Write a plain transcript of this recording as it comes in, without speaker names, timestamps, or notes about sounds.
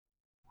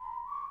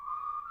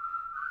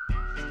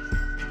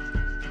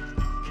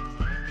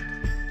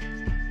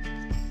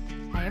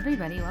Hi,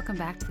 everybody. Welcome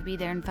back to the Be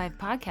There in 5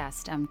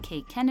 podcast. I'm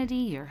Kate Kennedy,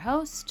 your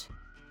host.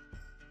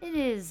 It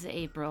is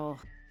April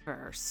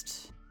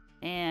 1st.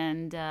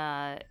 And,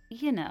 I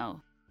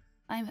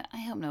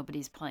hope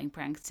nobody's playing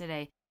pranks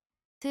today.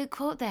 To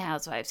quote the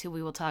housewives, who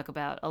we will talk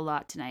about a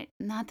lot tonight,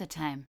 not the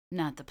time,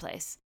 not the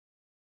place.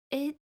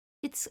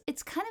 It's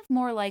kind of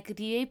more like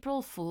the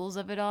April Fools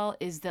of it all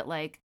is that,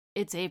 like,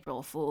 it's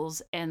April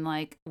Fools and,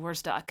 like, we're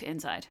stuck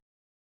inside.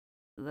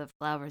 The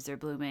flowers are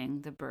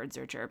blooming, the birds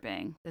are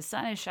chirping, the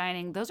sun is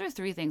shining. Those are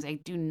three things I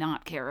do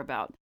not care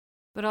about.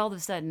 But all of a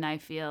sudden, I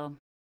feel,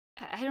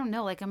 I don't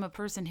know, like I'm a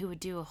person who would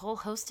do a whole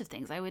host of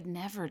things I would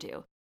never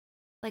do.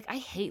 Like, I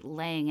hate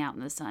laying out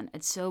in the sun.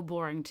 It's so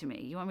boring to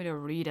me. You want me to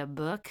read a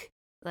book?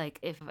 Like,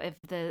 if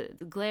the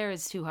glare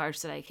is too harsh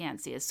that I can't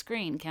see a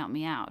screen, count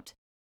me out.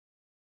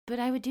 But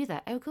I would do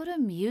that. I would go to a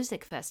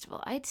music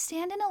festival. I'd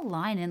stand in a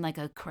line in like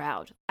a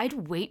crowd.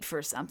 I'd wait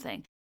for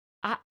something.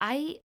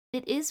 I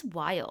it is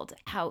wild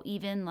how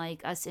even like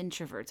us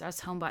introverts,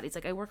 us homebodies,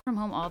 like I work from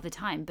home all the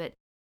time, but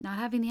not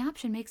having the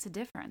option makes a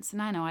difference.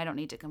 And I know I don't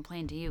need to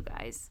complain to you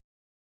guys.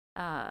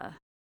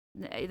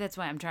 That's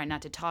why I'm trying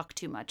not to talk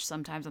too much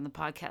sometimes on the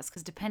podcast,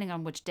 because depending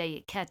on which day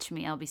you catch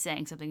me, I'll be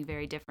saying something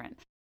very different.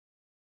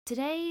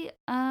 Today,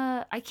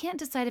 I can't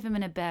decide if I'm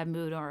in a bad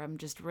mood or I'm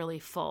just really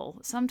full.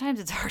 Sometimes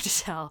it's hard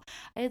to tell.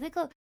 I think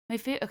my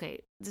favorite.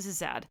 Okay, this is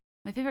sad.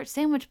 My favorite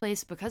sandwich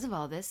place, because of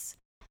all this,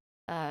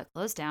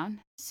 closed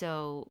down.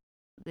 So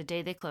the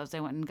day they closed, I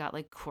went and got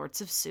like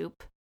quarts of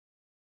soup,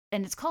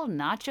 and it's called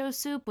nacho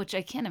soup, which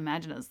I can't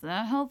imagine is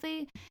that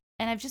healthy.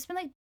 And I've just been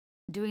like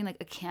doing like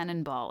a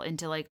cannonball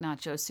into like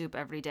nacho soup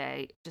every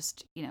day,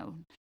 just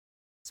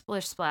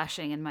splish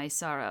splashing in my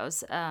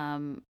sorrows.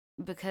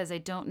 Because I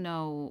don't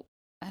know.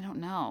 I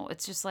don't know.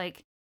 It's just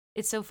like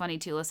it's so funny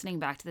too. Listening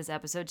back to this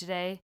episode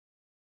today,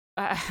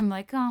 I'm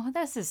like, oh,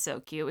 this is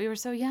so cute. We were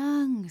so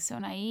young, so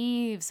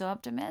naive, so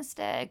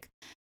optimistic.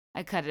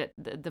 I cut it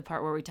the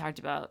part where we talked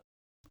about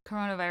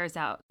coronavirus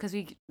out because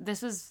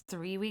this was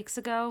 3 weeks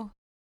ago.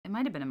 It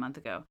might have been a month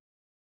ago.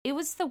 It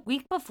was the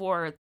week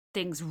before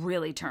things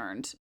really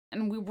turned,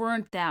 and we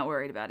weren't that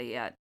worried about it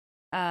yet.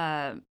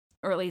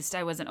 Or at least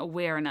I wasn't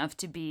aware enough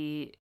to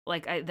be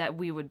like that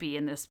we would be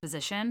in this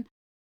position.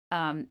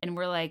 And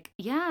we're like,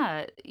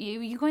 yeah,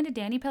 you going to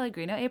Danny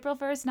Pellegrino April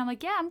 1st? And I'm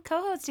like, yeah, I'm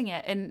co-hosting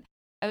it. And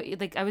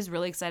I was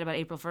really excited about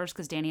April 1st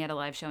because Danny had a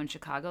live show in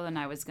Chicago and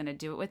I was going to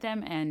do it with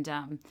him. And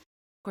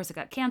of course, it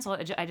got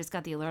canceled. I just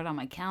got the alert on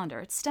my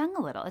calendar. It stung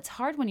a little. It's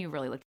hard when you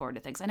really look forward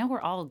to things. I know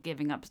we're all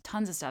giving up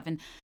tons of stuff,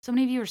 and so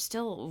many of you are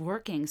still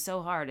working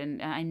so hard,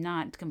 and I'm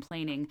not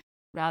complaining.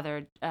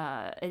 Rather,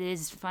 it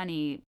is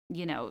funny,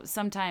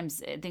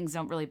 sometimes things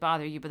don't really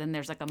bother you, but then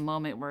there's like a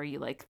moment where you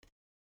like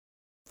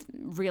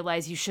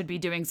realize you should be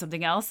doing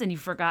something else, and you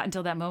forgot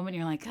until that moment.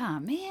 You're like, oh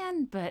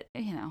man, but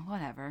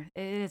whatever.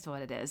 It is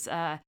what it is.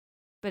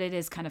 But it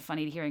is kind of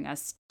funny hearing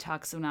us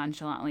talk so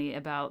nonchalantly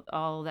about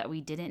all that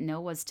we didn't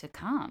know was to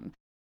come.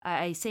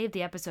 I saved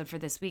the episode for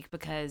this week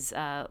because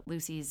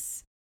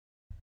Lucy's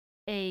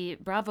a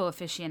Bravo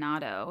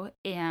aficionado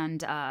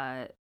and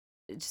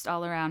just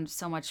all around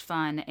so much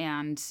fun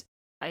and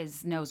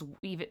knows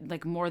even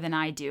like more than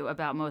I do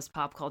about most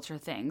pop culture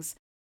things.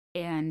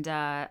 And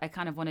I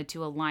kind of wanted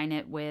to align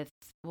it with,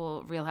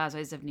 Real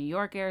Housewives of New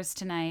York airs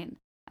tonight.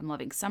 I'm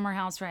loving Summer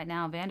House right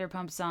now.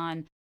 Vanderpump's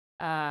on.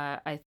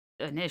 I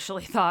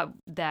initially thought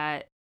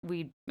that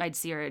I'd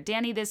see her at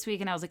Danny this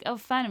week, and I was like, oh,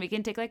 fun, we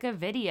can take like a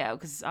video,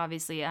 because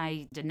obviously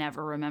I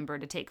never remember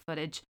to take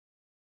footage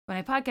when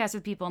I podcast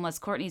with people unless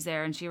Courtney's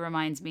there and she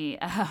reminds me,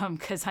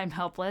 because I'm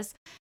helpless.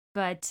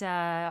 But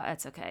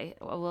that's okay.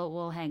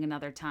 We'll hang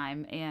another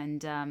time,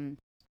 and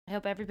I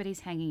hope everybody's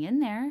hanging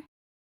in there.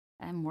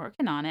 I'm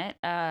working on it.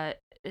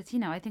 It's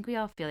I think we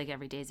all feel like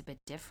every day is a bit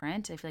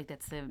different. I feel like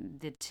that's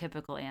the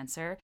typical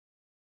answer.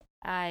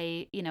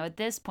 At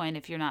this point,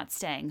 if you're not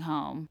staying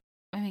home,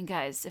 I mean,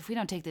 guys, if we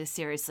don't take this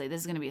seriously,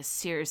 this is going to be a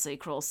seriously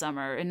cruel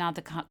summer, and not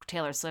the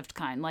Taylor Swift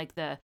kind, like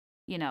the,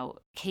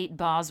 Kate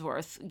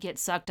Bosworth get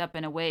sucked up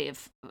in a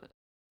wave.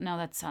 No,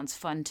 that sounds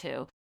fun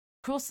too.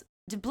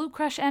 Did Blue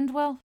Crush end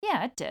well?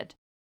 Yeah, it did.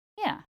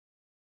 Yeah.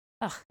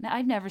 Ugh,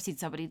 I've never seen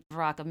somebody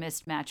rock a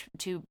mismatched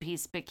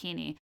two-piece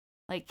bikini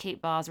like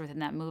Kate Bosworth in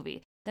that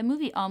movie. That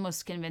movie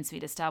almost convinced me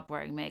to stop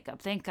wearing makeup.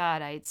 Thank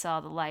God I saw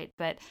the light,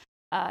 but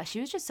she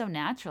was just so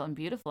natural and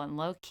beautiful and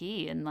low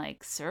key and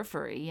like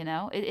surfery,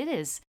 It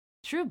is.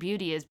 True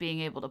beauty is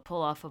being able to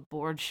pull off a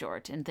board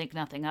short and think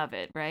nothing of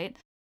it, right?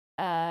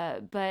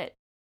 But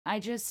I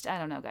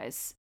don't know,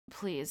 guys.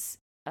 Please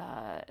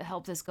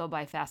help this go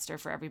by faster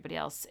for everybody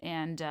else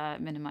and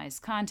minimize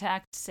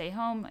contact. Stay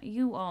home.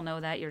 You all know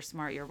that. You're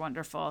smart. You're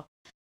wonderful.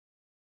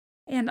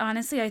 And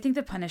honestly, I think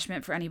the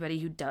punishment for anybody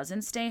who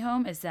doesn't stay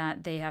home is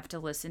that they have to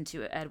listen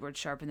to Edward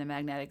Sharpe and the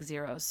Magnetic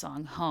Zeros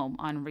song Home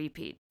on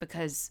repeat.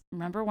 Because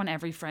remember when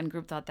every friend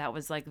group thought that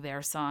was like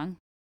their song?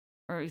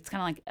 Or it's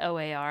kind of like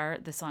OAR,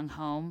 the song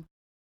Home.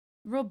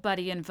 Real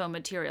buddy info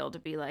material to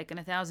be like, in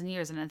 1,000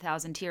 years and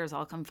 1,000 tears,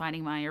 I'll come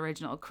finding my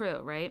original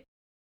crew, right?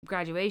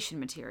 Graduation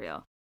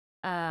material.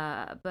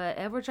 But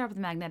Edward Sharpe with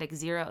the Magnetic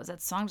Zeros,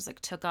 that song just like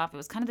took off. It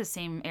was kind of the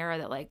same era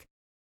that like,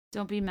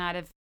 don't be mad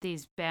if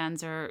these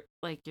bands are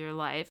like your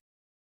life.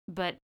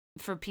 But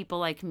for people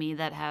like me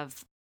that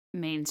have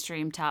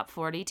mainstream top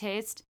 40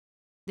 taste,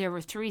 there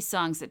were three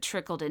songs that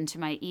trickled into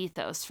my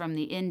ethos from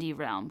the indie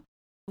realm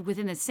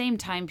within the same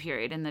time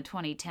period in the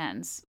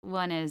 2010s.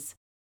 One is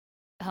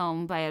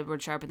Home by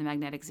Edward Sharpe and the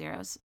Magnetic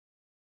Zeros.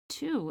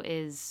 Two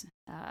is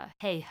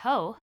Hey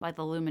Ho by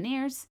the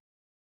Lumineers.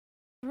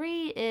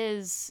 Three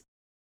is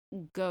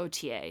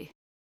Gautier,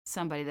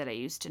 somebody that I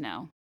used to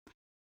know.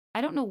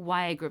 I don't know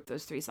why I grouped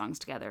those three songs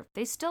together.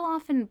 They still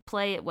often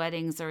play at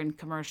weddings or in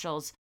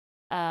commercials,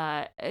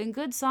 and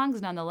good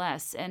songs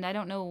nonetheless. And I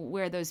don't know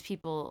where those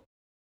people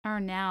are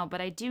now,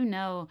 but I do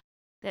know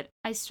that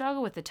I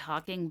struggle with the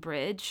talking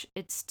bridge.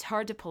 It's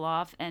hard to pull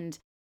off, and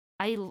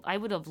I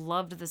would have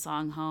loved the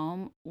song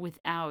Home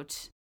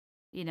without,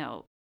 you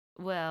know,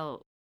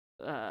 well,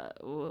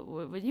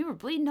 when you were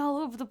bleeding all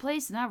over the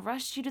place and I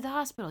rushed you to the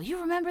hospital.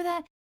 You remember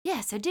that?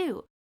 Yes, I do.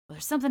 Well,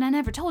 there's something I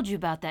never told you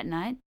about that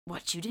night.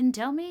 What you didn't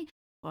tell me?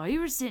 While you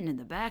were sitting in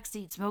the back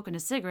seat smoking a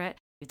cigarette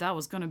you thought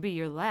was going to be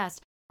your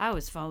last, I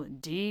was falling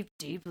deep,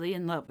 deeply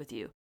in love with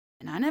you.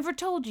 And I never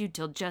told you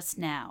till just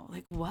now.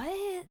 Like,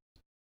 what?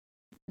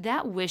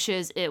 That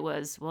wishes it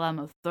was, well, I'm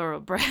a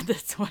thoroughbred.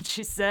 That's what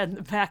she said in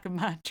the back of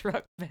my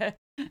truck bed.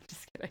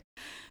 Just kidding.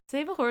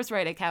 Save a horse,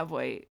 ride a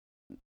cowboy.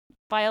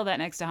 File that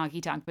next to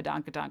Honky Tonk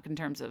Badonkadonk in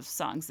terms of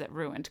songs that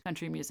ruined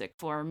country music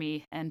for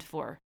me and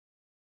for,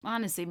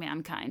 honestly,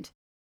 mankind.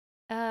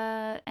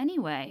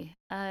 Anyway,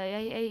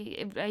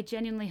 I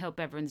genuinely hope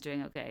everyone's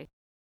doing okay.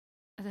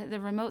 The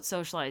remote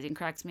socializing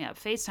cracks me up.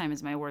 FaceTime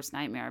is my worst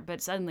nightmare,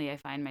 but suddenly I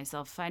find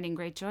myself finding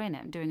great joy in it.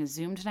 I'm doing a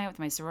Zoom tonight with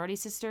my sorority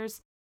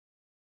sisters.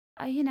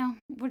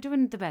 We're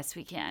doing the best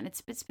we can.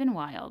 It's been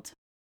wild.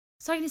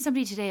 I was talking to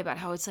somebody today about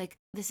how it's like,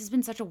 this has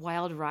been such a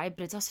wild ride,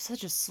 but it's also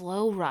such a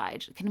slow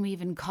ride. Can we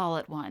even call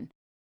it one?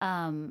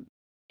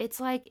 It's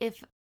like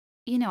if,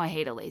 I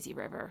hate a lazy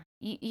river.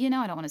 I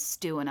don't want to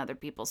stew in other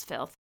people's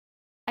filth.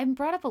 I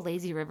brought up a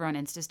lazy river on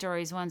Insta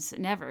stories once.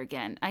 Never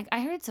again.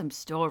 I heard some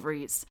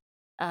stories.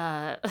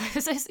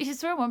 You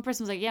swear one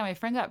person was like, yeah, my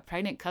friend got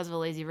pregnant because of a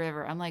lazy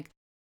river. I'm like,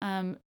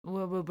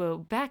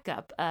 whoa, back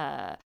up.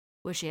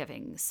 Was she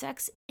having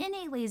sex in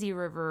a lazy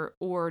river,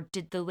 or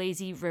did the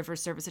lazy river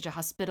serve as such a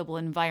hospitable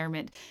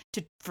environment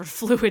for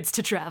fluids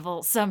to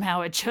travel?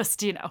 Somehow it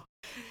just,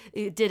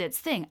 it did its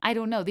thing. I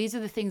don't know. These are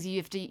the things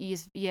you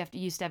used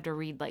to have to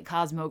read like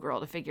Cosmo Girl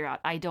to figure out.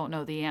 I don't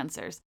know the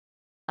answers.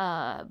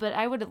 But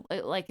I would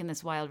liken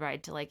this wild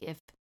ride to like if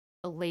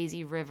a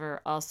lazy river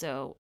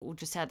also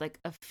just had like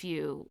a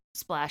few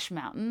splash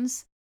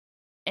mountains,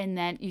 and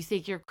then you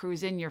think you're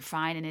cruising, you're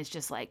fine, and it's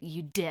just like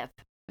you dip.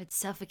 It's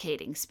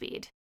suffocating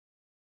speed.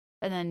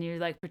 And then you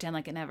like pretend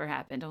like it never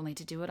happened, only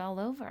to do it all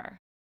over.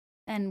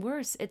 And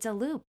worse, it's a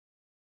loop.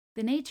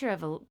 The nature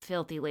of a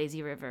filthy,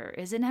 lazy river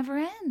is it never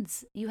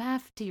ends. You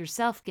have to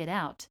yourself get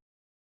out.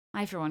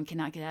 I, for one,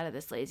 cannot get out of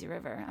this lazy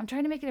river. I'm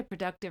trying to make it a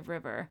productive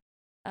river.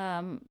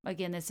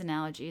 Again, this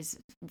analogy is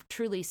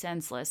truly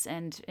senseless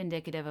and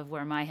indicative of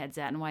where my head's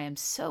at and why I'm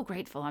so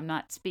grateful I'm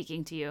not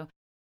speaking to you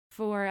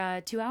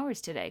for 2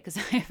 hours today, because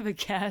I have a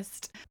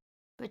guest.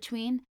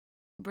 Between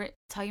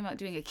talking about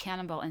doing a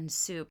cannonball and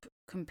soup,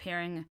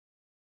 comparing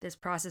this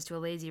process to a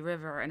lazy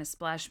river and a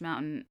splash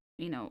mountain,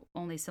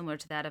 only similar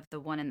to that of the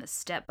one in the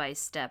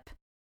step-by-step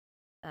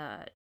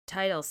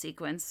title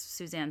sequence.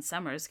 Suzanne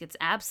Summers gets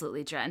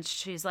absolutely drenched.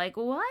 She's like,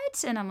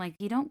 what? And I'm like,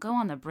 you don't go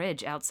on the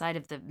bridge outside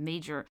of the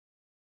major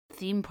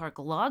theme park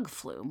log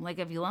flume. Like,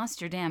 have you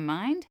lost your damn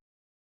mind?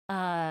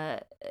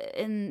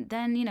 And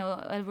then,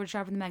 Edward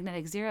Sharpe and the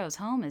Magnetic Zeros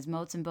home is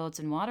moats and boats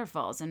and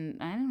waterfalls.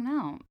 And I don't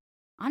know.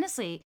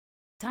 Honestly,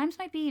 times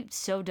might be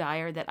so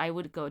dire that I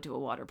would go to a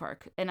water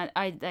park. And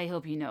I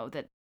hope you know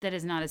that that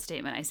is not a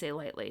statement I say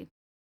lightly.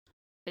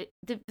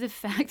 The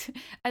fact,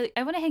 I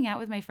want to hang out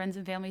with my friends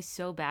and family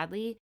so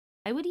badly,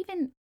 I would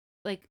even,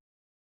 like,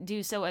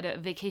 do so at a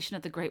vacation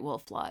at the Great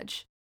Wolf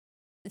Lodge,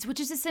 which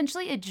is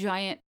essentially a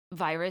giant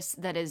virus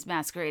that is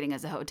masquerading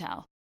as a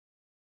hotel.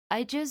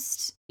 I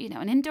just,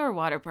 an indoor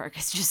water park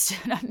is just,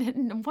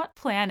 what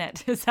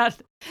planet is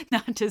that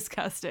not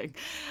disgusting?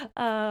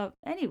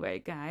 Anyway,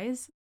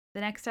 guys.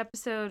 The next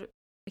episode,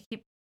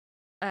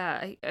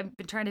 I've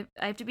been trying to,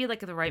 I have to be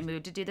like in the right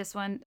mood to do this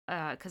one,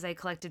 because I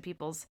collected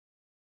people's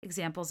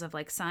examples of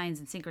like signs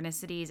and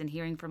synchronicities and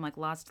hearing from like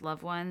lost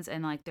loved ones,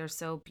 and like they're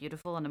so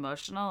beautiful and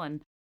emotional,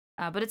 and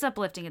but it's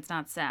uplifting, it's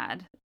not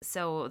sad.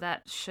 So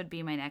that should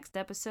be my next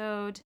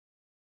episode.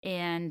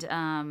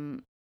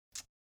 And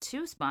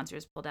 2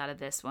 sponsors pulled out of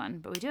this one,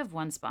 but we do have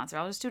 1 sponsor.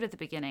 I'll just do it at the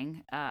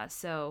beginning,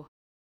 so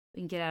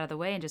we can get out of the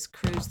way and just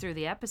cruise through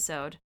the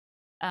episode.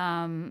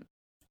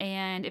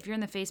 And if you're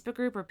in the Facebook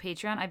group or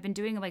Patreon, I've been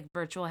doing like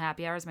virtual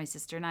happy hours. My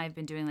sister and I have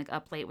been doing like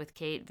Up Late with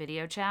Kate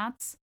video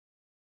chats.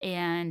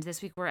 And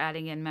this week we're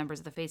adding in members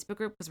of the Facebook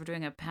group because we're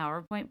doing a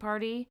PowerPoint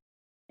party.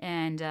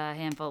 And a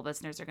handful of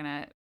listeners are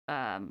going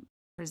to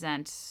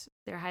present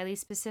their highly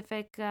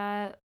specific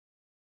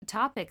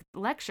topic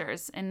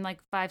lectures in like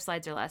 5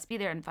 slides or less. Be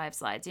there in 5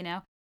 slides,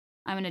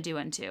 I'm going to do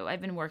one too.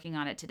 I've been working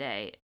on it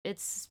today.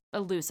 It's a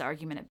loose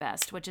argument at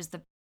best, which is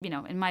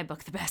in my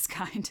book, the best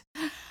kind.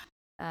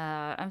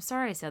 I'm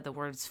sorry I said the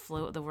word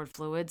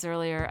fluids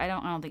earlier. I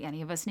don't think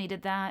any of us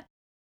needed that.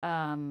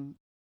 Um,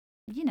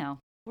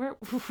 we're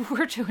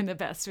we're doing the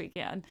best we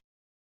can.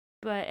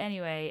 But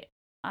anyway,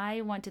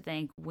 I want to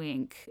thank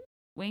Wink.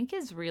 Wink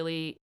is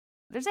really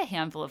there's a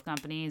handful of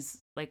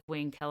companies like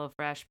Wink,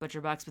 HelloFresh,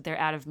 ButcherBox, but they're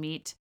out of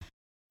meat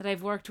that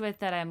I've worked with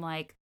that I'm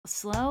like,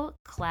 slow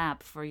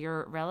clap for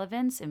your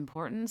relevance,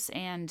 importance,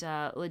 and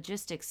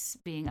logistics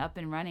being up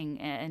and running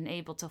and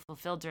able to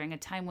fulfill during a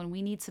time when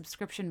we need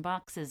subscription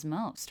boxes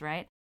most,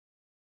 right?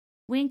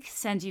 Wink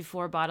sends you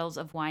 4 bottles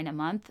of wine a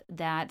month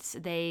that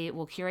they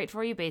will curate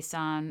for you based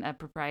on a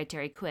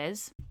proprietary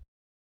quiz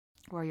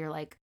where you're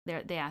like,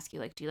 they ask you,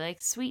 like, do you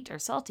like sweet or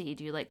salty?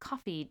 Do you like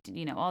coffee?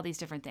 All these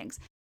different things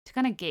to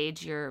kind of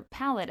gauge your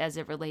palate as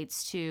it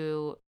relates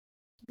to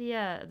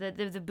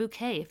the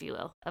bouquet, if you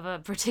will, of a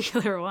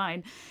particular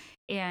wine.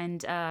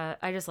 And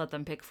I just let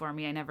them pick for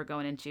me. I never go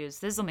in and choose.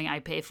 This is something I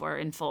pay for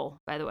in full,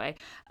 by the way.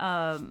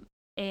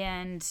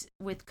 And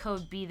with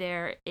code Be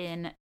There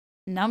in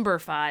number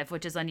 5,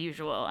 which is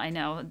unusual. I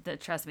know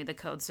that, trust me, the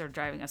codes are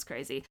driving us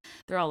crazy.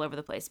 They're all over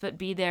the place. But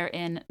Be There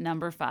in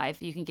number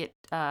 5, you can get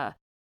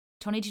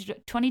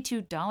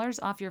 $22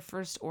 off your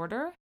first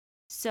order.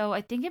 So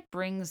I think it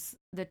brings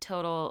the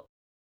total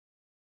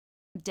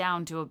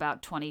down to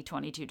about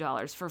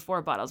 $22 for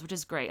 4 bottles, which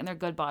is great. And they're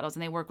good bottles,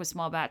 and they work with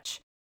small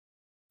batch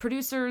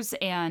producers,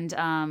 and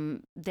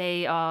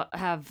they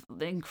have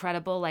the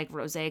incredible like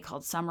rosé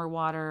called Summer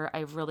Water. I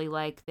really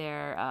like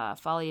their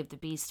Folly of the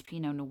Beast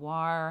Pinot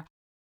Noir.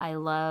 I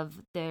love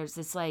there's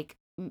this like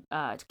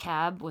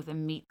cab with a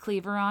meat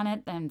cleaver on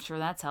it. I'm sure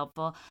that's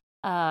helpful.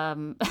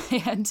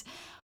 And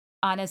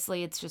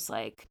honestly, it's just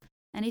like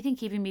anything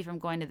keeping me from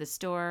going to the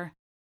store.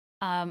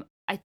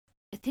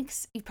 I think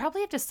you probably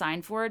have to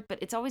sign for it, but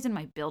it's always in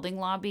my building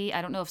lobby.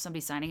 I don't know if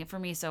somebody's signing it for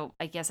me, so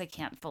I guess I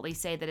can't fully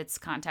say that it's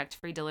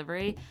contact-free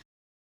delivery.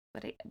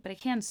 But I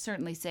can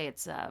certainly say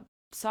it's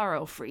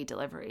sorrow-free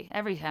delivery.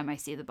 Every time I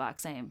see the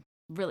box, I am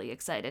really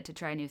excited to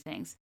try new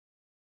things.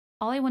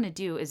 All I want to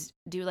do is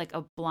do like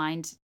a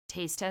blind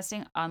taste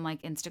testing on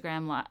like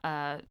Instagram,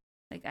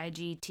 like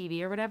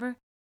IGTV or whatever.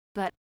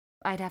 But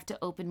I'd have to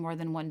open more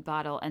than 1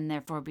 bottle and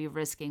therefore be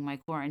risking my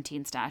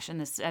quarantine stash. And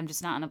I'm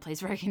just not in a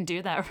place where I can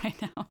do that right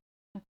now.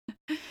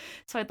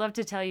 So I'd love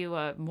to tell you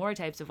more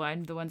types of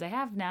wine. The ones I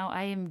have now,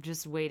 I am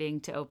just waiting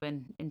to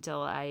open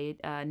until I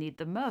need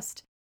them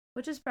most,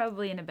 which is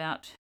probably in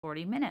about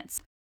 40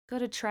 minutes. Go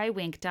to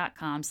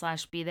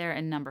trywink.com/be there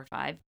in number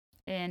 5,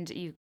 and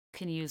you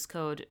can use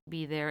code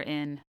be there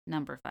in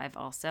number 5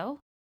 also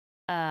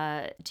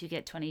to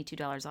get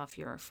 $22 off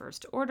your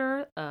first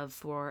order of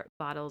 4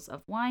 bottles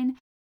of wine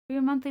for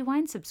your monthly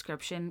wine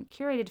subscription,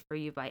 curated for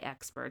you by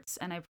experts.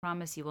 And I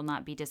promise you will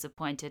not be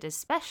disappointed,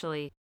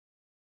 especially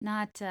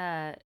not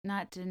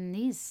in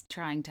these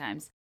trying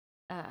times.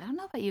 I don't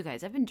know about you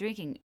guys. I've been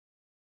drinking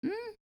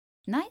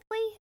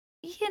nightly.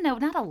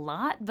 Not a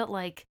lot, but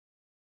like,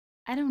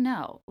 I don't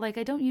know. Like,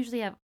 I don't usually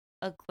have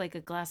a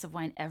glass of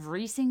wine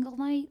every single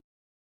night,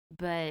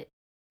 but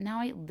now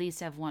I at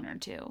least have 1 or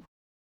 2.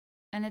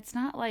 And it's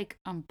not like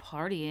I'm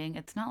partying.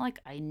 It's not like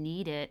I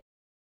need it.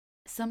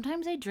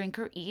 Sometimes I drink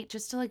or eat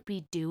just to like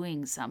be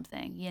doing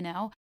something.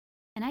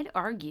 And I'd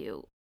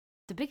argue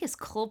the biggest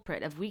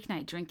culprit of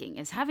weeknight drinking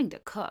is having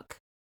to cook.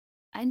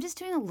 I'm just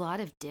doing a lot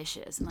of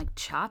dishes and like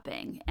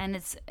chopping, and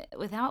it's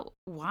without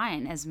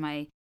wine as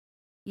my,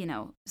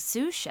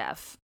 sous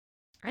chef,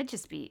 I'd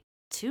just be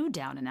too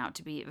down and out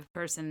to be a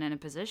person in a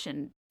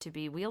position to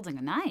be wielding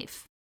a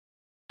knife.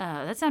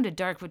 That sounded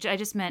dark, which I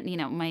just meant,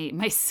 my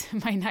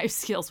my knife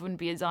skills wouldn't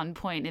be as on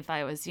point if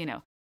I was,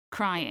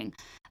 crying.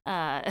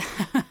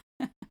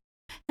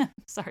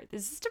 Sorry,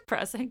 this is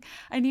depressing.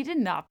 I need to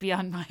not be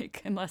on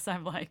mic unless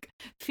I'm like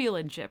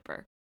feeling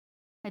chipper.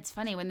 It's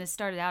funny, when this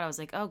started out, I was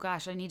like, oh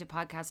gosh, I need to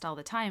podcast all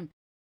the time.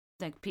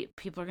 Like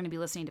people are going to be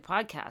listening to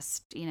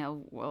podcasts.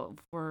 Well,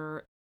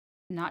 we're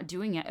not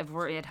doing it if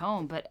we're at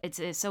home, but it's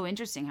so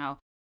interesting how,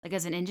 like,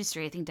 as an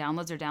industry, I think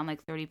downloads are down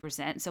like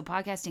 30%. So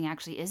podcasting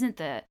actually isn't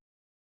the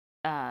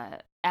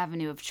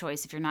avenue of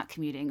choice if you're not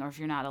commuting or if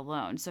you're not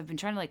alone. So I've been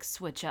trying to like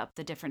switch up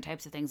the different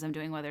types of things I'm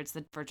doing, whether it's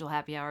the virtual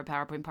happy hour,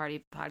 PowerPoint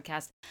party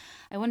podcast.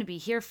 I want to be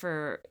here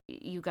for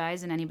you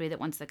guys and anybody that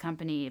wants the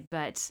company,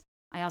 but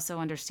I also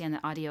understand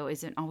that audio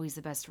isn't always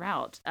the best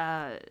route,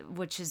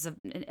 which is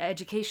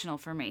educational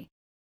for me.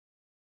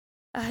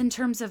 In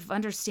terms of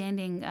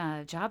understanding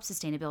job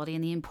sustainability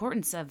and the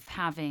importance of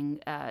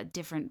having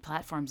different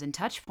platforms and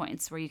touch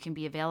points where you can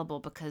be available,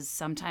 because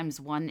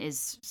sometimes one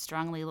is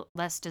strongly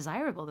less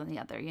desirable than the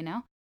other,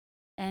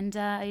 And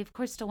I, of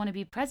course, still want to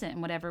be present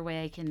in whatever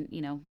way I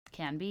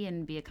can be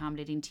and be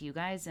accommodating to you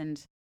guys.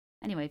 And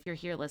anyway, if you're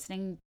here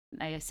listening,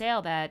 I say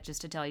all that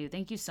just to tell you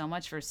thank you so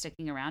much for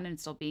sticking around and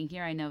still being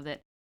here. I know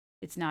that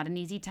it's not an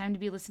easy time to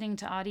be listening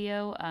to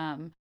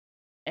audio.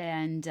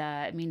 And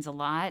it means a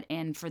lot.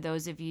 And for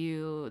those of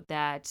you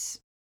that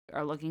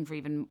are looking for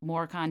even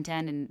more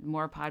content and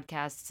more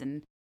podcasts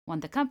and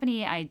want the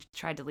company. I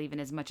tried to leave in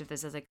as much of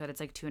this as I could. It's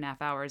like 2.5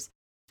 hours.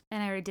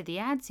 And I already did the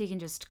ad, so you can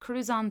just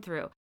cruise on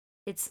through.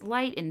 It's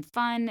light and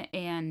fun,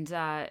 and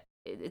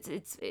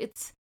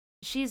it's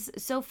she's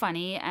so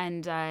funny,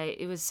 and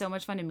it was so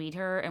much fun to meet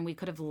her, and we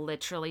could have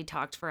literally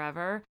talked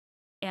forever.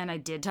 And I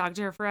did talk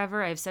to her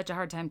forever. I have such a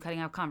hard time cutting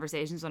out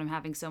conversations when I'm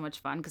having so much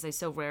fun because I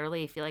so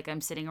rarely feel like I'm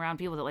sitting around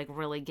people that like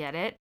really get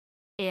it.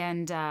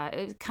 And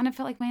it kind of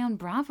felt like my own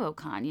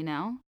BravoCon, you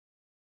know?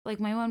 Like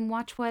my own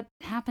Watch What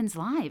Happens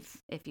Live,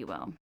 if you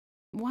will.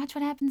 Watch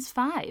What Happens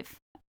 5.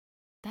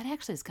 That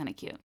actually is kind of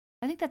cute.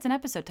 I think that's an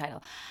episode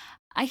title.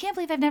 I can't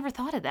believe I've never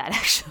thought of that,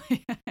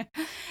 actually.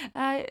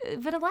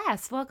 But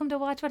alas, welcome to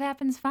Watch What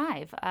Happens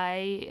 5.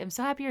 I am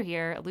so happy you're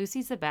here.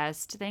 Lucy's the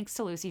best. Thanks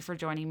to Lucy for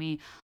joining me.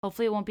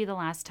 Hopefully it won't be the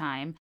last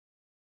time.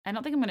 I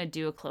don't think I'm going to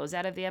do a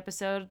closeout of the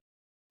episode.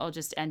 I'll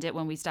just end it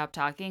when we stop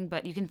talking.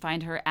 But you can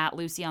find her at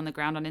Lucy on the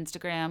Ground on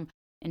Instagram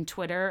and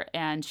Twitter.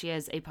 And she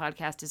has a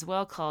podcast as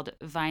well called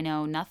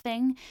Vino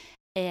Nothing.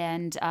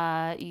 And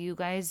you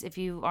guys, if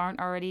you aren't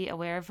already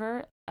aware of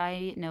her,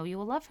 I know you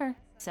will love her.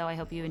 So I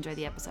hope you enjoy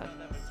the episode. I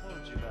never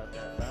told you about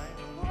that, right?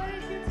 Why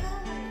did you tell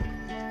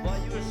me?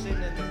 While you were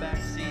sitting in the back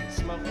seat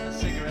smoking a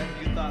cigarette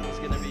you thought was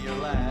going to be your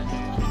last,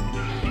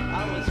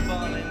 I was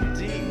falling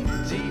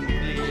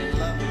deeply in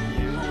love with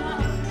you.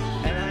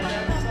 And I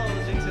never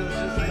told you till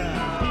just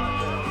now.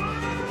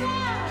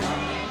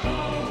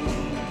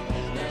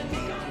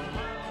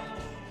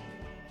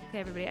 Okay,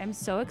 everybody, I'm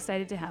so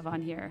excited to have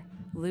on here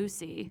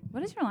Lucy.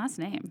 What is your last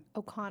name?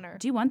 O'Connor.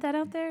 Do you want that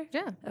out there?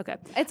 Yeah. Okay.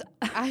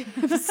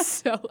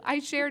 I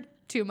shared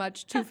too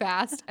much too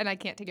fast and I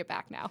can't take it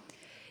back now.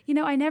 You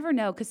know, I never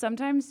know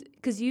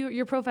because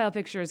your profile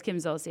picture is Kim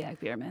Zolciak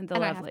Bierman, the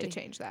And lovely. I have to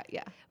change that,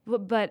 yeah.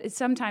 But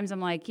sometimes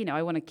I'm like,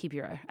 I want to keep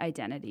your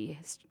identity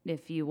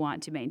if you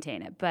want to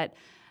maintain it. But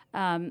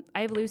I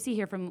have Lucy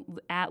here from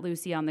at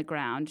Lucy on the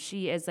Ground.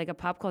 She is like a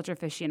pop culture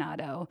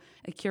aficionado,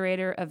 a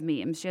curator of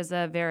memes. She has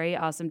a very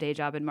awesome day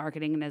job in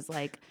marketing and is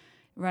like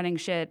running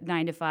shit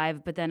 9 to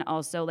 5, but then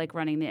also like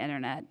running the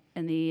internet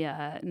in the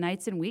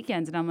nights and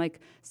weekends. And I'm like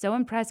so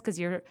impressed because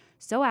you're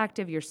so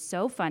active, you're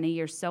so funny,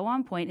 you're so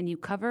on point, and you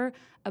cover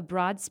a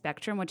broad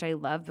spectrum, which I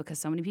love because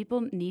so many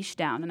people niche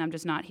down, and I'm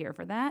just not here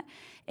for that.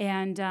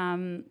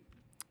 And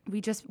we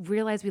just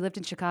realized we lived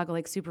in Chicago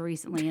like super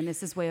recently, and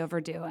this is way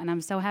overdue. And I'm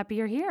so happy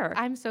you're here.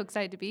 I'm so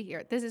excited to be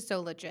here. This is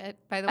so legit,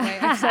 by the way.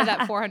 I've said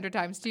that 400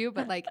 times to you,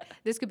 but like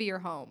this could be your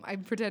home.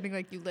 I'm pretending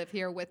like you live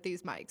here with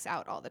these mics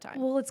out all the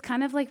time. Well, it's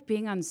kind of like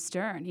being on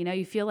Stern.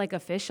 You feel like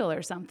official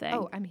or something.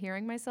 Oh, I'm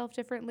hearing myself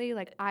differently.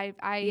 Like I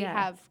Yeah.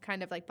 have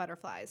kind of like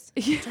butterflies.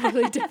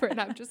 Totally different.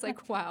 I'm just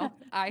like, wow,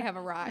 I have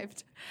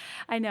arrived.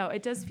 I know.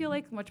 It does feel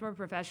like much more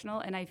professional.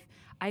 And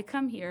I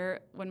come here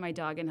when my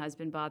dog and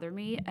husband bother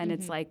me, and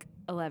it's like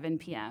 11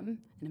 p.m.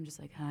 And I'm just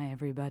like, hi,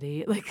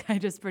 everybody. Like, I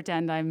just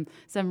pretend I'm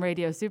some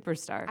radio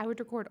superstar. I would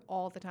record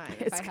all the time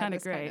if It's I had kinda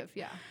this great. kind of,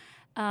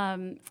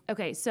 yeah.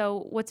 Okay,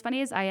 so what's funny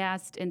is I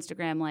asked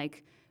Instagram,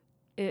 like,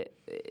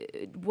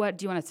 what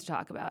do you want us to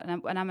talk about? And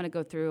I'm going to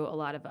go through a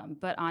lot of them.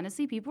 But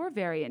honestly, people are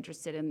very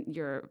interested in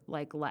your,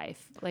 like,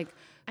 life. Like,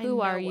 I who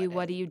know are you? it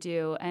What do you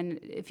do? And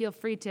feel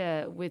free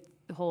to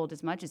withhold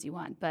as much as you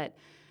want. But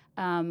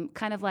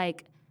kind of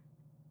like,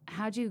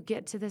 how'd you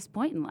get to this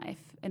point in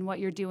life and what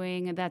you're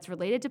doing that's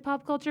related to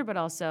pop culture, but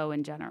also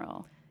in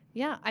general?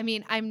 Yeah, I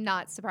mean, I'm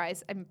not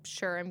surprised. I'm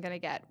sure I'm gonna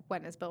get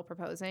when is Bill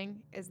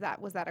proposing? Was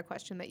that a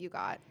question that you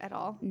got at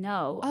all?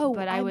 No. Oh,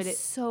 but I'm I would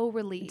so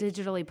relieved.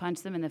 digitally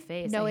punch them in the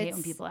face. No, I hate when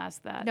it's- people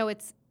ask that. No,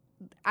 if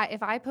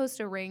I post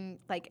a ring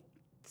like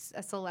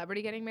a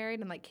celebrity getting married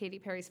and like Katy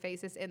Perry's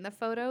face is in the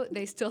photo,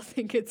 they still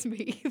think it's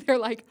me. They're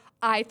like,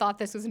 I thought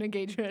this was an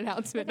engagement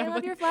announcement. I I'm love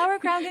like, your flower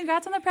crown.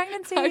 Congrats on the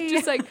pregnancy. I'm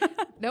just like,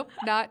 nope,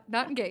 not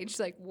engaged.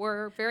 Like,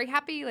 we're very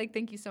happy. Like,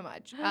 thank you so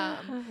much.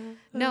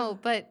 No,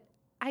 but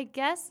I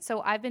guess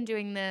so. I've been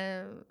doing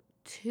the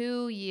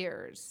 2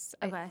 years,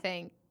 I Okay.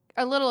 think,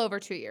 a little over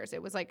 2 years.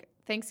 It was like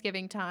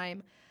Thanksgiving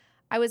time.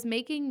 I was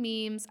making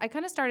memes. I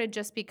kind of started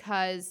just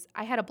because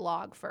I had a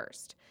blog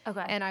first.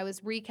 Okay. And I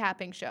was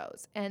recapping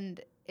shows.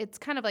 And it's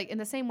kind of like in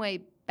the same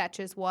way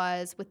Betches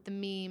was with the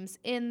memes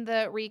in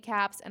the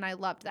recaps. And I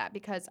loved that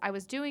because I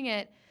was doing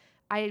it.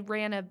 I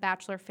ran a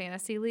Bachelor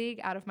Fantasy League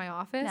out of my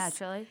office.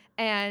 Naturally.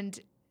 And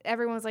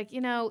everyone was like,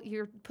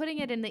 you're putting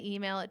it in the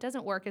email. It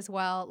doesn't work as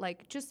well.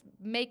 Like, just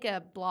make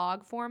a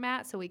blog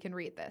format so we can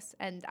read this.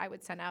 And I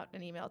would send out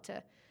an email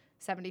to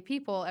 70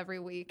 people every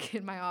week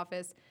in my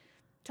office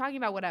talking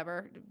about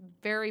whatever,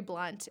 very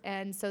blunt.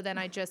 And so then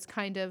I just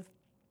kind of,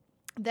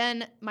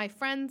 then my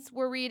friends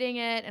were reading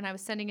it and I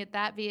was sending it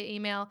that via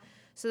email.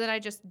 So then I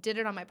just did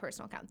it on my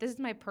personal account. This is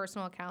my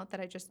personal account that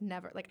I just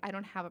never, like, I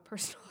don't have a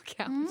personal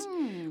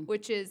account,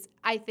 which is,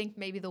 I think,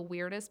 maybe the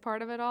weirdest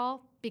part of it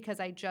all because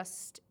I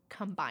just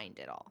combined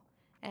it all.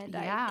 And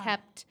Yeah. I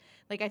kept,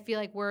 like, I feel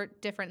like we're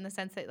different in the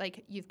sense that,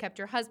 like, you've kept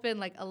your husband,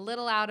 like, a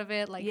little out of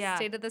it, like, Yeah.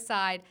 stay to the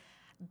side.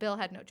 Bill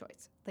had no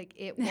choice. Like,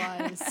 it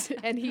was,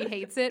 and he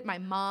hates it. My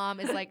mom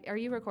is like, are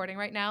you recording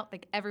right now?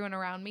 Like, everyone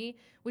around me,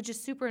 which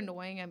is super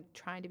annoying. I'm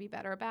trying to be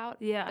better about.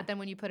 Yeah. But then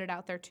when you put it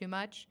out there too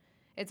much,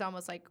 It's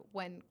almost like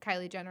when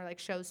Kylie Jenner like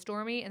shows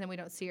Stormy and then we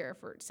don't see her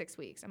for 6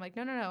 weeks. I'm like,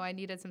 no, I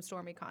needed some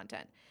Stormy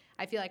content.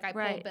 I feel like I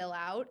pull Right. Bill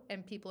out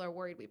and people are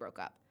worried we broke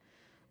up.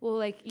 Well,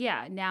 like,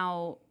 yeah,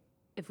 now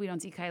if we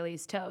don't see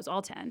Kylie's toes,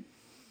 all 10,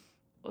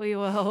 we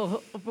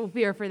will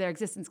fear for their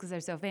existence because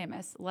they're so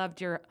famous. Loved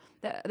your,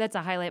 that's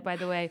a highlight, by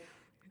the way.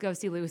 Go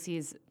see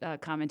Lucy's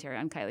commentary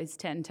on Kylie's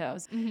 10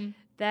 toes.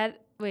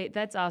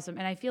 That's awesome.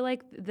 And I feel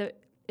like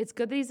it's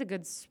good that he's a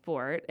good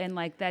sport and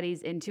like that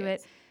he's into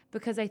it,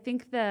 because I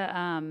think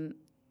I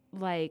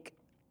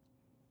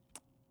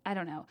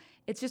don't know.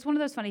 It's just one of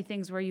those funny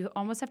things where you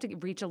almost have to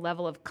reach a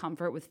level of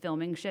comfort with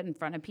filming shit in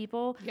front of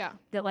people. Yeah.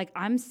 That like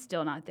I'm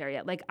still not there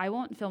yet. Like I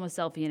won't film a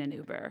selfie in an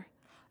Uber.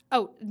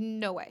 Oh,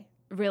 no way.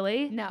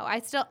 Really? No,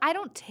 I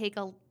don't take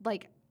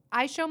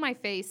I show my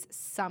face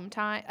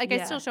sometimes. Like, I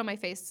Yeah. still show my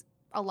face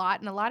a lot.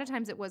 And a lot of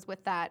times it was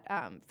with that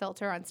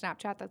filter on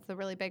Snapchat. That's the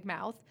really big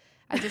mouth.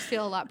 I just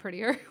feel a lot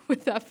prettier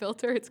with that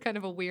filter. It's kind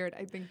of a weird,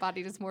 I think,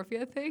 body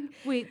dysmorphia thing.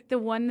 Wait, the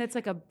one that's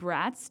like a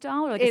Bratz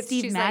doll or like a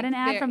Steve she's Madden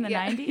like ad from the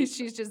 90s?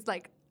 She's just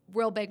like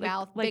real big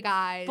mouth, like big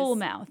eyes. full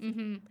mouth.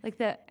 Mm-hmm. Like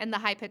the And the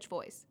high-pitched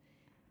voice.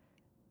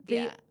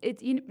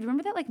 it's you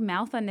remember that like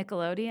mouth on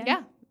Nickelodeon?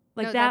 Yeah.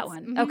 Like No, that that's-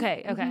 one. mhm,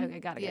 Okay,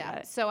 got it. Yeah. Got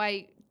it. So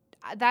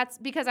that's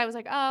because I was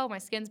like, oh, my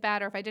skin's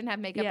bad, or if I didn't have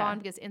makeup Yeah. on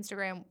because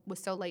Instagram was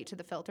so late to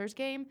the filters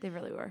game. They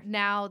really were.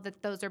 Now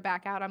that those are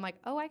back out, I'm like,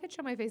 oh, I could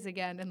show my face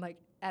again and like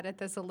edit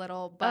this a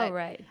little. But Oh,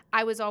 right.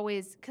 I was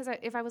always, because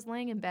if I was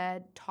laying in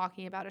bed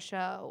talking about a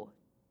show,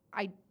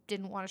 I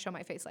didn't want to show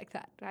my face like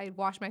that. I'd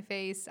wash my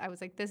face. I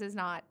was like, this is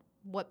not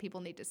what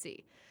people need to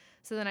see.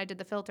 So then I did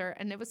the filter,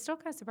 and it was still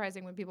kind of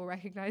surprising when people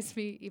recognized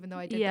me, even though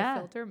I did Yeah. the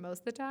filter most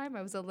of the time.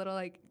 I was a little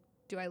like,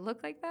 do I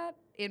look like that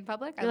in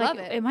public? I You're love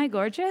like, it. Am I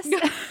gorgeous?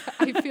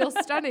 I feel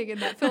stunning in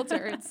that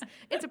filter.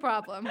 It's a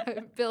problem.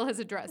 Bill has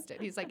addressed it.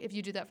 He's like, if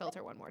you do that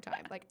filter one more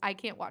time, like I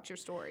can't watch your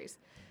stories.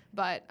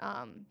 But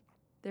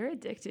They're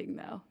addicting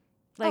though.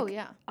 oh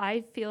yeah,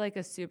 I feel like a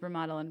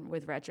supermodel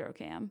with retro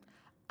cam.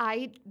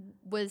 I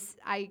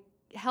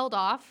held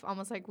off,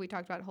 almost like we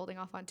talked about holding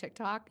off on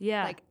TikTok.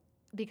 Yeah. Like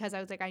because I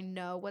was like, I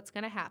know what's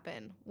gonna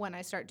happen when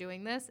I start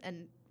doing this,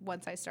 and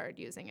once I started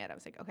using it, I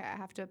was like, okay, I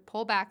have to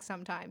pull back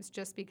sometimes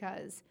just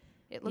because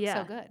it looks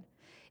so good.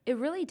 It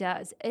really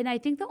does. And I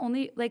think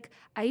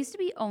I used to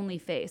be only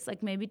face,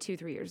 like maybe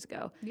 2-3 years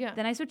ago. Yeah.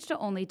 Then I switched to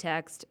only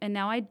text, and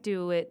now I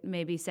do it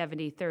maybe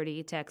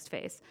 70-30 text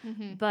face.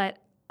 Mm-hmm. But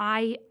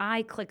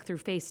I click through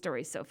face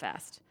stories so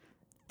fast.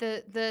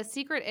 The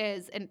secret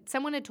is, and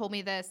someone had told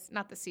me this,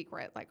 not the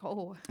secret, like,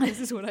 oh, this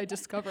is what I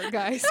discovered,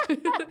 guys.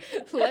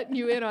 Letting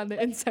you in on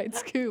the inside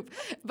scoop.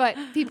 But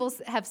people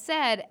have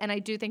said, and I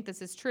do think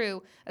this is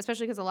true,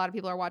 especially because a lot of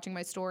people are watching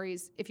my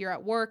stories if you're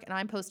at work, and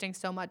I'm posting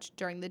so much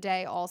during the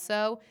day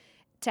also,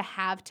 to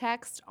have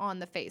text on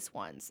the face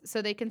ones.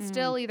 So they can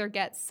still either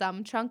get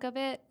some chunk of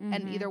it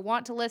and either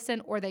want to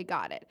listen or they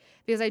got it.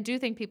 Because I do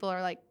think people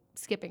are like,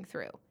 skipping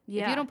through. If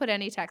Yeah. you don't put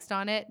any text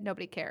on it,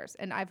 nobody cares.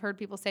 And I've heard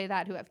people say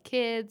that who have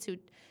kids, who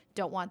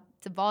don't want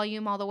the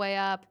volume all the way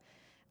up.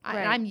 And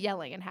Right. I'm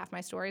yelling in half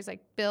my stories.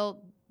 Like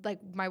Bill, like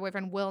my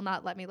boyfriend will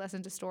not let me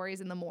listen to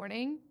stories in the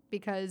morning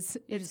because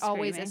You're it's just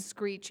always screaming. a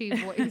screechy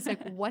voice. He's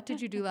like, what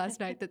did you do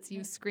last night that's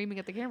you screaming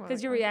at the camera?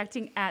 Because Like, you're "Oh."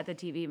 reacting at the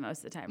TV most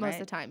of the time, Most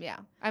right? of the time, yeah.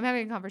 I'm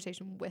having a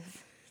conversation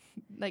with,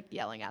 like,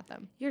 yelling at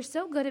them. You're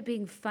so good at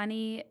being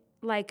funny.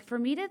 Like, for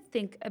me to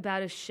think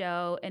about a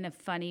show in a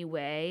funny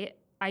way,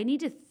 I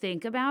need to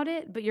think about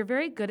it, but you're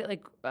very good at,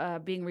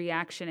 like, being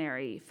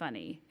reactionary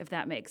funny, if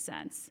that makes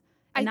sense.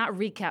 And not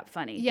recap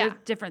funny. Yeah. They're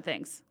different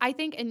things. I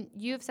think, and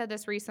you've said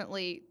this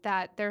recently,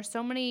 that there's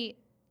so many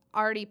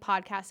already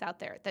podcasts out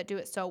there that do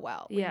it so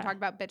well. We Yeah. can talk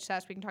about Bitch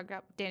Sesh, we can talk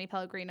about Danny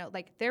Pellegrino.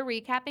 Like, they're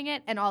recapping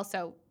it and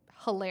also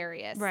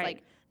hilarious. Right.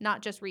 Like,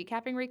 not just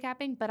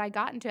recapping, but I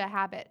got into a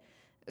habit,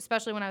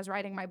 especially when I was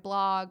writing my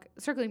blog,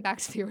 circling back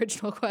to the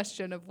original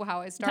question of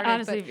how I started.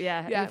 Honestly, but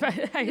yeah.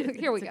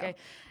 Here we It's go.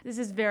 This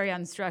is very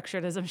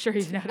unstructured, as I'm sure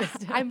you've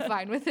noticed. I'm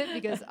fine with it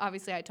because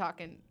obviously I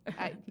talk and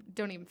I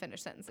don't even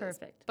finish sentences.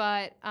 Perfect.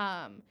 But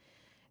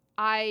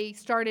I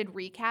started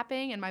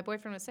recapping, and my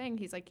boyfriend was saying,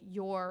 he's like,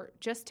 you're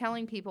just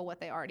telling people what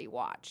they already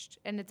watched.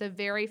 And it's a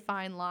very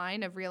fine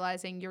line of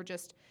realizing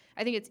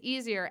I think it's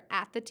easier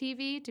at the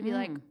TV to be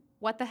like,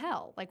 what the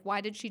hell? Like,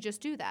 why did she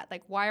just do that?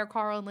 Like, why are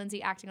Carl and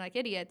Lindsay acting like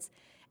idiots?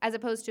 As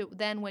opposed to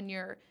then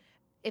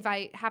if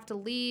I have to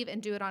leave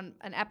and do it on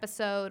an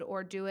episode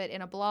or do it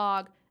in a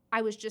blog,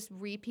 I was just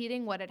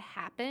repeating what had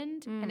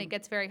happened, and it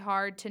gets very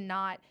hard to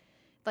not,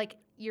 like,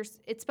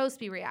 it's supposed to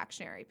be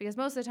reactionary because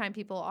most of the time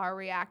people are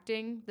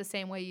reacting the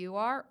same way you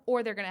are,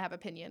 or they're going to have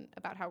opinion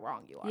about how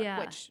wrong you are, Yeah.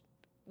 which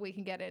we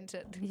can get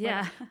into.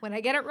 Yeah. When I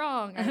get it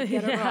wrong, I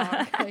get it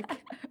wrong. Like,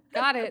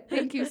 got it.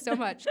 Thank you so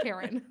much,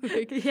 Karen.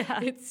 Like,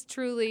 Yeah. it's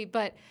truly,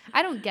 but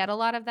I don't get a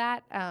lot of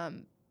that.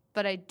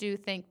 But I do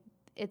think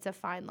it's a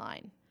fine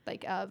line,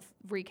 like, of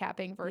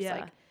recapping versus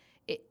Yeah.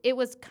 like, it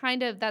was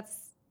kind of,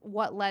 that's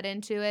what led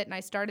into it. And I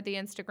started the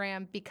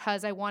Instagram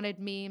because I wanted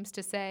memes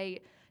to say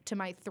to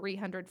my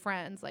 300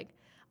 friends, like,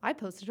 I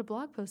posted a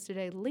blog post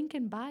today, link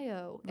in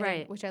bio,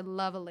 Right. which I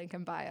love a link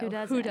in bio.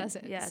 Who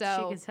doesn't? Yeah,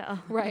 So, she can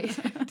tell. right.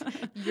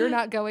 You're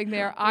not going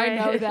there. I Right.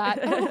 know that.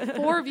 Oh,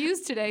 4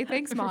 views today.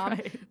 Thanks, Mom.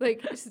 Right.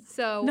 Like,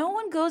 so No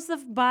one goes to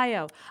the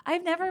bio.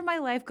 I've never in my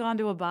life gone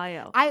to a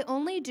bio. I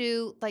only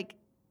do like,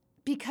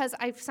 because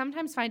I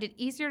sometimes find it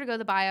easier to go to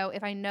the bio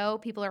if I know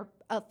people are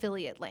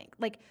affiliate link,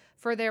 like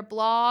for their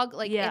blog,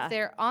 like Yeah. if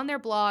they're on their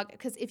blog,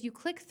 because if you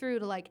click through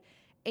to like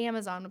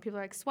Amazon, when people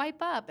are like swipe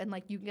up and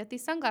like you can get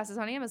these sunglasses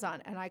on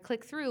Amazon, and I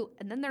click through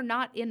and then they're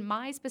not in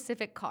my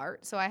specific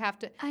cart, so I have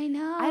to. I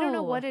know. I don't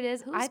know what it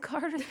is. Whose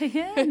cart are they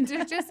in?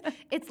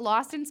 It's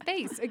lost in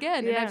space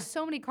again. And I Yeah. have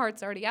so many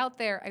carts already out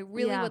there. I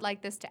really Yeah. would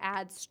like this to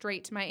add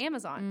straight to my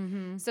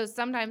Amazon. So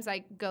sometimes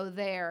I go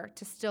there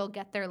to still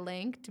get their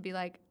link to be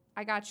like,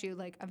 I got you.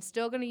 Like, I'm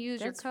still going to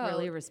use That's your code.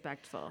 really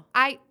respectful.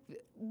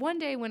 One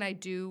day when I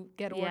do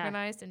get Yeah.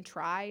 organized and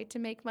try to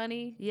make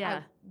money, Yeah.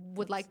 I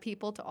would like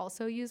people to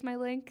also use my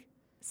link.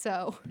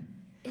 So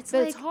It's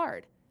but it's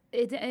hard.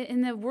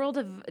 In the world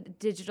of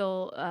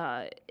digital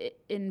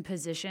in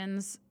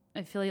positions,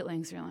 affiliate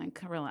links are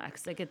like,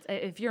 relax. Like,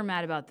 if you're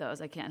mad about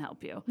those, I can't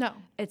help you. No.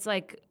 It's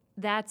like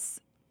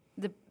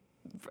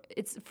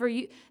it's for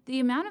you,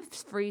 the amount of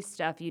free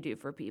stuff you do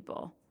for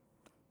people.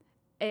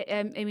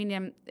 I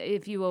mean,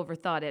 if you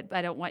overthought it,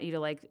 I don't want you to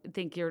like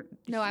think you're.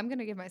 No, I'm going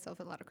to give myself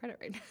a lot of credit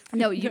right now.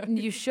 No,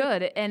 you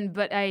should.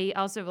 But I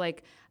also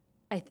like,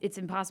 it's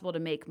impossible to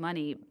make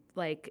money.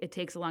 Like, it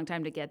takes a long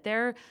time to get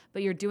there,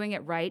 but you're doing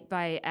it right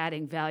by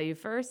adding value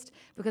first,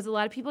 because a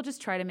lot of people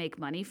just try to make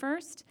money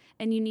first,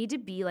 and you need to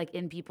be like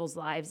in people's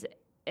lives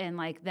and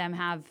like them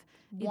have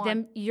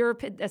you're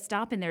a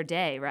stop in their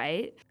day,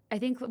 right? I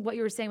think what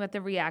you were saying about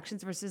the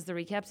reactions versus the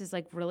recaps is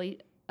like really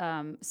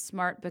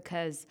smart,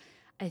 because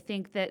I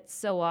think that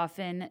so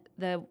often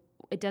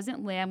it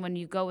doesn't land when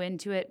you go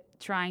into it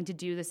trying to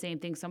do the same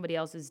thing somebody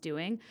else is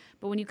doing.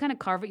 But when you kind of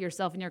carve it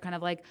yourself and you're kind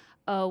of like,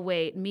 oh,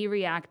 wait, me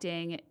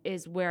reacting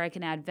is where I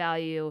can add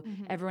value.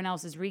 Everyone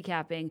else is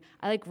recapping.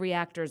 I like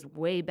reactors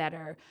way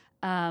better.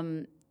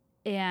 And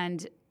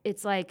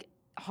it's like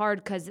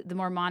hard because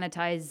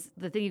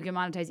the thing you can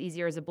monetize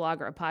easier is a blog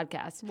or a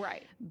podcast.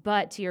 Right.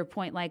 But to your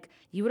point, like,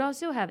 you would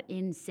also have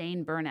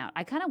insane burnout.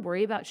 I kind of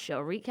worry about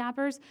show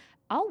recappers.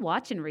 I'll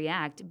watch and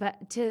react,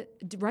 but to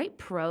write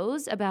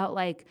prose about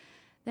like,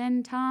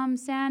 then Tom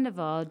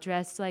Sandoval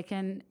dressed like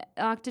an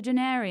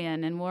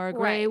octogenarian and wore a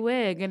gray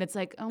wig, and it's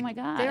like, oh my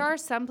God. There are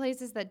some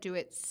places that do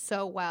it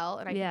so well,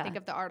 and I Yeah. can think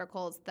of the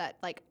articles that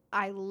like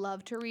I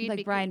love to read.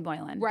 like Brian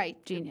Boylan.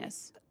 Right.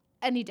 Genius.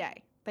 Any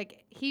day.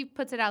 Like, he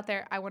puts it out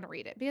there, I want to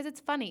read it because it's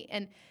funny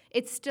and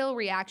it's still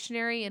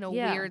reactionary in a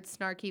Yeah. weird,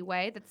 snarky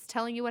way that's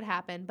telling you what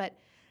happened. But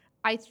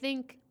I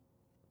think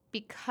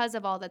because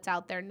of all that's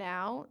out there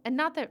now, and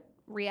not that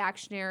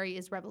reactionary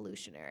is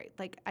revolutionary.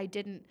 Like, I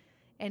didn't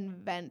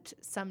invent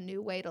some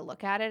new way to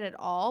look at it at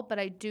all, but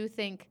I do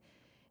think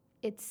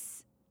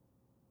that's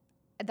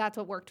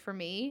what worked for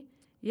me.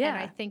 Yeah. And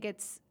I think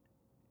it's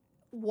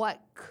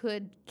what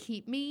could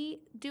keep me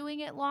doing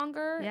it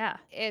longer. Yeah.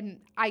 And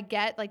I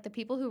get, like, the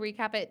people who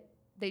recap it,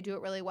 they do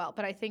it really well.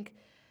 But I think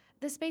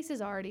the space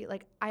is already,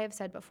 like I have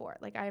said before,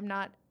 like, I am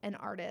not an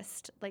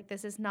artist. Like,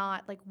 this is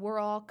not, like, we're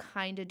all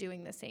kind of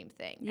doing the same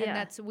thing.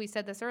 Yeah. And we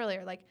said this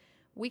earlier, like,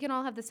 we can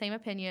all have the same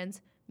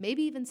opinions,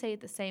 maybe even say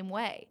it the same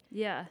way.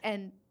 Yeah.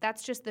 And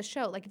that's just the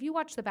show. Like, if you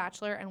watch The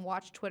Bachelor and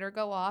watch Twitter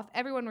go off,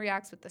 everyone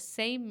reacts with the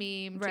same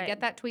meme to Right.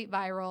 get that tweet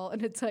viral.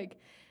 And it's like,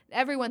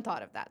 everyone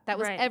thought of that. That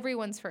was Right.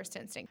 everyone's first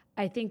instinct.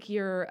 I think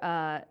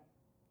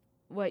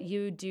what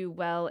you do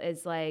well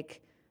is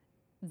like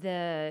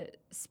the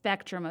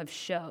spectrum of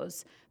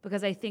shows,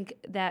 because I think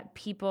that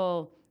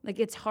people, like,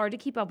 it's hard to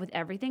keep up with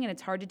everything and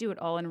it's hard to do it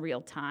all in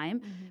real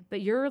time, but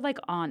you're like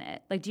on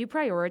it. Like, do you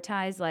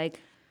prioritize like,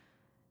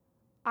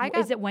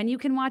 is it when you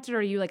can watch it, or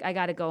are you like, I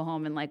got to go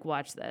home and like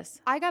watch this?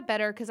 I got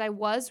better because I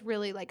was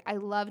really like, I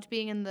loved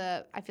being in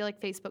I feel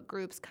like Facebook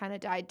groups kind of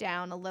died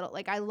down a little.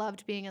 Like, I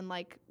loved being in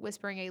like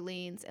Whispering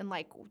Aileen's and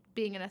like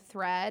being in a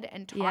thread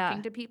and talking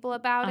Yeah. to people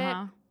about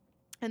Uh-huh. it.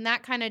 And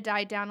that kind of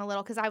died down a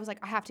little because I was like,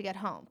 I have to get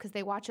home because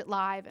they watch it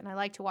live and I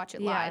like to watch it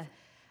Yeah.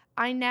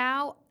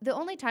 live. The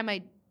only time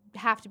I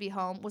have to be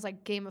home was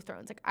like Game of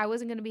Thrones. Like, I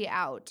wasn't going to be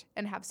out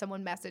and have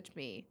someone message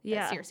me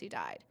Yeah. that Cersei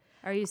died.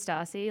 Are you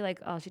Stassi? Like,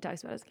 all she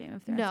talks about is Game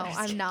of Thrones. No,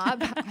 I'm not.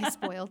 But I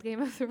spoiled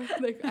Game of Thrones.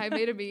 Like, I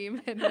made a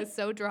meme and was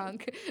so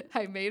drunk.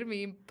 I made a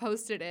meme,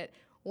 posted it,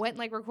 went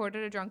like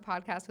recorded a drunk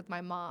podcast with my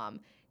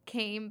mom,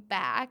 came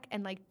back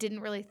and like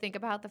didn't really think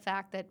about the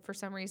fact that for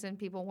some reason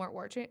people weren't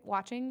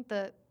watching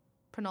the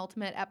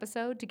penultimate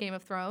episode to Game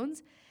of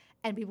Thrones.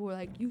 And people were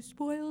like, you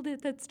spoiled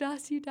it. That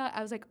Stassi died.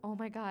 I was like, oh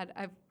my God,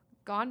 I've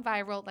gone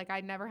viral. Like, I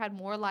never had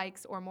more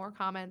likes or more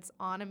comments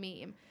on a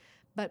meme.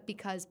 But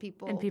because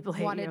people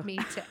hate wanted you. me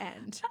to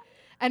end.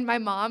 And my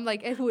mom,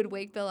 like, it would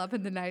wake Bill up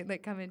in the night and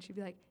like come in. She'd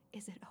be like,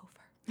 is it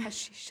over? Has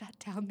she shut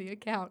down the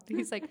account? And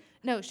he's like,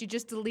 no, she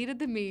just deleted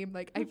the meme.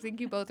 Like, I think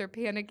you both are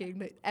panicking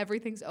that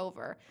everything's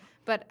over.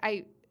 But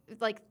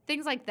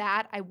things like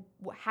that, I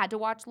had to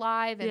watch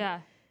live. And Yeah.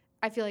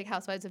 I feel like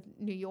Housewives of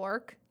New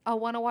York, I'll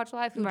want to watch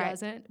live. Who Right.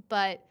 doesn't?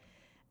 But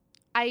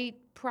I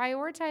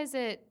prioritize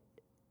it.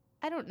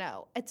 I don't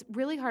know. It's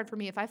really hard for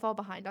me. If I fall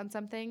behind on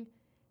something,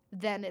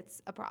 then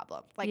it's a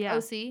problem. Like Yeah.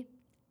 OC,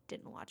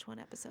 didn't watch one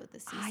episode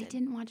this season. I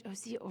didn't watch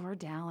OC or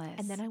Dallas.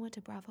 And then I went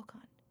to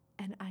BravoCon.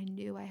 And I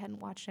knew I hadn't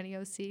watched any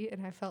OC,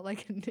 and I felt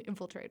like an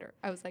infiltrator.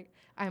 I was like,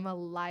 I'm a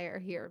liar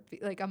here,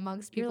 like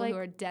amongst You're people like, who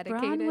are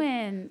dedicated.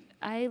 Bronwyn,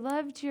 I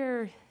loved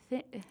your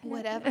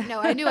Whatever. No,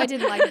 I knew I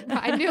didn't like.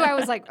 I knew I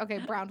was like, okay,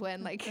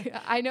 Bronwyn. Like,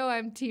 I know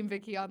I'm Team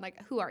Vicky on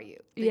like, who are you?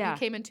 Like, Yeah. You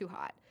came in too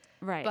hot.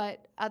 Right.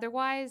 But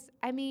otherwise,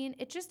 I mean,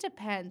 it just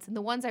depends. And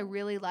the ones I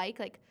really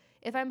like,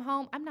 if I'm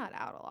home, I'm not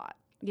out a lot.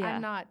 Yeah.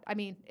 I'm not. I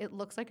mean, it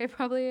looks like I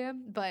probably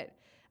am, but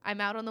I'm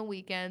out on the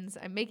weekends.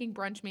 I'm making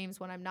brunch memes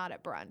when I'm not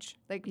at brunch.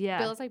 Like, Yeah.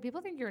 Bill's like,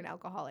 people think you're an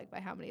alcoholic by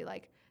how many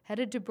like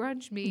headed to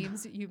brunch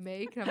memes you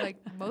make. And I'm like,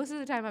 most of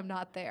the time I'm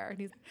not there. And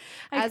he's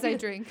as I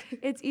drink.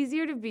 It's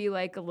easier to be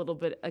like a little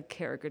bit a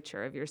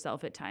caricature of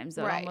yourself at times.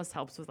 That Right. almost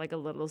helps with like a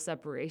little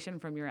separation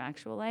from your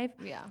actual life.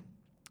 Yeah.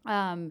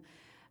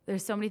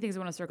 There's so many things I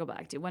want to circle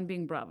back to. One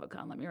being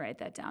BravoCon. Let me write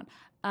that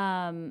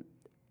down.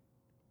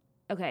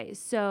 Okay,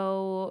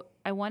 so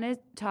I want to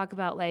talk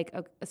about like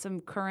some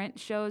current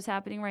shows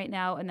happening right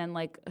now, and then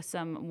like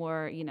some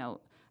more,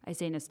 I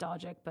say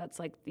nostalgic, but it's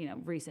like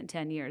recent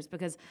 10 years,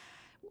 because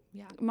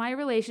Yeah. my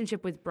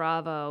relationship with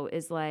Bravo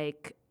is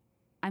like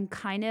I'm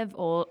kind of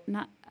old.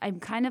 I'm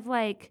kind of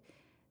like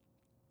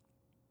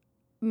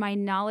my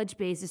knowledge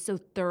base is so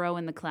thorough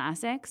in the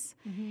classics,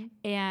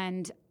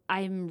 and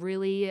I'm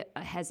really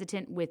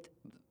hesitant with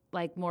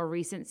like more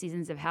recent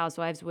seasons of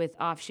Housewives, with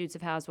offshoots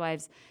of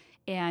Housewives.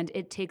 And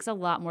it takes a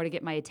lot more to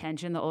get my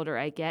attention the older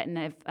I get. And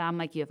if I'm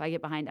like you, if I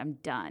get behind, I'm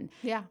done.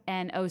 Yeah.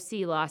 And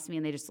OC lost me,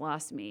 and they just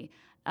lost me.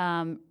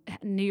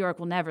 New York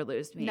will never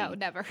lose me. No,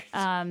 never.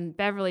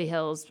 Beverly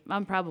Hills,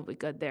 I'm probably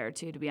good there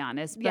too, to be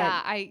honest. But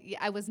Yeah,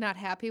 I was not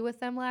happy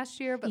with them last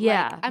year, but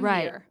Yeah, like, I'm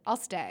right. here. I'll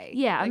stay.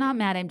 yeah, I'm Like, not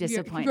mad. I'm you're-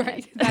 disappointed.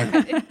 Right.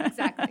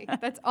 Exactly.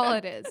 That's all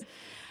it is.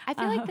 I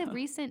feel like the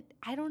recent,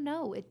 I don't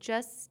know, it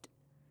just,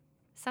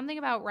 something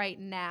about right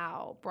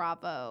now,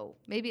 Bravo,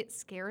 maybe it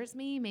scares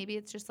me. Maybe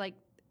it's just like,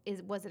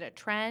 was it a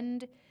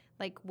trend?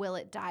 Like, will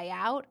it die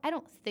out? I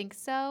don't think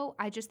so.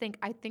 I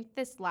think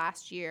this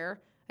last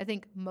year, I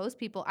think most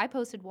people, I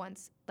posted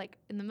once, like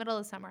in the middle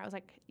of the summer, I was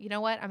like, you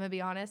know what? I'm going to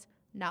be honest,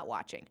 not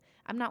watching.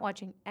 I'm not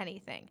watching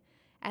anything.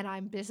 And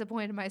I'm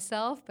disappointed in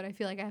myself, but I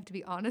feel like I have to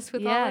be honest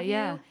with all of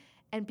Yeah. you.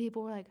 And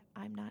people were like,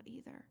 I'm not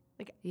either.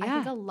 Like, I Yeah.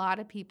 think a lot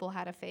of people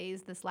had a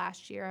phase this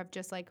last year of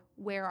just like,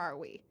 where are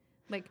we?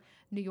 Like,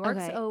 New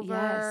York's Okay, over.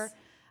 yes.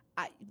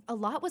 A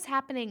lot was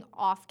happening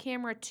off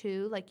camera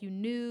too. Like, you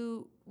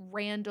knew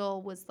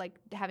Randall was like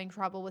having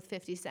trouble with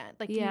 50 Cent.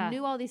 Like, Yeah. you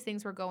knew all these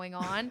things were going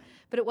on,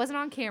 but it wasn't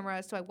on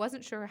camera, so I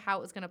wasn't sure how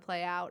it was going to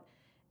play out.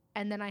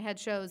 And then I had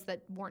shows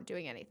that weren't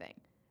doing anything.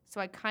 So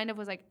I kind of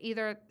was like,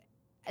 either,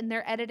 and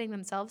they're editing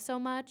themselves so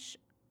much.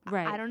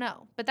 Right. I don't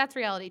know. But that's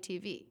reality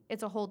TV.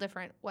 It's a whole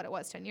different what it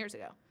was 10 years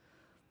ago.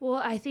 Well,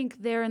 I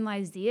think therein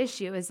lies the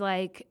issue is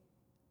like,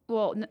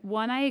 well,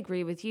 one, I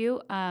agree with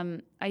you. I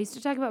used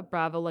to talk about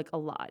Bravo like a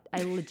lot.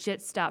 I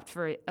legit stopped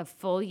for a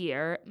full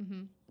year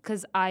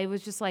because I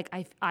was just like,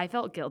 I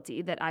felt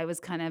guilty that I was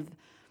kind of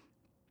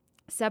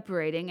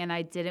separating, and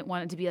I didn't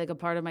want it to be like a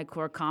part of my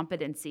core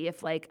competency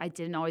if like I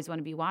didn't always want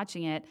to be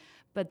watching it.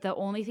 But the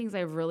only things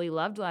I really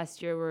loved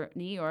last year were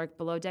New York,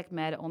 Below Deck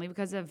Med, only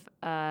because of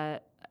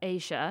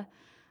Aisha.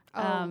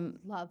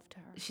 Loved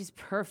her. She's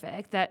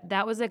perfect.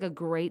 That was like a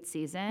great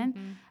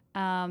season.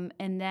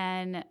 And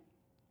then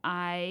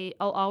I'll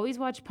always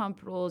watch Pump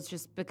Rules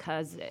just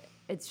because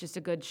it's just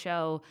a good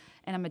show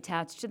and I'm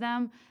attached to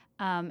them.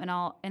 And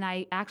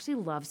I actually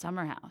love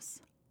Summer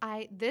House.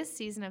 This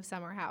season of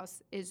Summer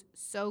House is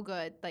so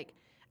good. Like,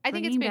 I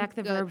think Bringing it's been back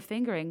the good. verb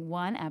fingering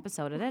one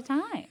episode at a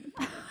time.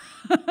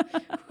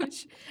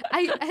 Which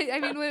I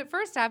mean, when it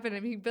first happened,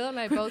 I mean, Bill and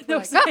I both were No,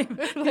 like, same.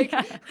 like,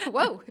 Yeah.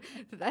 whoa,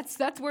 that's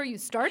where you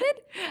started,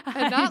 and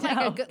I not like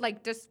know. a good,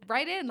 like just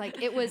right in,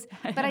 like it was.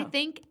 I But I know.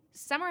 think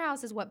Summer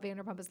House is what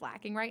Vanderpump is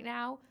lacking right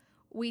now.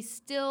 We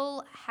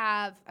still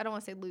have, I don't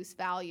want to say loose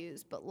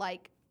values, but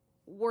like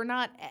we're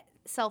not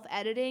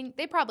self-editing.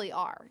 They probably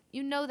are,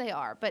 they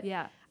are, but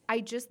Yeah. I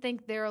just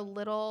think they're a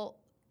little.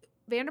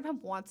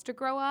 Vanderpump wants to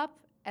grow up,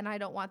 and I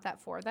don't want that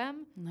for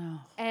them. No.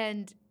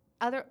 And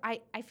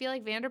I feel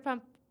like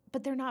Vanderpump,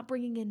 but they're not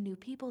bringing in new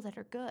people that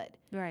are good.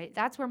 Right.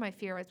 That's where my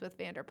fear is with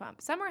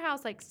Vanderpump. Summer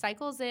House like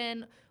cycles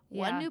in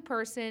one Yeah. new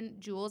person.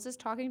 Jules is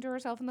talking to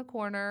herself in the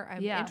corner.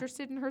 I'm Yeah.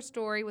 interested in her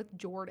story with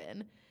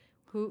Jordan,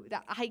 who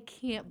that I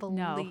can't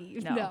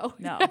believe. No.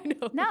 I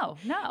know.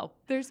 No.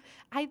 There's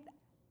I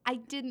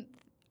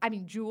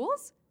mean,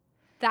 Jules,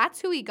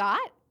 that's who he got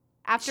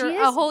after She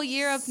a is whole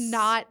year of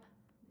not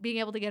being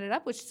able to get it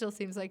up, which still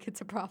seems like it's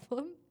a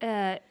problem.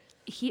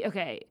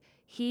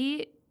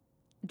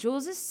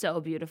 Jules is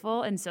so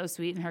beautiful and so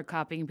sweet, and her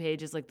copying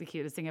page is like the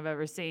cutest thing I've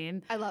ever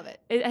seen. I love it.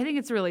 I think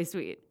it's really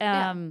sweet.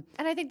 Yeah. And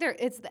I think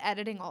it's the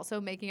editing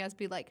also making us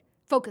be like,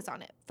 focus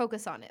on it,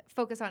 focus on it,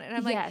 focus on it. And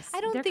I'm like, Yes,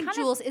 I don't they're think kind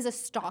of- Jules is a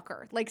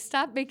stalker. Like,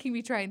 stop making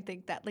me try and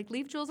think that. Like,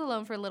 leave Jules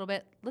alone for a little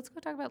bit. Let's go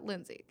talk about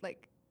Lindsay.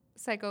 Like,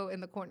 psycho in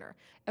the corner.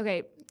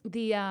 Okay,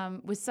 the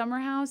with Summer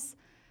House,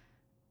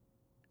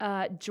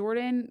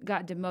 Jordan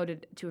got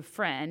demoted to a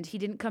friend. He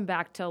didn't come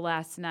back till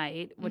last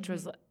night, which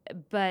was,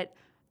 but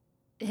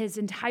his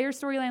entire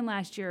storyline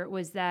last year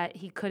was that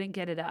he couldn't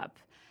get it up.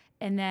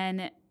 And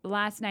then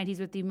last night he's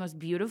with the most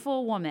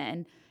beautiful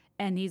woman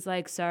and he's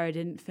like, sorry, I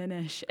didn't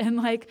finish. And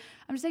like,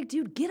 I'm just like,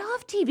 dude, get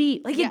off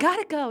TV. Like, you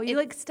gotta go. You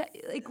like,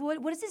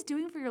 what is this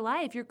doing for your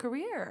life, your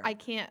career?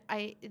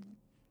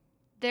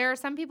 There are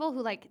some people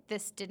who like,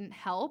 this didn't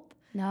help.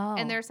 No.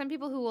 And there are some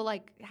people who will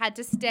like had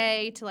to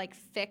stay to like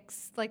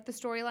fix like the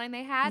storyline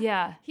they had.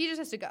 Yeah. He just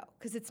has to go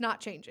because it's not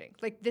changing.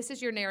 Like, this is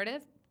your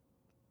narrative.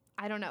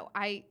 I don't know.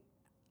 I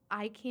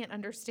can't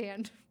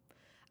understand.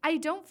 I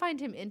don't find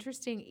him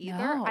interesting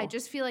either. No. I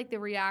just feel like the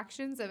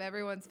reactions of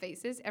everyone's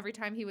faces every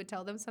time he would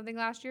tell them something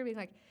last year, being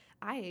like,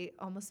 I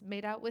almost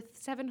made out with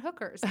 7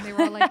 hookers. And they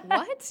were all like,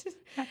 what?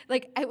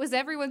 Like, it was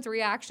everyone's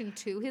reaction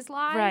to his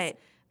lies. Right.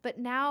 But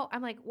now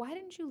I'm like, why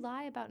didn't you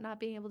lie about not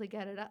being able to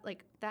get it up?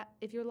 Like, that,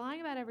 if you're lying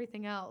about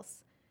everything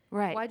else,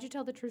 Right. why'd you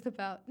tell the truth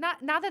about? Not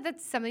that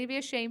that's something to be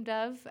ashamed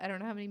of. I don't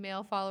know how many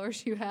male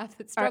followers you have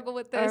that struggle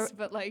with this,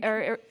 but like,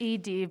 Or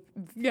ED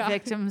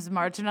victims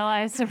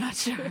marginalized. I'm not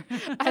sure.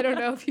 I don't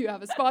know if you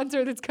have a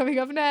sponsor that's coming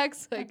up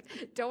next. Like,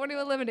 don't want to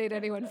eliminate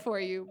anyone for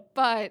you,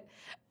 but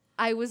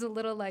I was a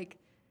little like,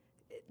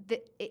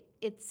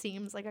 it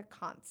seems like a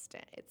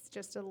constant. It's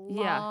just a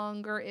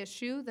longer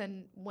issue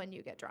than when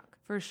you get drunk.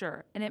 For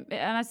sure. And it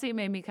honestly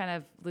made me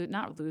kind of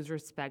not lose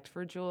respect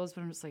for Jules,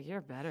 but I'm just like, you're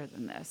better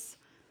than this.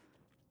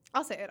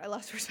 I'll say it. I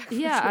lost respect for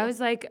Yeah, Jules. I was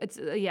like,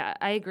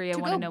 I agree. I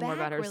want to know more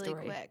about her really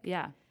story. quick.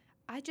 Yeah.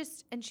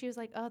 And she was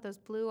like, oh, those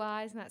blue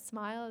eyes and that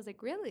smile. I was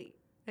like, really?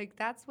 Like,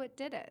 that's what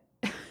did it.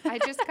 I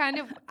just kind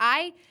of,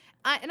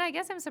 and I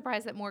guess I'm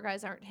surprised that more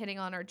guys aren't hitting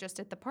on her just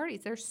at the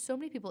parties. There's so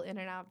many people in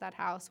and out of that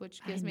house,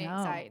 which gives me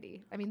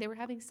anxiety. I mean, they were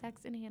having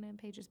sex in Hannah and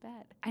Paige's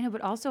bed. I know,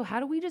 but also,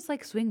 how do we just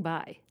like swing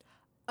by?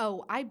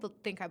 Oh, I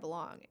think I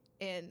belong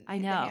in the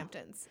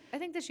Hamptons. I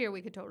think this year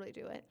we could totally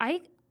do it.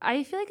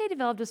 I feel like I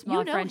developed a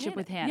small friendship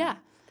with Hannah. Yeah,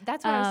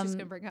 that's what I was just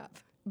going to bring up.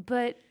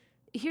 But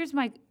here's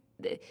my,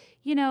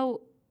 you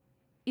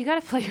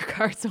got to play your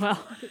cards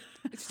well.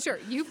 Sure,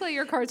 you play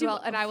your cards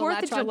well, and I will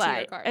latch on to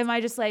your cards. Am I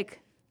just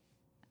like,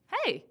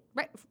 hey?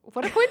 Right.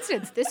 What a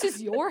coincidence. This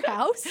is your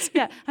house.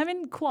 Yeah, I'm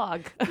in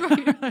Quag.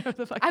 Right.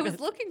 I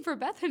was looking for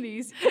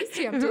Bethany's East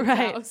Hamptons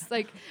house.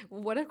 Like,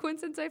 what a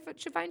coincidence I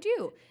should find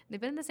you. They've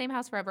been in the same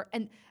house forever.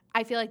 And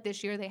I feel like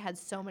this year they had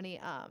so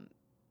many,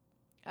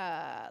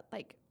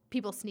 like,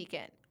 people sneak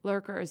in.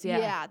 Lurkers, yeah.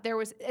 Yeah, there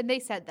was, and they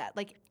said that.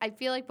 Like, I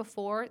feel like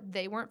before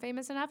they weren't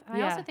famous enough.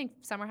 And I also think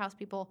Summer House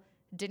people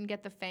didn't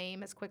get the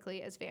fame as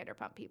quickly as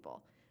Vanderpump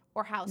people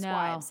or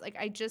Housewives. No. Like,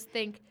 I just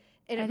think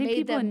it I made think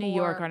people them in New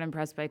York more- aren't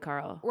impressed by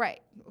Carl.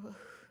 Right.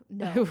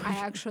 No, I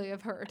actually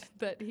have heard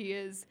that he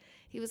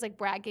was like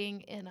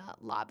bragging in a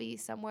lobby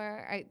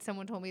somewhere.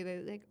 Someone told me they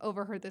like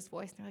overheard this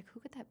voice and they're like, who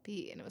could that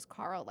be? And it was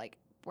Carl like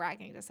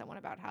bragging to someone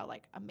about how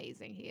like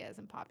amazing he is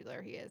and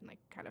popular he is and like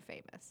kind of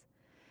famous.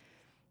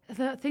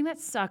 The thing that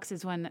sucks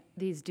is when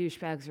these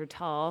douchebags are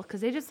tall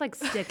because they just like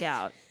stick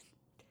out.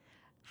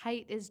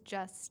 Height is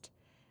just,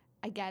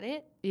 I get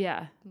it.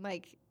 Yeah.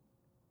 Like,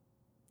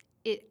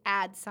 it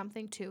adds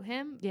something to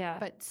him. Yeah.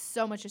 But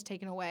so much is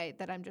taken away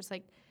that I'm just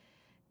like,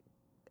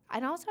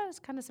 and also I was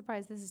kind of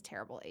surprised. This is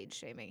terrible age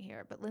shaming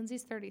here, but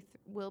Lindsay's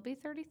will be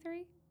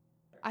 33.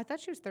 I thought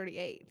she was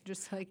 38.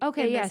 Just like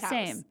Okay, in yeah, this house.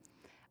 same.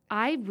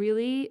 I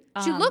really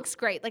She looks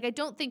great. Like, I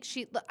don't think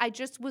I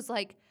just was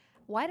like,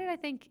 why did I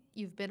think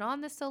you've been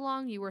on this so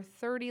long? You were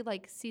 30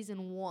 like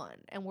season 1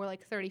 and we're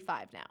like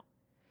 35 now.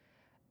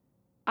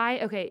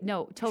 Okay,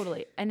 no,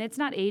 totally. And it's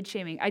not age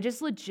shaming. I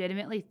just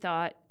legitimately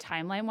thought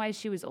timeline wise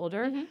she was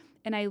older. Mm-hmm.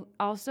 And I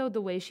also,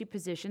 the way she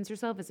positions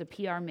herself as a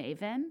PR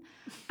maven,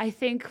 I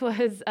think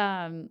was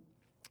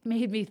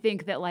made me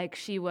think that like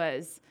she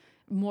was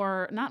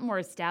not more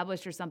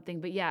established or something.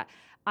 But yeah,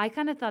 I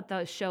kind of thought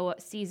the show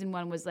season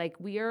 1 was like,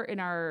 we are in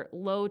our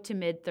low to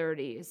mid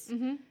 30s.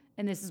 Mm-hmm.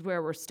 And this is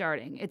where we're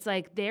starting. It's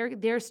like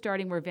they're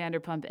starting where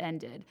Vanderpump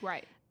ended.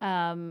 Right.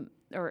 And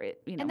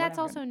that's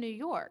also New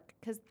York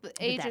because the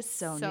age is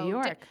so New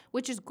York,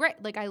 which is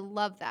great. Like, I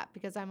love that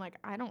because I'm like,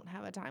 I don't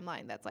have a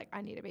timeline that's like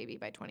I need a baby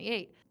by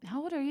 28.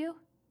 How old are you?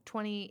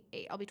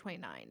 28. I'll be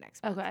 29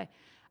 next month. Okay.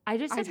 I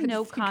just have didn't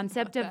no think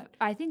concept of, about that.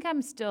 I think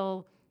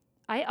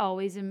I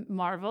always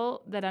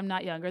marvel that I'm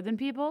not younger than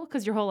people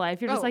because your whole life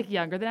you're just Oh. like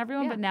younger than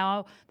everyone. Yeah. But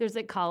now there's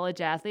like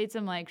college athletes.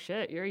 I'm like,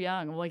 shit, you're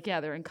young. I'm like, yeah,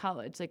 they're in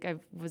college. Like I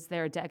was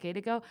there a decade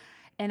ago.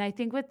 And I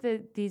think with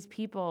these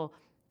people,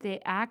 they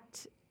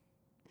act,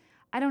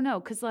 I don't know,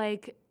 because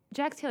like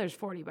Jax Taylor's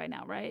 40 by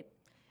now, right?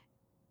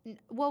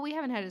 Well, we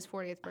haven't had his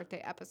 40th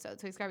birthday episode,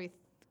 so it's got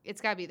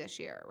to be this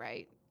year,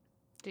 right?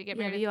 Did he get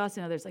Yeah, but married? you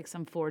also know there's like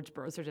some forged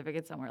birth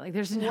certificate somewhere. Like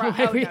there's no Right.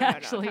 way Oh, we no,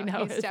 actually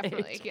know He's his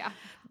definitely, age. yeah.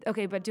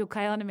 Okay, but do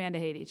Kyle and Amanda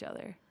hate each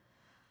other?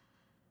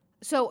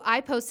 So I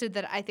posted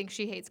that I think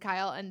she hates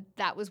Kyle, and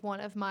that was one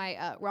of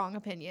my wrong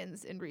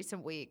opinions in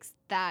recent weeks,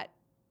 that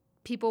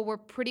people were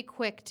pretty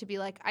quick to be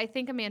like, I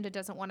think Amanda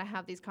doesn't want to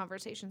have these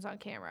conversations on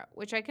camera,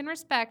 which I can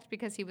respect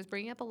because he was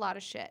bringing up a lot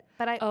of shit.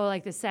 But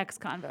like the sex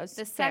convos.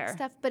 the sex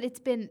stuff, but it's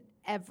been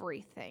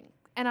everything.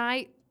 And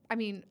I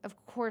mean, of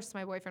course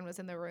my boyfriend was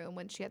in the room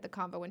when she had the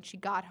convo when she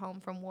got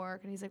home from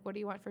work, and he's like, what do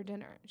you want for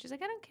dinner? And she's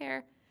like, I don't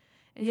care.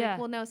 And he's like,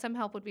 well, no, some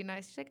help would be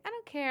nice. She's like, I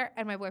don't care.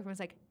 And my boyfriend was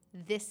like,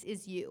 this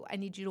is you. I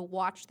need you to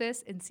watch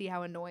this and see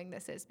how annoying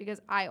this is,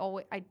 because I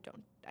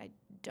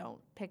don't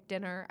pick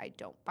dinner. I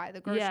don't buy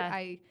the grocery.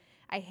 Yeah.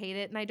 I hate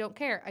it, and I don't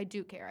care. I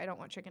do care. I don't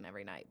want chicken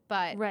every night.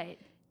 But Right.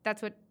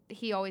 that's what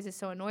he always is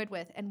so annoyed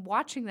with. And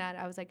watching that,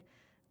 I was like,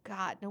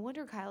 God, no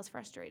wonder Kyle's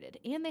frustrated.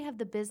 And they have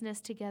the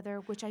business together,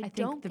 which I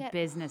don't think the get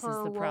business is her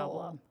the role.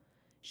 problem.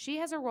 She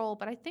has a role,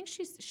 but I think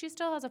she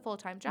still has a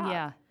full-time job.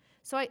 Yeah.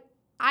 So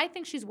I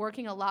think she's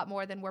working a lot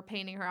more than we're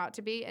painting her out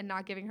to be, and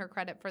not giving her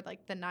credit for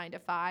like the 9 to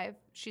 5.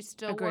 She's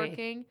still Agree.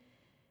 working.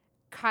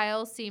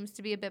 Kyle seems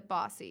to be a bit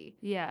bossy,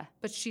 Yeah.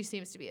 but she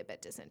seems to be a bit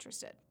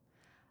disinterested.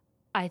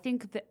 I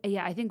think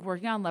I think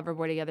working on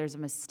Loverboy together is a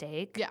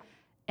mistake. Yeah.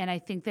 And I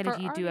think that For if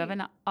you do have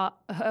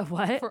Artie.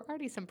 what? For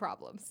already some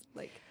problems,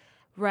 like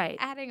Right.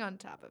 adding on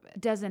top of it.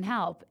 Doesn't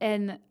help.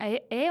 And I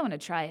want to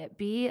try it.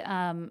 B,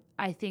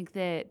 I think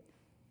that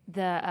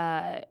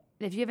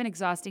if you have an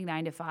exhausting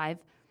 9 to 5,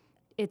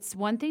 it's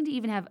one thing to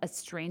even have a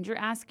stranger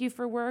ask you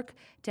for work.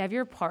 To have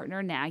your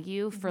partner nag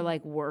you for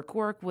like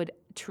work would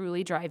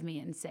truly drive me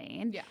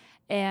insane. Yeah.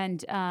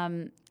 And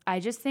I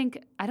just think,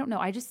 I don't know,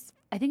 I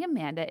think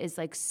Amanda is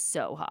like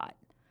so hot.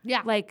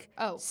 Yeah. Like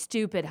Oh.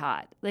 stupid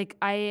hot. Like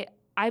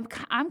I'm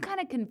kind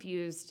of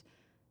confused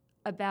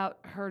about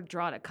her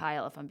draw to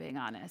Kyle, if I'm being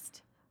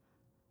honest.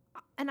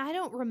 And I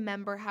don't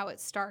remember how it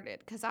started,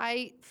 because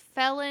I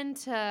fell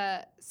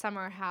into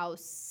Summer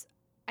House.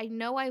 I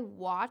know I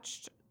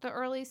watched the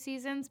early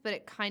seasons, but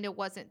it kind of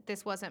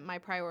this wasn't my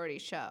priority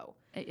show.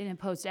 In a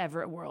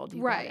post-Everett world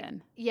you Right. got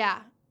in.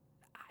 Yeah.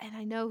 And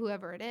I know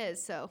whoever it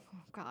is, so, oh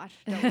God,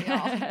 don't we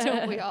all?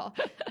 Don't we all?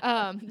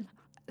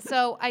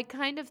 So I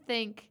kind of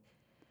think,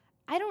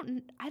 I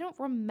don't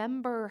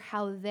remember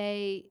how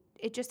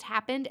it just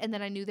happened, and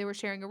then I knew they were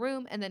sharing a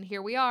room, and then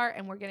here we are,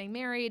 and we're getting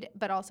married,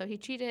 but also he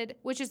cheated,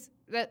 which is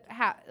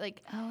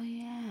Oh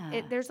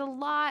yeah. there's a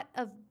lot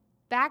of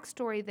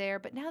backstory there,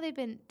 but now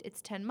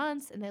it's 10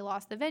 months, and they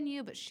lost the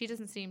venue, but she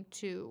doesn't seem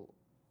to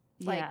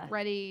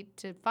ready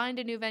to find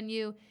a new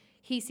venue.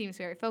 He seems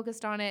very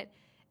focused on it.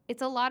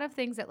 It's a lot of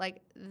things that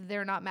like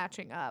they're not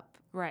matching up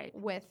Right.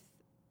 with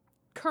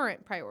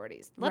current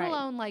priorities, let Right.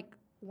 alone like,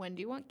 when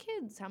do you want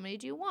kids? How many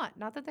do you want?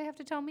 Not that they have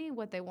to tell me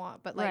what they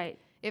want, but like Right.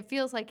 it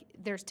feels like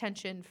there's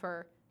tension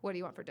for what do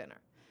you want for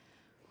dinner?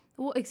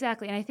 Well,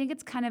 exactly. And I think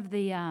it's kind of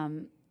the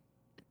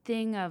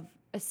thing of,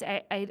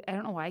 I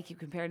don't know why I keep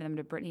comparing them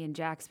to Brittany and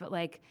Jax, but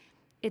like,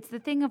 it's the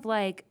thing of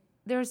like,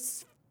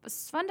 there's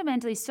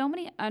fundamentally so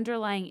many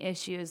underlying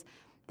issues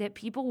that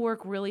people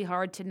work really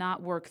hard to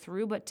not work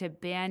through, but to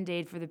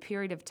Band-Aid for the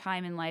period of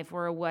time in life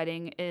where a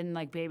wedding and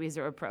like babies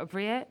are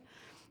appropriate.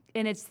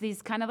 And it's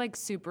these kind of like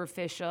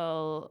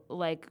superficial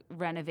like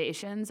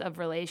renovations of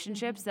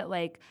relationships that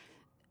like,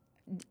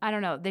 I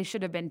don't know, they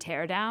should have been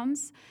tear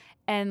downs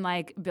and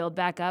like build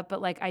back up.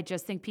 But like, I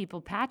just think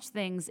people patch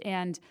things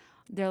and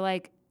they're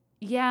like,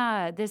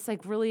 yeah, this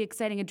like really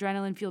exciting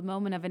adrenaline fueled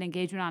moment of an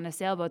engagement on a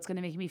sailboat's going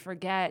to make me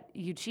forget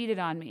you cheated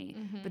on me.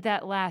 But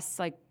that lasts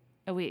like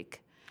a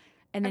week.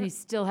 And then you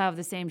still have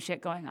the same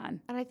shit going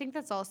on. And I think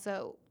that's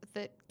also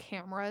the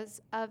cameras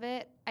of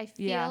it. I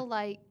feel Yeah.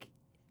 like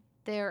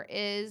there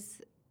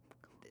is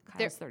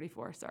Kyle's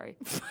 34, sorry.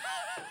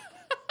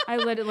 I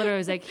literally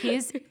was like,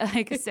 he's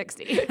like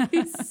 60.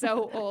 he's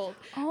so old.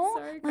 Oh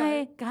Sorry,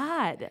 my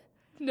Kyle. God.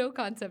 No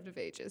concept of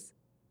ages.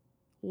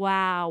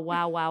 Wow.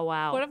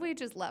 What if we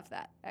just left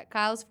that at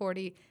Kyle's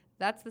 40?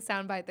 That's the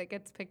soundbite that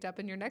gets picked up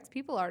in your next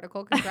People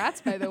article.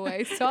 Congrats, by the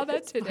way. Saw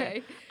that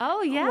today.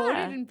 Oh, yeah.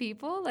 Quoted in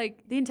People.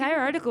 Like, The entire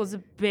article is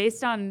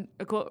based on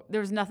a quote.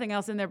 There was nothing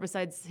else in there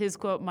besides his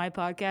quote, my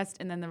podcast,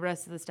 and then the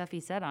rest of the stuff he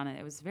said on it.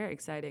 It was very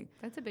exciting.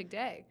 that's a big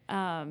day.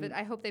 But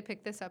I hope they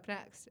pick this up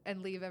next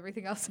and leave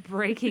everything else.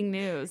 Breaking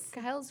news.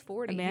 Kyle's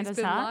 40. Amanda's He's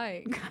been hot.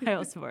 lying.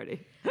 Kyle's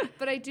 40.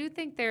 But I do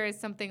think there is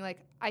something like,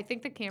 I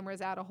think the camera's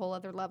at a whole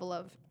other level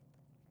of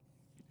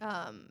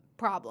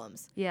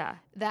problems Yeah.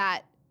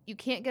 that you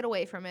can't get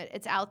away from it.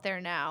 It's out there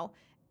now.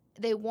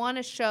 They want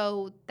to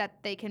show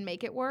that they can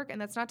make it work. And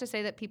that's not to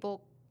say that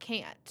people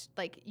can't.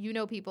 Like, you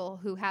know, people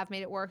who have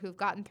made it work, who've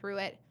gotten through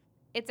it.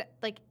 It's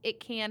like, it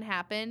can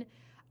happen.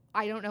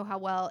 I don't know how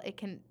well it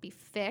can be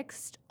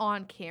fixed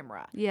on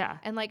camera. Yeah.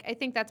 And like, I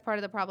think that's part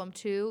of the problem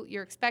too.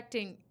 You're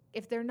expecting,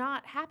 if they're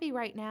not happy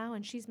right now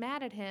and she's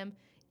mad at him,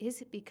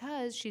 is it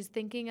because she's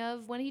thinking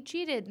of when he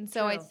cheated? And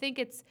so I True.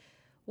 think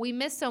we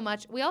miss so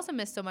much. We also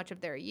miss so much of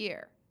their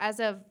year. As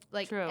of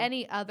like True.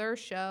 any other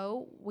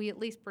show, we at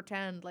least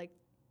pretend like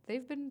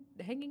they've been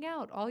hanging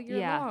out all year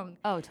Yeah. long.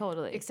 Oh,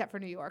 totally. Except for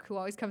New York, who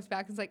always comes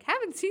back and is like,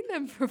 haven't seen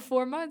them for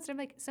 4 months. And I'm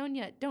like,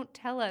 Sonia, don't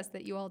tell us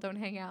that you all don't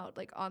hang out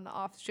like on the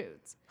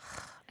offshoots.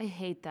 I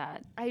hate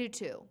that. I do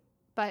too.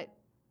 But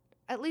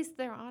at least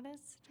they're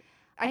honest.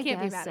 I can't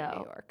be guess mad at so.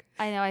 New York.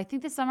 I know. I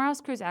think the Summer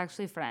House crew is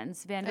actually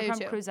friends. do Vanderpump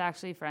too. crew is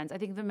actually friends. I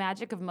think the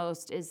magic of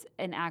most is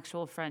an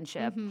actual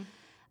friendship.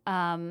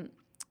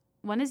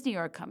 When is New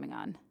York coming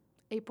on?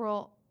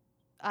 April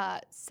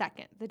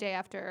 2nd, the day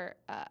after.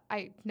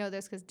 I know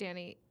this because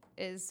Danny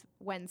is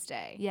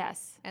Wednesday.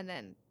 Yes. And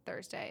then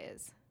Thursday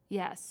is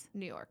Yes.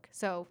 New York.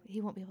 So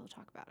he won't be able to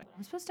talk about it.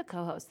 I'm supposed to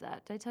co-host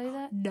that. Did I tell you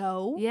that?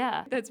 No.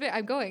 Yeah. That's it.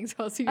 I'm going, so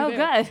I'll see you Oh,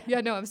 there. good.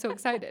 Yeah, no, I'm so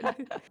excited.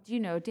 Do you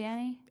know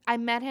Danny? I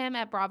met him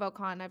at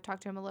BravoCon. I've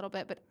talked to him a little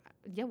bit, but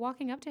yeah,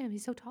 walking up to him,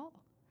 he's so tall.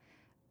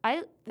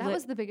 That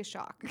was the biggest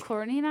shock.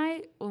 Courtney and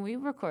I, when we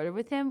recorded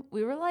with him,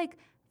 we were like,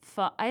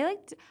 I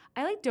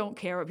don't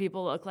care what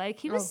people look like.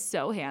 He was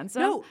so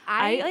handsome. No,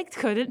 I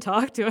couldn't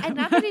talk to him. And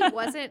not that he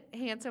wasn't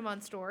handsome on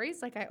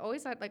stories. Like, I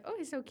always thought, like, oh,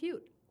 he's so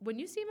cute. When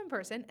you see him in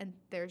person, and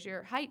there's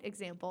your height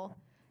example,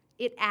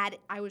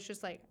 I was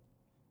just, like,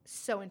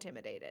 so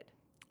intimidated.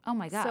 Oh,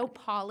 my God. So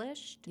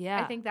polished. Yeah.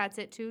 I think that's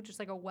it, too. Just,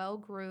 like, a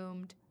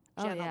well-groomed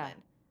Oh, yeah. gentleman.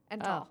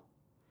 And tall. Have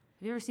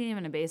you ever seen him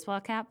in a baseball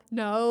cap?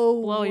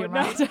 No. Blow your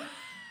mind.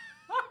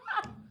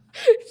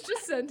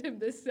 Just send him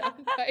this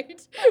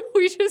soundbite.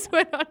 We just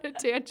went on a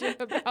tangent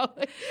about,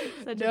 like,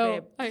 Such a no,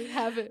 babe. I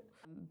haven't.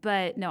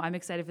 But no, I'm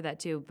excited for that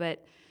too.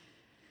 But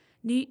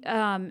New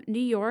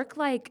York,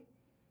 like,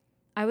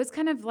 I was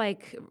kind of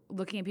like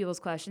looking at people's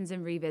questions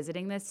and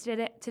revisiting this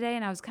today,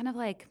 and I was kind of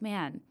like,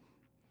 man,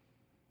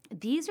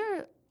 these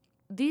are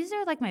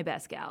like my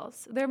best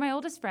gals. They're my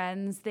oldest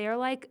friends. They're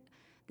like,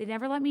 they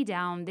never let me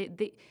down.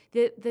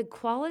 The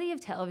quality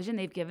of television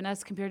they've given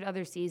us compared to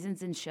other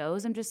seasons and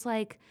shows, I'm just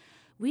like,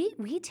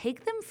 we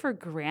take them for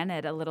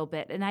granted a little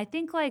bit. And I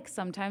think like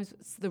sometimes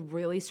the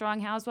really strong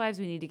housewives,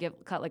 we need to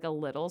cut like a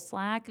little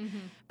slack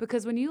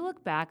because when you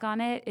look back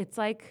on it, it's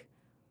like,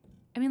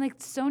 I mean, like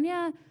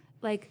Sonia,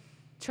 like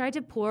tried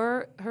to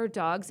pour her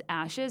dog's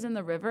ashes in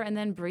the river and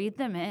then breathe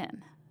them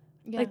in.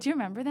 Yeah. Like, do you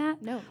remember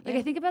that? No. Like, Yeah.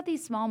 I think about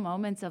these small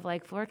moments of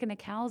like Fork in a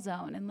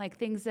Calzone and like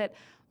things that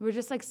were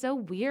just like so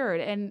weird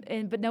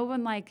but no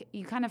one like,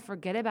 you kind of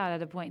forget about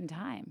at a point in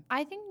time.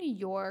 I think New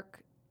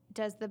York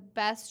does the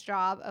best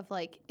job of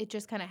like it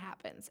just kind of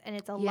happens, and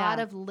it's a Yeah. lot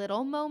of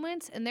little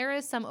moments, and there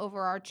is some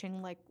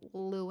overarching like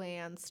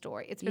Luann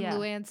story. It's been Yeah.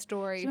 Luann's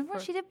story. Do you remember when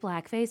for- she did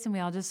blackface and we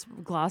all just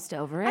glossed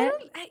over it?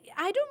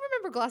 I don't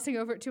remember glossing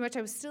over it too much.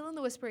 I was still in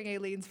the Whispering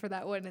Aliens for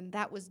that one, and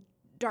that was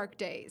dark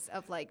days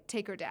of like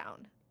take her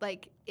down.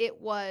 Like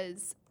it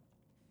was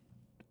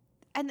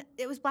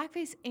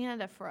blackface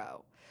and a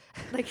fro.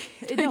 Like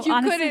No, you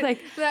honestly,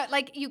 couldn't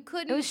like, you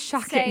couldn't was say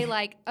shocking.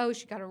 like, oh,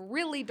 she got a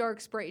really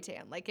dark spray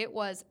tan. Like it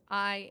was,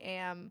 I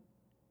am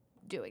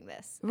doing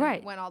this. And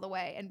Right. went all the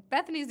way. And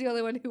Bethany's the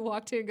only one who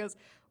walked in and goes,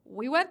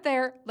 we went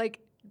there. Like,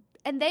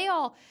 and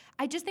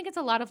I just think it's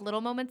a lot of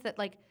little moments that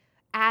like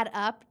add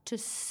up to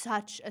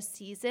such a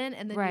season.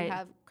 And then Right. you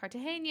have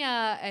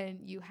Cartagena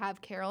and you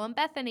have Carol and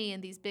Bethany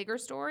and these bigger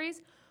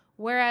stories.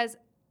 Whereas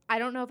I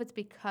don't know if it's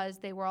because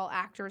they were all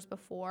actors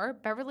before.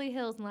 Beverly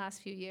Hills in the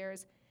last few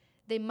years,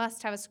 they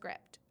must have a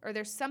script or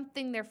there's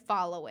something they're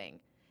following.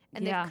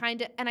 And Yeah. they've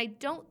kind of, and I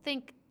don't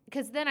think,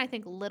 because then I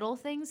think little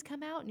things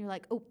come out and you're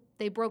like, oh,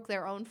 they broke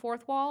their own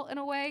fourth wall in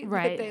a way.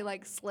 Right. That they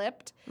like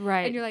slipped.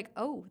 Right. And you're like,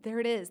 oh, there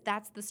it is.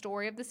 That's the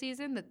story of the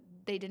season that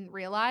they didn't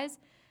realize.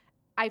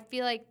 I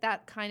feel like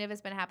that kind of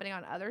has been happening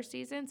on other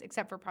seasons,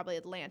 except for probably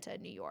Atlanta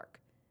and New York.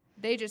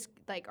 They just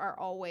like are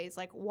always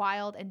like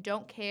wild and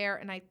don't care.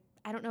 And I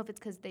don't know if it's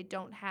because they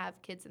don't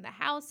have kids in the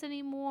house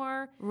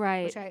anymore.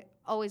 Right. Which I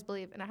always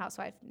believe in a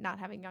housewife not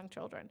having young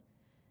children.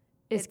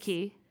 Is it's-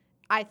 key.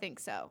 I think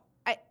so.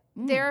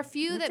 There are a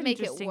few That's that an make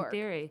it interesting work.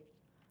 theory.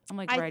 I'm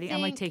like I writing.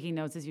 I'm like think- taking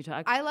notes as you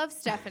talk. I love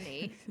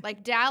Stephanie.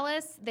 Like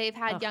Dallas, they've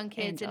had Ugh, young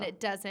kids and Angel. it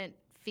doesn't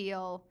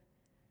feel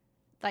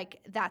like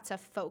that's a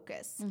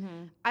focus.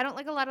 Mm-hmm. I don't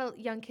like a lot of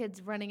young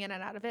kids running in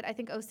and out of it. I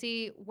think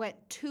OC went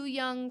too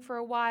young for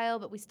a while,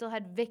 but we still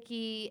had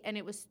Vicky,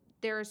 and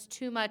there's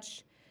too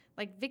much.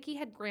 Like Vicky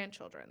had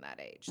grandchildren that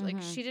age. Like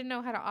Mm-hmm. she didn't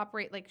know how to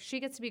operate. Like she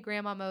gets to be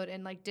grandma mode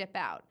and like dip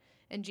out,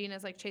 and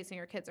Gina's like chasing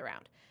her kids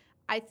around.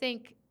 I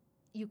think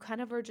you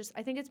kind of are just.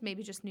 I think it's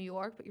maybe just New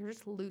York, but you're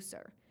just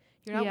looser.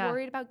 You're not Yeah.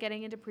 worried about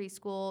getting into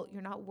preschool.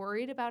 You're not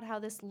worried about how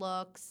this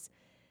looks.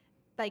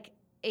 Like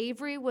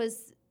Avery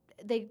was.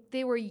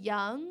 They were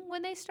young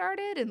when they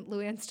started, and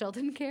Luann still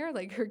didn't care.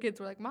 Like her kids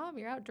were like, "Mom,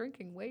 you're out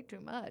drinking way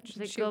too much." She's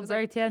And like, she go was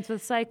break dance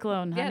with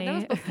Cyclone, yeah, honey. that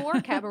was before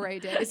Cabaret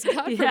days.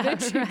 God Yeah,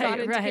 forbid she got right,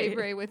 into right.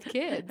 Cabaret with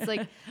kids.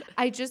 Like,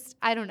 I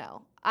don't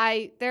know.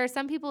 There are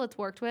some people it's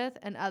worked with,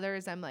 and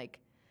others I'm like,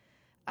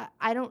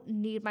 I don't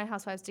need my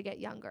housewives to get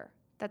younger.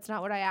 That's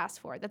not what I asked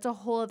for. That's a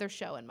whole other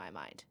show in my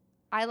mind.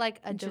 I like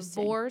a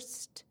Interesting.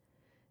 divorced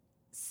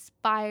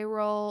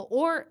spiral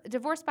or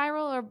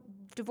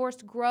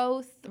divorced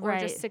growth or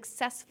Right. just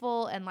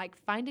successful and like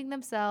finding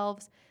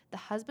themselves. The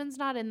husband's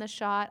not in the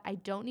shot. I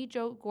don't need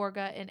Joe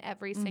Gorga in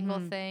every single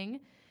Mm-hmm. thing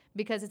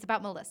because it's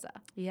about Melissa.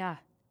 Yeah.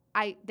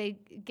 They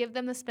give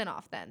them the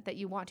spinoff then that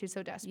you want to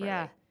so desperately.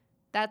 Yeah.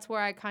 That's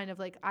where I kind of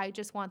like I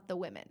just want the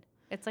women.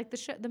 It's like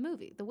the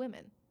movie, The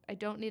Women. I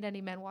don't need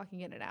any men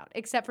walking in and out.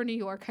 Except for New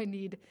York, I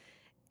need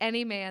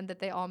any man that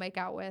they all make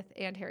out with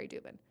and Harry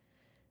Dubin.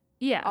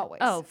 Yeah. Always.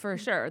 Oh, for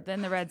sure.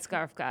 Then the red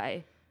scarf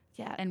guy.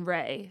 Yeah. And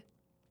Ray.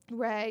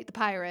 Ray, the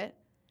pirate.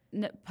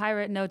 No,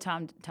 pirate, no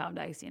Tom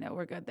Dykes,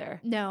 we're good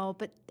there. No,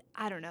 but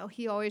I don't know.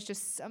 He always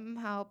just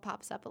somehow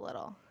pops up a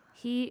little.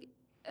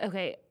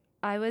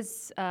 I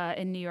was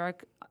in New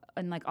York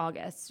in like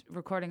August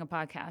recording a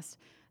podcast.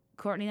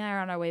 Courtney and I are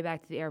on our way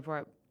back to the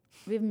airport.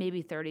 We have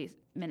maybe 30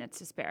 minutes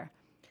to spare.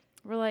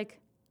 We're like,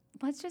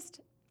 let's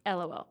just,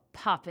 LOL,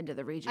 pop into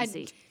the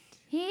Regency.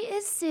 He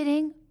is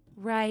sitting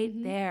right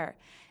there.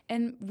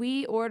 And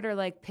we order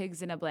like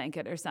pigs in a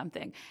blanket or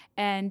something.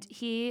 And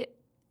he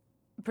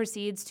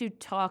proceeds to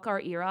talk our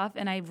ear off.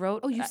 And I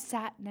wrote... Oh, you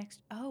sat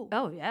next...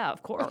 Oh, yeah,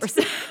 of course.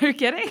 Are you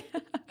kidding?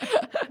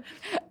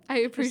 I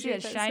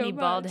appreciate that shiny so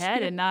bald much.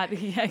 head and not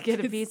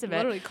get a piece of it.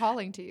 Literally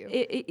calling to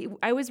you.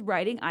 I was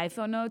writing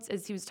iPhone notes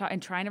as he was talking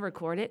and trying to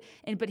record it,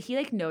 but he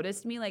like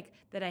noticed me like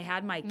that I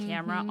had my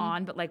camera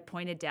on but like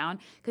pointed down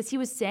because he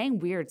was saying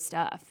weird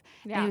stuff.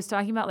 Yeah. And he was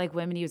talking about like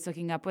women he was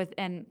hooking up with,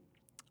 and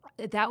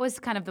that was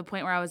kind of the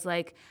point where I was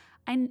like,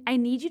 I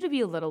need you to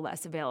be a little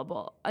less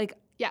available. Like,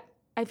 Yeah.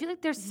 I feel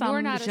like there's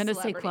some not a je ne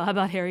sais celebrity. quoi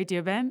about Harry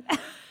Dubin.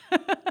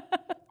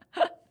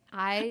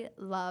 I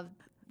love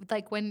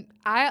like when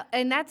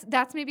and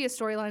that's maybe a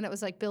storyline that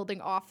was like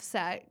building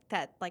offset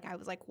that like I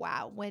was like,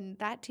 wow, when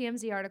that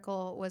TMZ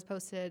article was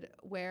posted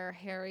where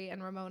Harry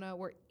and Ramona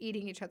were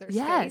eating each other's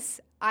face,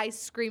 I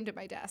screamed at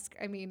my desk.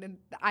 I mean, and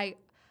I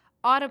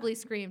audibly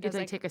screamed. I was they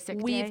like, take a sick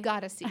we've day?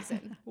 got a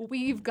season.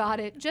 We've got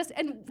it.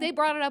 And they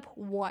brought it up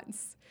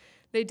once.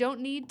 They don't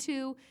need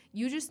to.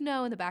 You just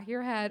know in the back of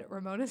your head,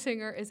 Ramona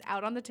Singer is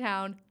out on the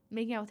town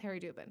making out with Harry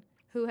Dubin,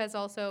 who has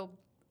also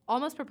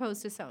almost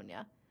proposed to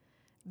Sonia,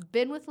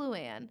 been with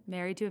Luann,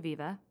 Married to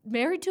Aviva.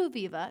 married to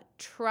Aviva,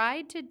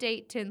 tried to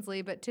date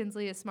Tinsley, but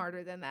Tinsley is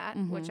smarter than that,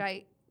 which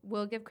I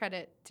will give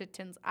credit to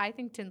Tinsley. I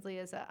think Tinsley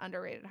is an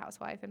underrated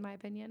housewife, in my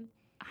opinion.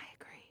 I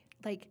agree.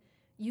 Like,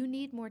 you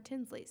need more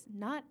Tinsleys.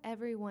 Not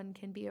everyone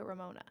can be a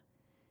Ramona.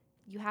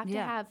 You have to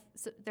Yeah. have,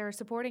 there are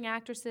supporting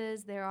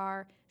actresses,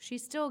 she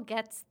still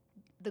gets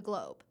the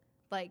Globe.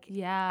 Like,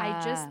 Yeah.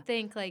 I just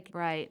think, like,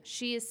 Right.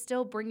 she is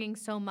still bringing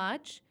so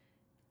much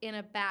in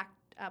a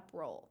backed up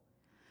role.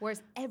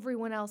 Whereas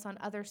everyone else on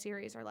other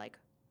series are like,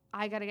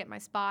 I got to get my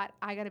spot.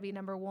 I got to be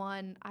number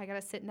one. I got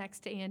to sit next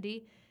to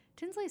Andy.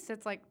 Tinsley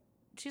sits like,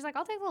 she's like,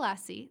 I'll take the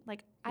last seat.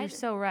 Like, You're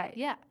so right.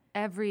 yeah.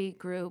 Every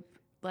group,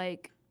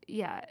 like,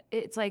 yeah,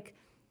 it's like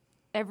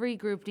every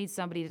group needs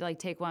somebody to like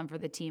take one for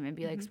the team and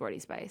be like Sporty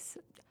Spice.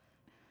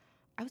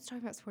 I was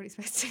talking about Sporty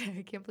Spice today.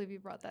 I can't believe you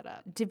brought that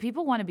up. Did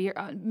people want to be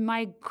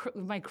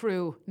my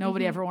crew?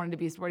 Nobody ever wanted to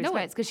be Sporty No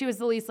one. Spice because she was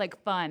the least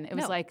like fun. It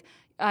was No. like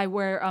I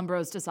wear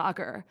Umbros to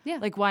soccer. Yeah.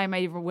 Like why am I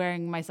even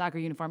wearing my soccer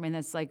uniform in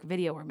this like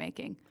video we're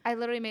making? I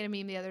literally made a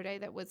meme the other day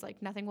that was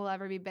like, nothing will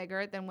ever be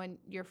bigger than when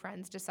your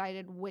friends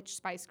decided which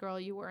Spice Girl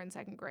you were in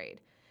second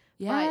grade.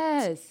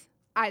 Yes.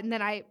 And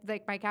then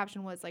my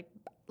caption was like,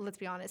 let's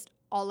be honest,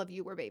 all of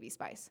you were Baby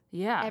Spice.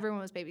 Yeah. Everyone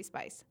was Baby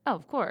Spice. Oh,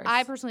 of course.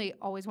 I personally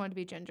always wanted to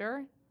be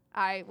Ginger.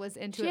 I was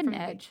into She it had from an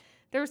the edge.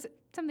 There was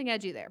something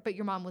edgy there, but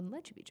your mom wouldn't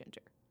let you be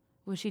Ginger.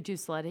 Was she too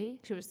slutty?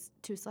 She was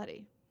too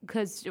slutty.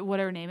 Because what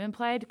her name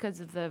implied, because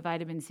of the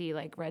vitamin C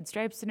like red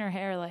stripes in her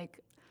hair, like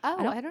Oh,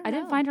 I don't know. I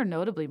didn't find her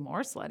notably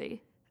more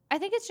slutty. I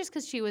think it's just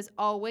because she was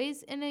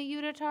always in a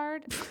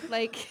unitard,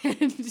 like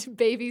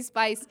Baby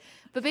Spice.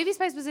 But Baby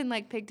Spice was in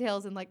like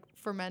pigtails and like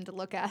for men to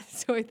look at.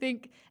 So I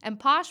think, and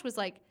Posh was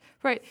like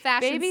Right.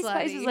 fashion Baby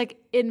Spice slutty. is like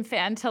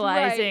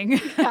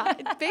infantilizing.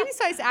 Right. Yeah. Baby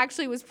Spice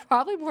actually was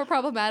probably more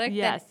problematic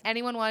Yes. than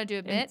anyone wanted to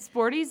And admit.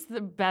 Sporty's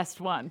the best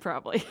one,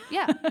 probably.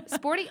 Yeah,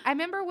 Sporty. I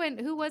remember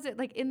who was it?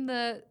 Like in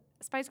the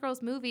Spice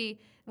Girls movie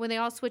when they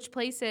all switch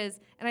places,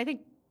 and I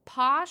think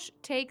Posh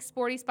takes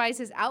Sporty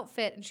Spice's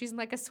outfit, and she's in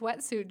like a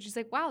sweatsuit. And she's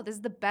like, "Wow, this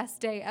is the best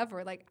day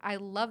ever! Like, I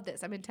love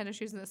this. I'm in tennis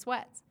shoes and the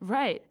sweats."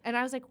 Right. And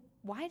I was like,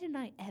 "Why didn't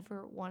I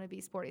ever want to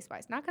be Sporty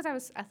Spice? Not because I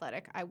was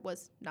athletic. I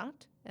was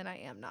not, and I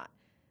am not.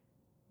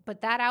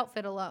 But that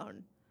outfit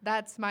alone,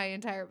 that's my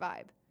entire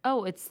vibe."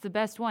 Oh, it's the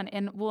best one.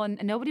 And well,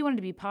 and nobody wanted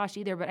to be Posh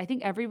either, but I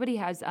think everybody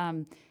has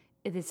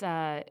this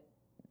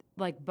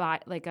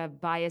like a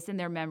bias in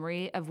their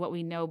memory of what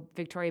we know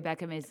Victoria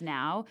Beckham is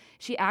now.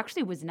 She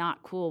actually was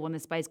not cool when the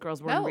Spice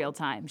Girls were in No, real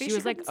time. because She she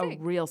was like a couldn't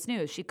sing. real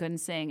snooze. She couldn't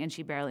sing and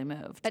she barely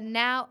moved. But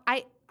now,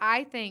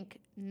 I think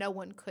no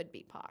one could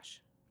be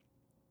Posh.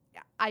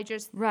 I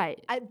just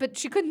Right. but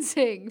she couldn't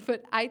sing.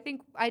 But I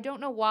don't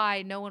know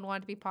why no one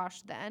wanted to be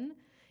Posh then.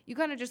 You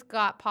kind of just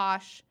got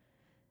Posh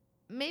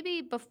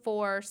maybe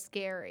before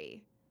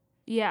Scary.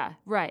 Yeah,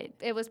 right.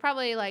 It was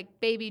probably like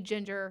Baby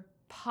Ginger,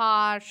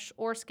 Posh,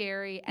 or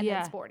Scary, and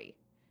Yeah. then Sporty.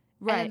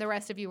 Right. And then the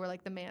rest of you were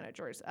like the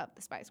managers of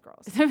the Spice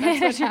Girls. The That's what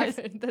managers.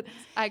 happened.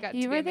 I got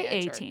You to be were a the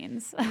manager.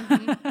 A-teens.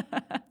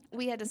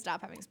 We had to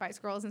stop having Spice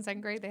Girls in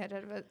second grade. They had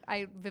to.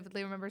 I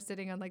vividly remember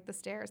sitting on like the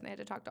stairs, and they had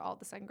to talk to all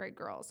the second grade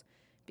girls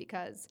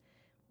because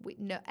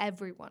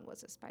everyone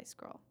was a Spice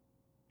Girl.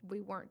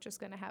 We weren't just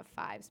gonna have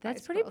 5 Spice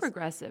That's pretty Girls.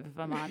 progressive, if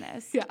I'm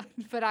honest. Yeah,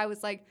 but I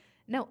was like,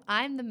 No,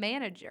 I'm the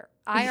manager.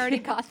 I already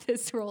got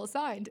this role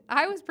assigned.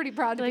 I was pretty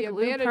proud to be a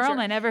Luke manager.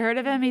 Pearlman, never heard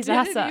of him? He's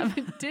Didn't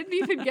awesome. didn't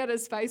even get a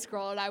Spice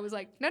Girl, and I was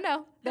like,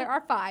 no, there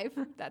are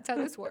 5. That's how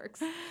this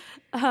works.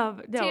 No,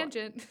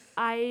 Tangent.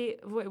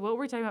 what were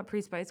we talking about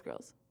pre-Spice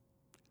Girls?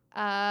 You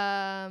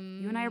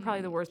and I are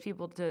probably the worst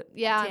people to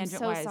Yeah, I'm tangent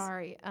so wise.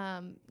 sorry.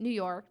 New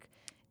York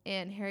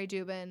and Harry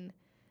Dubin.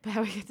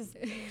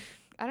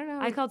 I don't know.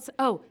 I called.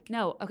 Oh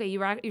no. Okay,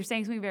 you're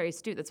saying something very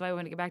astute. That's why I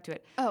want to get back to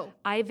it. Oh.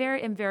 I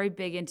am very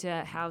big into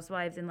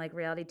housewives and like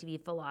reality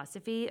TV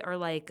philosophy, or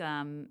like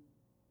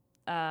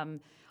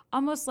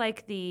almost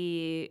like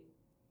an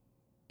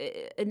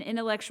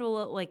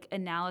intellectual like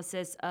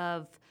analysis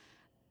of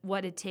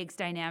what it takes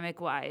dynamic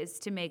wise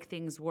to make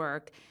things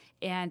work.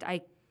 And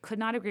I could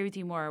not agree with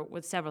you more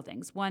with several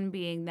things. One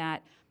being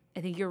that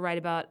I think you're right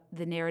about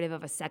the narrative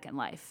of a second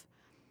life,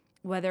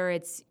 whether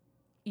it's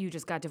you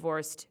just got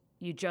divorced,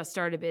 you just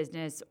started a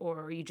business,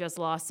 or you just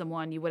lost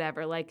someone, you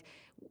whatever. Like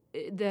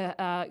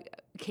the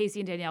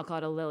Casey and Danielle call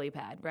it a lily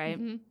pad, right?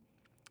 Mm-hmm.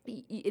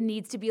 It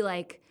needs to be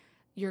like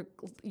you're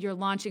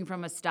launching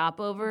from a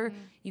stopover. Mm-hmm.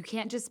 You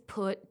can't just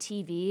put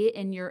TV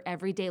in your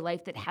everyday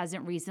life that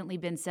hasn't recently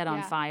been set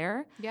on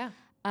fire. Yeah.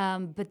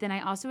 But then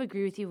I also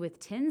agree with you with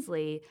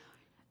Tinsley.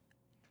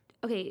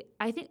 Okay,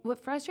 I think what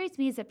frustrates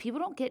me is that people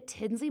don't get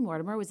Tinsley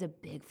Mortimer was a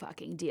big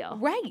fucking deal.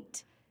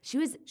 Right. She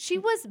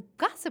was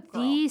Gossip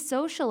Girl. the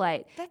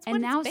socialite. That's and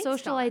what now it's based on.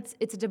 socialites,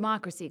 it's a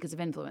democracy because of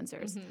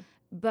influencers.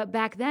 But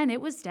back then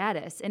it was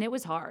status and it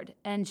was hard.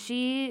 And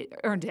she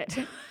earned it.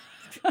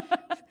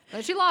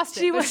 She lost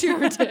it. But she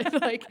earned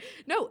it. Like,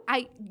 no,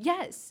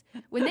 yes.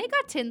 When they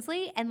got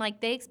Tinsley and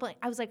like they explained,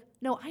 I was like,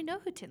 no, I know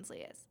who Tinsley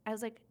is. I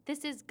was like,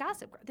 this is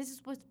Gossip Girl.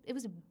 It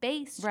was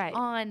based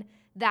on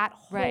that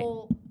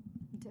whole.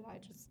 Did I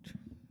just?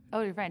 Oh,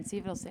 your friend. See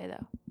if it'll say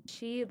though.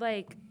 She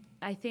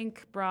I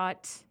think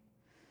brought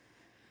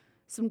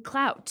some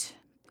clout,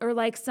 or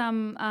like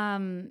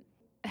some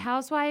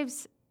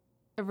housewives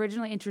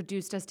originally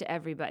introduced us to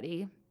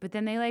everybody, but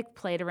then they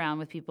played around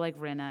with people like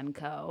Rinna and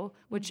Co.,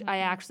 which I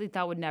actually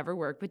thought would never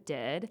work, but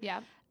did.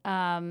 Yeah.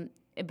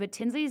 But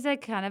Tinsley's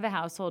kind of a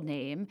household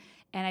name,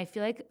 and I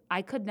feel like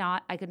I could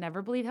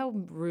never believe how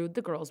rude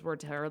the girls were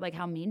to her, like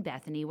how mean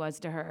Bethany was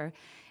to her,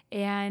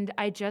 and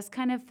I just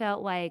kind of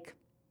felt like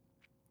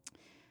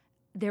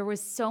there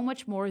was so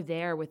much more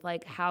there with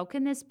how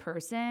can this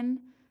person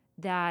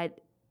that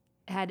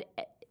had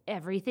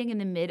everything in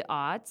the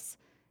mid-aughts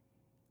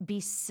be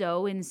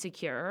so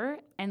insecure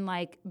and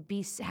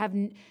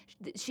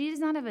she does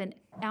not have an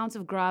ounce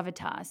of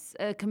gravitas,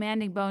 a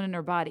commanding bone in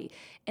her body.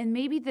 And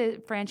maybe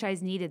the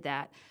franchise needed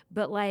that,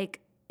 but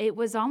it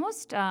was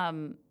almost,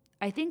 I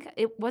think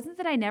it wasn't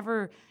that I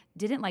never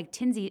didn't like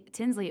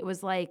Tinsley. It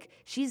was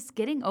she's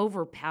getting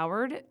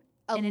overpowered.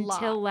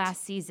 Until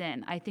last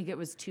season, I think it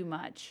was too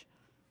much.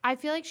 I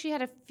feel like she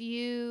had a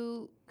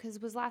few, because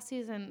was last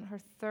season her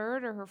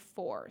 3rd or her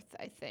 4th,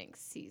 I think,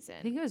 season.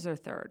 I think it was her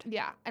 3rd.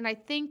 Yeah, and I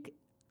think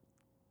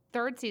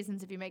 3rd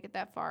seasons, if you make it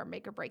that far,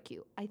 make or break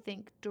you. I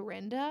think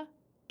Dorinda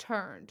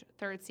turned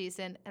 3rd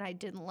season, and I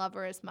didn't love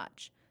her as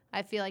much.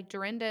 I feel like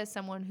Dorinda is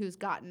someone who's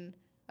gotten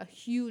a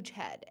huge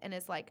head and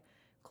is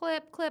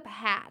clip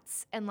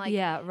hats, and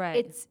yeah,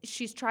 right.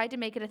 She's tried to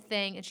make it a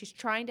thing, and she's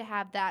trying to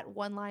have that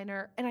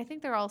one-liner, and I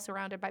think they're all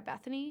surrounded by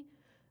Bethany,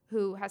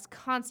 who has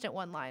constant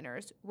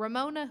one-liners,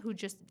 Ramona, who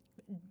just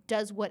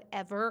does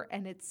whatever,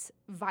 and it's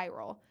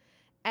viral,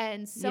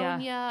 and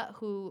Sonia,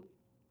 who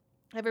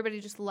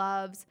everybody just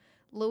loves,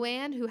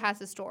 Luann, who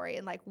has a story,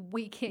 and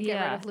we can't get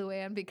rid of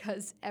Luann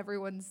because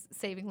everyone's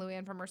saving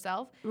Luann from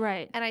herself.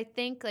 Right. And I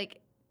think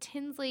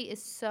Tinsley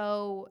is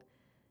so,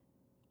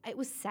 it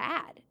was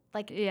sad.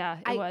 Yeah,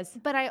 it was.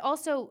 But I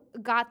also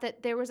got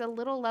that there was a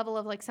little level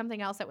of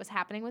something else that was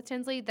happening with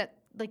Tinsley that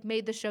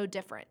made the show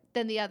different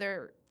than the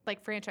other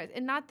franchise.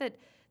 And not that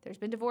there's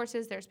been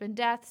divorces, there's been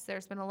deaths,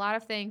 there's been a lot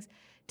of things.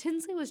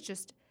 Tinsley was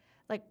just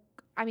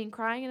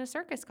crying in a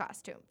circus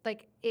costume.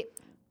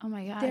 Oh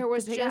my God. There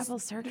was Big just Apple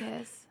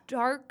Circus.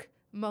 Dark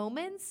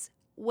moments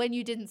when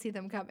you didn't see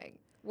them coming.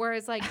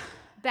 Whereas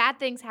bad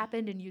things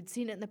happened and you'd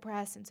seen it in the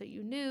press, and so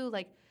you knew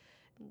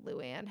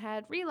Luann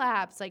had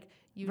relapse.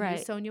 You knew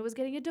Sonia was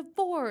getting a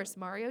divorce.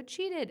 Mario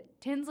cheated.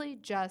 Tinsley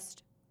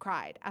just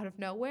cried out of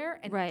nowhere,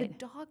 and the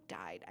dog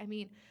died. I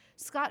mean,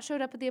 Scott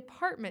showed up at the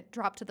apartment,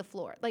 dropped to the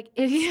floor.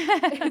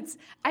 It's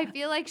I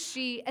feel like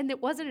and it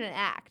wasn't an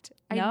act.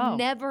 No. I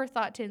never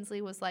thought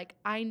Tinsley was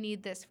I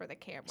need this for the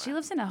camera. She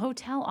lives in a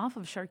hotel off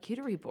of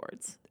charcuterie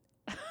boards.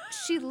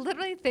 She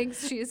literally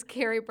thinks she is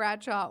Carrie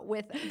Bradshaw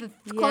with the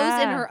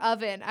clothes in her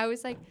oven. I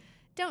was like,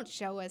 don't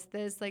show us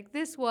this.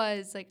 This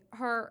was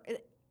her,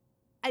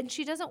 and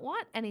she doesn't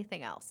want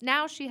anything else.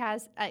 Now she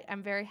has,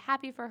 I'm very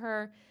happy for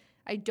her.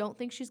 I don't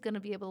think she's going to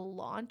be able to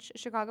launch a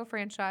Chicago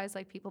franchise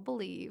like people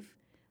believe.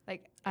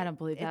 I don't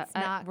believe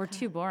that. We're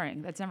too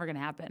boring. That's never going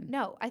to happen.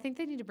 No, I think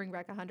they need to bring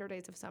back 100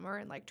 Days of Summer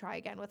and try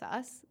again with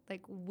us.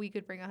 We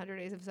could bring 100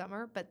 Days of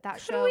Summer, but that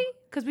show.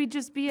 Because we'd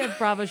just be a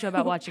Bravo show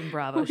about watching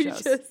Bravo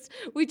shows.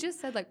 We just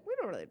said we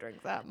don't really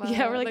drink that much.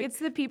 Yeah, we're like, it's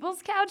the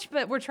people's couch,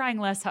 but we're trying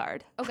less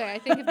hard. Okay, I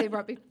think if they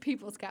brought me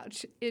People's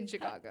Couch in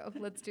Chicago,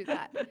 let's do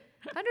that.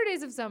 100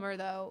 Days of Summer,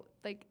 though,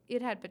 like,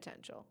 it had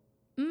potential.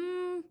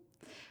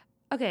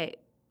 Okay.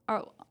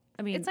 I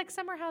mean, It's like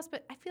Summer House,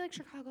 but I feel like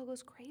Chicago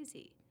goes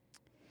crazy.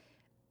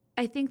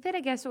 I think that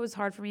I guess what was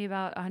hard for me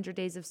about 100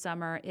 Days of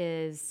Summer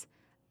is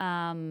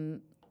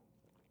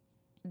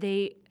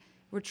they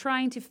were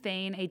trying to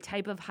feign a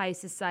type of high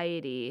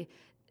society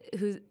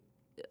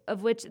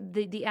of which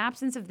the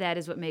absence of that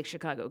is what makes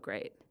Chicago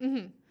great.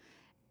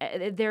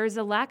 There's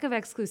a lack of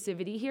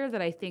exclusivity here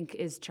that I think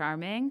is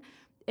charming.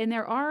 And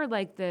there are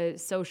like the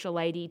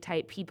socialite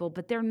type people,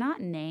 but they're not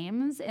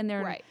names and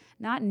they're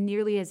not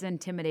nearly as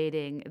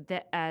intimidating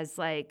as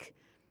like,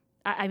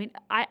 I mean,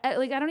 I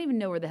don't even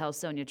know where the hell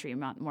Sonia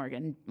Tremont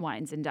Morgan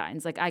wines and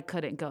dines. Like I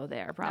couldn't go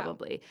there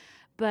probably. No.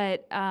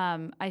 But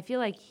I feel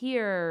like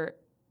here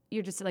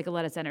you're just like a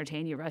let us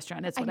entertain you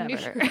restaurant. It's whatever. I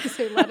knew you were going to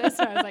say let us.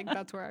 So I was like,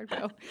 that's where I'd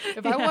go.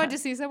 If I wanted to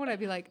see someone, I'd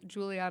be like,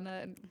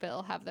 Juliana and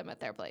Bill, have them at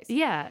their place.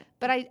 Yeah.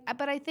 But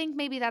I think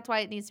maybe that's why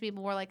it needs to be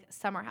more like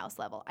Summer House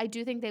level. I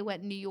do think they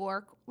went New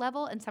York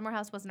level, and Summer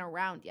House wasn't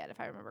around yet,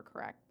 if I remember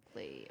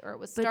correctly, or it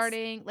was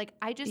starting. Like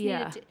I just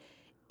needed to.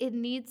 It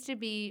needs to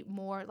be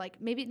more like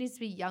maybe it needs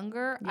to be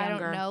younger. I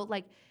don't know.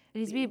 Like it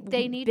needs to be.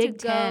 They need Big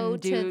to go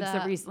dudes to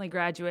that recently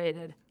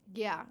graduated.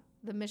 Yeah.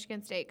 The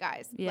Michigan State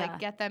guys, Yeah. like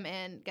get them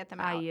in, get them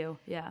out. IU,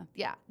 yeah.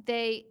 Yeah,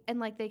 they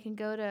can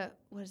go to,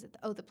 what is it?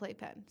 Oh, the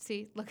Playpen.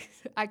 See, look,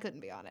 I couldn't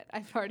be on it.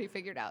 I've already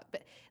figured out.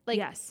 But like,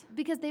 yes.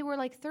 Because they were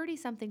like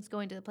 30-somethings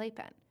going to the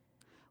Playpen.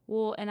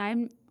 Well, and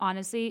I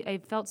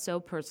felt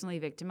so personally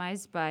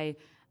victimized by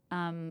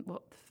the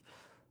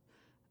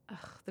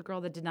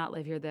girl that did not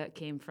live here that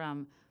came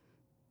from,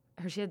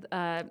 she had,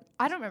 I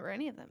don't remember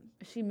any of them.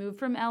 She moved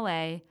from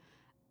LA.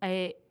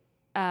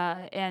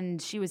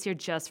 And she was here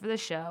just for the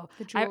show.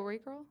 The jewelry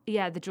girl?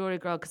 Yeah, the jewelry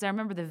girl, because I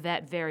remember the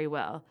vet very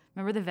well.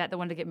 Remember the vet that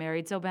wanted to get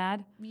married so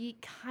bad?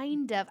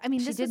 Kind of. I mean,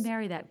 she did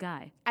marry that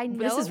guy. I know.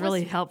 This is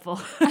really helpful.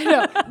 I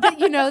know. But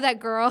you know that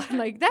girl,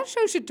 like, that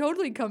show should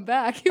totally come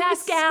back.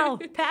 Pascal.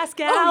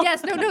 Oh,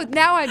 yes. No.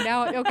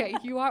 Now. Okay,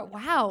 you are.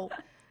 Wow.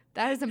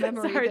 That is a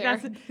memory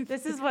there.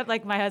 This is what,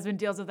 like, my husband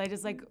deals with. I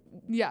just, like,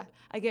 yeah.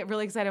 I get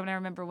really excited when I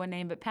remember one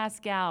name. But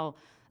Pascal,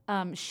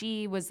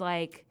 she was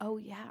like, oh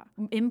yeah,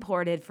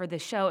 imported for the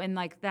show, and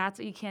like that's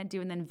what you can't do.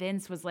 And then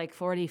Vince was like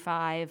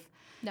 45.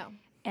 No.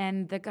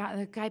 And the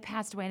guy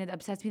passed away, and it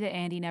upsets me that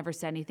Andy never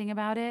said anything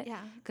about it.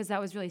 Yeah, because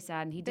that was really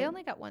sad. And they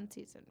only got one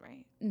season,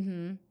 right?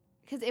 Mm-hmm.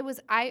 Because it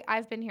was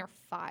I've been here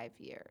 5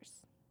 years.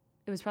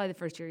 It was probably the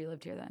first year you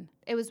lived here then.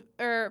 It was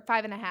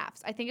 5.5.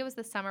 I think it was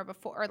the summer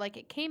before, or like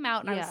it came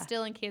out, and I was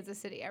still in Kansas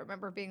City. I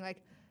remember being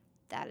like,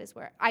 that is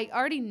where I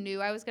already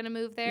knew I was going to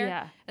move there.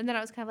 Yeah. And then I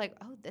was kind of like,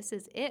 oh, this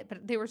is it.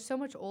 But they were so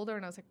much older.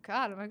 And I was like,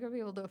 God, am I going to be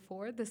able to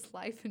afford this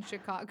life in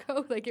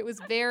Chicago? Like it was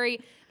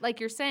very,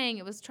 like you're saying,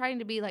 it was trying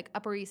to be like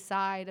Upper East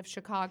Side of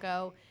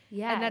Chicago.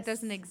 Yes. And that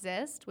doesn't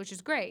exist, which is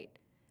great.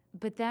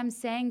 But them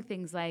saying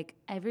things like,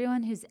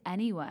 everyone who's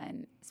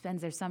anyone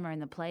spends their summer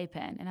in the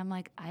Playpen. And I'm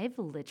like, I've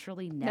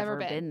literally never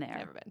been there.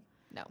 Never been.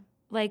 No.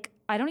 Like,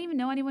 I don't even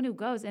know anyone who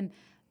goes. And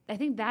I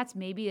think that's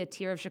maybe a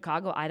tier of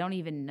Chicago I don't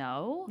even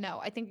know.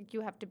 No, I think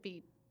you have to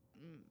be,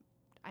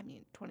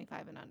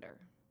 25 and under.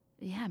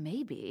 Yeah,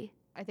 maybe.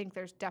 I think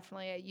there's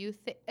definitely a youth,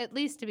 at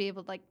least to be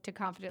able to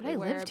confidently but I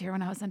wear. lived here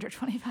when I was under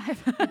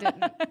 25. I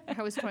didn't.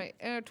 I was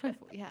 24.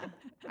 Yeah.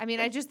 I mean,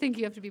 I just think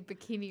you have to be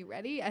bikini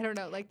ready. I don't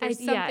know. Like,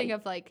 there's something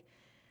of like,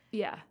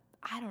 yeah.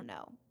 I don't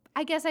know.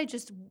 I guess I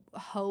just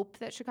hope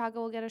that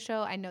Chicago will get a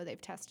show. I know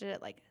they've tested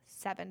it like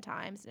 7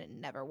 times and it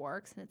never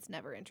works and it's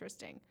never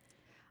interesting.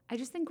 I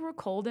just think we're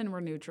cold and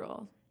we're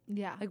neutral.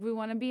 Yeah. Like we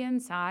want to be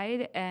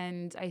inside,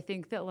 and I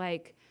think that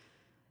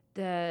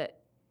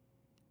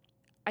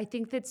I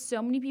think that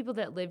so many people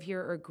that live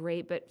here are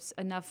great, but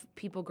enough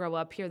people grow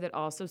up here that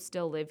also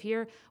still live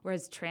here,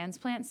 whereas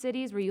transplant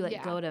cities where you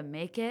go to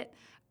make it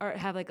or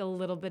have like a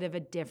little bit of a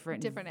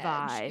different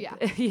vibe,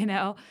 edge. you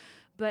know?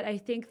 But I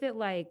think that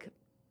like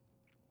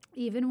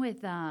even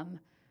with I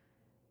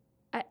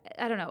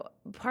don't know,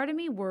 part of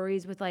me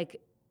worries with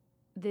like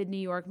the New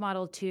York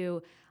model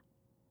too.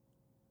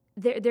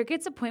 There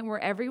gets a point where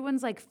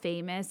everyone's like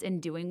famous and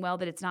doing well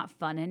that it's not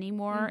fun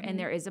anymore, and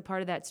there is a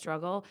part of that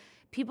struggle.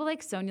 People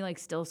like Sonia like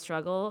still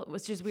struggle,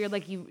 which is weird.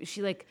 Like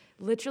she like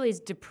literally is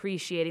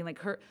depreciating. Like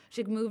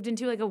she moved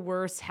into like a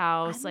worse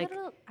house.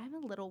 I'm a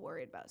little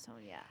worried about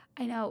Sonia.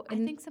 I know. I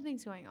think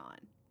something's going on.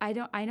 I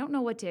don't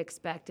know what to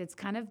expect. It's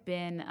kind of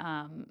been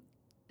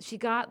she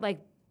got like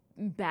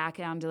back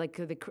onto like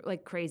the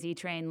like crazy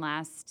train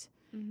last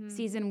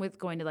season with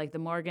going to like the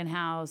Morgan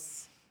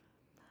house.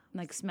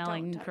 Like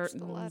smelling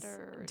curtains. The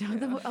letter.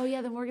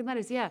 The Morgan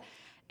letters, yeah.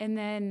 And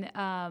then,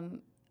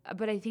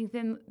 but I think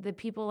then the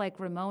people like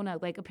Ramona,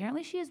 like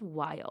apparently she is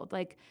wild.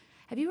 Like,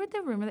 have you heard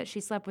the rumor that she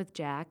slept with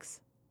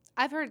Jax?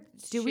 I've heard.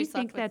 Do we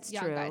think that's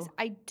true? Guys.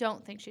 I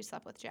don't think she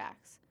slept with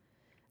Jax.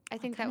 I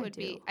think that would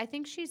be. I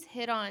think she's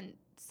hit on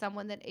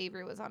someone that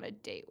Avery was on a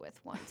date with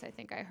once. I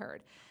think I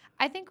heard.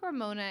 I think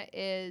Ramona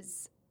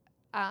is.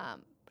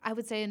 I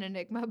would say an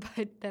enigma,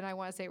 but then I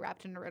want to say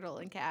wrapped in a riddle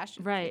and cash.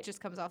 Right. It just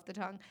comes off the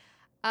tongue.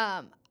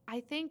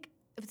 I think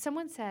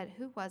someone said,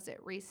 who was it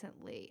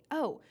recently?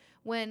 Oh,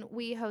 when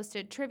we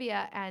hosted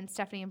trivia and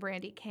Stephanie and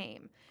Brandy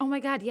came. Oh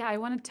my God, yeah, I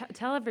want to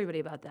tell everybody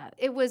about that.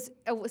 It was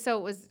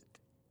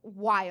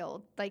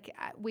wild. Like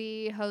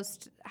we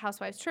host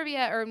Housewives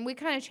trivia, or we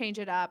kind of change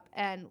it up,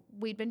 and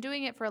we'd been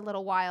doing it for a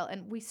little while,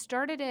 and we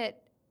started it,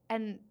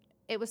 and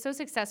it was so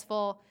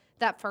successful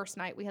that first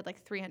night we had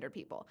like 300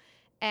 people.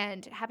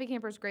 And Happy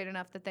Camper is great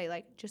enough that they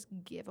like just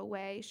give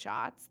away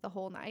shots the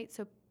whole night.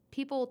 So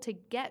people, to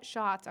get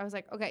shots, I was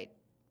like, okay,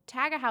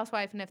 tag a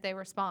housewife, and if they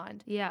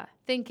respond, Yeah.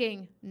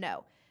 thinking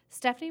no.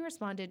 Stephanie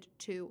responded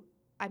to,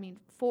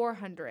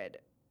 400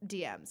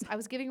 DMs. I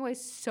was giving away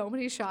so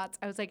many shots.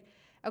 I was like,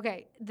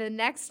 okay, the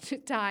next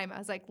time I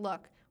was like,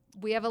 look,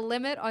 we have a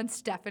limit on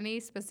Stephanie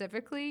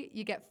specifically.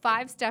 You get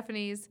 5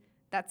 Stephanies,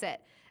 that's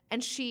it.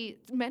 And she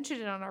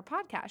mentioned it on our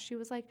podcast. She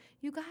was like,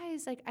 you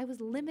guys, like, I was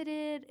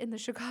limited in the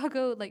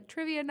Chicago, like,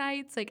 trivia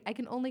nights. Like, I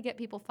can only get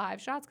people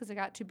 5 shots because I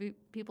got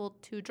people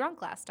too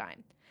drunk last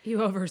time. You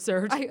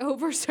overserved. I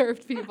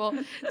overserved people.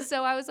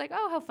 So I was like,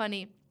 oh, how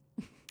funny.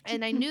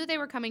 And I knew they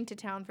were coming to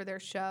town for their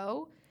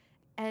show.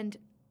 And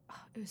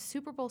it was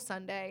Super Bowl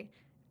Sunday,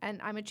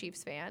 and I'm a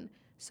Chiefs fan.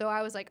 So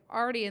I was like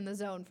already in the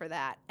zone for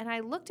that. And I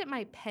looked at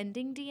my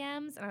pending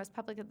DMs, and I was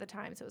public at the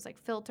time, so it was like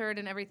filtered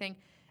and everything.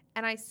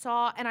 And I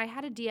saw, and I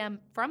had a DM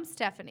from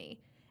Stephanie,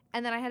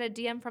 and then I had a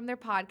DM from their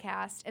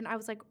podcast, and I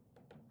was like,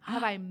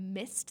 have I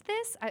missed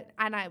this?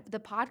 The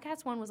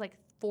podcast one was like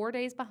 4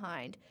 days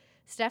behind.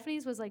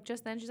 Stephanie's was like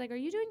just then. She's like, are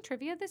you doing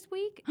trivia this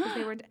week? 'Cause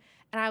they were, and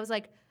I was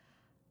like,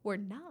 we're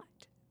not.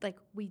 Like,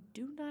 we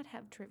do not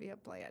have trivia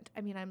planned.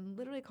 I mean, I'm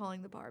literally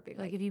calling the bar, being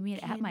Like, if you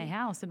meet at my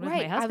house and with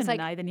right. my husband like,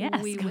 and I, then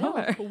yes, we come will.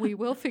 over. We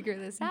will figure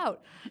this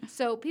out.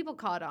 So people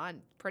caught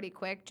on pretty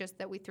quick, just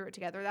that we threw it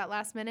together that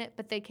last minute.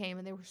 But they came,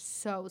 and they were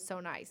so, so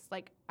nice.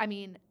 Like, I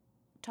mean,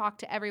 talked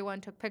to everyone,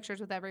 took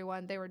pictures with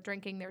everyone. They were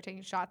drinking. They were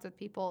taking shots with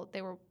people.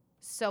 They were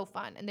so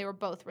fun, and they were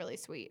both really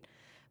sweet.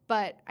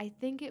 But I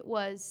think it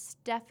was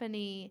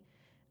Stephanie.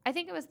 I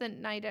think it was the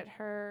night at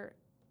her.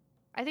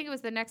 I think it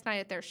was the next night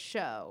at their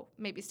show.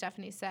 Maybe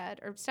Stephanie said,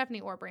 or Stephanie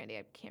or Brandy,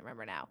 I can't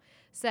remember now,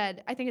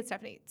 said, I think it's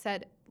Stephanie,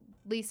 said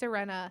Lisa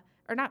Rinna,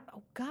 or not,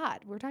 oh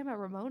God, we're talking about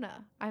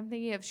Ramona. I'm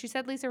thinking of, she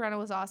said Lisa Rinna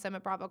was awesome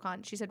at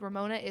BravoCon. She said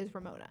Ramona is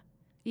Ramona.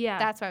 Yeah.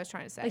 That's what I was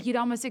trying to say. Like, you'd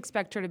almost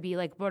expect her to be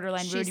like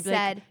borderline She rude. You'd be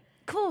said, like,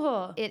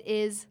 cool. it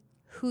is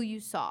who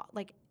you saw.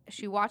 Like,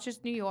 she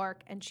watches New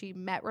York, and she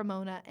met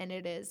Ramona, and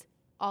it is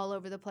all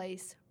over the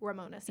place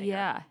Ramona Singer.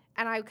 Yeah.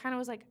 And I kind of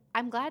was like,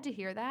 I'm glad to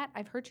hear that.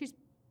 I've heard she's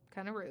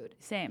kind of rude.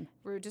 Same.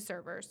 Rude to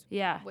servers.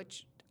 Yeah.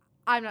 Which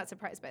I'm not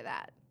surprised by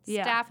that.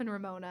 Yeah. Staff and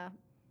Ramona,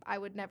 I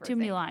would never Too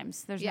many think.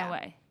 limes. There's Yeah. no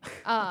way.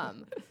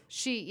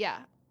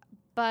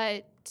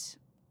 But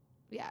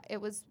yeah, it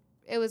was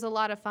a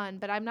lot of fun,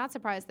 but I'm not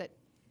surprised that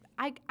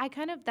I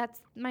kind of, that's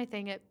my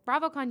thing. At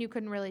BravoCon, you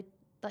couldn't really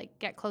like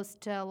get close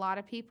to a lot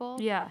of people.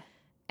 Yeah.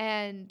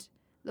 And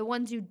the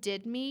ones you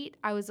did meet,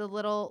 I was a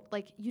little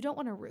like, you don't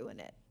want to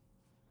ruin it.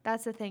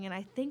 That's the thing. And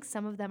I think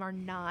some of them are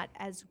not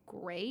as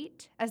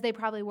great as they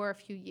probably were a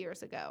few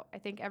years ago. I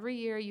think every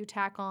year you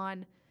tack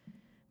on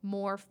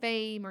more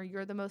fame, or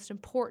you're the most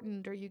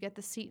important, or you get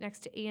the seat next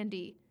to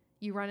Andy,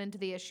 you run into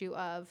the issue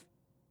of,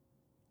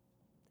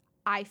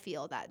 I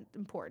feel that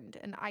important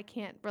and I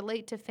can't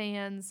relate to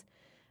fans.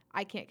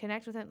 I can't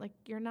connect with them. Like,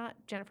 you're not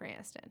Jennifer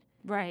Aniston.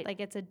 Right. Like,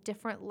 it's a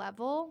different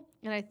level.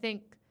 And I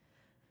think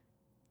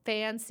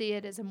fans see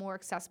it as a more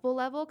accessible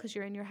level because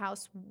you're in your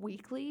house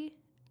weekly,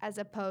 as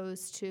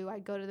opposed to, I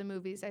go to the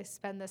movies, I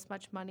spend this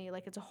much money.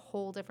 Like, it's a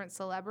whole different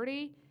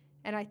celebrity.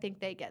 And I think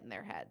they get in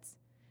their heads.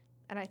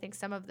 And I think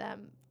some of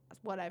them,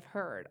 what I've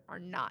heard, are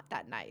not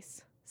that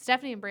nice.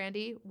 Stephanie and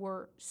Brandy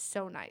were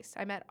so nice.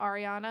 I met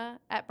Ariana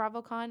at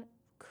BravoCon.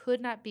 Could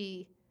not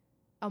be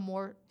a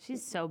more...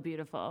 She's so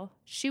beautiful.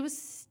 She was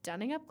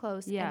stunning up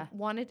close. Yeah. And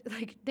wanted,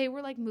 like, they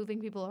were like moving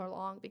people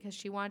along because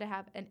she wanted to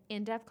have an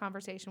in-depth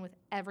conversation with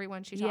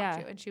everyone she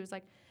talked to. And she was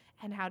like,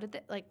 and how did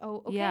that, like,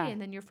 oh, okay. Yeah.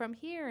 And then you're from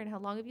here, and how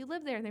long have you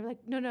lived there? And they were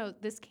like, no,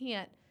 this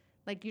can't.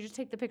 Like, you just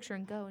take the picture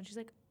and go. And she's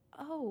like,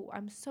 oh,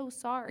 I'm so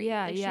sorry.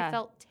 Yeah, like, yeah. She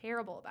felt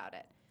terrible about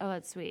it. Oh,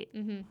 that's sweet.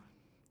 Mm-hmm.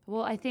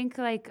 Well, I think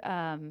like,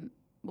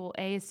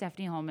 is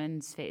Stephanie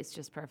Holman's face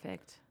just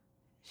perfect?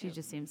 She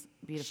just seems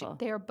beautiful.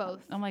 They're both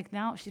I'm like,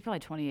 now she's probably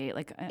 28.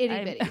 Like, itty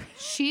bitty.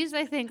 She's,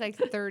 I think, like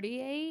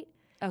 38.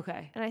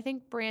 Okay. And I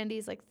think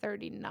Brandy's like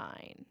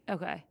 39.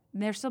 Okay.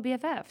 And they're still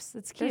BFFs.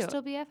 That's cute. They're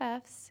still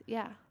BFFs.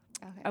 Yeah.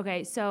 Okay.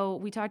 Okay, so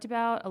we talked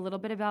about a little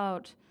bit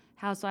about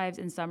Housewives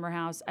and Summer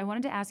House. I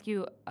wanted to ask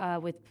you,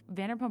 with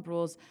Vanderpump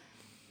Rules,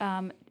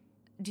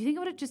 do you think it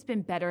would have just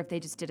been better if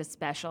they just did a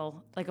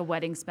special, like a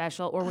wedding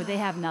special, or would they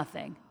have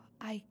nothing?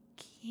 I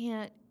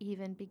can't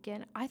even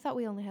begin. I thought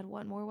we only had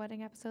one more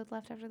wedding episode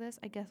left after this.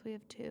 I guess we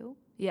have 2.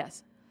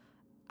 Yes.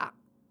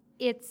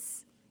 We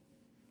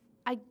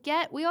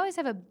always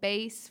have a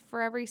base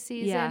for every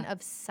season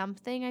of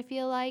something, I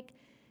feel like.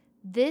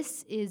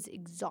 This is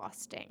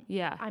exhausting.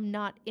 Yeah. I'm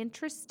not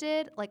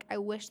interested. Like, I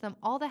wish them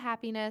all the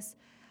happiness.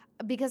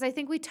 because I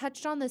think we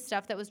touched on this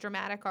stuff that was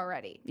dramatic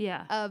already.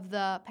 Yeah. Of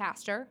the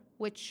pastor,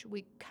 which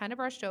we kind of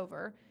brushed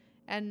over.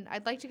 And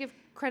I'd like to give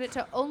credit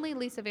to only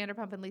Lisa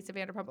Vanderpump and Lisa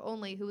Vanderpump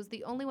only, who was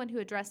the only one who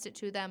addressed it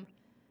to them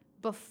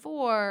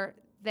before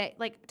they,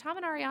 like, Tom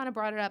and Ariana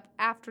brought it up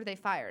after they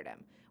fired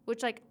him,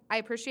 which, like, I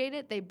appreciate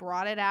it. They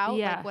brought it out,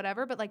 Yeah. like,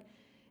 whatever. But, like,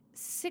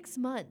 6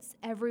 months,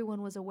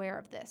 everyone was aware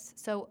of this.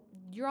 So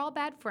you're all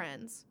bad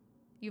friends.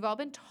 You've all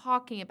been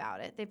talking about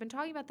it. They've been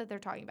talking about that they're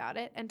talking about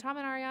it. And Tom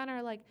and Ariana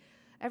are like,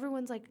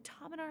 everyone's like,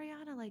 Tom and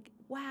Ariana, like,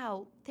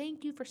 wow,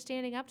 thank you for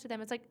standing up to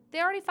them. It's like,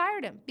 they already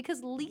fired him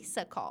because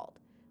Lisa called.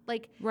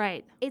 Like,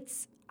 Right.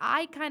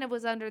 I kind of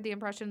was under the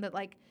impression that,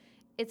 like,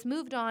 it's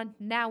moved on,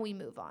 now we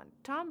move on.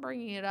 Tom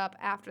bringing it up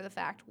after the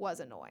fact was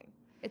annoying.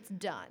 It's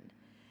done.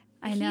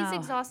 I know. He's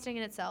exhausting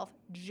in itself.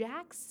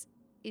 Jax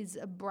is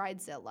a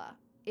bridezilla.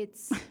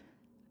 It's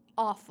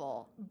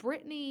awful.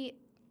 Brittany,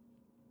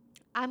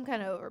 I'm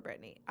kind of over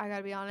Brittany. I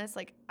gotta be honest.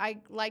 Like, I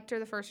liked her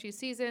the first few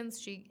seasons.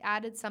 She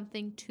added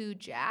something to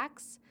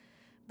Jax,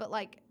 but,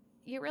 like,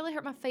 you really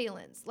hurt my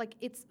feelings. Like,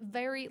 it's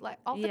very, like,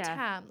 all the Yeah.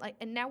 time. Like,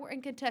 and now we're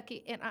in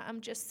Kentucky, and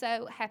I'm just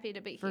so happy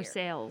to be For here.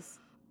 sales.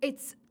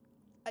 It's,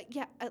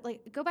 like,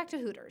 go back to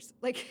Hooters.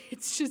 Like,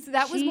 it's just,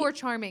 that was She- more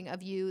charming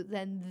of you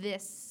than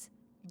this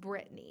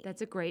Brittany.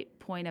 That's a great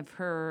point of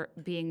her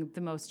being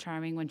the most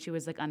charming when she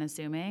was, like,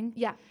 unassuming.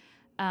 Yeah.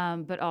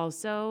 But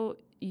also,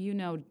 you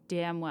know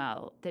damn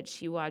well that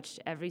she watched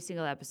every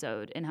single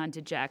episode and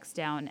hunted Jax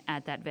down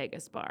at that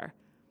Vegas bar.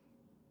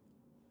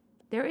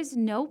 There is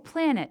no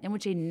planet in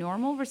which a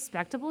normal,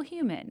 respectable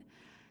human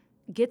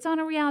gets on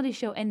a reality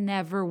show and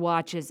never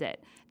watches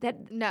it.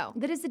 No.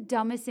 That is the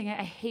dumbest thing.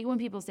 I hate when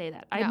people say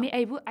that.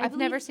 No. I've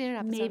never believe seen an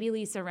episode. Maybe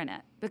Lisa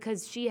Rinna,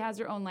 because she has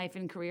her own life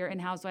and career,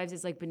 and Housewives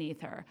is, like, beneath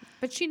her.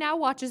 But she now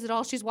watches it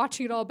all. She's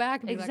watching it all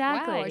back and be like, wow, I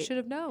Exactly. should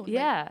have known. Like,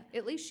 Yeah.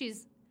 at least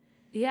she's,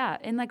 Yeah,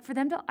 and, like, for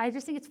them to, I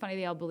just think it's funny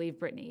they all believe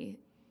Brittany.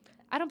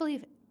 I don't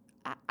believe,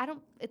 I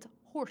don't, it's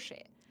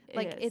horseshit.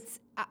 Like, is. it's,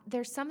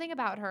 there's something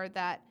about her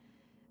that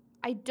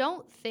I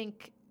don't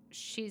think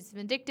she's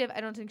vindictive.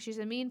 I don't think she's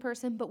a mean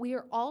person, but we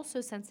are all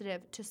so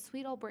sensitive to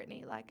sweet old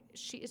Brittany. Like,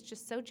 she is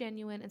just so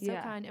genuine and so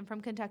Yeah. kind and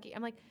from Kentucky.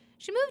 I'm like,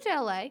 she moved to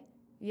LA.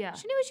 Yeah,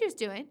 She knew what she was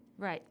doing.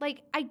 right.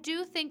 Like, I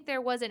do think there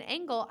was an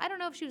angle. I don't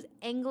know if she was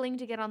angling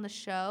to get on the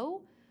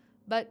show,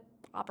 but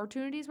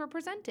opportunities were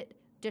presented.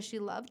 Does she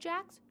love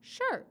Jax?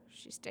 Sure.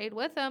 She stayed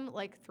with him,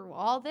 like, through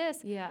all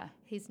this. Yeah.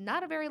 He's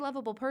not a very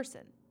lovable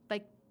person.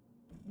 Like,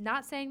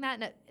 not saying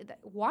that.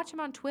 Watch him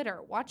on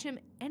Twitter. Watch him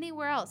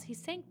anywhere else. He's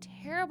saying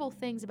terrible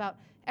things about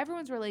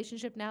everyone's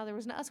relationship now. There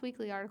was an Us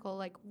Weekly article,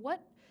 like,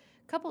 what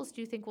couples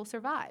do you think will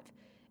survive?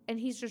 And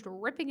he's just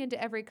ripping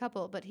into every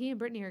couple, but he and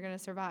Brittany are going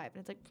to survive. And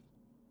it's like,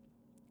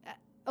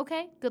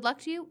 okay, good luck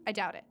to you. I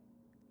doubt it.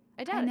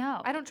 I doubt know.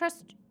 it. I don't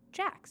trust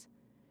Jax.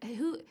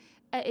 Who?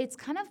 It's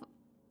kind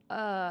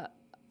of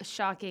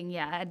shocking,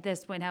 yeah, at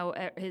this point how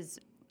his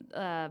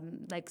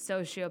like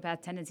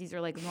sociopath tendencies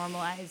are, like,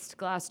 normalized,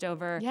 glossed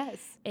over. Yes.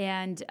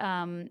 And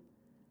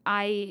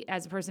I,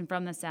 as a person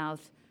from the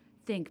South,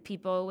 think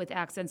people with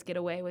accents get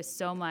away with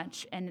so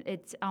much, and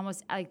it's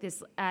almost like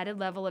this added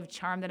level of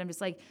charm that I'm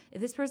just like,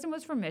 if this person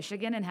was from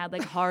Michigan and had,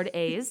 like, hard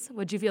A's,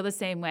 would you feel the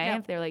same way? Yeah.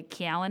 If they're, like,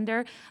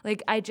 calendar?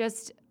 Like, I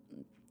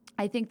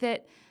think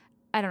that,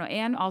 I don't know.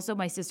 And also,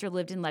 my sister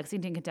lived in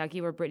Lexington,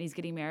 Kentucky, where Brittany's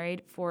getting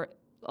married for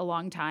a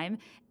long time,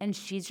 and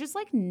she's just,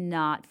 like,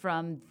 not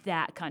from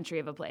that country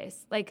of a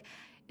place. Like,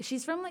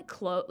 she's from, like,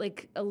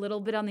 like, a little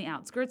bit on the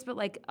outskirts, but,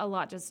 like, a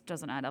lot just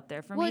doesn't add up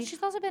there for Well, me.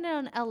 she's also been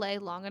in LA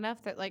long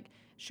enough that, like,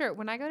 sure,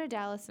 when I go to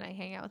Dallas and I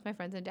hang out with my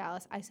friends in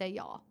Dallas, I say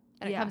y'all,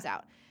 and it Yeah. comes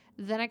out.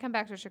 Then I come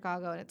back to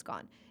Chicago and it's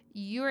gone.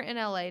 You're in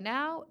LA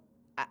now,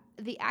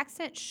 the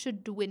accent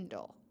should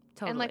dwindle.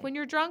 And, like, Totally. when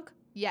you're drunk,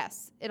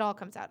 yes, it all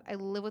comes out. I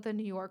live with a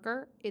New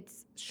Yorker.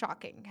 It's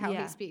shocking how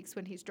Yeah. he speaks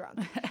when he's drunk.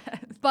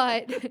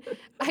 But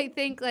I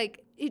think,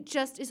 like, it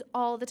just is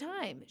all the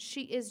time.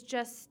 She is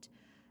just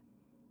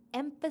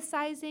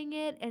emphasizing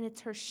it, and it's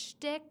her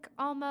shtick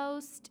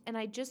almost. And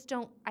I just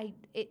don't,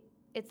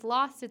 it's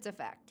lost its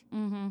effect.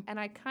 Mm-hmm. And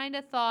I kind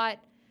of thought,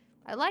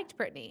 I liked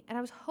Brittany, and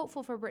I was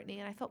hopeful for Brittany,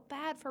 and I felt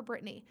bad for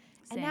Brittany.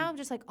 Same. And now I'm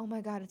just like, oh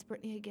my God, it's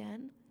Brittany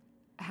again.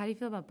 How do you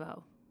feel about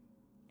Bo?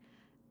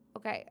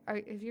 Okay,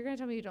 if you're going to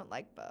tell me you don't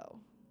like Bo.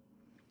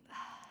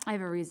 I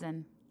have a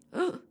reason.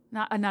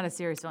 Not a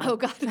serious one. Oh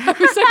God, I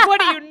was like, what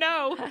do you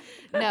know?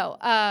 No,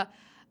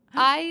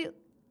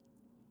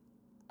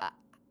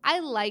 I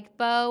like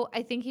Bo.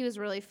 I think he was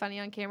really funny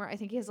on camera. I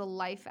think he has a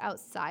life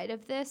outside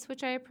of this,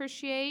 which I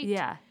appreciate.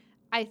 Yeah.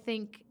 I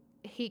think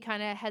he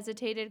kind of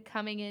hesitated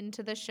coming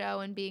into the show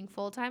and being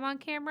full-time on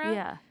camera.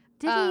 Yeah.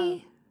 Did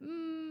he?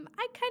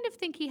 I kind of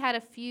think he had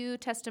a few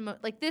testimony.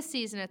 Like, this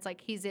season, it's like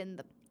he's in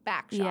the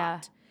back shot. Yeah.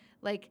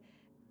 Like,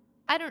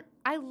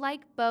 I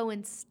like Bo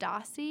and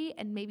Stassi,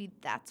 and maybe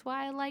that's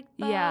why I like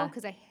Bo. Yeah.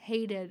 Because I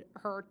hated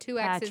her two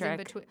exes in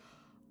Patrick. between.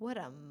 What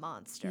a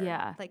monster.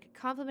 Yeah. Like,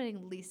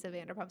 complimenting Lisa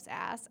Vanderpump's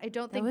ass. I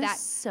don't That think was that.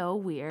 so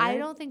weird. I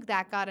don't think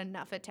that got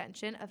enough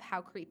attention of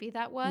how creepy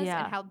that was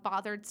Yeah. and how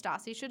bothered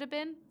Stassi should have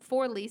been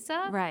for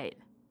Lisa. Right.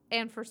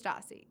 and for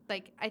Stassi.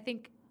 Like, I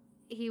think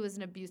he was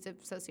an abusive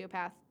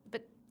sociopath,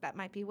 but that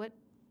might be what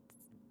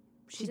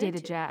She dated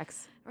into.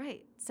 Jax.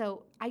 Right.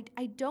 So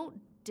I don't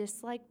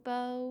dislike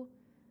Bo.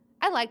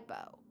 I like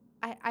Bo.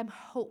 I'm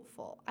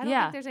hopeful. I don't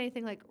Yeah. think there's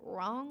anything like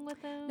wrong with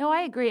him. No,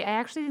 I agree. I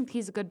actually think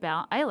he's a good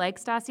balance. I like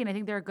Stassi, and I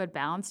think they're a good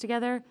balance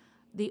together.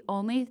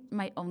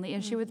 My only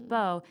issue with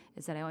Bo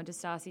is that I went to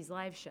Stassi's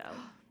live show,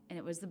 and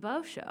it was the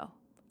Bo show.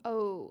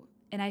 Oh,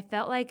 And I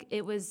felt like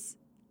it was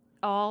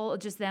all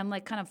just them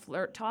like kind of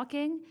flirt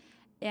talking.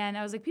 And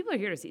I was like, people are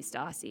here to see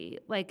Stassi.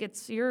 Like,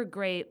 you're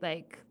great.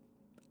 Like,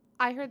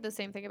 I heard the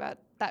same thing about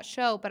that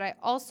show, but I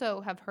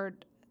also have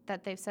heard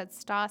that they've said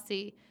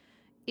Stassi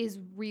is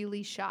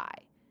really shy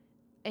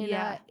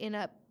in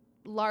a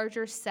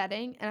larger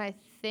setting, and I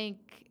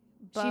think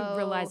Bo, she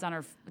relies on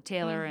her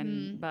Taylor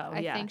and Bo.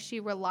 I think she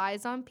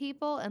relies on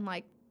people, and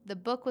like the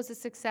book was a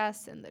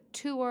success and the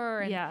tour,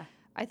 and Yeah.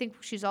 I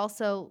think she's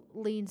also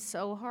leaned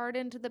so hard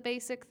into the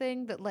basic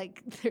thing that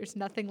like there's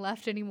nothing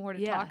left anymore to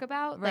Yeah, talk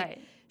about. right. Like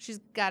she's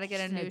got to get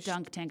She's a in new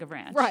dunk tank of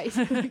ranch. Right.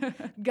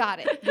 Got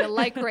it. You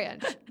like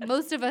ranch.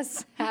 Most of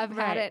us have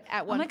Right. had it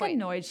at one I'm like point.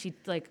 annoyed she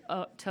like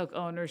took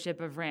ownership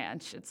of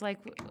ranch. It's like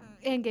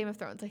And Game of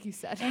Thrones, like you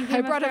said. And I Game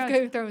of brought up Thrones.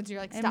 Game of Thrones, and you're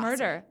like, and stop.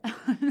 murder.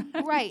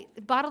 Right.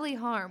 Bodily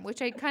harm,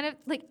 which I kind of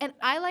like. And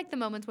I like the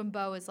moments when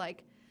Bo is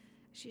like,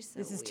 she's so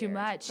This is too weird.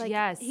 much. Like,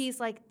 Yes. He's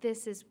like,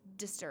 this is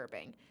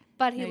disturbing.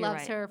 But he No, you're loves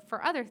right. her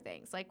for other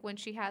things, like when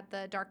she had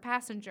the dark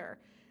passenger.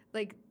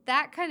 Like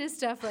that kind of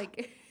stuff,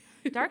 like.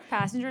 Dark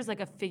Passenger is like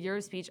a figure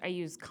of speech I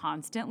use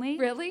constantly.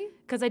 Really?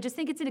 Because I just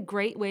think it's a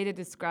great way to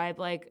describe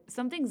like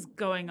something's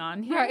going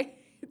on here. Right.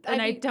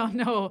 And I mean, don't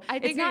know. I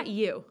think it's not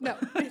you. No,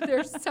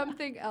 there's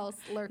something else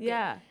lurking.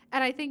 Yeah.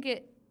 And I think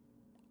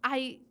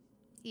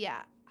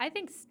I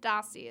think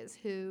Stassi is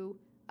who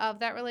of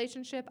that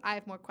relationship I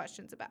have more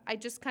questions about. I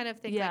just kind of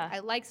think Yeah. like I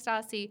like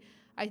Stassi.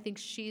 I think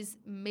she's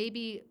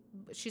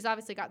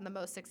obviously gotten the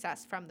most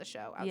success from the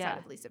show outside Yeah.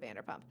 of Lisa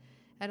Vanderpump.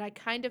 And I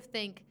kind of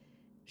think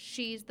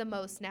she's the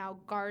most now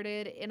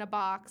guarded in a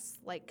box,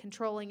 like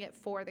controlling it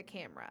for the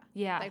camera.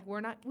 Yeah. Like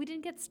we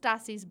didn't get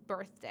Stassi's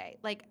birthday.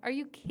 Like, are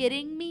you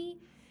kidding me?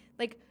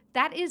 Like,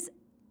 that is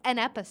an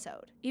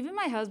episode. Even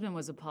my husband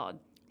was appalled.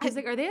 He was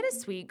like, "Are they at a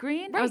Sweet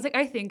Green?" I Right. was like,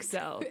 "I think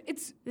so."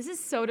 It's This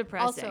is so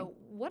depressing. also,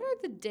 what are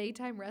the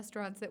daytime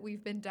restaurants that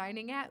we've been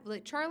dining at?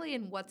 Like Charlie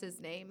and what's his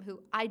name,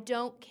 who I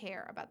don't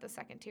care about the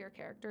second tier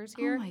characters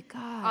here. Oh my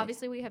god.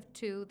 Obviously, we have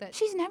two that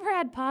She's never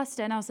had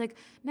pasta, and I was like,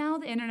 "Now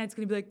the internet's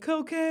gonna be like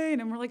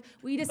cocaine," and we're like,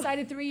 "We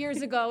decided 3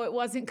 years ago it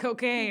wasn't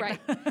cocaine." right.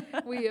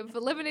 We have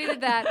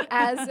eliminated that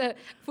as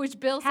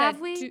which Bill said.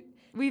 Have we?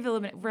 We've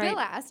eliminated. Right. Bill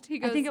asked. He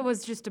goes, I think it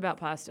was just about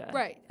pasta.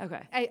 right.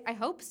 Okay. I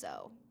hope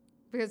so,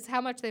 because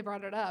how much they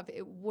brought it up,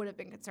 it would have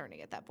been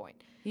concerning at that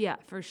point. Yeah,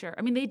 for sure.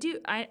 I mean, they do.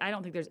 I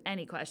don't think there's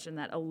any question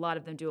that a lot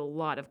of them do a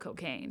lot of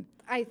cocaine.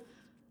 I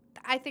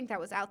think that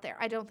was out there.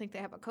 I don't think they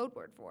have a code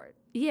word for it.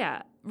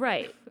 Yeah.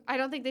 Right. I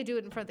don't think they do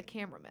it in front of the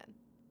cameramen.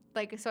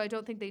 Like, so I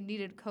don't think they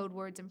needed code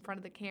words in front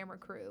of the camera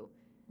crew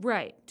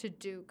Right. to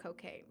do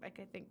cocaine. Like,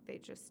 I think they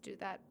just do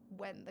that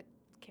when the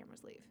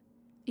cameras leave.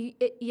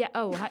 Yeah.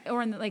 Oh,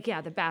 or in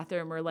the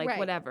bathroom or like Right,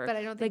 whatever. but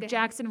I don't think like they have-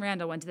 Jackson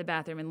Randall went to the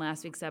bathroom in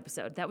last week's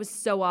episode. That was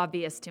so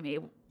obvious to me.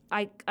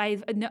 I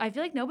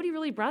feel like nobody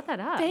really brought that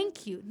up.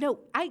 Thank you. No,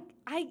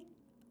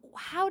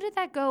 how did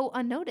that go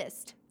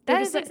unnoticed? They're That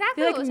just is like,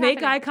 exactly they what like was make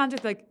happening. eye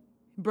contact, like,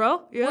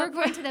 bro. Yeah. We're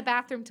going to the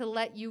bathroom to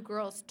let you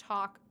girls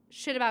talk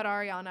shit about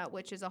Ariana,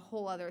 which is a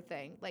whole other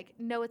thing. Like,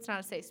 no, it's not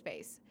a safe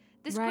space.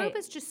 This Right. group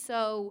is just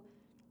so.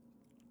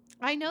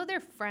 I know they're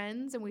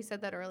friends, and we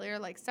said that earlier.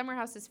 Like, Summer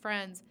House is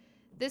friends.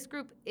 This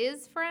group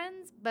is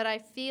friends, but I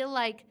feel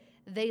like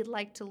they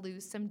like to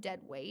lose some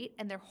dead weight,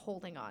 and they're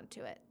holding on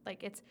to it.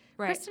 Like, it's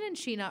Right. Kristen and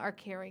Sheena are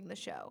carrying the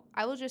show.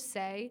 I will just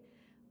say,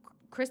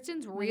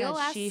 Kristen's Oh my real God,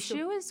 ass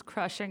Shishu is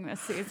crushing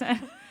this season.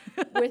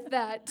 with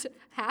that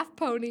half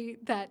pony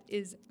that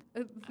is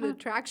the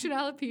traction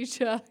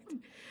alopecia.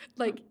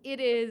 Like, it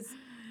is.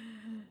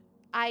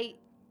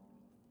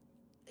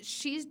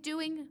 She's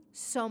doing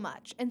so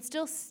much and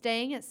still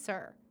staying at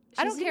Sir.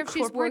 I don't care if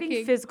she's incorporating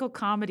working. physical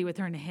comedy with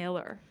her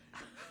inhaler.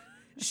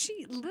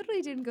 She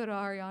literally didn't go to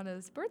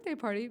Ariana's birthday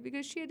party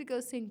because she had to go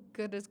sing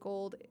Good as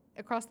Gold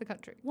across the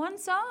country. One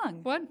song.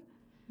 One,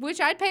 which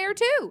I'd pay her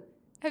too.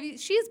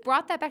 She's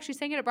brought that back. She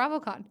sang it at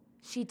BravoCon.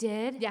 She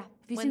did? Yeah, Have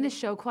you when seen the they-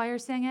 show choir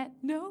sing it?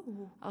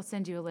 No. I'll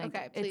send you a link.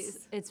 Okay,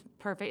 please. It's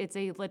perfect. It's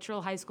a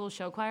literal high school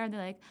show choir, and they're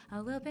like,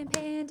 "I'll open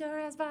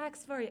Pandora's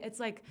box for you." It's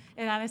like,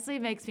 it honestly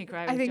makes me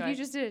cry. I with think joy. you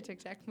just did a tic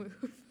tac move.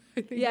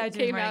 I think Yeah, it I did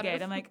came out renegade.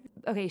 of- I'm like,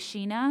 okay,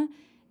 Sheena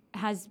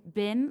has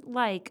been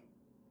like,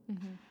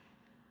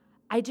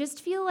 I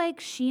just feel like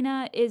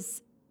Sheena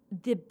is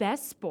the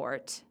best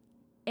sport,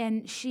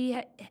 and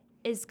she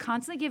is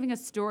constantly giving a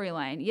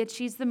storyline, yet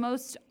she's the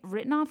most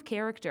written off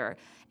character.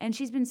 And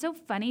she's been so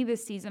funny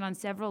this season on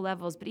several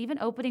levels, but even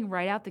opening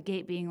right out the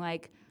gate being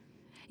like,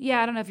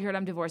 yeah, I don't know if you heard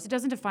I'm divorced. It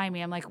doesn't define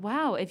me. I'm like,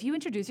 wow, if you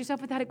introduce yourself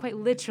with that, it quite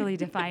literally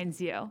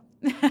defines you.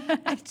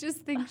 I just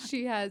think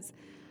she has.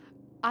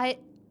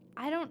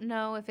 I don't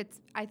know if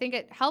I think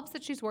it helps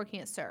that she's working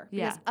at SUR.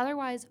 Because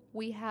otherwise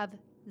we have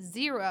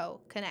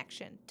zero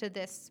connection to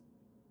this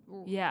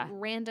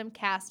random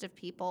cast of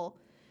people.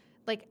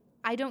 Like,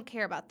 I don't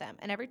care about them.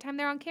 And every time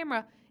they're on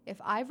camera, if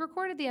I've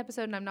recorded the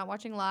episode and I'm not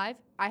watching live,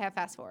 I have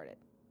fast forwarded.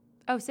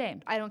 Oh,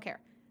 same. I don't care.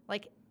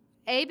 Like,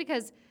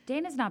 because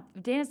Dana's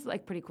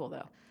like pretty cool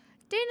though.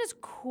 Dana's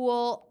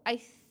cool.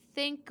 I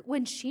think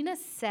when Sheena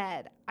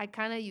said,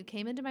 you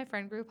came into my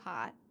friend group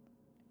hot,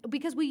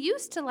 because we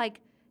used to like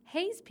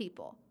haze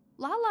people.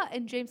 Lala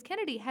and James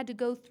Kennedy had to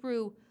go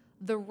through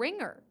the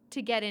ringer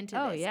to get into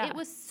this. Yeah. It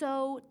was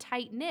so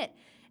tight knit.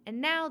 And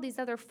now these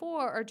other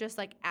four are just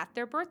like at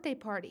their birthday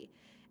party.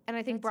 And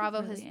I think That's Bravo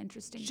a really has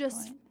interesting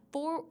just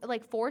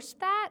point. forced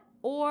that,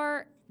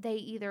 or they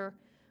either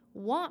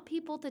want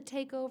people to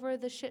take over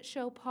the shit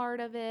show part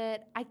of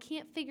it. I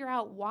can't figure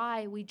out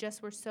why we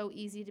just were so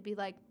easy to be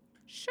like,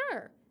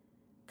 sure,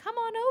 come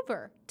on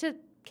over to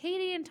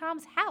Katie and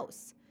Tom's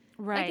house.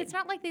 Right. Like, it's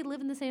not like they live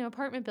in the same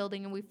apartment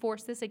building and we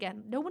force this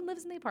again. No one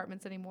lives in the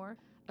apartments anymore.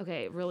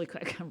 Okay, really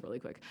quick.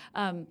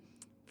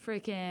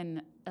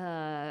 Freaking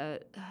The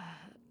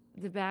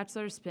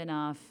Bachelor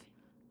spinoff,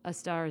 A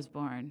Star Is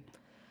Born.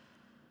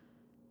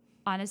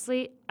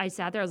 Honestly, I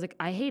sat there. I was like,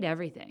 I hate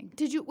everything.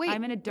 Did you wait?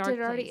 I'm in a dark Did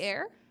it already place.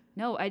 air?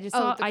 No, I just Oh,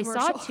 saw. the I saw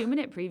a commercial.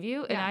 2-minute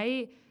preview, Yeah.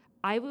 and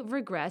I would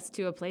regress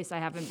to a place I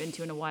haven't been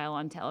to in a while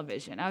on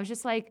television. I was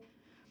just like,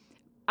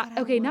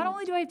 okay. Not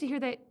only do I have to hear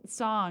that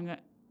song,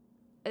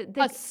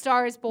 A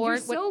Star Is Born. You're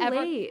so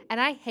whatever. late.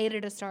 And I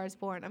hated A Star Is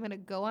Born. I'm going to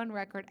go on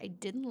record. I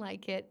didn't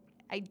like it.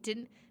 I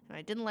didn't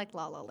like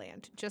La La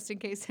Land, just in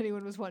case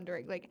anyone was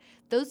wondering. Like,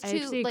 those two. I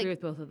actually like, agree with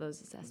both of those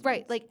assessments.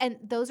 right. Like, and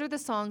those are the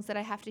songs that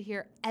I have to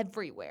hear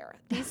everywhere.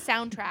 These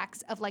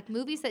soundtracks of like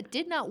movies that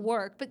did not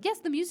work. But yes,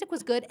 the music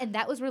was good and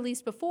that was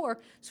released before.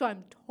 So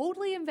I'm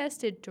totally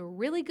invested to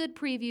really good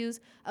previews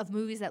of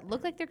movies that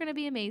look like they're going to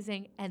be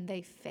amazing and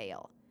they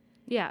fail.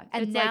 Yeah,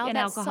 And it's now like an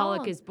that alcoholic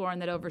song- is born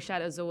that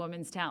overshadows a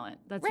woman's talent.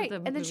 That's Right.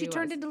 what the And then she movie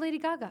turned was. into Lady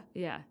Gaga.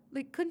 Yeah,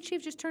 Like, couldn't she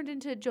have just turned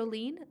into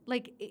Jolene?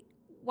 Like,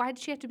 why did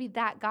she have to be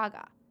that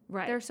Gaga?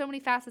 right. There are so many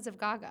facets of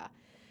Gaga.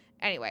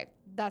 Anyway,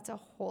 that's a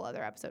whole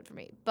other episode for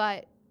me.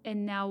 But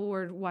And now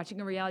we're watching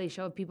a reality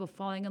show of people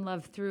falling in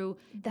love through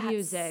that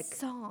music,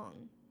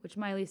 song. which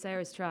Miley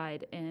Cyrus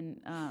tried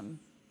in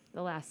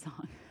the last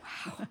song.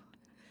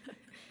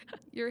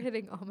 You're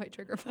hitting all my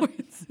trigger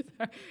points.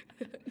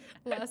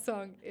 Last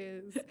song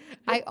is.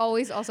 I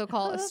always also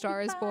call A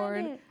Star Is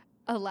Born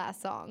a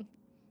last song.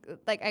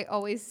 Like, I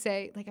always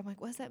say, like, I'm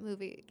like, what's that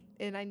movie?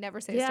 And I never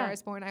say A Star Yeah.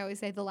 Is Born. I always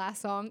say the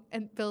last song.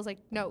 And Bill's like,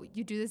 no,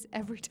 you do this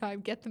every time.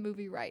 Get the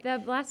movie right.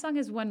 The last song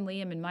is when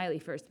Liam and Miley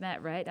first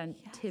met, right? On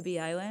Tibby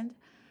Island.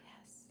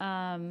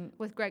 Yes.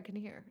 With Greg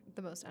Kinnear,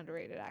 the most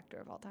underrated actor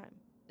of all time.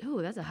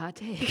 Ooh, that's a hot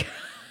take.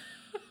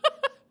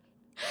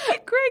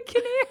 Greg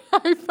Kinnear.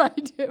 I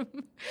find him.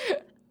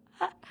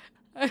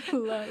 I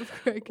love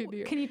Greg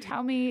Kinnear. Can you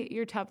tell me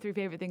your top 3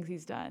 favorite things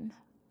he's done?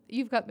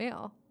 You've Got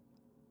Mail.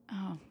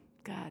 Oh,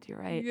 God, you're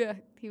right. Yeah,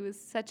 he was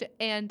such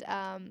a and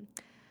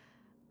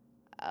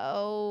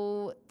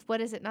what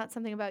is it? Not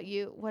Something About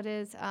You. What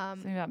is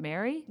Something about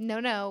Mary?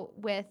 No,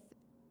 with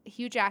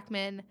Hugh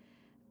Jackman,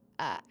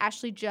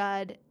 Ashley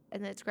Judd,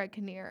 and then it's Greg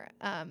Kinnear.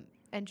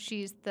 And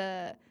she's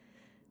the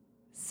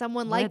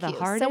Someone What are Like the You.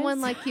 hardest?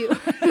 Someone Like You.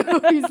 No,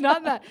 he's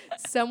not that.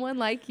 Someone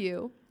Like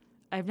You.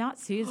 I've not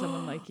seen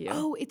someone like you.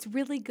 Oh, it's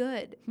really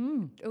good.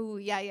 Oh,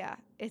 yeah.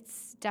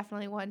 It's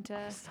definitely one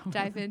to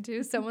dive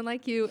into. Someone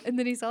Like You. And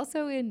then he's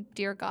also in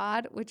Dear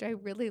God, which I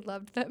really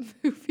loved that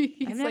movie.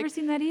 I've never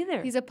seen that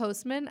either. He's a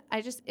postman.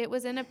 It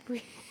was in a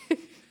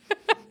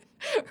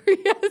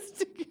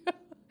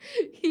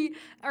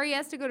he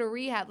has to go to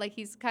rehab. Like,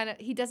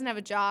 he doesn't have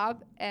a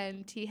job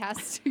and he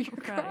has to, you're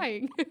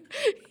crying.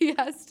 He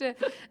has to,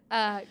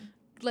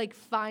 like,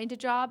 find a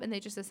job, and they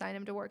just assign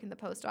him to work in the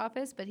post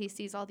office, but he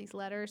sees all these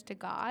letters to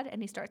God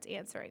and he starts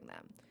answering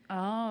them.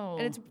 Oh.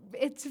 And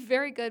it's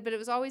very good, but it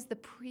was always the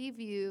preview.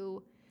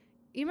 You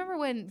remember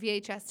when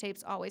VHS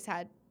tapes always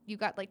had, you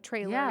got like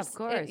trailers? Yeah, of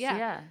course.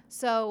 Yeah.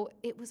 So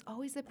it was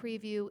always the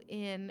preview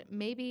in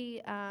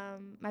maybe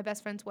My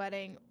Best Friend's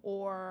Wedding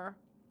or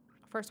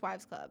First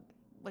Wives Club,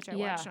 which I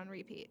watched on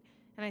repeat.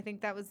 And I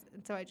think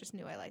so I just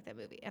knew I liked that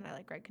movie, and I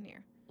like Greg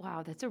Kinnear.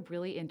 Wow, that's a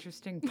really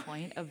interesting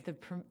point of the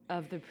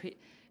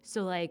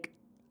So, like,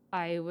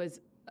 I was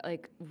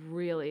like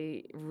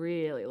really,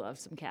 really love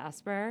some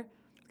Casper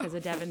because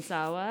of Devon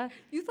Sawa.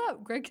 You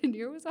thought Greg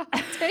Kinnear was a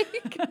hot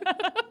take?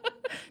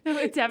 No,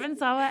 but Devon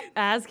Sawa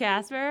as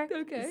Casper.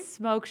 Okay.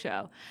 Smoke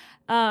show.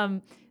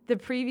 The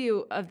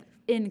preview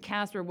in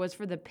Casper was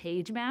for the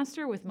Page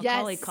Master with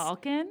Macaulay Yes.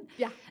 Culkin.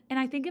 Yeah. And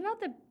I think about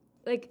the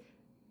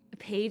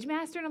Page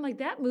Master, and I'm like,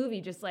 that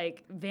movie just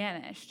like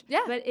vanished.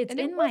 Yeah, But it's and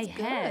it in my was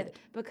head good.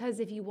 because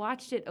if you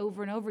watched it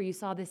over and over, you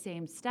saw the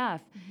same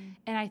stuff.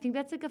 And I think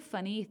that's like a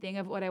funny thing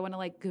of what I want to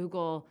like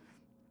Google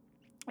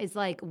is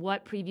like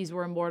what previews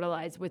were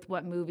immortalized with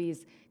what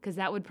movies, because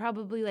that would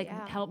probably like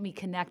help me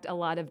connect a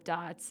lot of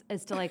dots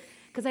as to like,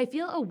 because I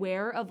feel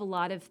aware of a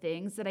lot of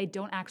things that I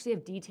don't actually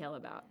have detail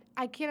about.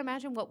 I can't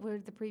imagine what were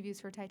the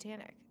previews for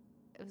Titanic.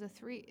 It was a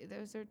 3.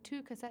 Those are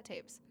 2 cassette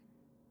tapes.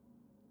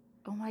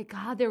 Oh my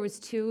God, there was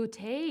 2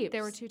 tapes.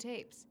 There were 2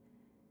 tapes.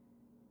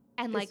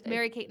 And This-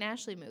 Mary-Kate and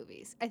Ashley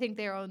movies. I think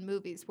their own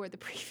movies were the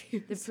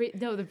previews.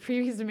 The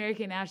previous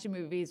Mary-Kate and Ashley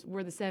movies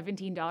were the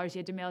 $17 you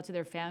had to mail to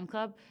their fan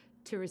club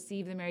to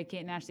receive the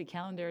Mary-Kate and Ashley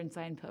calendar and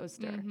signed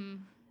poster.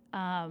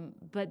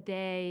 But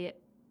that's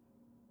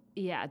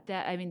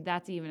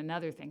even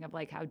another thing of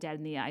like how dead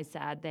in the eye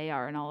sad they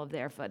are in all of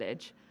their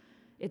footage.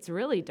 It's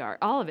really dark.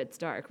 All of it's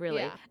dark,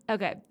 really. Yeah.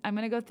 Okay, I'm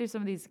going to go through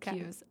some of these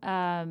cues.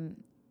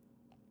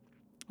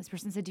 This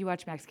person said, do you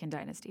watch Mexican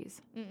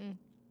Dynasties? Mm-mm.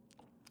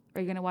 Are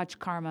you going to watch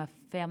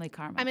Family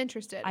Karma? I'm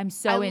interested. I'm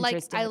so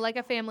interested. I like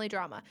a family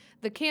drama.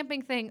 The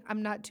camping thing,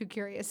 I'm not too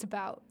curious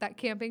about. That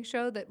camping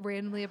show that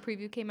randomly a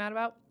preview came out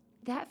about.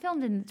 That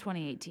filmed in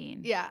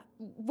 2018. Yeah.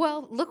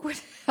 Well, look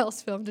what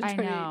else filmed in I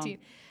know. 2018.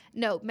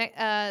 No,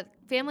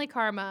 Family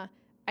Karma,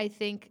 I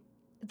think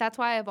that's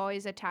why I've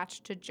always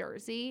attached to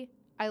Jersey.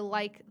 I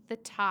like the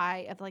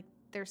tie of like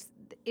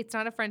it's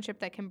not a friendship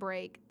that can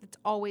break. It's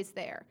always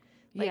there.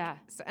 Yeah.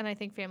 And I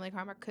think Family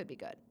Karma could be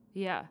good.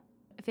 Yeah.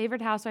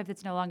 Favorite housewife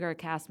that's no longer a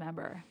cast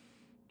member?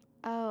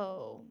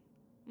 Oh.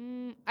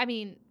 I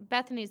mean,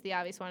 Bethany's the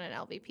obvious one in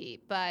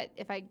LVP, but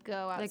if I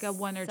go outside Like a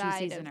 1 or 2 of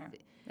seasoner.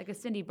 Like a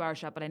Cindy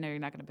Barshop, but I know you're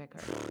not going to pick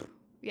her.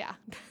 Yeah.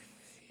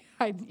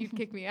 You'd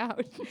kick me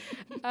out.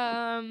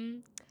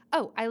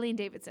 Eileen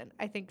Davidson.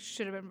 I think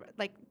should have been,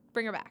 like,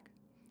 bring her back.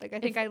 Like, I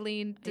think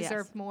Eileen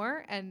deserved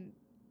more and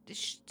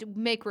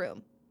make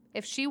room.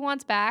 If she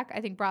wants back,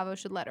 I think Bravo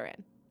should let her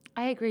in.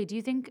 I agree. Do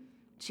you think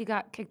she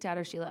got kicked out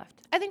or she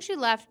left? I think she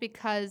left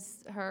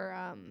because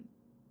her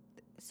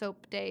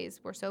soap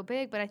days were so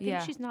big, but I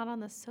think she's not on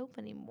the soap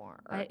anymore.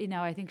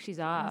 I think she's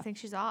off. I think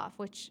she's off,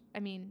 which, I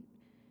mean,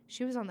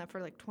 she was on that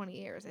for like 20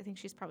 years. I think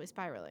she's probably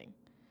spiraling.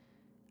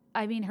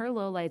 I mean, her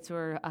lowlights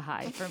were a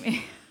high for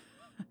me.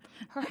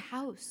 Her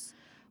house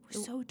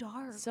was so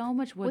dark. So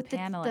much wood with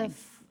paneling.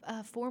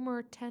 The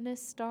former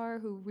tennis star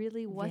who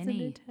really wasn't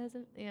Vinny.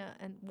 into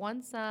and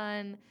one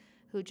son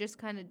who just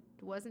kind of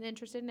wasn't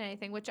interested in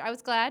anything, which I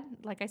was glad.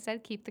 Like I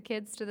said, keep the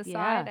kids to the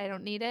side. I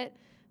don't need it.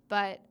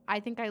 But I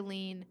think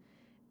Eileen,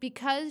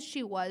 because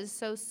she was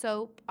so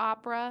soap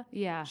opera,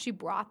 she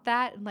brought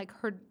that, and like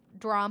her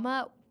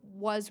drama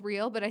was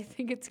real, but I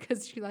think it's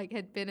because she like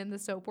had been in the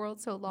soap world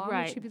so long.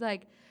 Right. And she'd be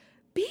like,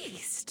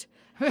 Beast,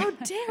 how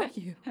dare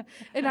you?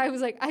 And I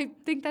was like, I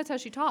think that's how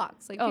she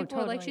talks. Like people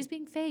are like, she's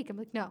being fake. I'm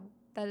like, no,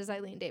 that is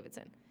Eileen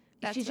Davidson.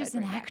 She's just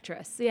an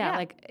actress. Yeah.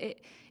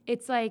 Like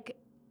it's like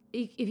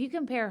if you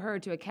compare her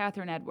to a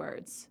Catherine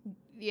Edwards,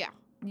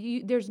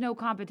 there's no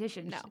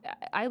competition. No.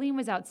 Eileen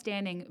was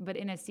outstanding, but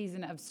in a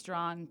season of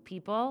strong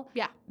people,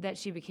 that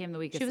she became the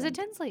weakest. She was a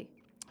Tinsley.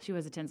 She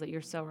was a Tinsley.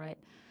 You're so right.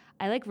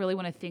 I like really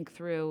want to think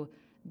through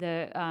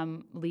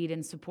the lead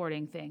and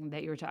supporting thing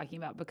that you were talking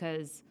about,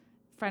 because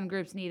friend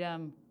groups need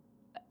them,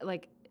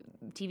 like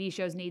TV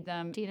shows need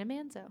them. Dina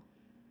Manzo.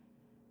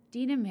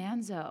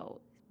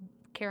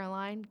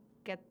 Caroline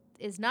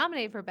is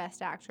nominated for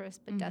Best Actress,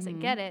 but doesn't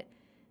get it.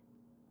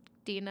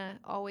 Dina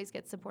always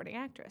gets supporting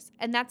actress,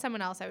 and that's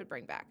someone else I would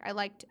bring back. I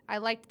liked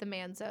the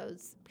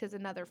Manzos because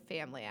another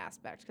family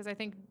aspect. Because I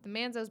think the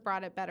Manzos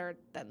brought it better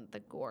than the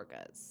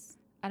Gorgas.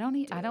 I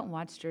don't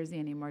watch Jersey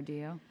anymore. Do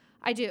you?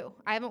 I do.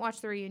 I haven't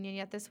watched the reunion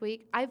yet this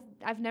week.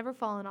 I've never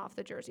fallen off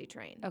the Jersey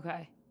train.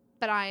 Okay.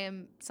 But I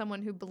am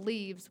someone who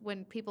believes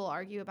when people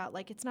argue about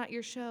like it's not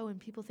your show and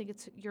people think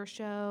it's your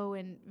show,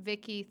 and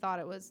Vicky thought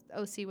it was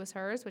OC was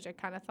hers, which I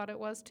kind of thought it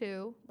was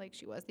too. Like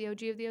she was the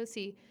OG of the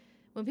OC.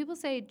 When people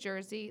say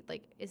Jersey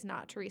like is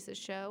not Teresa's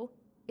show,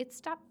 it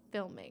stopped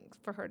filming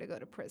for her to go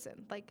to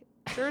prison. Like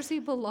Jersey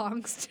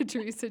belongs to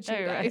Teresa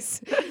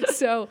Giudice. Right.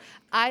 So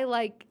I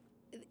like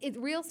it.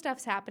 Real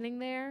stuff's happening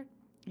there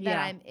that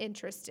I'm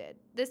interested.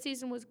 This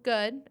season was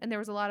good, and there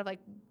was a lot of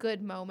like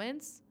good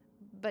moments.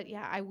 But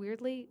yeah, I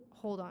weirdly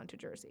hold on to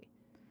Jersey.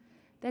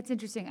 That's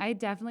interesting. I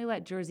definitely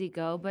let Jersey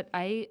go, but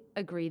I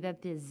agree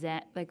that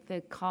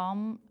the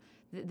calm,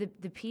 the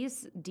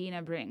peace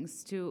Dina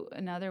brings to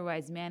an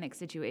otherwise manic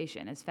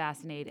situation is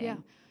fascinating. Yeah.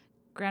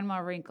 Grandma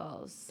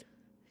Wrinkles.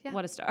 Yeah.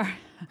 What a star.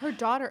 Her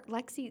daughter,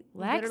 Lexi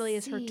literally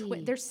is her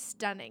twin. They're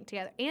stunning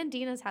together. And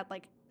Dina's had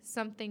like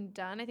something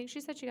done. I think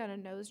she said she got a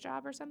nose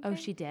job or something. Oh,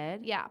 she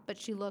did? Yeah, but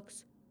she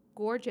looks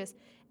gorgeous.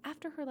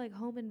 After her like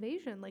home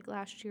invasion, like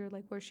last year,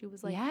 like where she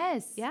was like,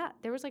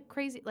 there was like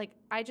crazy, like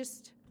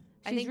she's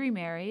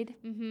remarried,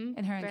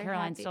 and her and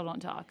Caroline still don't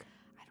talk.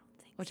 I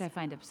don't think, which I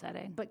find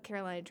upsetting. But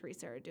Caroline and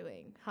Teresa are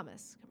doing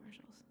hummus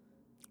commercials.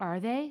 Are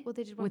they? Well,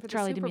 they did one with for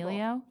Charli the Super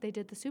D'Amelio. Bowl. They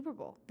did the Super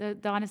Bowl.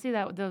 Honestly,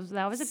 that was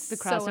the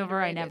crossover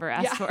underrated. I never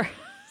asked for.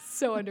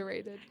 So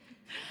underrated.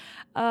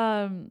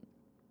 Do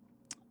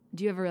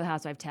you have a Real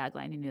Housewife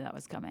tagline? You knew that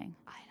was coming.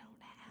 I don't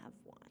have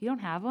one. You don't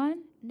have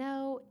one?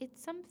 No,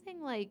 it's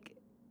something like,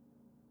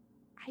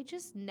 I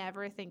just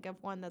never think of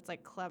one that's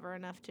like clever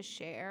enough to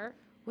share.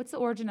 What's the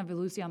origin of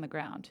Lucy on the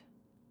Ground?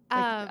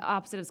 Like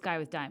opposite of Sky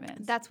with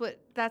Diamonds. That's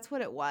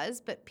what it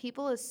was. But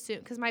people assume,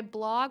 because my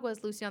blog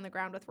was Lucy on the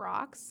Ground with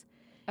Rocks.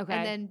 Okay.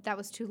 And then that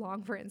was too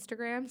long for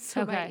Instagram.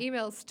 So my Okay.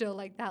 email is still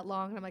like that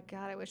long. And I'm like,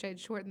 God, I wish I had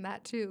shortened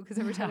that too. Because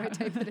every time I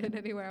type it in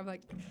anywhere, I'm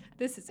like,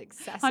 this is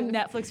excessive. On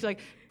Netflix, you're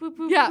like, boop,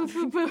 boop, Yeah,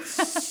 boop, boop, boop.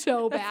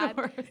 so That's the bad.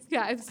 worst.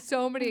 Yeah, I have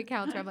so many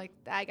accounts where I'm like,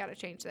 I got to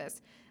change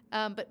this.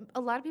 But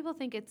a lot of people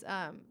think it's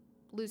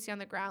Lucy on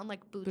the ground,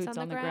 like boots on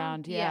the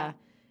ground. yeah.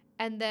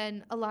 And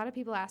then a lot of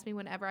people ask me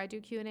whenever I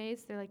do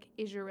Q&As, they're like,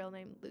 is your real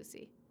name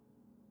Lucy?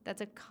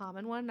 That's a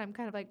common one. And I'm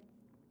kind of like,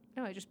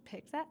 no, I just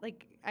picked that.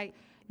 Like,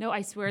 No,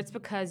 I swear it's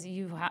because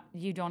you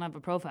don't have a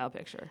profile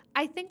picture.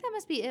 I think that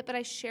must be it, but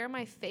I share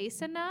my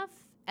face enough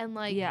and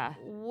like Yeah.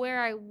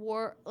 where I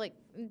work, like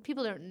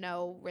people don't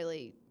know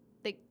really,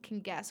 they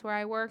can guess where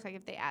I work, like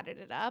if they added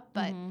it up,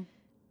 but Mhm.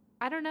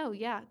 I don't know.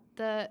 Yeah.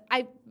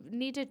 I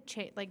need to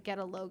like get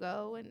a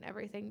logo and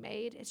everything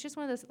made. It's just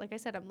one of those, like I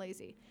said, I'm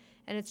lazy.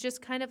 And it's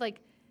just kind of like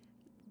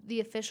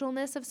the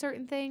officialness of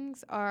certain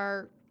things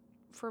are,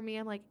 for me,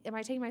 I'm like, am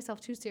I taking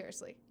myself too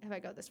seriously if I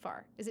go this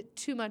far? Is it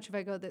too much if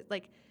I go that,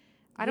 like,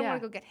 I don't Yeah.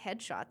 want to go get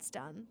headshots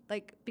done,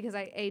 like, because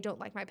I don't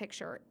like my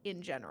picture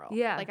in general.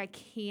 Yeah. Like, I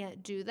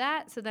can't do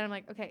that. So then I'm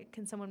like, okay,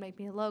 can someone make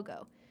me a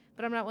logo?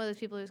 But I'm not one of those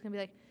people who's going to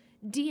be like,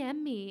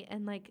 DM me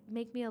and, like,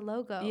 make me a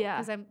logo. Yeah.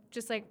 Because I'm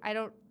just like, I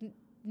don't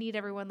need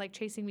everyone, like,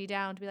 chasing me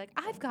down to be like,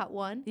 I've got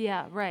one.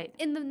 Yeah, right.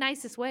 In the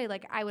nicest way,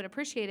 like, I would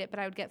appreciate it, but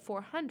I would get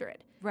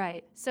 400.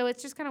 Right. So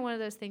it's just kind of one of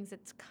those things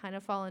that's kind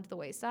of fallen to the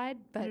wayside.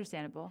 But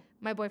Understandable.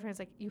 my boyfriend's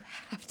like, you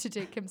have to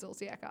take Kim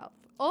Zolciak off.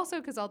 Also,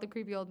 because all the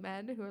creepy old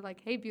men who are like,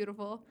 hey,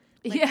 beautiful.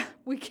 Like, Yeah.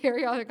 We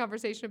carry on a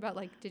conversation about,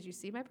 like, did you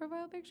see my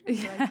profile picture? And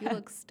they're like, you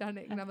look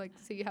stunning. And I'm like,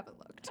 so you haven't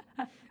looked.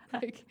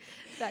 Like,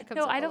 that comes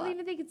No, up I a don't lot.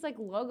 even think it's like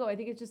logo. I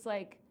think it's just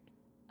like,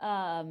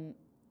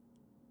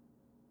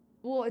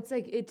 well, it's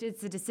like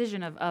it's a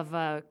decision of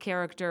a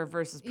character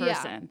versus Yeah.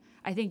 person.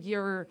 I think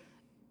your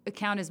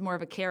account is more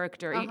of a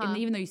character, and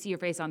even though you see your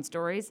face on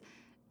stories,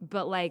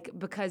 but like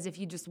because if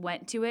you just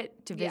went to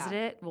it to visit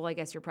Yeah. it, well, I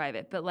guess you're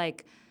private. But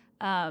like,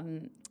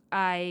 and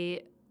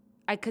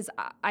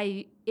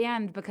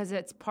because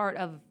it's part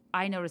of,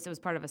 I noticed it was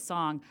part of a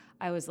song.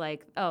 I was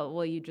like, oh,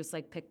 well, you just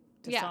like picked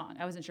a Yeah. song.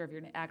 I wasn't sure if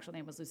your actual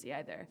name was Lucy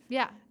either.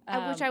 Yeah,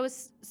 which Um, I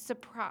was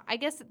surprised. I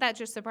guess that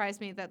just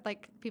surprised me that,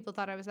 like, people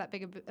thought I was that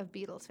big of a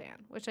Beatles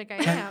fan, which, like, I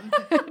am.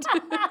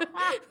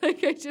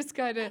 Like, I just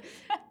kind of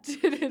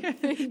didn't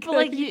think. But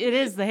like, it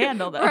is the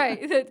handle though.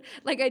 Right.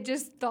 Like, I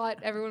just thought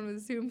everyone would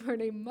assume her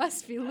name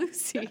must be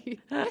Lucy.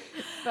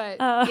 But,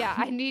 yeah,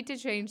 I need to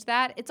change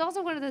that. It's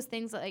also one of those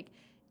things that, like,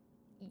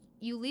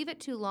 you leave it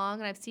too long,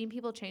 and I've seen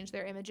people change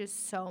their images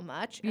so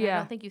much, and I Yeah.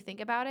 don't think you think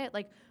about it.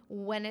 Like,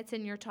 when it's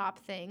in your top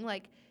thing,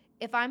 like,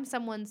 if I'm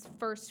someone's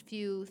first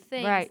few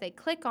things, Right. they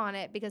click on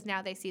it because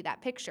now they see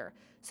that picture.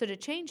 So to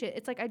change it,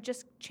 it's like I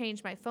just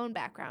changed my phone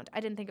background. I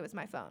didn't think it was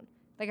my phone.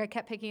 Like, I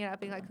kept picking it up,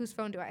 being like, whose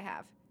phone do I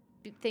have?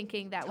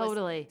 Thinking that was...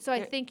 Totally. So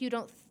I think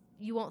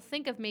you won't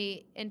think of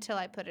me until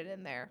I put it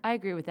in there. I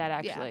agree with that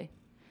actually.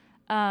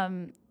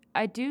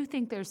 I do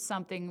think there's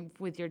something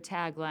with your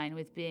tagline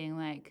with being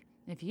like,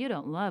 if you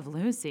don't love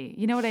Lucy,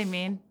 you know what I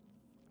mean?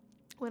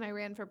 When I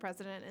ran for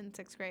president in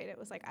 6th grade, it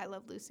was like, I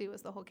Love Lucy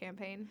was the whole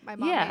campaign. My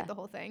mom Yeah. made the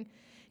whole thing.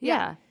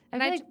 Yeah.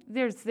 And I I feel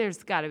like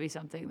there's got to be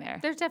something there.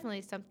 There's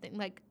definitely something,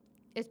 like,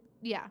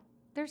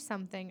 there's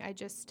something. I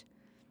just,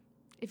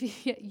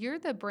 you're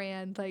the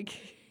brand, like,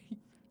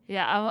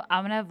 Yeah,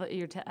 I'm gonna have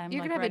your. I'm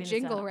You're like gonna have a writing this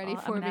jingle down. ready I'm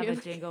for gonna me. have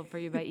a jingle for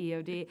you by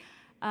EOD.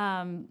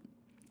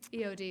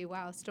 EOD,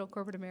 wow, still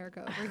corporate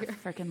America over here.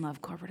 Freaking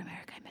love corporate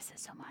America. I miss it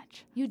so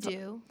much. You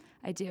do?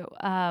 I do.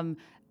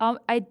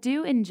 I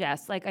do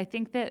ingest. Like, I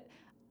think that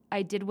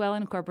I did well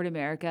in corporate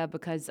America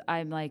because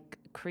I'm like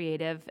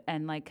creative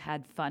and like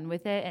had fun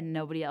with it, and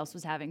nobody else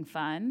was having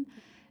fun.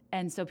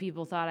 And so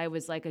people thought I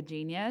was like a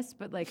genius,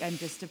 but like I'm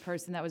just a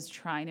person that was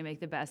trying to make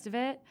the best of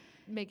it.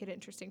 Make it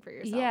interesting for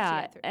yourself.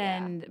 Yeah, to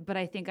get through. but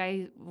I think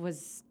I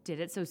did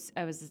it. So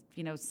I was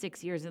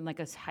 6 years in like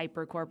a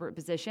hyper corporate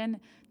position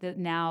that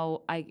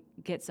now I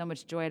get so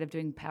much joy out of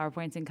doing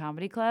PowerPoints in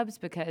comedy clubs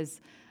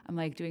because I'm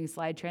like doing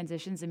slide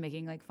transitions and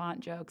making like font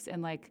jokes,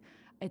 and like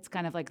it's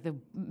kind of like the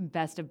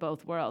best of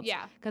both worlds.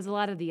 Yeah. Because a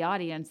lot of the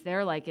audience,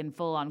 they're like in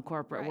full on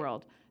corporate Right.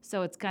 world.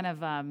 So it's kind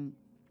of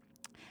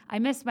I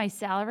miss my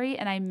salary,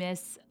 and I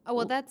miss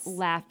that's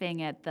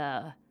laughing at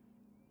the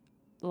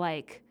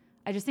like.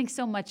 I just think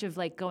so much of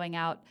like going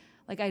out,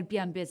 like I'd be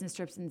on business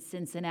trips in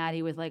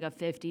Cincinnati with like a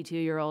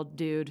 52-year-old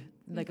dude,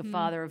 like a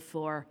father of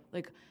 4.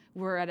 Like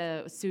we're at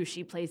a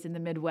sushi place in the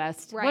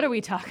Midwest. What Right. are we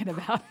talking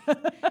about?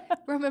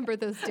 remember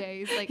those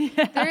days. Like,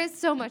 there is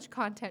so much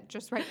content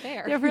just right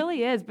there. There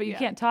really is, but you Yeah.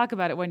 can't talk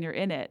about it when you're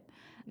in it.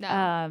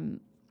 No.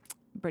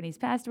 Brittany's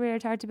passed away, I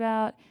talked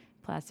about.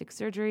 Plastic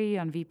surgery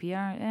on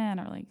VPR.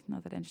 I'm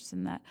not that interested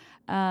in that.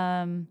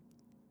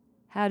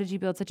 How did you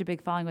build such a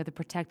big following with a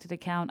protected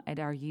account? I'd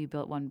argue you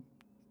built one.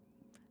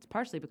 It's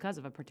partially because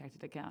of a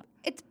protected account.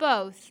 It's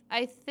both.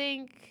 I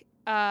think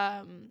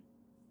I've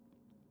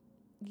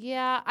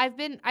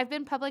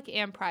been public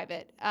and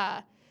private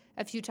a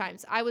few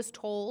times. I was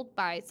told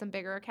by some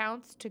bigger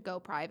accounts to go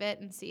private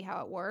and see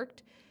how it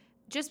worked.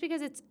 just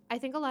because I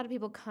think a lot of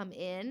people come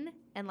in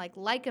and like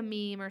a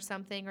meme or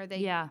something, or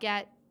they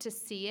get to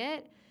see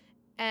it,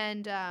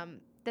 and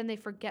then they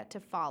forget to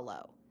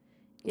follow.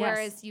 Yes.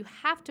 Whereas you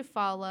have to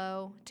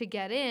follow to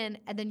get in,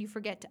 and then you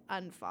forget to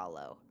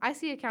unfollow. I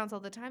see accounts all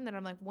the time that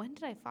I'm like, when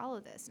did I follow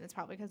this? And it's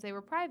probably because they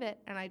were private,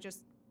 and I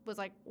just was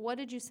like, what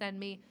did you send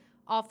me?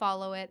 I'll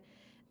follow it.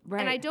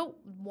 Right. And I don't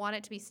want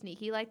it to be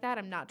sneaky like that.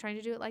 I'm not trying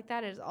to do it like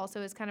that. It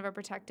also is kind of a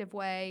protective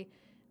way.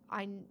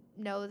 I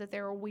know that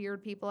there are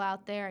weird people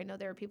out there. I know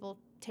there are people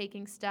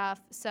taking stuff.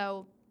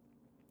 So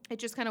it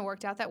just kind of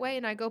worked out that way.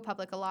 And I go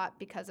public a lot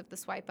because of the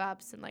swipe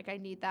ups, and like I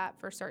need that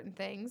for certain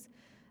things.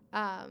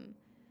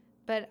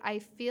 But I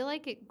feel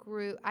like it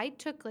grew. I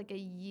took like a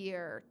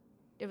year.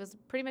 It was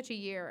pretty much a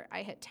year.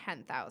 I hit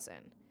 10,000.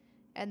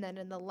 And then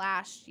in the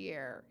last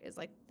year is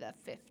like the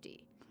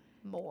 50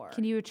 more.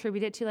 Can you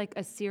attribute it to like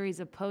a series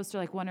of posts or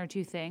like one or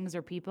two things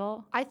or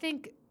people? I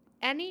think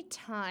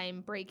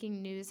anytime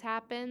breaking news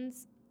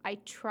happens, I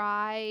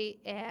try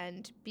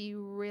and be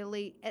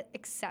really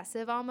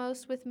excessive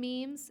almost with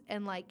memes,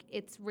 and like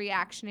it's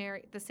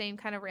reactionary, the same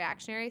kind of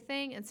reactionary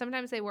thing. And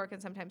sometimes they work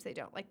and sometimes they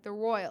don't. Like the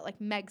royal, like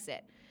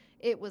Megxit.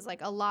 It was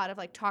like a lot of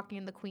like talking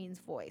in the Queen's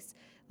voice.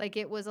 Like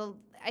it was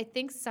I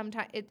think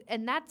sometimes,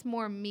 and that's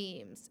more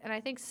memes. And I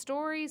think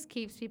stories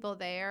keeps people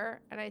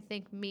there, and I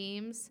think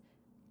memes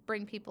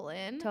bring people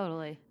in.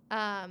 Totally.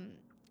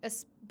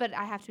 But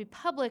I have to be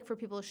public for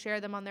people to share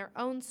them on their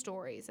own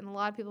stories. And a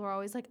lot of people are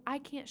always like, I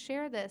can't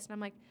share this. And I'm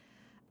like,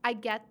 I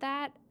get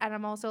that. And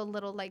I'm also a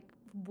little like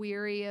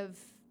weary of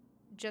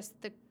just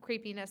the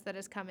creepiness that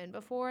has come in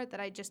before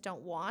that I just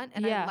don't want.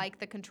 And I like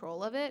the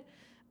control of it.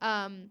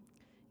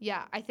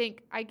 Yeah, I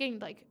think I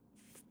gained like,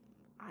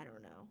 I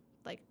don't know,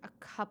 like a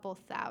couple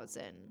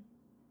thousand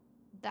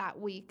that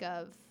week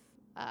of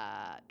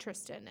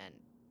Tristan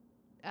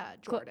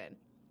and Jordan.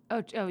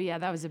 Oh yeah,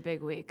 that was a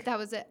big week. That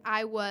was it.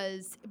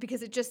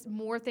 Because it just,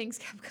 more things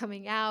kept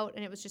coming out,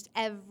 and it was just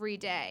every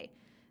day.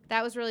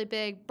 That was really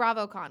big.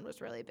 BravoCon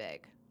was really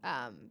big.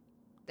 And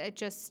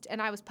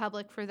I was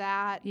public for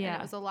that. Yeah.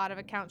 And it was a lot of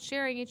accounts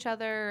sharing each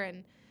other,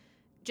 and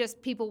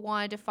just people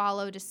wanted to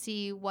follow to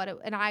see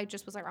and I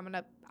just was like,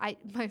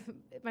 my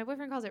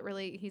boyfriend calls it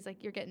really, he's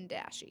like, you're getting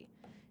dashy.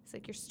 It's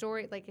like your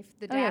story, like if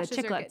the dashes the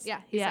are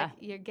chiclets. he's like,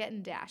 you're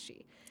getting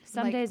dashy.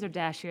 Some like, days are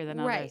dashier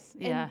than right. others.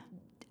 Yeah. And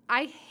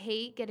I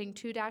hate getting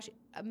too dashy.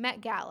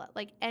 Met Gala,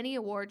 like any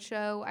award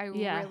show, I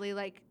really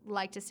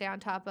like to stay on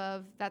top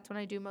of. That's when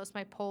I do most of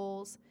my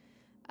polls.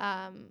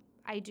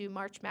 I do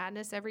March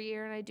Madness every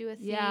year, and I do a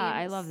theme. Yeah,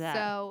 I love that.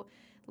 So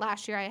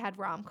last year I had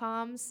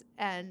rom-coms,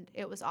 and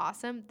it was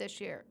awesome. This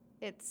year,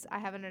 I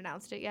haven't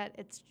announced it yet.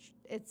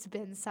 It's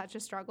been such a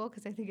struggle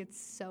because I think it's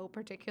so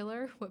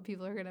particular what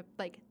people are gonna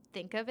like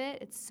think of it.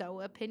 It's so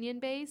opinion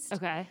based.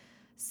 Okay.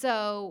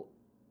 So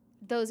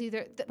those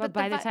either. But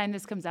by the time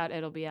this comes out,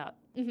 it'll be out.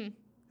 Mm-hmm.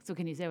 So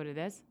can you say what it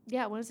is?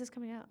 Yeah, when is this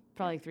coming out?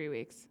 Probably 3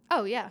 weeks.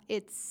 Oh, yeah.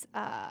 It's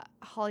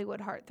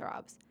Hollywood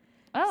Heartthrobs.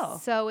 Oh.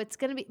 So it's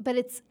going to be, but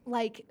it's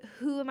like,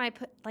 who am I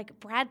like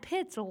Brad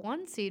Pitt's a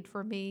 1 seed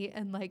for me,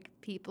 and like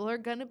people are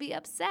going to be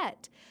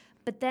upset.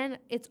 But then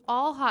it's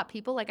all hot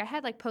people. Like I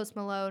had like Post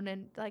Malone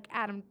and like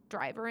Adam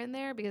Driver in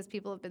there because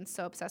people have been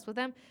so obsessed with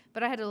them.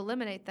 But I had to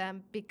eliminate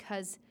them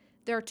because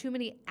there are too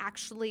many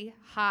actually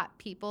hot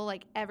people.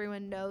 Like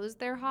everyone knows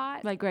they're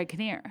hot. Like Greg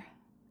Kinnear.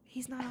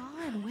 He's not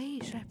on.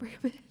 Wait, should I bring him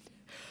in?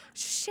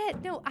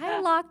 Shit, no, I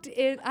locked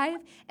in. I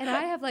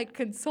have like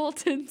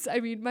consultants. I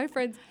mean, my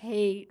friends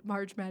hate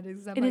March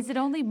Madness. And is it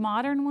only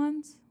modern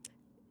ones?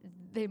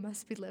 They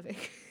must be living.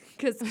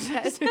 Because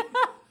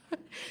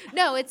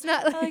no, it's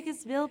not. Like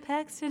it's Bill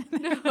Paxton.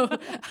 No.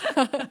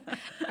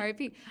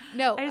 R.I.P.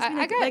 No,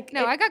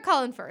 I got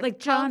Colin Firth. Like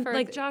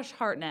Josh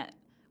Hartnett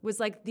was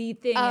like the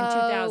thing in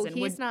 2000.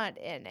 He's not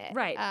in it.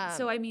 Right.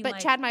 So I mean, but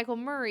like, Chad Michael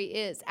Murray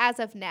is as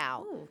of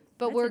now. Ooh,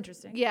 but that's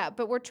interesting. Yeah,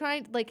 but we're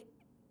trying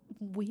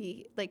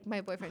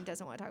my boyfriend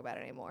doesn't want to talk about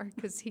it anymore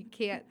because he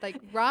can't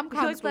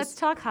rom-coms. Like, let's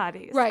talk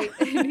hotties. Right.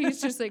 And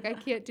he's just like, I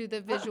can't do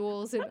the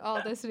visuals and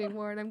all this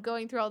anymore. And I'm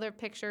going through all their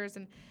pictures,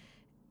 and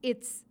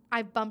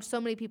I've bumped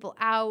so many people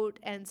out,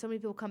 and so many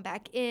people come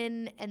back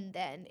in, and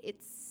then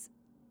it's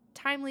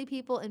timely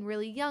people and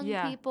really young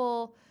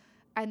people.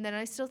 And then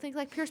I still think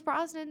like Pierce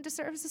Brosnan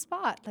deserves a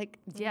spot. Like,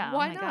 yeah,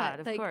 why oh my not? God,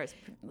 of like, course.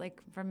 Like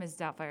from Miss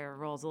Doubtfire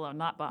roles alone,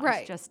 not Bond,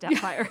 right. just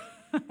Doubtfire.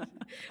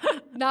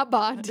 Not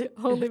Bond,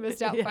 only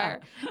Miss Doubtfire.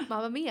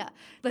 Mamma Mia.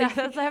 Like,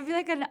 that'd be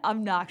like an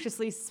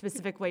obnoxiously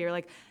specific way. You're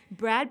like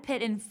Brad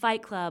Pitt in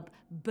Fight Club,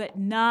 but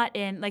not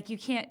in, like, you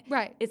can't.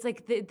 Right. It's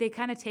like they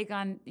kind of take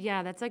on,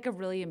 that's like a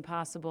really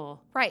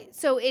impossible. Right.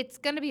 So it's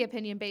going to be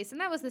opinion based.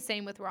 And that was the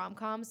same with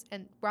rom-coms.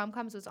 And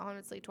rom-coms was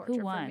honestly torture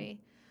for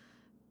me.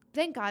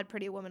 Thank God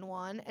Pretty Woman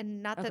won.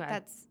 And not that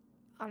that's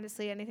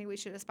honestly anything we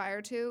should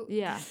aspire to.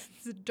 Yeah.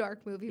 It's a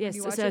dark movie yes, when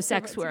you watch so it.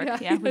 sex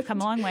work. Yeah, we've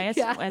come a long way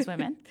as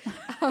women.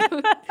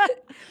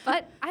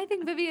 But I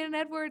think Vivian and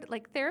Edward,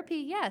 like therapy,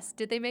 yes.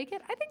 Did they make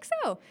it? I think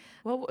so.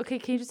 Well, okay,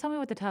 can you just tell me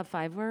what the top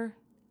 5 were?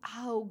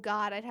 Oh,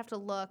 God, I'd have to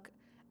look.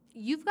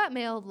 You've Got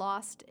Mail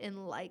lost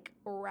in like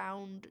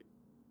round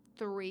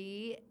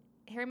 3.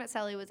 Harry Met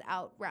Sally was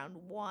out round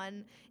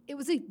 1.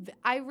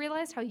 I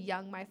realized how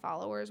young my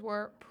followers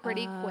were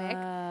pretty quick.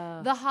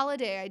 The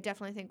Holiday, I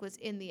definitely think, was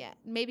in the end,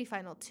 maybe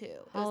final 2.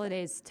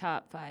 Holiday's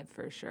top 5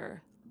 for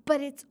sure.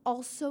 But it's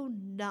also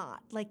not.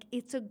 Like,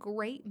 it's a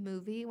great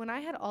movie. When I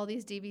had all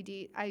these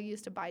DVDs, I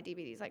used to buy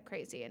DVDs like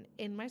crazy. And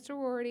in my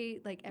sorority,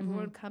 like,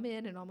 everyone would come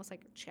in and almost,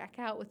 like, check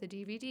out with a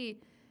DVD.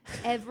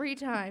 Every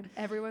time,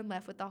 everyone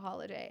left with The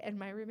Holiday. And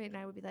my roommate and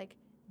I would be like,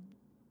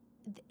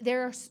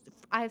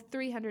 I have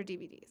 300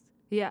 DVDs.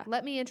 Yeah.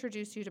 Let me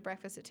introduce you to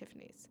Breakfast at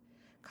Tiffany's,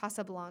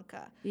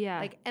 Casablanca. Yeah.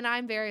 Like, and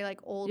I'm very, like,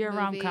 old You're a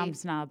movie. rom-com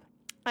snob.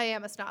 I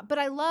am a snob. But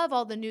I love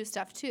all the new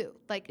stuff, too.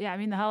 Like, Yeah, I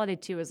mean, The Holiday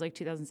 2 was like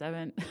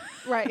 2007.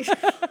 right.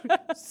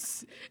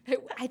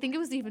 I think it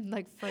was even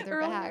like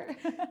further Earlier.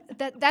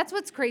 back. That's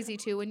what's crazy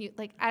too. When you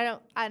like, I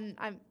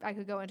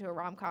could go into a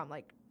rom-com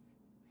like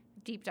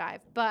deep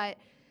dive, but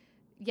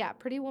yeah,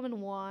 Pretty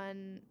Woman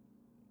 1.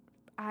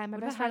 My What best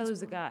about How to friend's-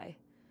 Lose a Guy?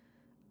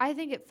 I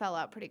think it fell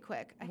out pretty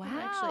quick. I can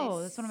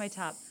actually That's one of my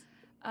top.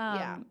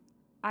 Yeah.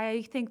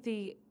 I think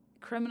the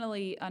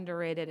criminally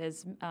underrated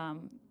is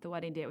The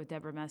Wedding Date with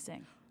Deborah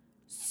Messing.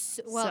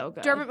 Well, so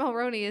good. Dermot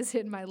Mulroney is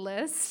in my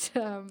list.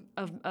 Of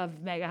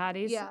mega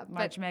hotties. Yeah,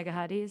 March but mega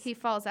hotties. He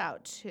falls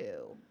out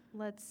too.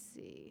 Let's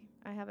see.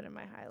 I have it in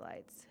my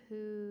highlights.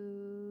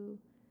 Who?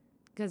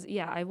 Because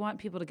I want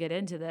people to get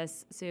into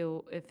this.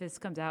 So if this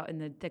comes out in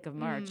the thick of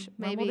March,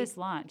 when will maybe. this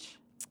launch?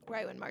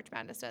 Right when March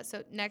Madness does.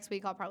 So next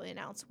week I'll probably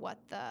announce what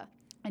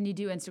And you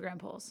do Instagram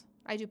polls.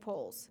 I do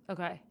polls.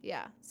 Okay.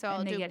 Yeah. So I'll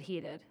And they do. get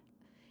heated.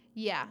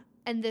 Yeah.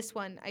 And this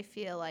one, I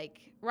feel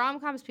like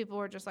rom-coms people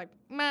were just like,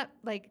 meh,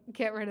 like,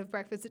 get rid of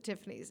Breakfast at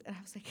Tiffany's. And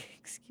I was like,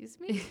 excuse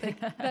me? Like,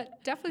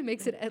 that definitely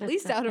makes it at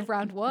least out of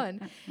round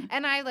 1.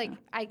 And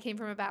I came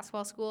from a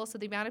basketball school, so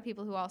the amount of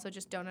people who also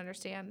just don't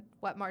understand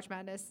what March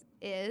Madness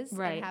is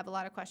Right. and have a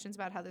lot of questions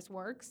about how this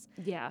works,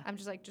 Yeah. I'm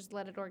just like, just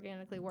let it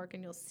organically work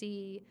and you'll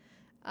see.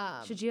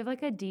 Should you have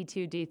like a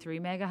D2, D3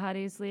 mega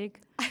hotties league?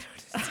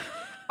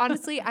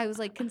 Honestly, I was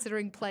like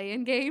considering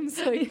play-in games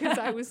because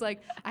I was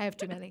like, I have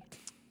too many.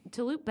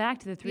 To loop back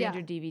to the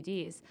 300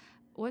 DVDs,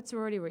 what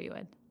sorority were you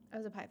in? I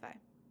was a Pi Phi.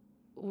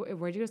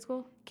 Where'd you go to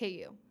school?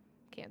 KU,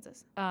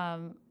 Kansas,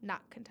 Um,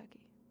 not Kentucky.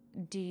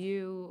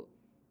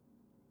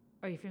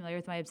 Are you familiar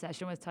with my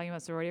obsession with talking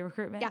about sorority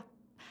recruitment?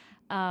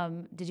 Yeah.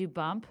 Did you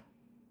bump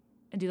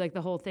and do like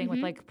the whole thing with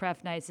like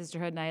pref night,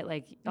 sisterhood night,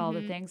 like all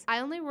the things? I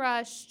only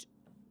rushed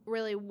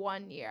really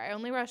 1 year. I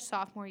only rushed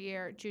sophomore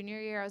year. Junior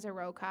year, I was a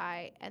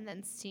Rokai. And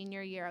then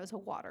senior year, I was a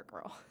water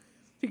girl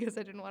because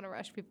I didn't want to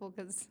rush people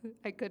because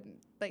I couldn't,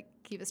 like,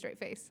 keep a straight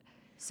face.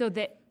 So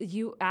that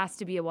you asked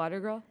to be a water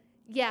girl?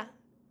 Yeah.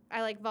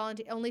 I, like,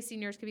 volunteer. Only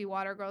seniors could be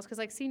water girls because,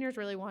 like, seniors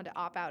really wanted to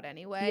opt out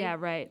anyway. Yeah,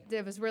 right.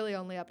 It was really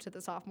only up to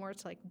the sophomores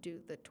to, like, do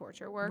the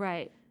torture work.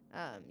 Right.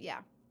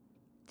 Yeah.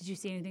 Did you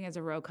see anything as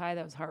a Rokai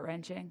that was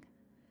heart-wrenching?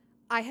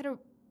 I had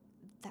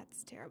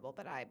that's terrible,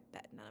 but I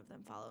bet none of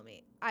them follow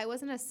me. I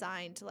wasn't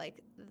assigned to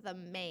like the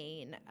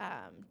main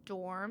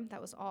dorm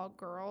that was all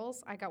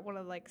girls. I got one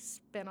of like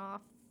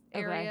spin-off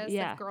areas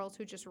of girls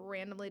who just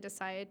randomly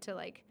decided to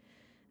like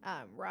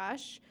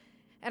rush.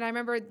 And I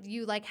remember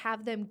you like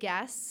have them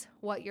guess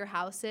what your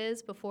house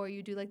is before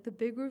you do like the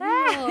big reveal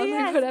and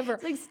like, whatever.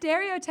 It's like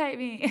stereotype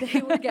me.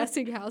 They were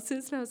guessing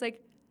houses, and I was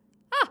like,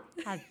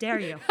 How dare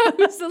you? I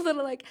was a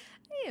little like,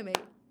 I am a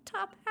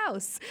top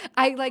house.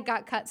 I like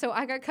got cut. So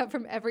I got cut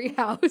from every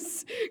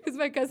house because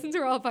my cousins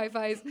are all Pi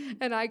Phis,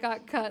 and I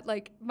got cut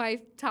like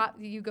my top,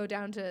 you go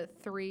down to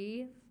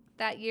 3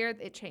 that year.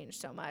 It changed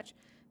so much.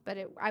 But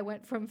I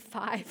went from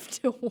 5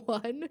 to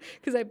 1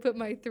 because I put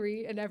my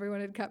 3 and everyone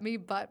had cut me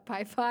but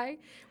Pi Phi,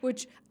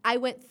 which I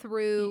went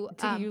through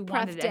you pref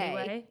wanted it day.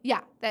 anyway?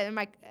 Yeah, that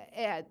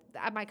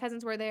my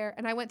cousins were there,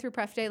 and I went through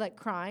pref day like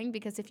crying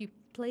because if you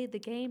played the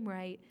game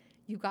right,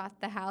 you got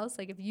the house.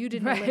 Like if you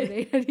didn't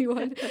eliminate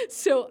anyone,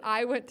 so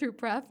I went through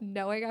pref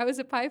knowing I was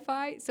a Pi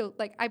Phi. So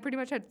like I pretty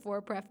much had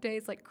 4 pref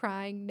days like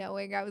crying,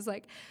 knowing I was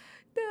like.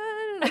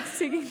 Like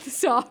singing the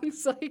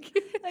songs like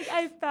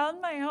I found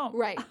my home.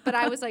 Right, but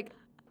I was like.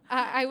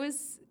 I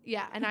was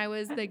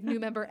like new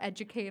member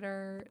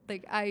educator.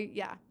 Like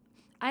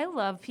I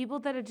love people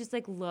that are just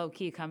like low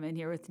key come in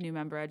here with new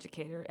member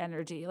educator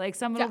energy. Like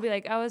someone will be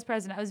like, I was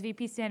president, I was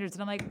VP standards.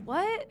 And I'm like,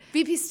 what?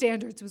 VP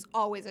standards was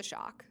always a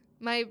shock.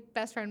 My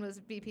best friend was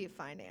VP of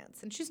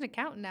finance and she's an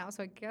accountant now.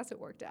 So I guess it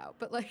worked out.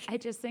 But like, I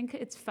just think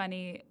it's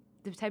funny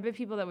the type of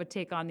people that would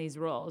take on these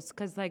roles.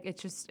 Cause like,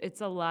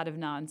 it's a lot of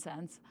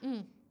nonsense.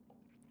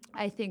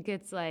 I think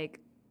it's like,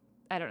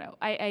 I don't know.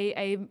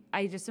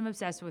 I just am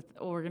obsessed with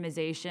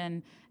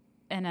organization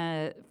in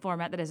a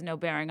format that has no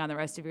bearing on the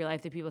rest of your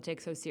life that people take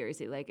so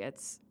seriously. Like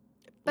it's.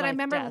 But I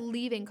remember death.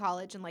 leaving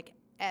college and like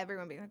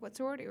everyone being like, "What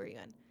sorority were you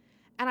in?"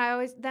 And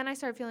I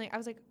started feeling I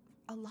was like,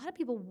 a lot of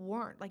people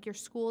weren't. Like your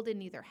school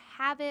didn't either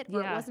have it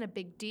or it wasn't a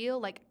big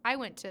deal. Like I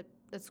went to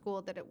the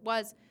school that it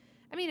was.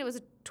 I mean, it was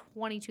a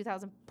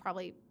 22,000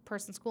 probably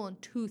person school,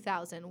 and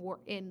 2,000 were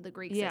in the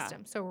Greek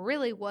system. So it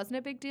really wasn't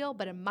a big deal.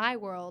 But in my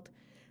world.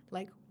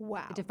 Like,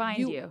 wow. It defined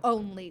you.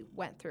 only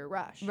went through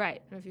Rush.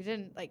 Right. And if you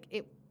didn't, like,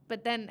 it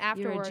But then You're a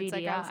afterwards, GDI.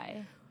 like I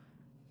was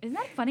Isn't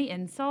that a funny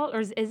insult? Or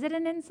is it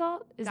an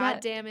insult? Is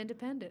goddamn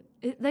independent.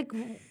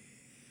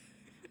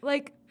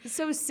 like,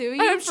 so sue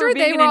you I'm for sure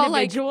being they an were all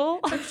like, individual?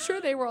 I'm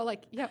sure they were all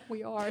like, "Yep,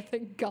 we are.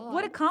 Thank God."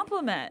 What a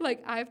compliment.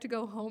 like I have to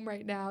go home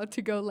right now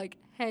to go like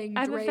hang.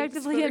 I'm drapes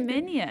effectively for- a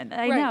minion.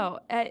 I Right. know.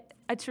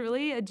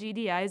 Truly, a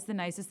GDI is the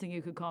nicest thing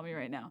you could call me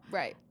right now.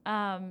 Right.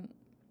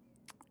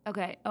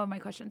 Okay. Oh, my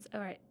questions.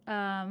 All right.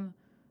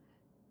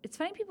 It's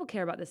funny people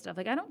care about this stuff.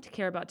 Like, I don't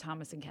care about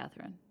Thomas and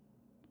Catherine.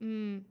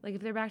 Like,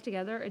 if they're back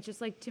together, it's just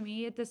like, to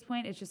me at this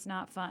point, it's just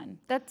not fun.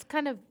 That's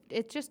kind of,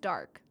 it's just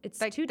dark. It's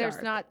like, too There's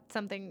dark. not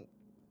something,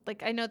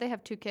 like, I know they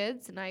have 2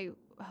 kids, and I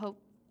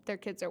hope their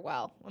kids are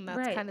well. And that's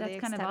Right, kind of that's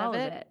the kind extent of all of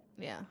of it. it.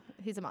 Yeah.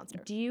 He's a monster.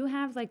 Do you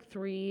have like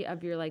 3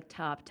 of your like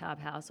top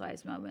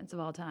housewives moments of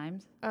all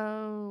times?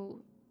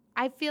 Oh,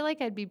 I feel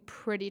like I'd be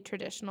pretty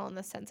traditional in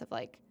the sense of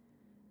like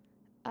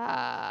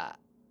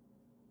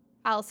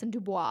Alison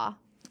Dubois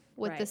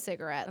with the Right.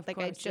 cigarette. Of Like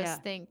I course, just yeah.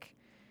 think,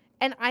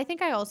 and I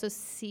think I also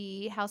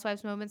see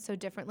housewives moments so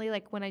differently.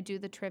 Like when I do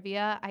the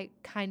trivia, I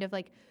kind of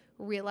like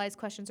realize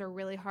questions are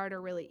really hard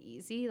or really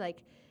easy.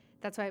 Like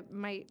that's why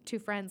my 2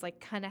 friends like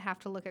kind of have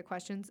to look at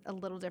questions a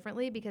little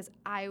differently because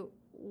I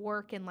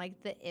work in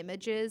like the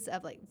images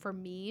of like for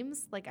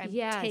memes. Like I'm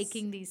Yes.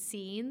 taking these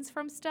scenes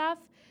from stuff.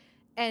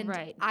 And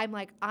Right. I'm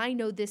like, I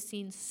know this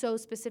scene so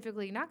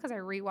specifically, not because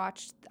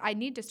I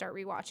need to start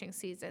rewatching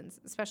seasons,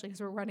 especially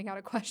because we're running out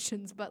of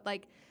questions. But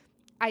like,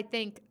 I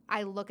think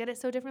I look at it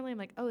so differently. I'm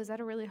like, oh, is that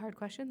a really hard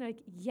question? They're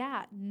like,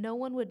 yeah, no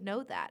one would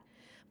know that.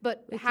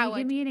 But Like, how can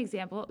you give me an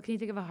example? Can you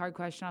think of a hard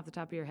question off the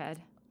top of your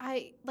head?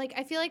 I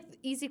feel like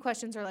easy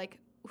questions are like,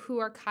 who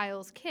are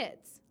Kyle's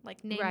kids?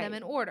 Like name Right. them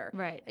in order.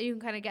 Right. You can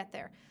kind of get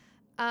there.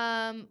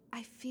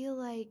 I feel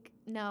like,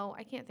 no,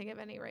 I can't think of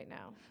any right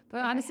now.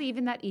 But honestly,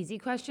 even that easy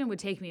question would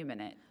take me a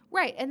minute.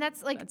 Right. And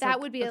that's like, It's that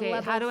like, would be okay, a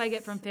level. how do I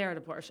get from Farrah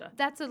to Portia?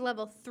 That's a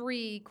level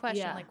 3 question,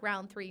 Yeah. like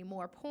round 3,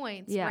 more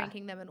points, Yeah.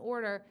 ranking them in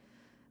order.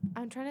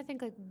 I'm trying to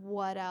think like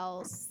what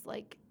else.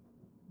 Like,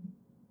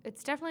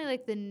 it's definitely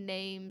like the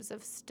names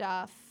of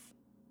stuff.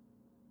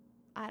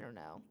 I don't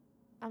know.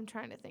 I'm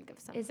trying to think of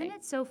something. Isn't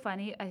it so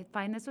funny? I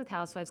find this with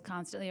Housewives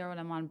constantly, or when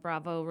I'm on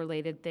Bravo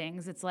related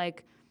things. It's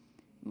like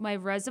my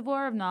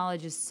reservoir of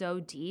knowledge is so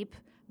deep,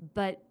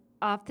 but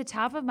off the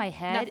top of my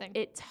head, Nothing.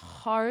 it's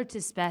hard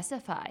to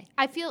specify.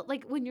 I feel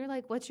like when you're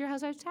like, what's your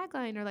Housewives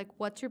tagline? Or like,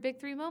 what's your big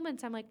 3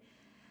 moments? I'm like,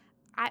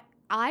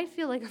 I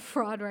feel like a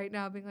fraud right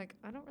now being like,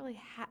 I don't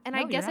really have, and No,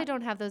 I you're guess I not.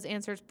 don't have those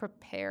answers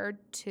prepared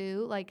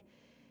too. Like,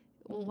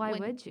 Well, why when-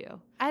 would you?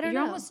 I don't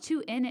You're know. almost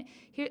too in it.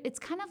 Here, it's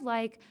kind of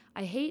like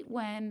I hate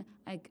when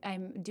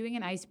I'm doing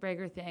an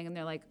icebreaker thing and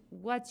they're like,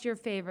 "What's your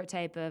favorite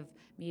type of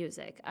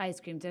music?" Ice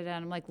cream, da da.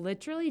 And I'm like,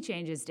 literally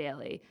changes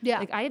daily. Yeah.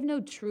 Like I have no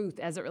truth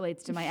as it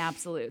relates to my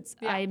absolutes.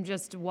 Yeah. I'm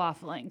just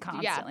waffling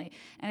constantly.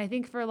 And I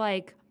think for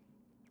like,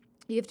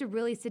 you have to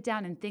really sit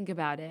down and think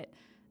about it.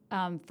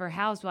 For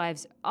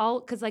Housewives,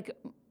 because like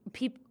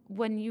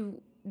when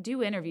you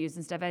do interviews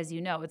and stuff, as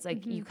you know, it's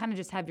like you kind of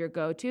just have your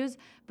go-tos,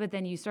 but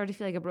then you start to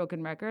feel like a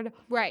broken record.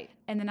 right.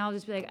 And then I'll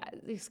just be like,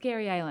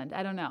 Scary Island.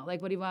 I don't know.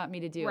 Like, what do you want me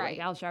to do? Right.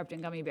 Like Al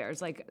Sharpton, Gummy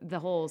Bears, like the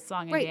whole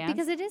song and Right, dance.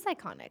 because it is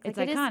iconic. It's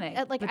Like, it is,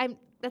 iconic, like but-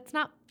 that's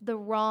not the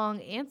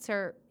wrong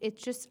answer.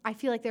 It's just I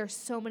feel like there are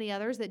so many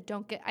others that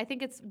don't get. I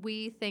think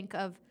we think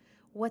of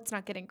what's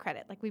not getting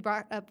credit. Like we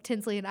brought up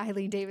Tinsley and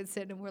Eileen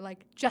Davidson, and we're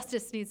like,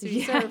 justice needs to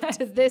be served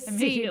to this scene.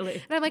 Immediately.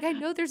 And I'm like, I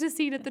know there's a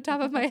scene at the top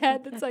of my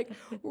head that's like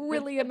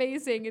really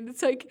amazing, and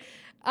it's like,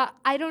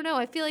 I don't know.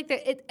 I feel like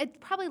that it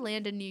probably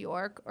land in New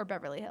York or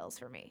Beverly Hills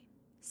for me.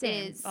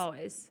 Same, is-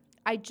 always.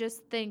 I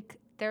just think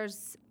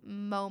there's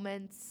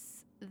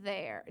moments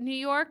there. New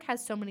York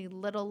has so many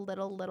little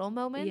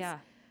moments. Yeah.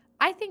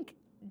 I think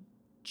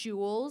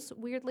Jules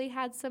weirdly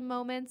had some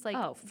moments like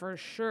Oh, for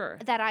sure.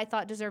 that I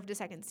thought deserved a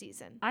second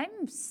season. I'm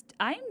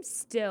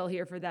still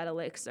here for that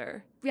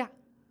elixir. Yeah.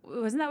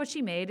 Wasn't that what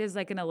she made? Is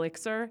like an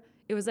elixir?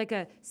 It was like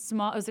a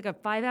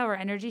 5-hour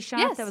energy shot.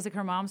 Yes. That was like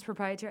her mom's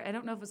proprietary. I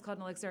don't know if it was called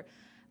an elixir.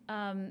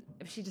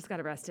 She just got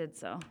arrested,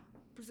 so.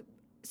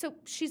 So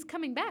she's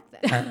coming back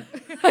then.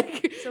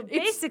 Like, So it's-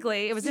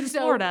 basically, it was in so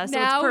Florida, so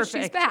now it's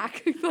perfect. she's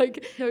back.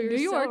 Like No, you're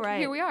New so York, right.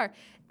 here we are.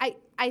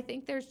 I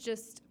think there's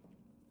just,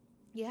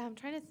 yeah, I'm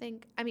trying to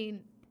think. I mean,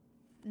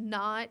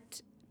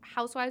 not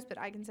Housewives, but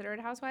I consider it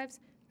Housewives.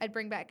 I'd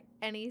bring back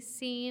any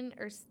scene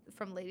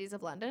from Ladies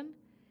of London.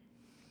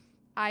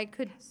 I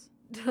could,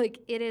 like,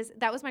 it is,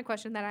 that was my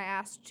question that I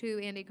asked to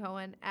Andy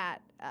Cohen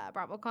at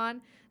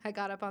BravoCon. I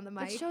got up on the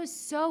mic. That show is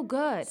so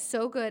good.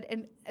 So good.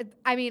 And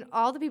I mean,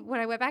 all the people, when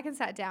I went back and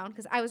sat down,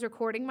 because I was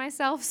recording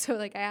myself, so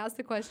like I asked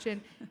the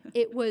question,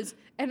 it was,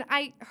 and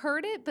I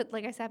heard it, but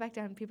like I sat back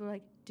down and people were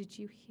like, did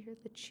you hear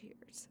the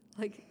cheers?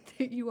 Like,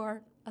 you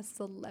are a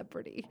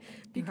celebrity.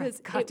 Because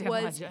it goddamn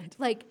was legend.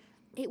 like,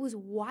 it was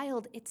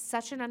wild. It's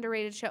such an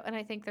underrated show. And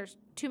I think there's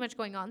too much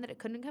going on that it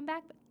couldn't come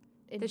back.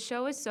 But The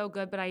show is so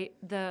good,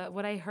 but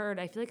what I heard,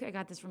 I feel like I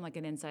got this from like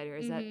an insider,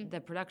 is that the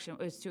production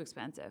was too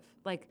expensive.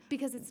 Like,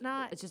 because it's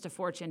not, it's just a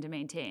fortune to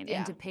maintain Yeah.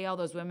 and to pay all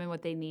those women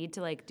what they need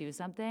to like do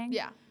something.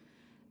 yeah.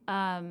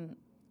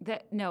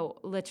 No,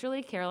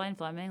 literally Caroline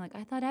Fleming. Like,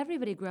 I thought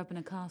everybody grew up in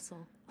a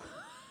castle.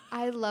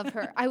 I love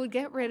her. I would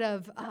get rid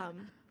of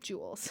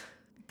Jules,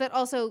 but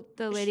also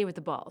The lady with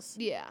the balls.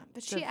 yeah,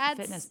 but she The adds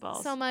fitness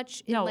balls. so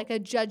much in No. like a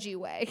judgy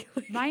way.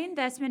 My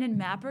investment in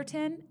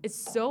Mapperton is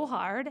so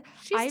hard.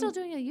 She's still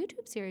doing a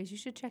YouTube series. You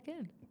should check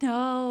in.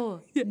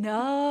 No.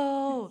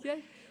 No. Yeah.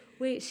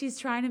 Wait, she's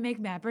trying to make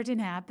Mapperton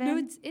happen? No,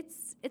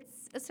 it's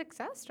a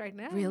success right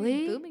now. I mean,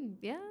 Really? booming.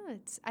 Yeah,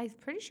 I'm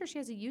pretty sure she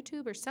has a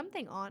YouTube or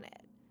something on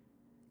it.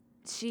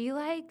 She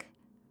like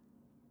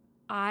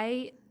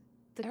The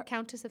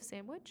Countess of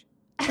Sandwich.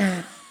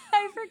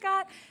 I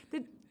forgot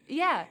the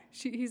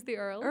He's the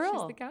Earl. Earl.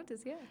 She's the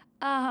Countess.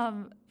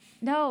 Yeah.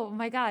 No,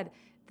 my God,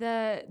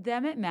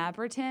 them at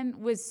Mapperton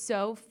was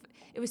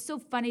it was so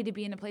funny to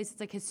be in a place that's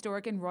like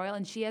historic and royal,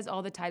 and she has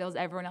all the titles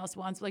everyone else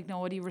wants, but like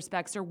nobody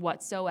respects her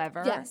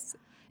whatsoever. Yes.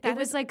 It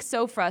was like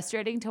so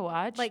frustrating to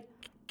watch. Like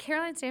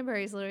Caroline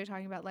Stanbury is literally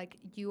talking about like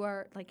you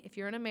are like if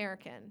you're an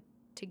American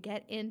to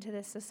get into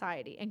this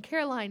society, and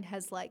Caroline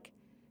has like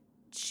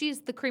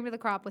she's the cream of the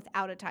crop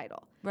without a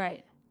title,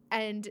 right.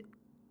 and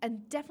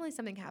definitely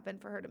something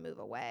happened for her to move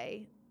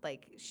away.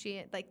 Like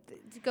she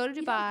to go to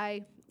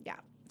Dubai, yeah.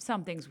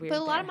 Something's weird. But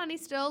a lot there. of money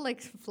still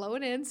like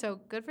flowing in, so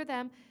good for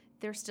them.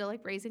 They're still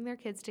like raising their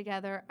kids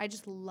together. I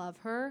just love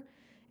her.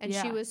 And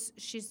Yeah.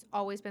 she's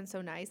always been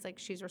so nice. Like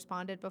she's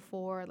responded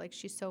before. Like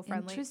she's so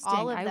friendly. Interesting.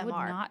 All of I them would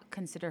are. not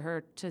consider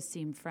her to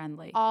seem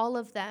friendly. All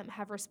of them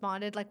have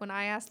responded. Like when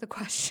I asked the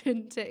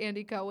question to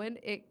Andy Cohen,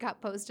 it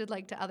got posted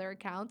like to other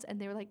accounts, and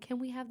they were like, "Can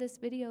we have this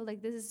video?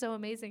 Like this is so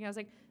amazing." I was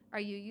like, "Are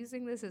you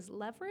using this as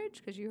leverage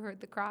because you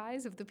heard the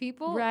cries of the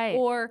people, Right.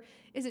 or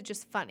is it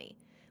just funny?"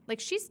 Like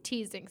she's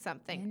teasing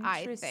something,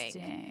 I think.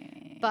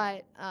 Interesting.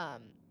 But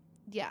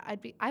yeah,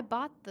 I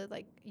bought the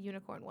like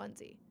unicorn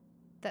onesie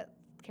that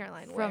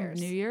Caroline From wears.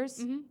 New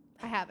Year's,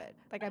 I have it.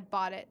 Like I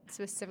bought it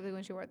specifically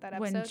when she wore it that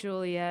when episode.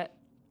 Juliet,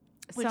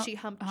 When she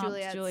humped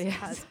Juliet's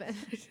husband.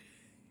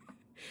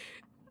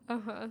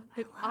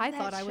 I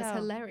thought that I was show.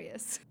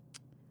 hilarious.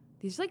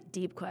 These are like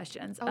deep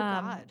questions. Oh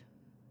God.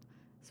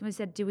 Somebody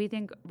said, "Do we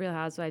think Real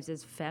Housewives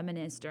is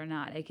feminist or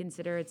not? I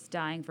consider it's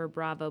dying for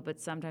Bravo, but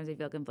sometimes I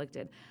feel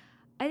conflicted."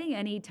 I think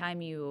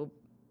anytime you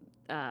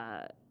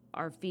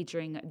are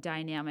featuring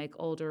dynamic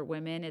older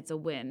women, it's a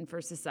win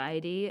for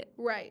society.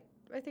 Right.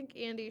 I think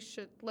Andy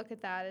should look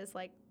at that as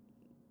like,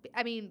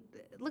 I mean,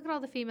 look at all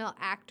the female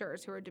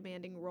actors who are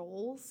demanding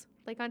roles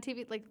like on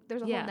TV. Like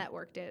there's a Yeah. whole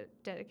network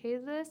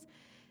dedicated to this.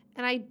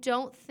 And I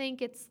don't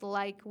think it's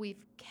like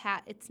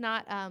it's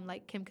not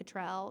like Kim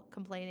Cattrall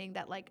complaining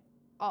that like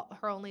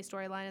her only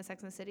storyline in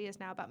Sex and the City is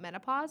now about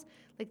menopause.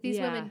 Like these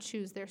Yeah. women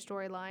choose their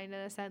storyline in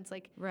a sense.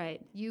 Like Right.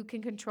 you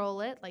can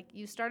control it. Like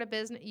you start a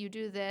business, you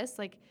do this.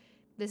 Like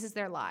this is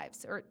their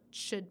lives, or it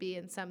should be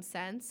in some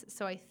sense.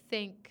 So I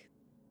think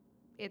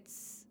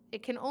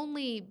it can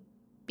only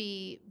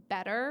be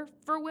better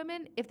for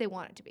women if they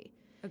want it to be.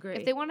 Agree.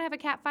 If they want to have a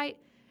cat fight,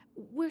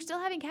 we're still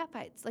having cat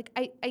fights. Like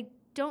I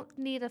don't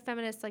need a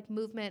feminist like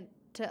movement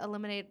to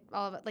eliminate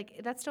all of it.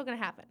 Like that's still gonna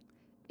happen.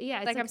 Yeah,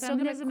 it's Like, like I'm still gonna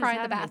feminism cry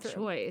is in the having bathroom.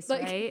 a choice,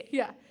 Like, right?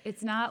 yeah.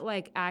 It's not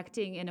like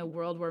acting in a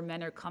world where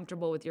men are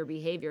comfortable with your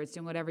behavior. It's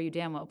doing whatever you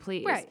damn well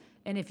please. Right.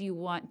 And if you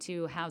want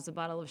to house a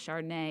bottle of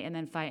Chardonnay and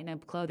then fight in a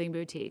clothing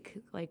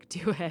boutique, like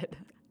do it.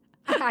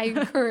 I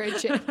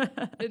encourage it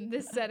in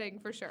this setting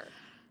for sure.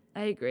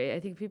 I agree. I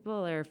think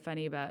people are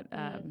funny about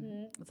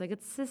it's like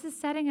this is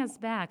setting us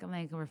back. I'm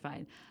like, we're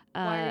fine.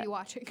 Why are you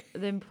watching?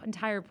 The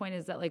entire point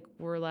is that like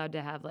we're allowed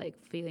to have like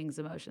feelings,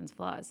 emotions,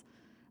 flaws.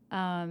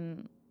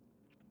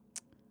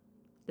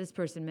 This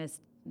person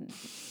missed.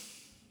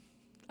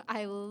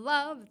 I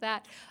love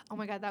that. Oh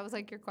my God, that was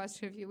like your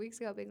question a few weeks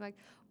ago, being like,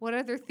 what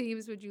other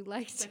themes would you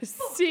like to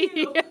see?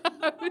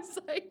 I was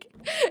like,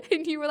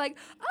 and you were like,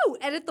 oh,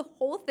 edit the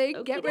whole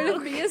thing, get rid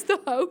of me as the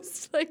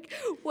host. Like,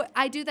 what?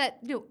 I do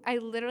that. No,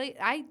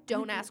 I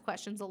don't ask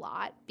questions a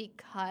lot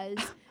because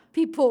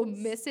people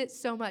miss it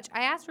so much.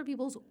 I asked for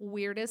people's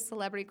weirdest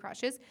celebrity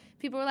crushes.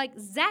 People were like,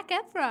 Zac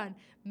Efron,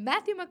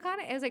 Matthew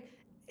McConaughey. I was like,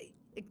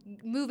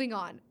 moving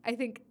on. I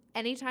think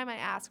anytime I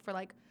ask for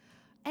like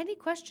any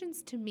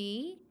questions to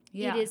me,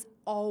 Yeah. it is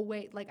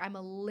always like I'm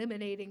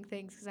eliminating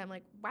things because I'm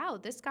like, wow,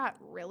 this got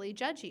really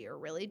judgy or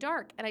really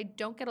dark. And I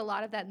don't get a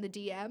lot of that in the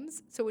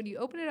DMs. So when you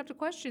open it up to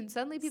questions,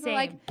 suddenly people are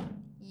like,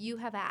 you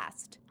have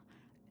asked.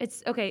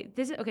 It's okay.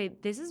 This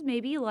is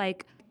maybe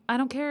like I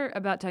don't care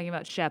about talking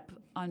about Shep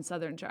on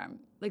Southern Charm.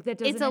 Like that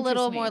doesn't. It's a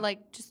little interest me. more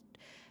like just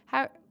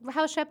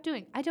how's Shep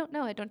doing? I don't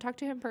know. I don't talk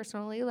to him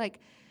personally.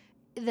 Like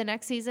the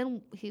next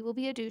season, he will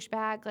be a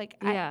douchebag. Like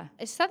Yeah.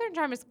 Southern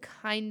Charm is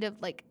kind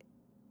of like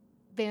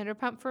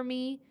Vanderpump for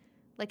me.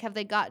 Like, have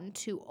they gotten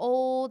too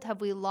old? Have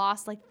we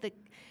lost like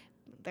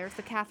there's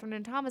the Catherine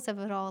and Thomas of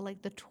it all,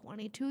 like the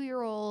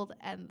 22-year-old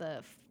and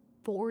the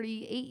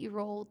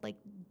 48-year-old like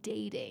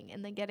dating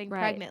and then getting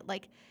pregnant.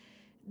 Like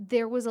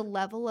there was a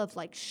level of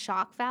like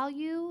shock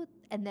value,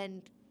 and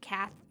then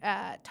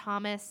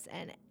Thomas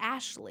and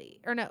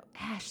Ashley, or no,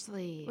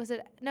 Ashley. was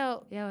it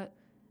no? Yeah.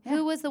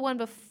 Who was the one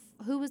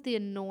who was the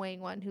annoying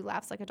one who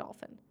laughs like a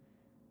dolphin?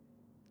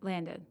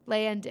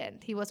 Landon.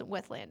 He wasn't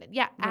with Landon.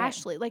 Yeah, Right.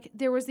 Ashley. Like,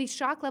 there was these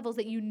shock levels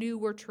that you knew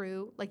were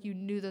true. Like, you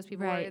knew those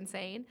people were Right.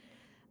 insane.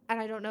 And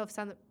I don't know if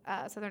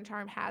Southern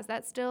Charm has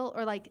that still,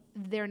 or, like,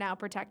 they're now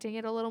protecting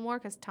it a little more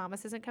because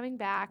Thomas isn't coming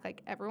back.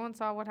 Like, everyone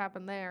saw what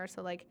happened there.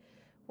 So, like,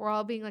 we're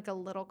all being, like, a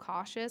little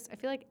cautious. I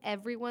feel like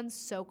everyone's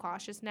so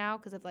cautious now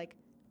because of, like,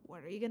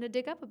 what are you going to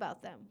dig up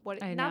about them?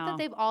 I Not know. that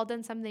they've all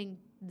done something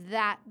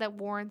that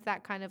warrants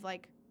that kind of,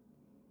 like,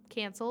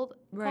 canceled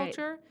Right.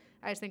 culture.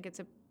 I just think it's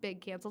a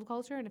big canceled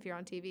culture, and if you're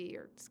on TV,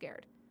 you're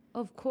scared.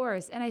 Of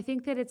course. And I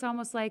think that it's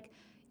almost like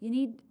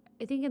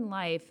I think in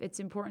life, it's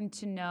important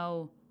to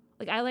know,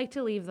 like, I like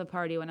to leave the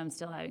party when I'm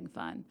still having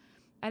fun.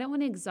 I don't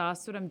want to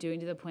exhaust what I'm doing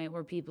to the point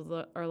where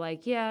people are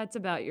like, yeah, it's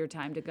about your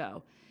time to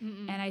go.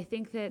 And I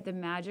think that the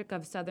magic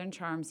of Southern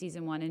Charm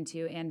season 1 and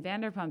 2 and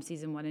Vanderpump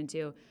season 1 and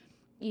 2,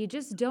 you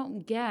just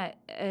don't get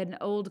an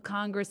old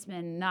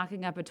congressman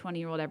knocking up a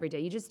 20-year-old every day.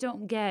 You just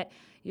don't get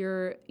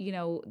your,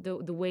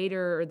 the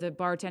waiter or the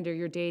bartender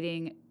you're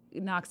dating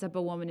knocks up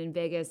a woman in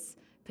Vegas,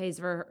 pays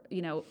for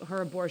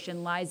her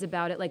abortion, lies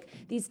about it. Like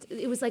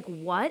it was like,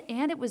 what?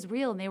 And it was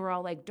real, and they were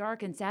all like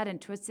dark and sad and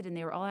twisted, and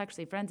they were all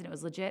actually friends, and it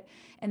was legit.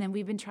 And then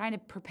we've been trying to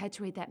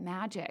perpetuate that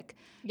magic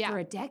for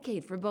a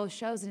decade for both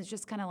shows, and it's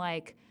just kind of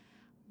like,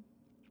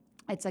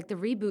 it's like the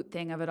reboot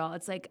thing of it all.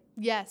 It's like,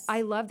 Yes.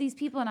 I love these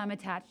people and I'm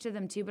attached to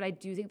them too, but I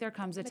do think there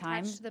comes a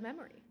time, attached to the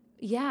memory.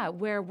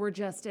 where we're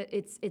just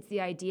it's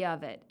the idea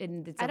of it,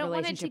 and it's a I don't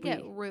want it to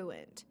relationship. get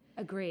ruined.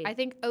 Agreed. I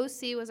think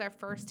OC was our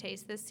first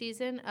taste this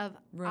season of I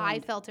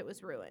Ruined. felt it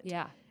was ruined.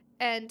 Yeah.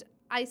 And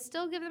I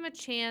still give them a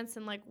chance,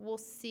 and like we'll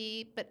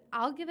see, but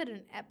I'll give it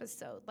an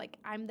episode. Like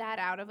I'm that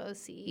out of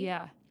OC.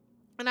 Yeah.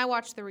 And I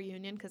watched the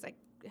reunion because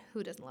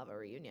who doesn't love a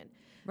reunion?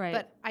 Right.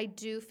 But I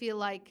do feel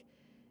like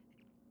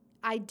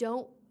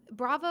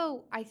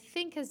Bravo, I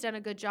think, has done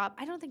a good job.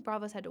 I don't think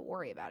Bravo's had to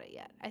worry about it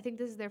yet. I think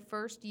this is their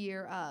first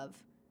year of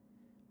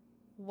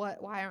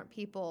why aren't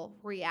people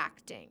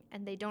reacting?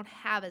 And they don't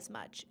have as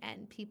much.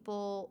 And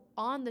people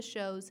on the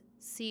shows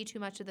see too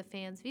much of the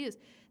fans' views.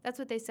 That's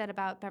what they said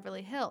about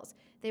Beverly Hills.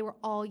 They were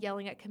all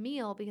yelling at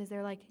Camille because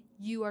they're like,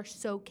 you are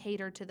so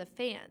catered to the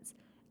fans.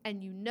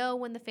 And you know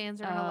when the fans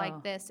are going to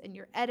like this, and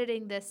you're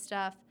editing this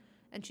stuff.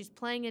 And she's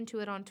playing into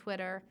it on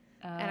Twitter.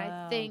 And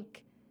I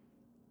think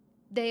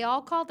they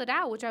all called it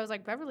out, which I was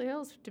like, Beverly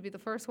Hills, to be the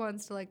first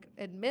ones to like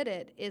admit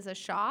it, is a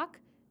shock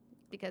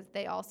because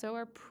they also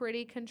are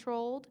pretty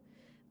controlled.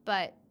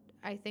 But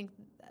I think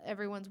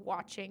everyone's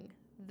watching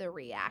the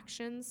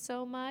reactions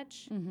so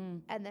much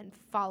and then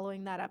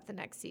following that up the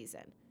next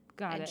season.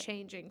 Got it.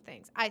 Changing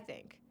things, I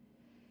think.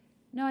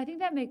 No, I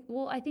think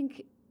I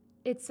think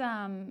it's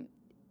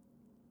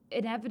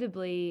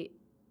inevitably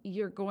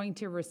you're going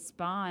to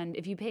respond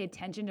if you pay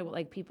attention to what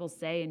like people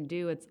say and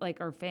do. It's like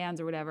our fans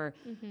or whatever,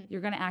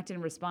 you're going to act in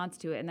response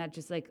to it, and that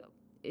just like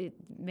it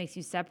makes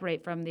you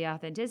separate from the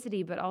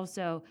authenticity, but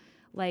also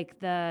like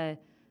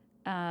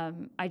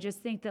I just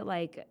think that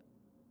like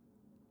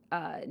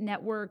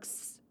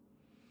networks,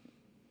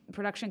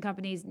 production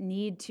companies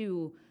need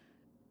to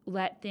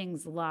let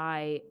things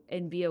lie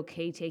and be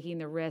okay taking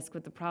the risk.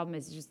 But the problem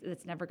is just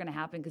it's never going to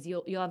happen because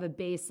you'll have a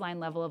baseline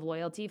level of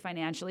loyalty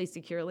financially,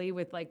 securely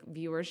with like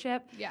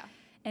viewership. Yeah.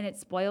 And it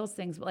spoils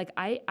things. But like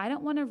I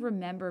don't want to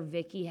remember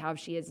Vicky how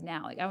she is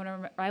now. Like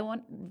I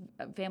want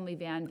Family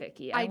Van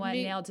Vicky. I want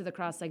nailed to the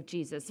cross like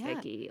Jesus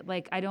Vicky.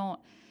 Like I don't.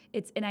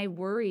 And I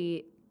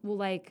worry. Well,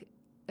 like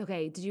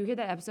okay, did you hear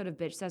that episode of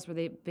Bitch Cess where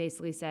they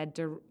basically said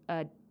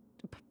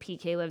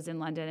PK lives in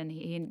London and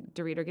he and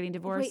Dorit are getting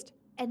divorced? Wait,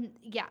 and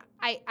yeah,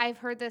 I've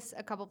heard this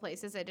a couple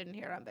places. I didn't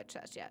hear it on Bitch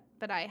Cess yet,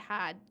 but I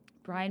had.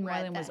 Brian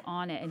Moylan was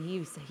on it, and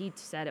he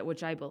said it,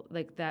 which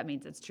like that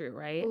means it's true,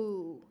 right?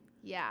 Ooh,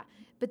 yeah.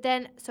 But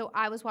then, so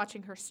I was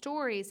watching her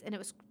stories, and it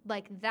was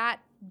like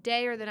that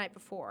day or the night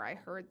before I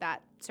heard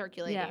that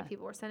circulating. Yeah. And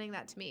people were sending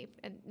that to me,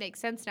 and it makes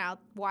sense now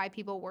why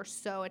people were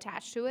so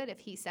attached to it if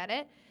he said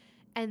it.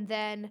 And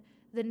then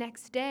the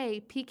next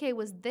day, PK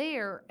was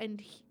there,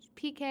 and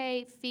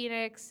PK,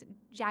 Phoenix,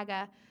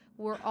 Jaga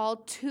were all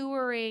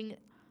touring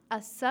a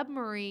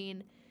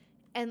submarine,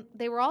 and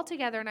they were all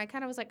together, and I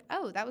kind of was like,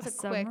 oh, that was a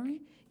quick.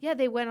 Submarine? Yeah,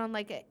 they went on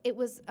like it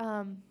was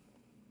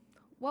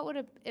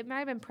it might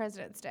have been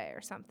President's Day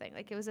or something.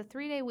 Like it was a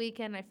 3-day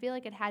weekend. I feel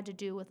like it had to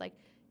do with like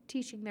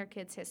teaching their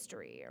kids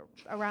history or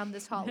around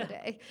this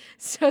holiday.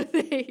 So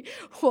they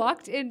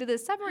walked into the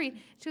submarine.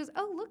 She goes,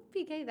 "Oh, look,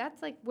 PK,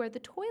 that's like where the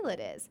toilet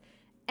is."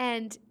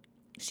 And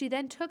she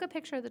then took a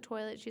picture of the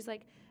toilet. She's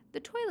like, "The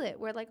toilet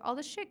where like all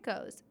the shit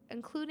goes,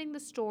 including the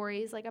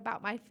stories like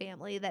about my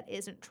family that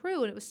isn't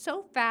true." And it was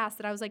so fast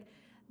that I was like,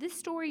 this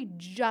story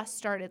just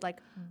started like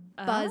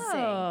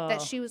buzzing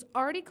that she was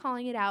already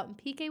calling it out, and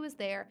PK was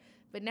there.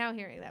 But now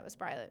hearing that was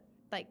probably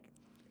like,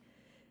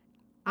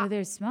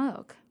 There's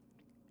smoke.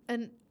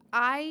 and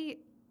I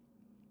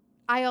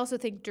also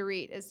think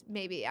Dorit is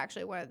maybe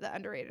actually one of the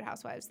underrated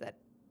housewives that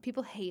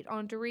people hate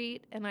on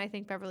Dorit, and I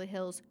think Beverly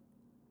Hills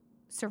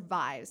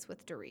survives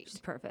with Dorit. She's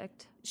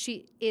perfect.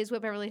 She is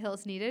what Beverly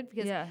Hills needed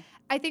because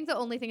I think the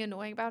only thing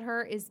annoying about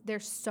her is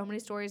there's so many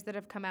stories that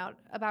have come out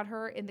about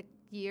her in the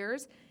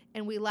years,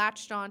 and we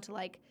latched on to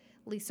like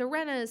Lisa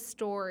Rinna's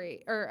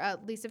story or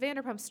Lisa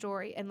Vanderpump's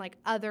story and like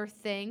other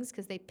things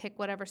because they pick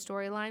whatever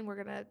storyline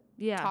we're going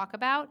to talk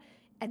about,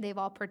 and they've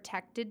all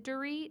protected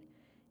Dorit.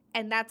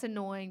 And that's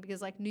annoying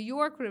because like New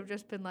York would have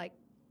just been like,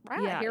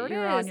 here it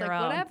is,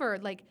 like whatever,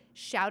 like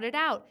shout it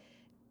out.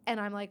 And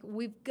I'm like,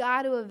 we've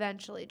got to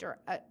eventually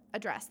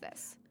address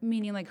this.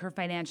 Meaning like her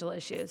financial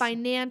issues.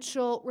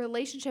 Financial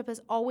relationship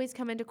has always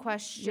come into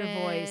question.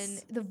 Your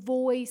voice. The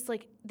voice,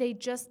 like they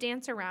just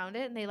dance around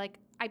it. And they like,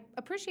 I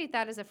appreciate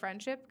that as a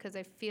friendship because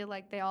I feel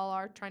like they all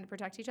are trying to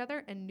protect each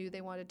other and knew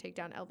they wanted to take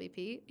down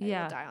LVP and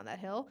will die on that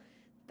hill.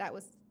 That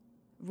was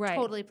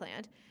totally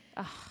planned.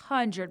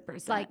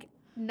 100%. Like,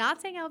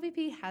 not saying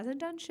LVP hasn't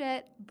done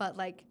shit, but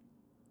like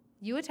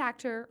you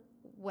attacked her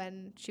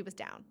when she was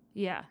down.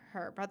 Yeah.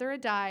 Her brother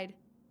had died.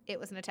 It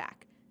was an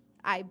attack.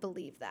 I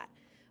believe that.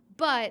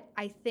 But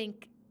I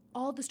think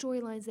all the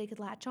storylines they could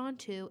latch on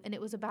to, and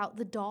it was about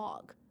the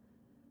dog.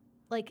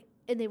 Like,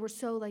 and they were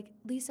so like,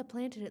 Lisa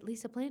planted it,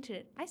 Lisa planted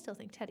it. I still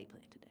think Teddy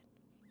planted it.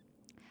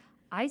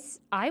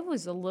 I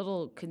was a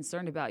little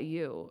concerned about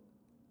you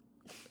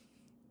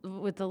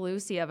with the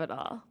Lucy of it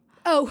all.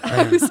 Oh,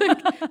 I was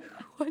like,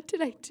 what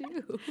did I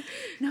do?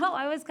 No,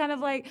 I was kind of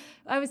like,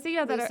 I was thinking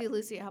about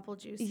Lucy, apple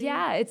juicy.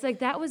 Yeah, it's like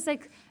that was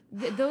like,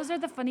 those are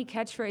the funny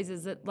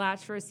catchphrases that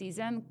last for a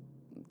season.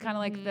 Kind of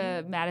like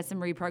the Madison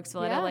Marie Parks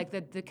Valletta, like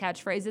the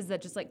catchphrases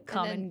that just like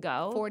come and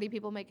go. 40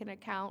 people make an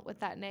account with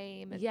that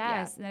name. And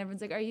yes, and then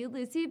everyone's like, are you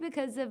Lucy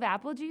because of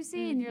apple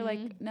juicy? And you're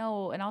like,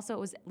 no. And also it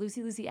was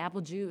Lucy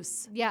Apple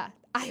Juice. Yeah.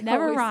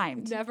 Never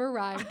rhymed,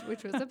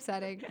 which was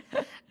upsetting.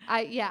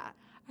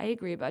 I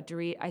agree about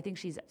Dorit. I think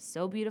she's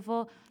so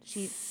beautiful.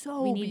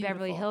 We need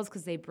Beverly Hills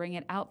because they bring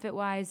it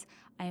outfit-wise.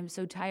 I am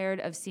so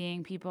tired of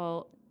seeing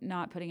people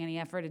not putting any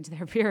effort into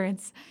their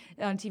appearance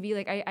on TV.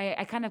 Like,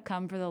 I kind of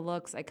come for the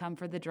looks. I come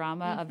for the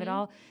drama of it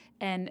all.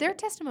 And their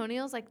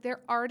testimonials, like, they're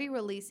already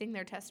releasing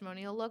their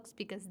testimonial looks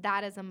because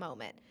that is a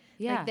moment.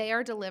 Yeah. Like, they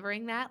are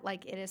delivering that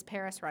like it is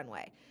Paris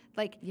Runway.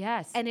 Like,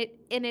 yes. And it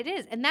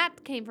is. And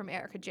that came from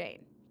Erika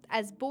Jayne.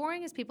 As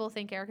boring as people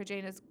think Erika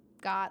Jayne has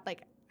got,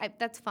 like,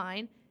 that's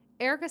fine.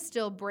 Erika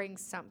still brings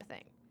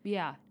something.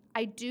 Yeah.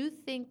 I do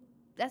think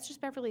that's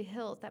just Beverly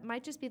Hills. That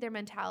might just be their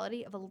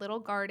mentality of a little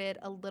guarded,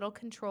 a little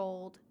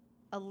controlled,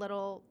 a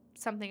little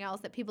something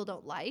else that people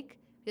don't like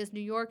because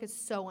New York is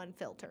so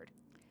unfiltered.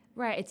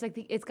 Right. It's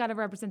like it's got to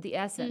represent the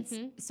essence.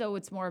 So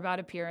it's more about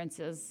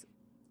appearances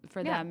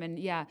for them. And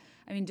I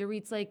mean,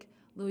 Dorit's like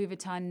Louis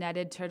Vuitton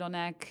netted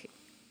turtleneck.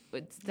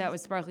 That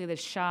was sparkly. The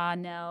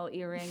Chanel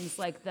earrings,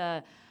 like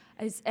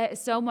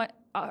so much.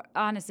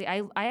 Honestly,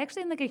 I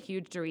actually am like a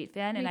huge Dorit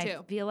fan, and I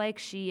feel like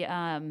she.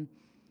 I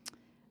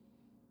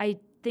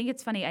think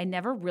it's funny. I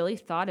never really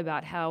thought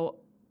about how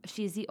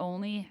she's the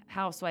only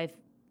housewife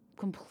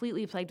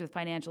completely plagued with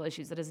financial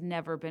issues that has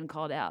never been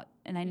called out,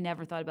 and I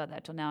never thought about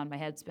that till now, in my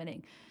head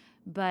spinning.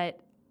 But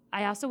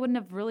I also wouldn't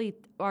have really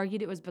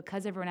argued it was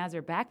because everyone has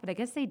her back, but I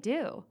guess they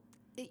do.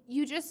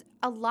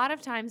 A lot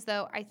of times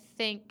though, I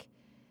think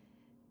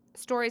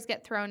stories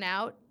get thrown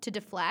out to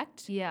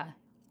deflect. Yeah,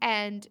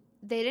 and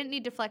they didn't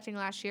need deflecting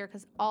last year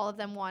because all of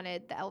them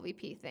wanted the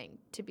LVP thing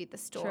to be the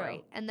story.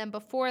 True. And then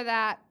before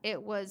that,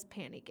 it was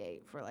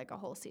Pantygate for like a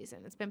whole season.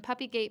 It's been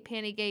Puppygate,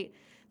 Pantygate.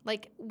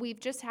 Like, we've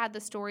just had the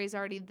stories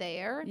already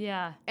there.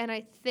 Yeah. And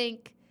I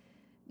think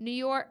New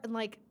York,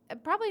 like,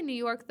 probably New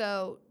York,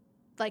 though,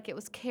 like, it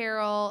was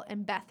Carol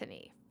and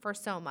Bethany for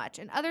so much.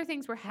 And other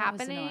things were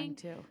happening. That was annoying,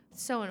 too.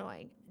 So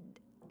annoying.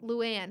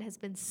 Luann has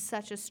been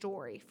such a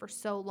story for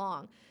so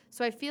long.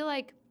 So I feel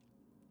like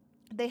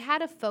they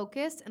had a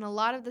focus, and a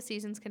lot of the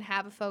seasons can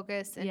have a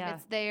focus, and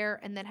it's there,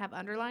 and then have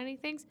underlining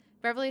things.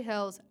 Beverly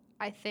Hills,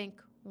 I think,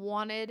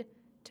 wanted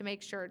to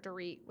make sure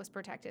Dorit was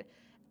protected.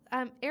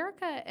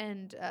 Erika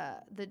and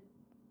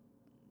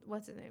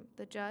what's his name?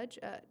 The judge?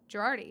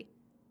 Girardi.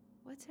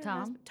 What's her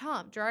husband?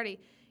 Tom Girardi.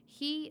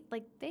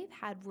 They've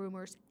had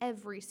rumors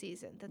every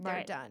season that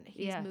they're done.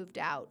 He's moved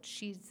out.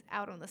 She's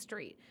out on the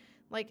street.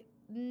 Like,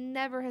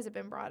 never has it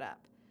been brought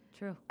up.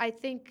 True. I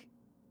think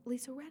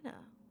Lisa Rinna.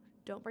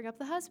 Don't bring up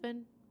the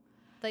husband.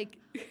 Like,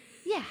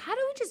 yeah, how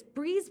do we just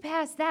breeze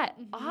past that?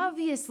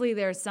 Obviously,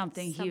 there's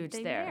something huge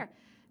there.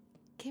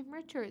 Kim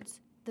Richards,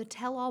 the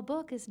tell-all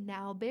book is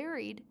now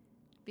buried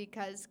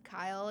because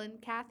Kyle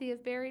and Kathy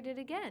have buried it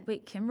again.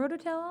 Wait, Kim wrote a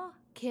tell-all?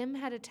 Kim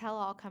had a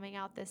tell-all coming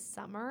out this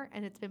summer,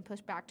 and it's been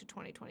pushed back to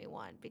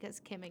 2021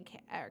 because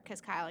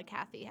Kyle and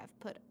Kathy have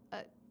put a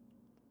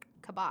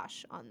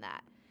kibosh on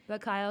that. But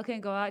Kyle can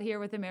go out here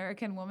with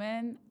American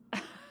Woman.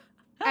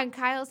 And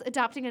Kyle's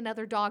adopting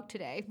another dog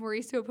today.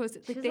 Mauricio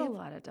posted. She has a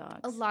lot of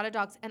dogs. A lot of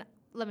dogs. And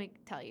let me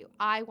tell you,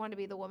 I want to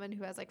be the woman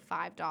who has like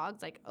 5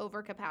 dogs, like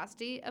over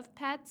capacity of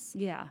pets.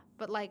 Yeah.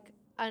 But like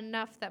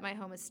enough that my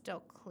home is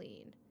still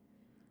clean.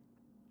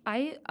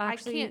 I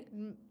can't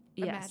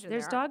imagine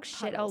there's dog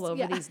shit all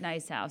over these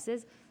nice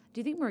houses.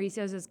 Do you think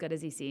Mauricio's as good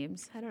as he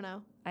seems? I don't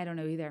know. I don't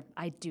know either.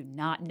 I do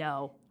not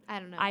know. I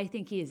don't know. I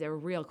think he is a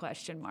real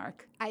question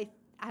mark. I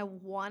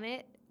want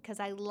it because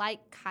I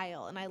like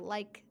Kyle and I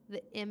like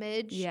the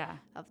image Yeah.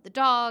 of the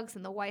dogs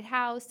and the White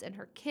House and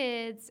her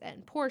kids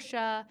and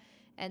Portia.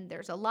 And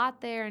there's a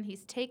lot there. And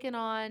he's taken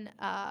on,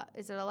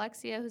 is it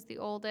Alexia, who's the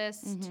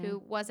oldest, who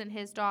wasn't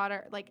his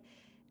daughter? Like,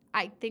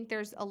 I think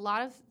there's a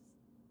lot of,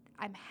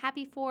 I'm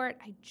happy for it.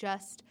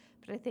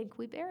 But I think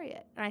we bury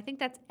it. And I think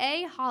that's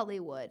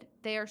Hollywood.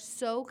 They are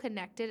so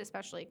connected,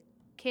 especially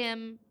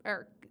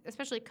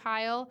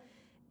Kyle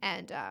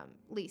and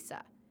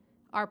Lisa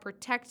are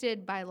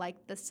protected by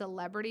like the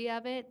celebrity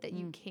of it, that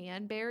you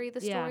can bury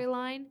the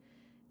storyline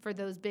for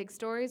those big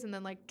stories. And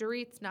then like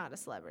Dorit's not a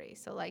celebrity.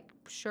 So like,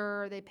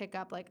 sure, they pick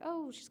up like,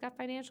 oh, she's got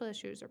financial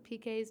issues or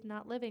PK's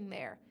not living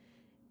there.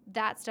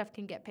 That stuff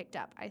can get picked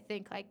up. I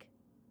think like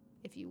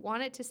if you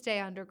want it to stay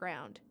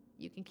underground,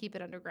 you can keep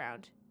it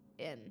underground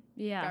in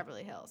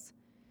Beverly Hills.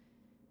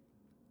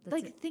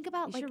 Think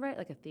about You should write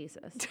like a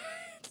thesis.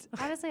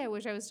 Honestly, I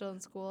wish I was still in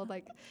school,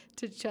 like,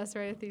 to just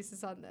write a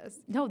thesis on this.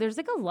 No, there's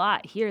like a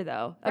lot here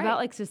though Right. about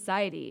like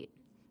society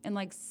and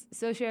like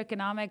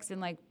socioeconomics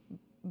and like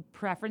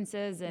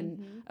preferences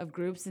and of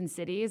groups and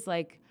cities.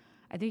 Like,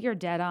 I think you're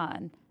dead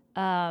on.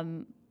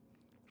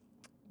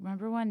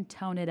 Remember when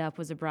Tone It Up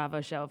was a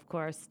Bravo show? Of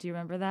course. Do you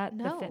remember that?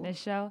 No. The fitness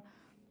show.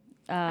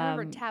 I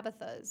remember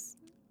Tabitha's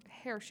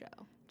hair show.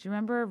 Do you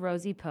remember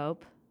Rosie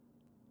Pope?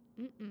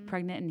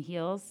 Pregnant in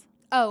Heels.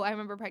 Oh, I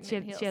remember Pregnant She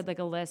in had, Heels. she had like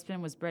a lisp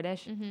and was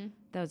British.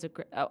 That was a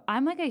great. Oh,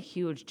 I'm like a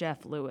huge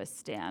Jeff Lewis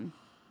stan.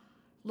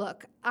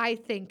 Look, I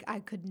think I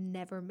could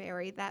never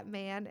marry that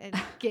man, and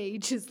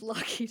Gage is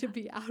lucky to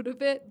be out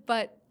of it.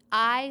 But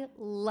I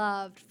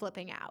loved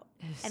Flipping Out.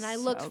 And I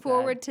looked so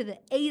forward to the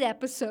 8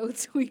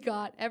 episodes we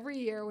got every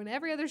year. When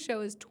every other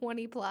show is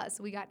 20 plus,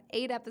 we got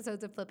 8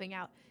 episodes of Flipping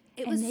Out.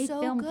 It was they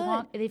so filmed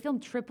good. They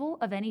filmed triple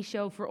of any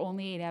show for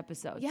only 8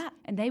 episodes. Yeah.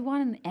 And they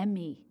won an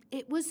Emmy.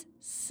 It was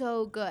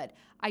so good.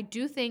 I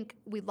do think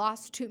we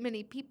lost too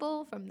many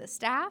people from the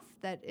staff,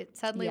 that it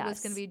suddenly was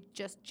going to Yes. be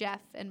just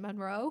Jeff and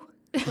Monroe.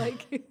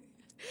 Like,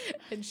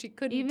 and she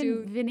couldn't Even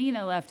do,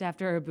 Vanina left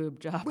after her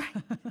boob job.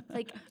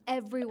 like,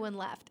 everyone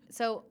left.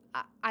 So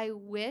I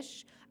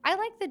wish, I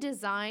like the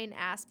design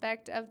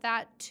aspect of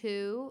that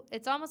too.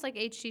 It's almost like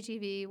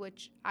HGTV,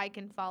 which I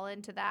can fall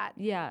into that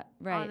Yeah,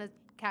 right. on a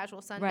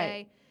casual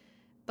Sunday.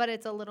 But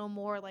it's a little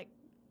more like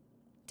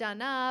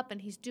done up,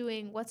 and he's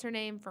doing, what's her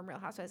name from Real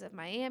Housewives of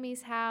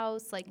Miami's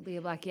house. Like,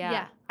 Leah Black,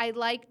 yeah. I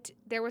liked,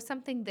 there was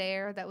something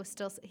there that was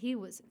still,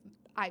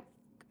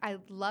 I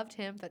loved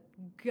him, but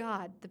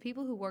God, the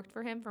people who worked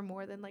for him for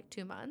more than like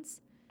 2 months.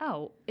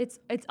 Oh, it's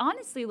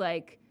honestly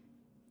like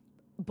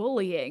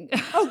bullying.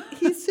 Oh,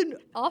 he's an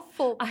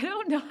awful. I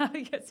don't know how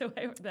he gets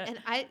away with that.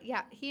 And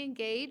he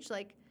engaged,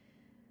 like,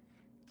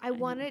 I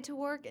wanted it to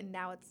work, and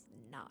now it's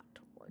not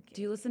working.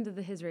 Do you listen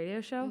to his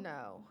radio show?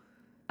 No.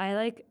 I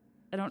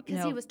don't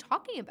Because know. he was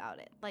talking about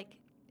it. Like,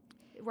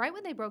 right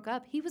when they broke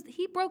up, he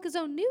broke his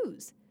own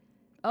news.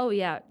 Oh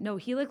yeah, no,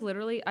 he like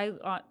literally.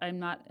 I'm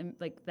not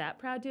like that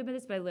proud to admit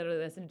this, but I literally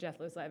listen to Jeff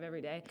Lewis live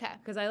every day. Okay.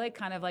 Because I like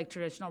kind of like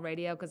traditional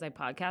radio because I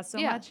podcast so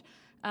Yeah.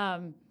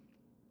 much.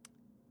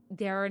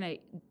 They're in a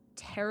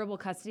terrible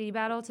custody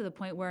battle to the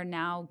point where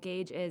now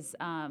Gage is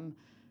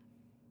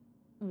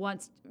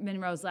wants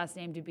Monroe's last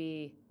name to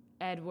be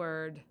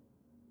Edward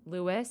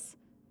Lewis,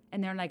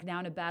 and they're like now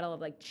in a battle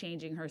of like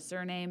changing her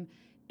surname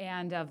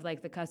and of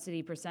like the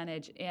custody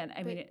percentage. And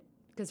I mean,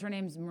 because her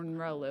name's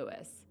Monroe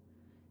Lewis.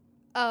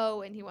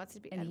 Oh, and he wants to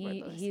be And Edward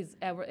Lewis. he's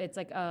it's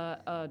like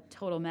a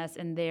total mess,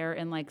 and they're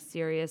in like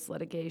serious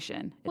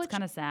litigation. It's Which-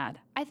 kind of sad.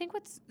 I think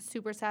what's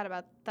super sad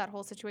about that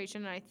whole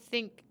situation, and I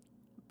think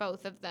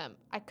both of them,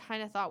 I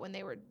kind of thought when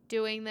they were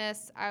doing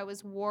this, I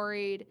was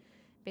worried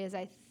because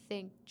I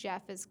think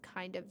Jeff is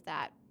kind of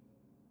that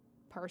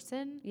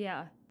person.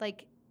 Yeah,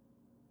 Like,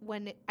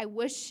 I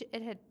wish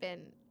it had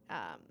been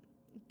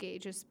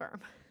Gage's sperm,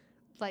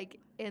 like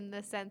in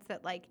the sense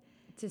that like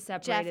to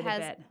separate Jeff it has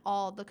a bit.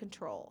 all the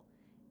control,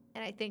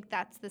 and I think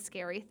that's the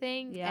scary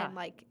thing. Yeah. And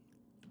like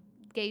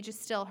Gage is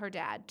still her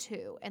dad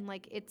too, and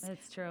like it's.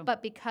 That's true.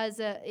 But because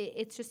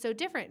it's just so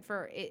different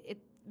for it,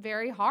 it's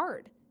very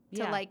hard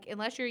to Yeah. like,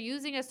 unless you're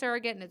using a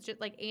surrogate, and it's just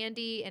like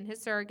Andy and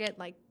his surrogate,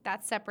 like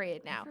that's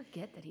separated now. I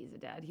forget that he's a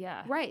dad.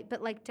 Yeah, Right.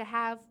 But like to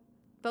have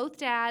both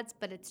dads,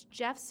 but it's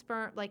Jeff's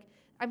sperm, like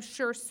I'm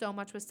sure so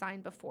much was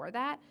signed before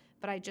that,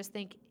 but I just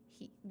think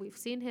we've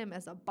seen him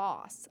as a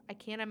boss. I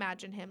can't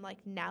imagine him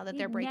like now that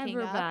they're breaking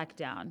never up. back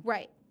down.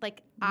 Right.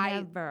 Like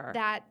Never.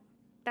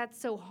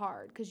 that's so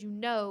hard because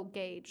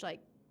Gage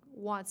like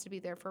wants to be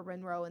there for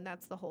Monroe, and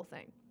that's the whole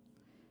thing.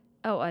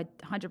 Oh,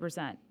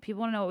 100%. People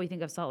want to know what we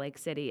think of Salt Lake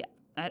City.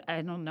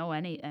 I don't know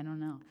I don't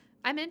know.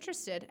 I'm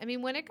interested. I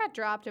mean, when it got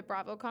dropped at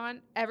BravoCon,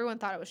 everyone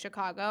thought it was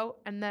Chicago.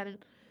 And then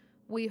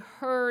we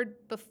heard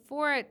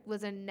before it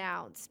was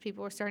announced,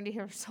 people were starting to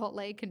hear Salt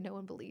Lake and no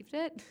one believed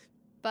it.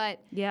 But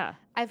Yeah.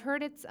 I've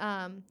heard it's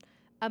a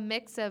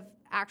mix of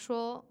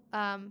actual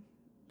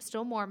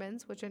still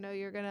Mormons, which I know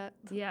you're going to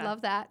Yeah.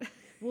 love that.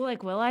 Well,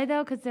 like, will I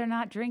though? Because they're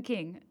not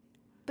drinking.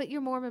 But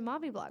your Mormon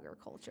mommy blogger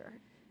culture.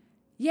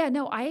 Yeah,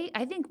 no,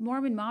 I think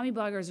Mormon mommy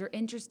bloggers are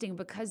interesting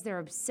because they're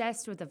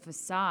obsessed with a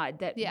facade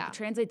that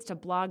translates to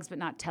blogs but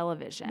not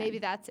television. Maybe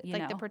that's it, you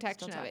like the know?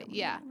 protection Still of it. talking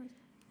Yeah.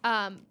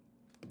 about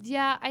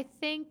Yeah, I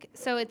think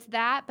so. It's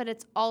that, but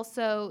it's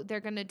also they're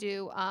going to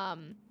do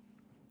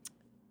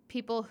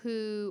people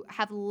who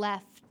have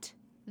left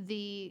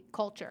the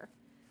culture.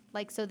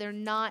 Like, so they're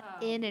not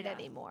in it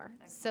anymore.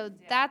 So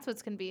that's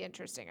what's going to be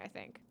interesting, I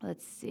think.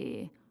 Let's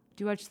see.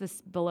 Do you watch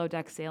this Below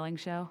Deck Sailing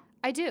show?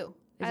 I do.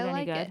 Is I it any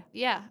like good? it.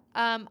 Yeah.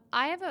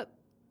 I have a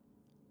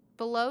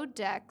Below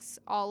Decks,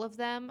 all of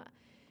them.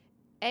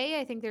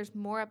 I think there's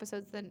more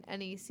episodes than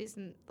any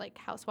season, like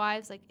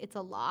Housewives. Like, it's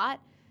a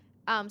lot.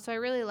 So I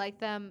really like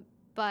them,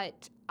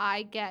 but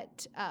I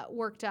get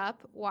worked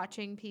up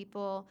watching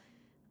people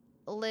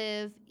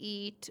live,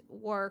 eat,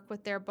 work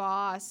with their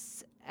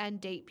boss,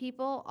 and date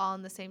people all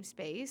in the same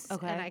space.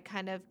 Okay. And I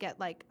kind of get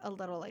like a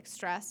little like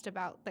stressed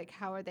about like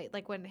how are they,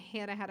 like when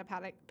Hannah had a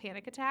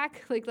panic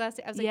attack like last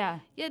day, I was like,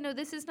 yeah, no,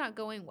 this is not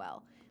going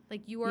well.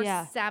 Like you are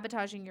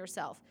sabotaging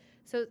yourself.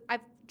 So I've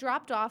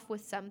dropped off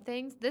with some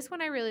things. This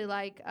one I really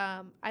like.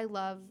 I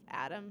love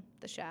Adam,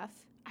 the chef.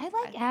 I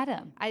like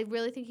Adam. I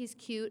really think he's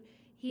cute.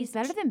 He's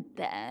better than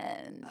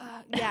Ben.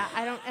 Yeah,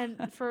 I don't.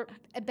 And for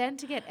Ben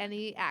to get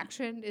any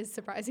action is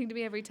surprising to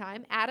me every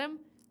time. Adam,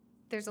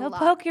 there's a He'll lot.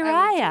 poke your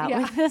eye out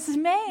yeah. with this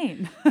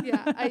mane.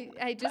 Yeah,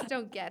 I just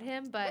don't get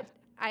him, but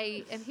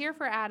I am here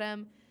for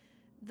Adam.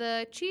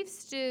 The chief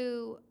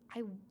stew,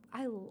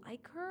 I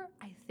like her.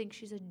 I think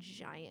she's a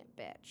giant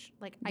bitch.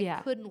 Like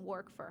I couldn't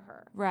work for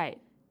her. Right.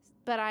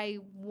 But I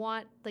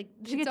want like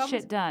she gets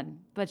shit done,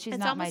 but she's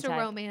not my type. It's almost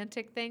a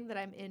romantic thing that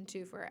I'm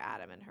into for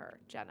Adam and her,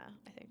 Jenna,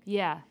 I think.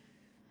 Yeah.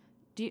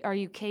 Are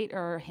you Kate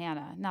or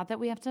Hannah? Not that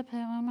we have to put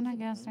women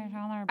against each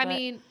other. I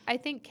mean, I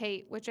think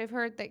Kate, which I've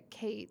heard that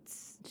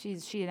Kate's.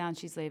 She announced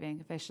she's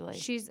leaving officially.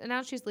 She's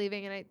announced she's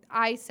leaving, and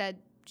I said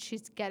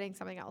she's getting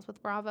something else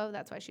with Bravo.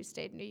 That's why she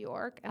stayed in New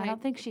York. And I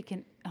don't think she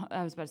can.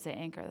 I was about to say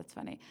anchor. That's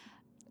funny.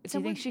 Do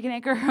you think she can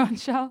anchor her own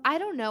show? I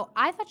don't know.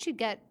 I thought she'd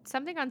get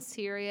something on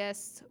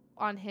Sirius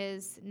on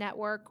his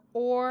network,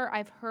 or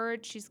I've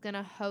heard she's going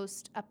to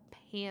host a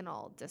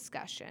panel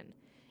discussion,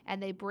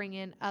 and they bring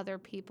in other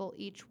people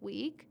each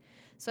week.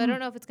 So I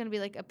don't know if it's going to be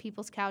like a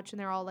people's couch and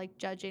they're all like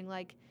judging,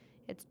 like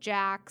it's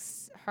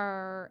Jax,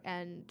 her,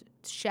 and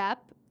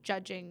Shep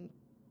judging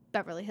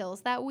Beverly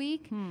Hills that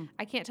week.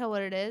 I can't tell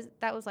what it is.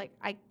 That was like,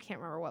 I can't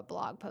remember what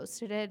blog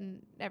posted it,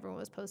 and everyone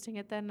was posting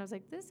it then. And I was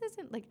like, this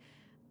isn't like,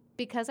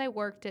 because I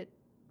worked at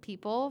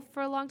People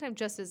for a long time,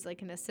 just as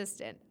like an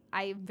assistant,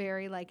 I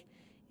very like,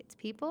 it's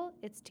People,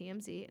 it's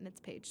TMZ, and it's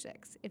Page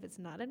Six. If it's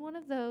not in one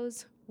of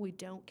those, we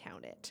don't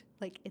count it.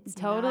 Like, it's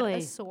totally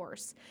not a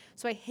source.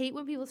 So I hate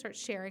when people start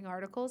sharing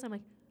articles. I'm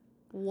like,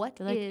 what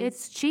They're like, is...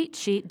 it's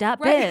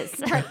cheatsheet.biz.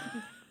 Right.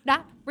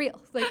 Not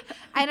real. Like,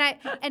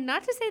 and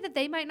not to say that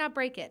they might not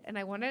break it. And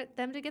I want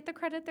them to get the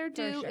credit they're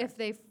due if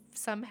they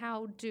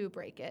somehow do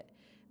break it.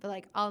 But,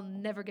 like, I'll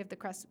never give the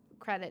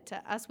credit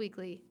to Us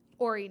Weekly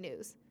or E!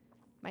 News.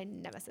 My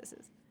nemesis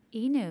is.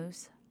 E!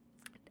 News.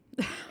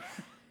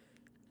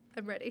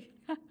 I'm ready.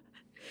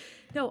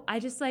 No, I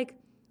just like,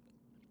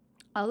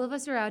 all of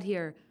us are out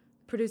here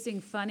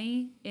producing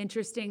funny,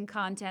 interesting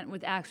content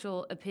with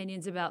actual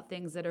opinions about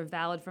things that are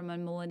valid from a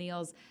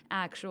millennial's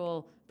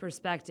actual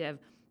perspective.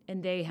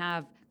 And they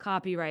have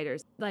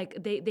copywriters.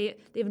 Like, they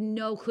have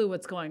no clue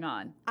what's going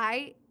on.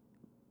 I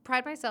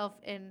pride myself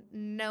in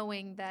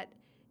knowing that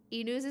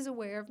E! News is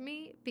aware of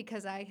me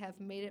because I have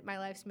made it my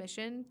life's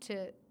mission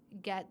to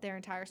get their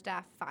entire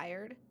staff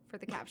fired for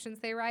the captions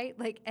they write,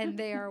 like, and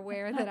they are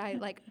aware that I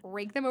like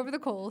rake them over the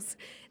coals.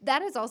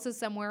 That is also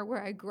somewhere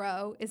where I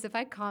grow, is if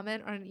I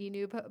comment on an E!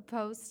 News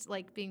post,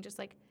 like being just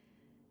like,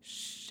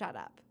 shut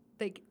up,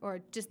 like,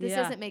 or just this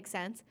doesn't make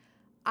sense.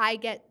 I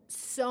get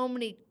so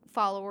many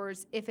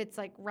followers if it's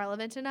like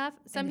relevant enough.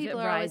 Some people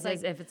are always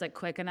like, if it's like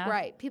quick enough.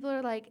 Right. People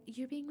are like,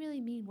 you're being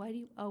really mean. Why do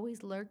you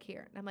always lurk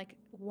here? And I'm like,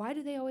 why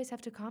do they always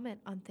have to comment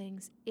on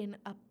things in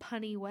a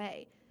punny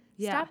way?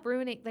 Yeah. Stop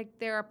ruining, like,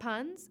 there are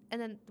puns,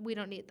 and then we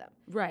don't need them.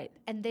 Right.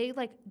 And they,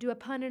 like, do a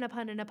pun and a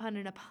pun and a pun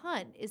and a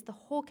pun. Is the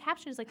whole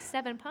caption is, like,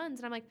 7 puns.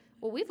 And I'm like,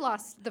 well, we've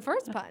lost the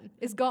first pun.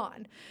 Is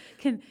gone.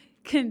 Can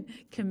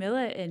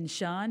Camilla and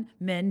Shawn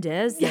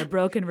Mendes, their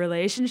broken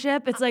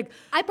relationship? It's like,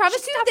 I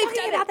promise you they've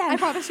done about that. that. I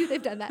promise you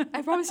they've done that.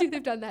 I promise you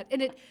they've done that.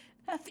 And it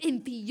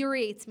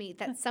infuriates me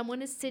that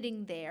someone is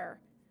sitting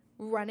there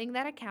running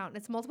that account, and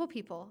it's multiple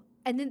people.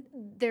 And then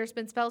there's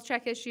been spell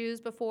check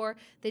issues before.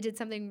 They did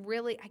something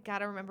really, I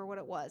gotta remember what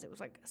it was. It was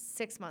like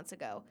 6 months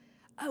ago.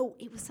 Oh,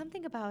 it was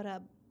something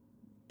about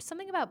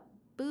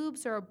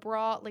boobs or a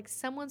bra, like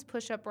someone's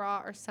push-up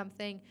bra or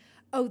something.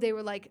 Oh, they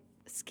were like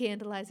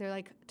scandalized. They're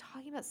like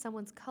talking about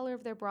someone's color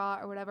of their bra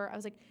or whatever. I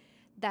was like,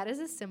 that is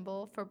a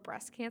symbol for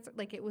breast cancer.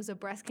 Like, it was a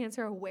breast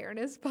cancer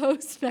awareness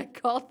post. And I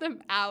called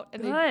them out,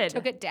 and they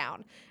took it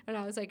down. And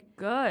I was like,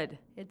 good.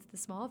 It's the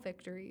small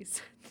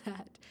victories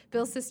that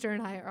Bill's sister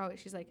and I are always,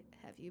 she's like,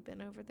 have you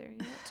been over there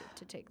yet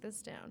to take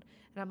this down?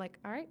 And I'm like,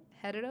 all right,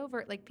 head it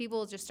over. Like, people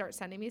will just start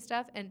sending me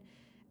stuff. And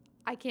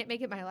I can't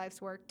make it my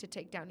life's work to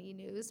take down E!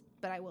 News,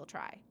 but I will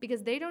try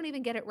because they don't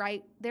even get it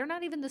right. They're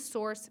not even the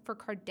source for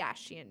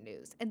Kardashian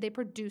news, and they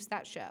produce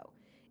that show.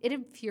 It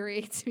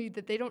infuriates me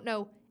that they don't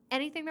know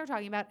anything they're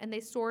talking about, and they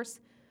source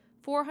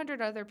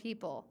 400 other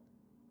people.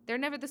 They're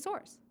never the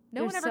source.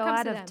 No one ever so comes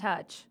out to of them.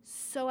 touch.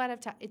 So out of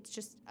touch. It's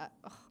just,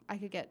 I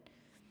could get.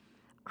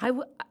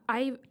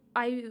 I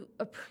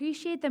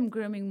appreciate them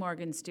grooming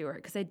Morgan Stewart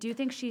because I do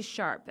think she's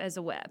sharp as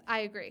a whip. I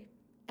agree.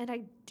 And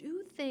I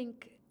do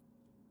think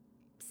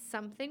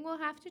something will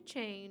have to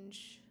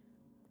change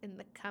in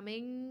the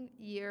coming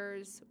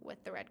years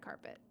with the red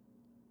carpet.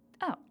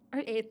 Oh,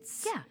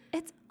 It's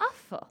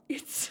awful.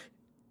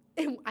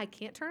 And I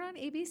can't turn on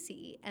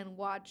ABC and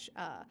watch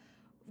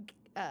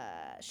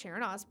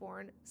Sharon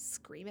Osbourne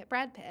scream at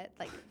Brad Pitt.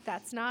 Like,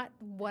 that's not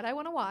what I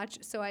want to watch.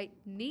 So I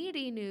need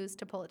E! News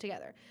to pull it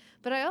together.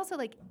 But I also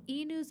like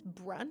E! News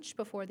brunch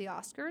before the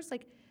Oscars.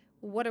 Like,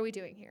 what are we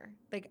doing here?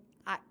 Like,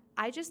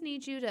 I just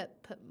need you to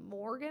put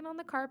Morgan on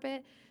the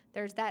carpet.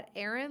 There's that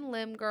Erin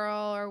Lim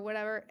girl or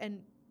whatever,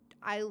 and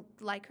I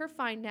like her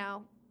fine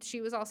now. She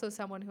was also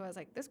someone who I was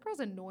like, this girl's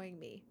annoying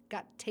me.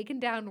 Got taken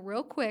down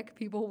real quick.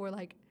 People were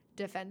like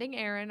defending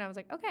Erin. I was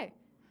like, okay,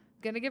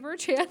 gonna give her a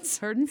chance.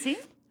 Heard and seen?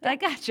 I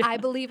gotcha. I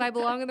believe I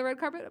belong on the red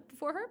carpet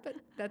before her, but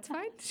that's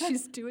fine.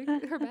 She's doing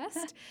her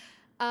best.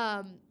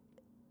 And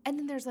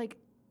then there's like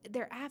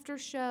their after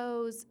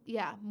shows.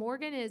 Yeah,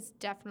 Morgan is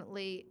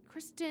definitely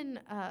Kristen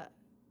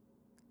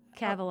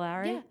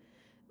Cavallari. Yeah,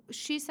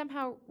 she's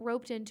somehow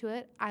roped into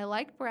it. I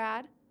like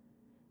Brad.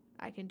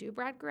 I can do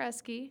Brad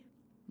Goreski.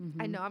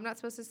 I know I'm not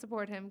supposed to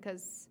support him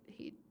because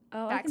he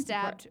I can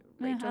backstabbed support-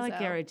 Rachel I like Zoe.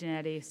 Gary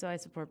Janetti, so I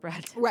support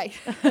Brad. Right.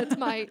 That's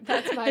my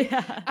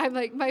Yeah. I'm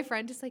like, my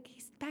friend is like,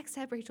 he's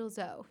backstabbed Rachel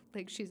Zoe.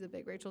 Like, she's a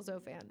big Rachel Zoe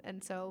fan.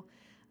 And so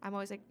I'm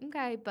always like,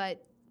 okay,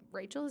 but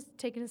Rachel is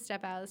taking a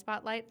step out of the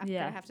spotlight. I'm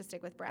Yeah. gonna have to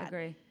stick with Brad.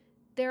 Agree.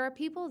 There are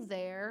people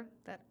there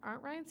that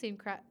aren't Ryan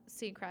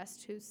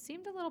Seacrest who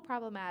seemed a little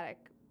problematic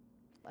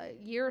a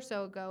year or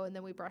so ago, and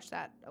then we brushed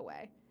that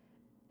away.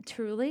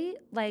 Truly,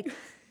 like,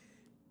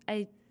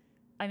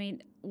 I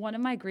mean, one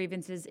of my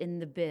grievances in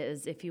the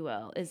biz, if you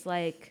will, is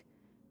like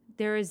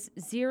there is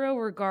zero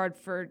regard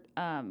for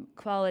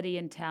quality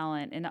and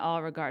talent and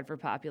all regard for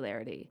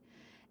popularity.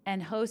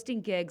 And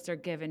hosting gigs are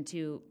given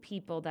to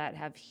people that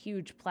have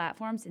huge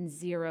platforms and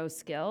zero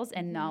skills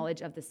and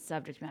knowledge of the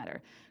subject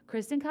matter.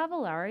 Kristen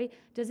Cavallari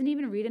doesn't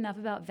even read enough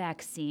about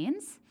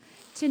vaccines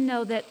to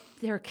know that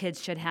their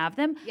kids should have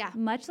them, Yeah.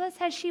 much less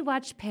has she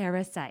watched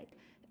Parasite.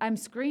 I'm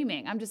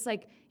screaming. I'm just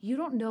like, you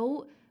don't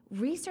know.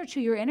 Research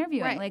who you're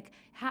interviewing. Right. Like,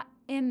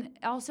 and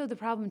also the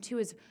problem too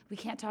is we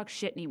can't talk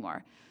shit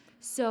anymore.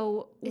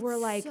 So we're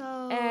It's like,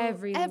 so-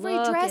 every every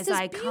look dress is is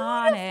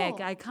iconic,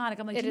 beautiful. iconic.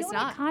 I'm like, It do you is know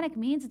what not. iconic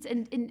means?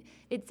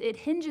 It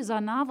hinges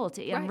on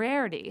novelty and Right.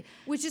 rarity.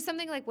 Which is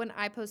something like when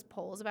I post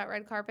polls about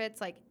red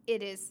carpets, like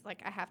it is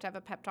like I have to have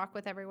a pep talk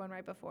with everyone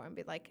right before and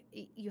be like,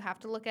 you have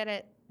to look at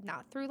it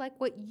not through like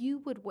what you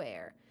would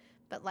wear,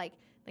 but like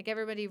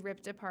everybody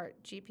ripped apart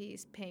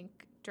GP's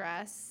pink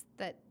dress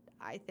that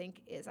I think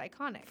is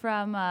iconic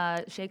From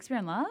Shakespeare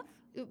in Love?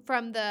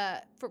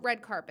 for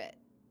red carpet.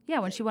 Yeah,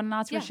 when she won an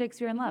Oscar Yeah. for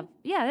Shakespeare in Love.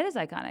 Yeah, that is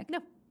iconic.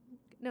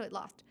 No, it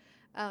lost.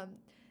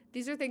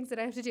 These are things that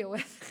I have to deal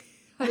with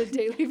on a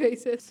daily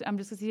basis. I'm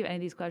just going to see if any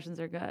of these questions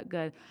are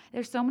good.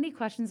 There's so many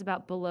questions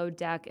about Below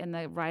Deck and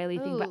the Riley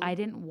thing, but Ooh, I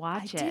didn't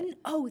watch it.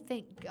 Oh,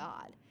 thank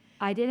God.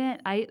 I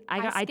didn't. I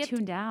skipped-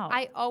 tuned out.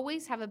 I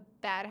always have a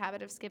bad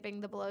habit of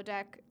skipping the Below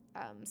Deck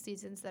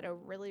seasons that are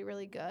really,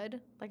 really good.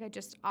 Like I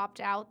just opt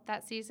out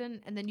that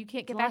season, and then you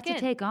can't get It's a lot back to in.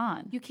 take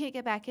on. You can't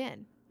get back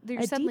in.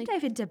 You're A suddenly deep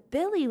dive into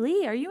Billy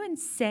Lee. Are you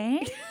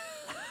insane?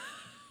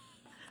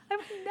 I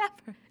would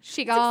never.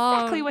 she That's gone.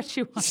 exactly what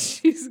she wants.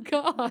 She's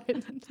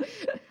gone.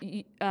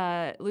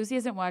 Lucy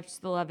hasn't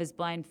watched the Love is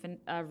Blind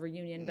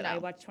reunion, but I No.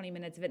 watched 20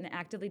 minutes of it and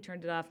actively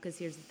turned it off because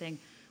here's the thing.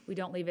 We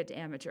don't leave it to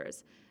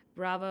amateurs.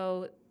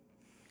 Bravo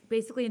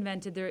basically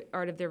invented the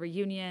art of their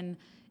reunion.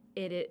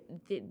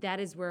 That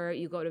is where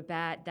you go to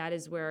bat. That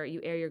is where you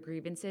air your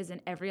grievances.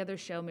 And every other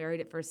show, Married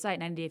at First Sight,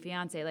 90 Day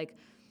Fiancé, like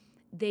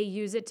they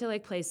use it to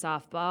like play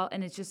softball,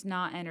 and it's just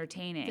not The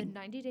entertaining.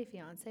 90 Day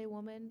Fiance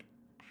woman.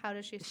 How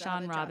does she? still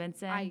Shawn have a job?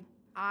 Robinson.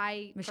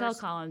 I Michelle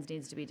Collins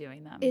needs to be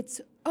doing them.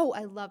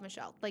 I love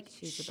Michelle. Like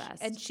She's the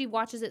best. and she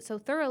watches it so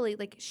thoroughly.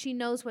 Like she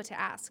knows what to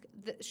ask.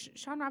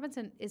 Shawn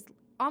Robinson is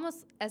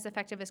almost as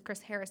effective as Chris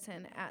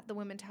Harrison at the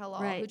Women Tell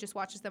All, Right. who just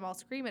watches them all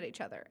scream at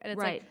each other. And it's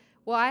Right. like,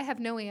 well, I have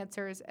no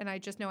answers, and I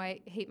just know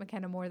I hate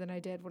McKenna more than I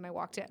did when I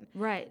walked in.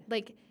 Right.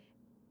 Like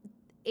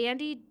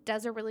Andy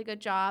does a really good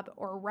job,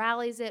 or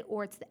rallies it,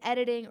 or it's the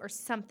editing, or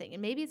something.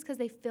 And maybe it's because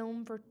they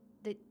film for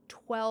the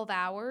 12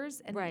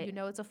 hours, and Right. you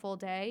know it's a full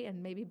day,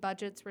 and maybe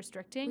budget's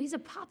restricting. Well, he's a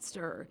pot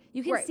stirrer.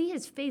 You can Right. see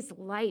his face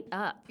light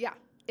up. Yeah.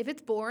 If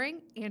it's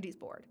boring, Andy's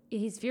bored.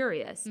 He's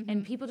furious,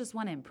 and people just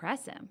want to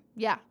impress him.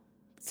 Yeah.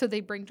 So they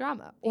bring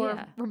drama, or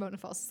Yeah. Ramona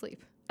falls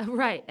asleep.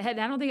 Right. And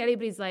I don't think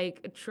anybody's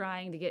like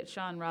trying to get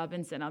Shawn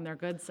Robinson on their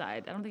good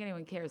side. I don't think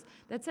anyone cares.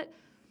 That's it.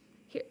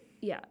 Here,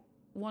 yeah.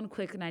 One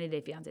quick 90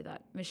 Day Fiancé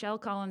thought. Michelle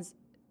Collins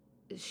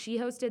she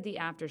hosted the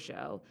after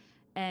show,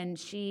 and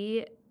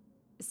she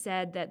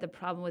said that the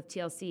problem with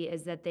TLC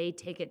is that they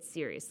take it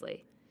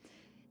seriously.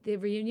 The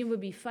reunion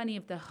would be funny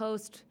if the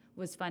host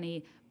was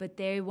funny, but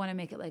they want to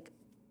make it like,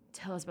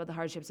 tell us about the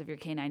hardships of your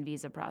K-9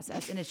 visa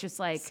process. And it's just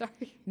like,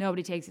 Sorry.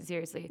 nobody takes it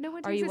seriously. No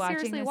one Are takes you it watching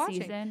seriously this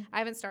watching. season? I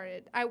haven't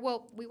started.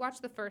 We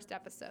watched the first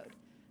episode.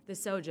 The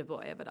Soja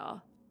Boy of it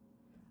all.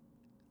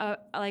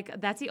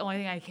 Like, that's the only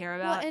thing I care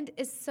about. Well, and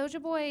is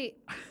Soja Boy,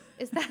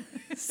 is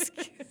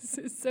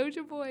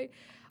Soja Boy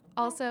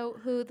also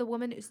who the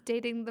woman who's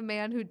dating the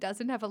man who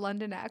doesn't have a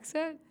London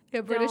accent?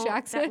 A British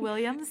accent? That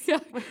Williams? Yeah.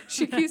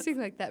 She keeps saying,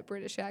 like, that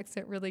British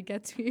accent really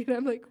gets me. And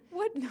I'm like,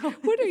 what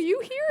are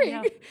you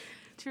hearing? No,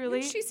 truly.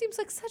 And she seems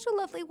like such a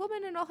lovely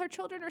woman, and all her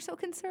children are so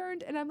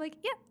concerned. And I'm like,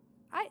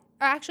 yeah,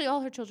 actually,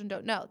 all her children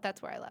don't know.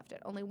 That's where I left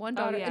it. Only one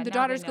daughter, yeah, and the now they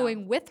daughter's know.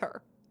 going with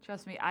her.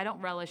 Trust me, I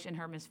don't relish in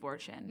her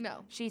misfortune.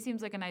 No. She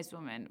seems like a nice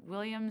woman.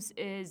 Williams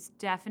is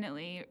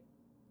definitely,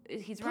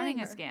 he's Playing running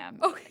a her.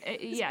 scam. Okay.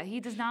 Yeah, he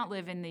does not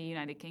live in the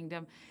United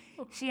Kingdom.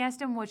 She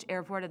asked him which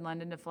airport in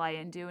London to fly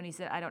into, and he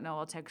said, I don't know,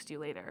 I'll text you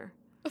later.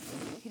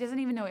 He doesn't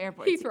even know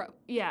airports. Heathrow.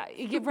 Yeah,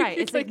 right.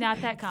 It's like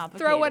not that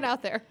complicated. Throw one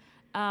out there.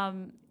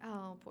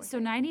 Oh, Poor so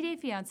 90 Day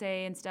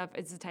Fiancé and stuff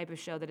is the type of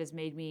show that has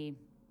made me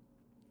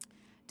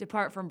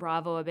depart from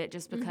Bravo a bit,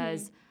 just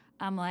because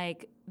I'm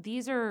like,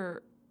 these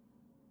are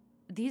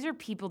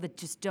people that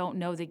just don't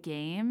know the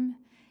game,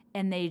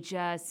 and they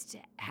just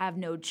have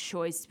no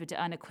choice but to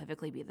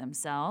unequivocally be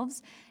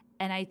themselves.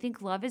 And I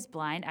think Love is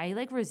Blind, I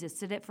like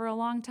resisted it for a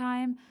long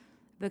time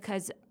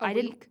because I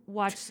didn't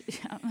watch.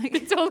 Like,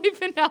 It's only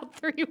been out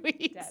 3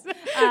 weeks.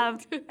 I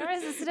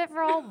resisted it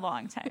for a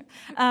long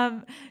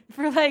time.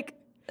 For like,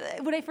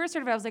 when I first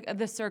heard of it, I was like,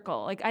 The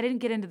Circle. Like, I didn't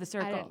get into The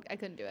Circle. I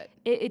couldn't do it.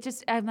 It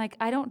just, I'm like,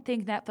 I don't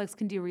think Netflix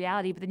can do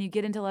reality. But then you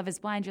get into Love is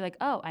Blind, you're like,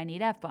 oh, I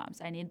need F-bombs.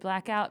 I need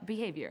blackout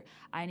behavior.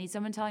 I need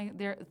someone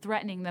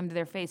threatening them to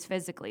their face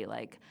physically.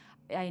 Like,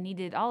 I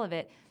needed all of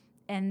it.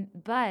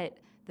 But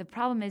the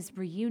problem is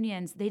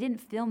reunions, they didn't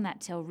film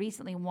that till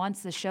recently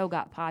once the show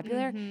got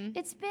popular.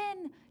 It's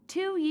been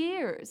 2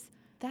 years.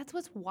 That's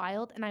what's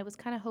wild, and I was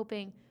kind of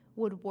hoping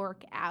would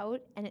work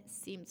out, and it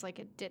seems like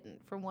it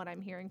didn't from what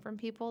I'm hearing from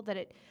people.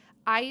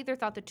 I either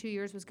thought the 2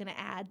 years was going to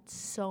add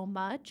so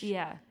much.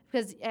 Yeah.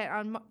 Because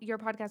on your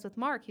podcast with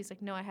Mark, he's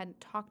like, no, I hadn't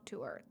talked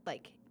to her,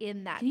 like,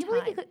 in that Can you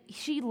time. believe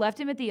she left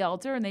him at the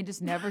altar and they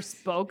just never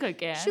spoke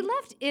again? She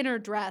left in her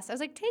dress. I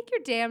was like, take your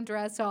damn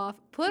dress off.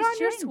 Put She's on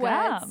your chewing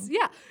sweats.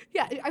 gum.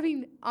 Yeah. I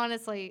mean,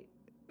 honestly,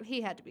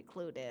 he had to be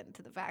clued in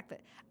to the fact that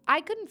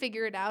I couldn't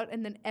figure it out.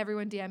 And then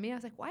everyone DM'd me. I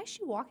was like, why is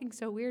she walking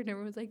so weird? And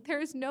everyone's like,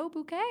 there is no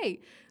bouquet.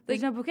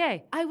 There's no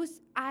bouquet. I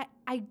was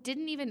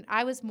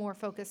more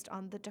focused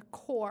on the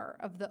decor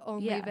of the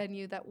only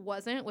venue that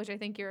wasn't, which I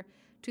think your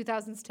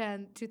 2000s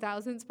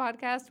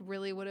podcast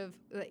really would have,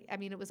 I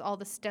mean, it was all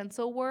the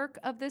stencil work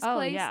of this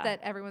place that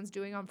everyone's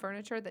doing on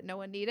furniture that no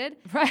one needed.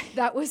 Right.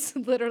 That was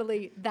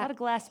literally that A lot of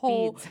glass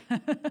whole, beads.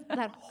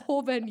 that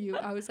whole venue.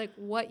 I was like,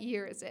 what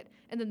year is it?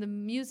 And then the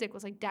music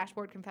was like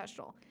Dashboard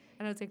Confessional.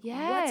 And I was like,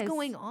 what's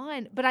going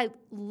on? But I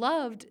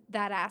loved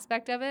that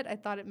aspect of it. I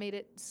thought it made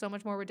it so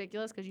much more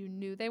ridiculous because you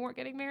knew they weren't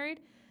getting married.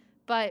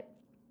 But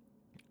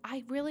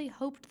I really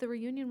hoped the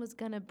reunion was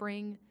going to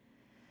bring...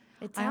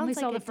 I only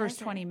saw the first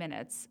 20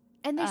 minutes.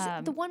 And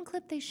the one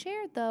clip they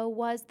shared, though,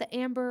 was the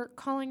Amber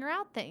calling her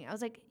out thing. I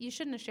was like, you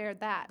shouldn't have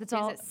shared that.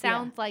 Because it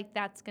sounds like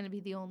that's going to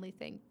be the only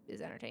thing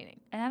is entertaining.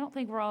 And I don't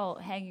think we're all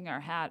hanging our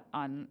hat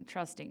on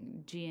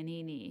trusting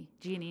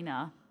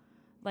Giannina.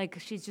 Like,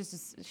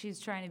 she's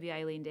trying to be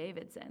Eileen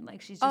Davidson. Like,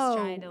 she's just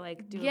trying to,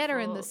 like, get her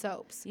in the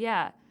soaps.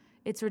 Yeah.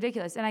 It's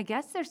ridiculous. And I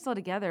guess they're still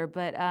together,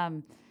 but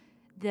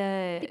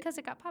because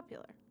it got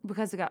popular.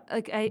 Because it got,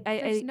 like,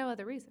 There's no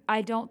other reason.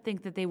 I don't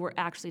think that they were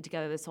actually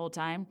together this whole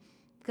time,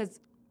 because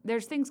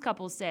there's things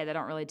couples say that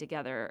aren't really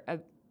together,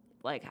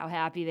 like how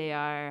happy they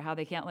are, how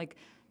they can't, like,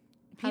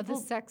 people,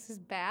 how the sex is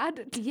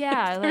bad.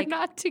 Yeah, they're like,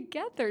 not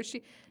together.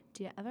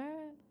 Do you ever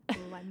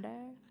wonder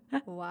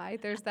why?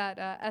 There's that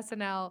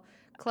SNL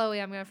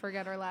Chloe. I'm gonna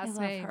forget her last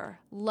name.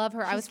 Love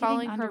her. I was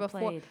following her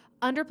before.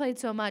 Underplayed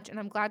so much, and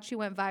I'm glad she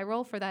went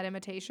viral for that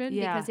imitation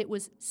because it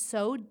was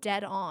so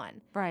dead on.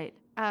 Right.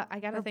 I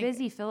gotta think.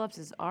 Busy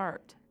Phillips'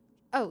 art.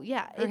 Oh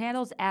yeah, her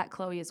handle's at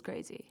Chloe is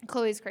crazy.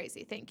 Chloe's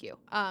crazy. Thank you.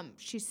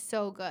 She's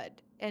so good,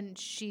 and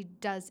she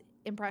does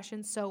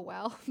impressions so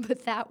well.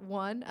 But that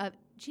one of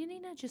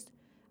Giannina,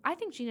 I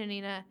think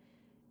Giannina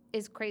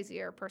is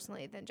crazier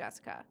personally than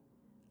Jessica.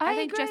 I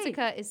think agree.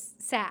 Jessica is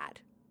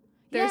sad.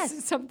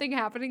 There's something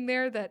happening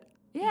there that.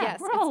 Yeah, yes,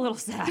 we're all a little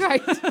sad.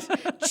 Right.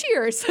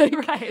 Cheers.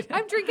 Like, right.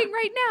 I'm drinking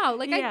right now.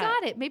 Like, I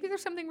got it. Maybe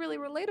there's something really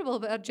relatable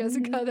about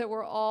Jessica that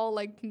we're all,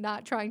 like,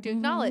 not trying to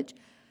acknowledge.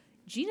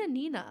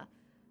 Giannina,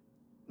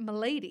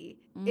 Milady,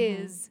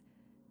 is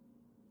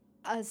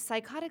a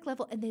psychotic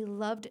level, and they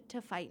loved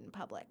to fight in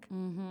public.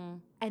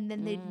 And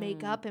then they'd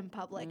make up in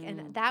public.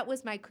 And that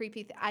was my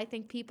creepy I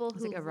think people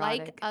who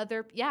like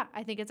other... Yeah,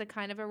 I think it's a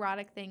kind of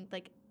erotic thing.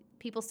 Like,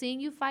 people seeing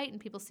you fight and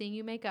people seeing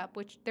you make up,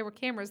 which there were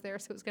cameras there,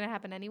 so it was going to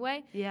happen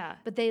anyway. Yeah.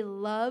 But they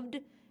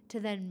loved to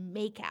then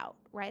make out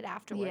right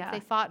afterwards. Yeah. They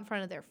fought in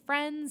front of their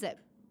friends at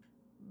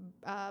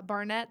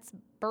Barnett's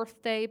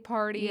birthday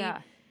party.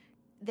 Yeah.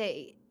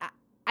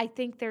 I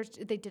think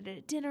they did it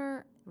at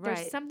dinner. Right.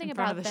 There's something in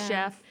front about of the them.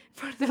 chef. In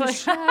front of the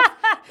chef.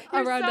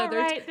 You're around so other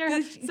right.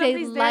 There's they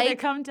somebody's there to like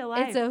come to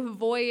life. It's a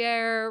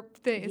voyeur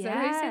thing. Is that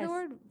how you say Yes. the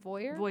word?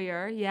 Voyeur?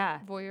 Voyeur, yeah.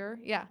 Voyeur,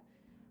 yeah.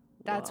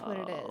 That's what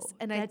it is. Whoa,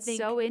 And that's I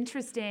think so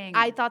interesting.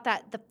 I thought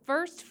that the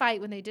first fight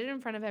when they did it in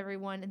front of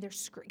everyone and they're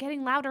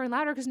getting louder and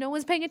louder because no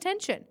one's paying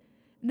attention.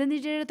 And then they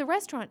did it at the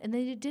restaurant and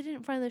they did it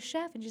in front of the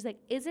chef and she's like,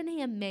 "Isn't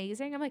he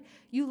amazing?" I'm like,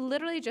 "You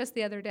literally just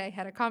the other day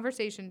had a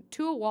conversation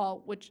to a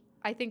wall," which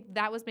I think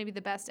that was maybe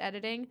the best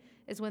editing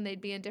is when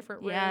they'd be in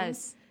different rooms.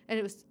 Yes. And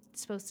it was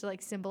supposed to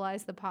like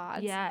symbolize the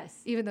pods. Yes.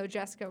 Even though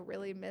Jessica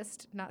really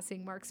missed not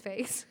seeing Mark's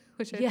face,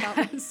 which I Yeah.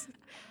 thought was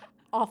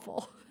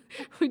awful.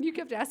 When you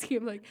kept asking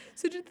him like,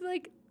 "So did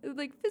like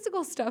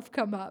physical stuff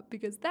come up?"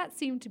 Because that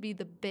seemed to be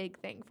the big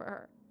thing for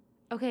her.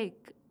 Okay,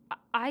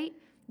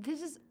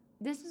 this is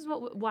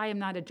why I'm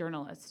not a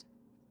journalist.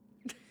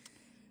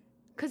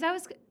 Because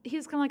he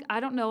was kind of like, I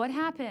don't know what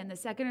happened the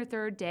second or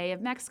third day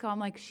of Mexico. I'm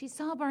like, she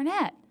saw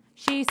Barnett.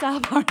 She saw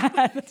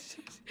Barnett.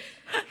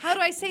 How do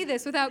I say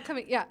this without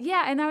coming? Yeah.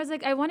 Yeah, and I was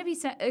like, I want to be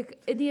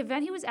in the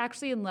event he was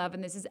actually in love,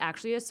 and this is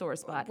actually a sore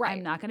spot. Right.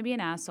 I'm not going to be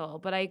an asshole,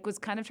 but I was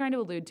kind of trying to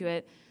allude to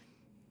it.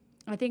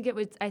 I think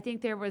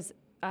there was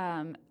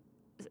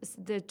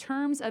the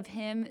terms of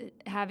him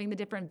having the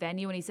different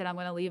venue, and he said, I'm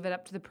going to leave it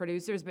up to the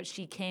producers, but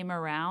she came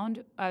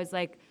around. I was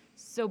like,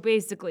 so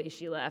basically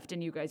she left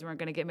and you guys weren't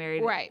going to get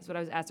married. Right. That's what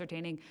I was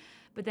ascertaining.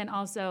 But then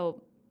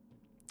also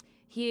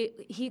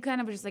he kind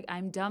of was just like,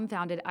 I'm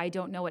dumbfounded. I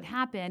don't know what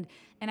happened.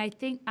 And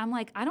I'm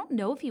like, I don't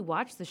know if he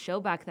watched the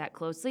show back that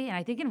closely. And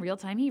I think in real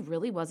time, he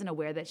really wasn't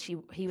aware that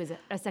he was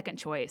a second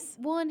choice.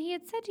 Well, and he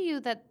had said to you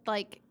that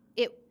like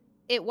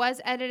it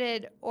was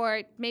edited,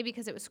 or maybe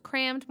because it was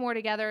crammed more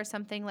together or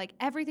something. Like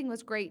everything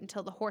was great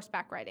until the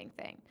horseback riding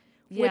thing.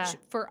 Yeah. Which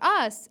for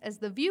us as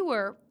the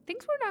viewer,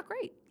 things were not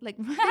great. Like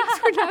things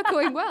were not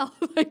going well.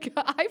 Like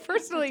I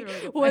personally That's a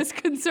really good was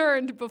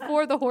concerned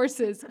before the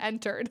horses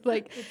entered.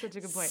 Like That's such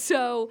a good point.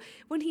 So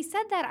when he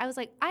said that, I was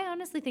like, I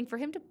honestly think for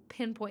him to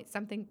pinpoint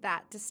something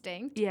that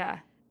distinct Yeah.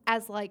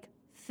 as like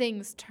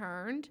things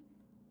turned,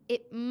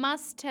 it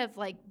must have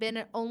like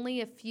been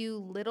only a few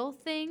little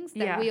things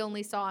that Yeah. we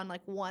only saw in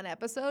like one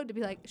episode to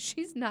be like,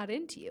 she's not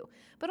into you.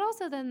 But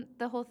also then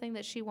the whole thing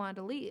that she wanted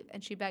to leave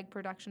and she begged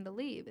production to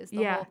leave is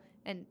the Yeah. whole,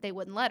 and they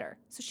wouldn't let her.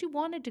 So she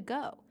wanted to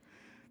go.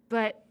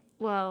 But,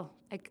 well,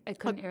 I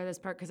couldn't air this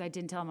part because I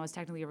didn't tell him I was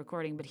technically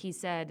recording, but he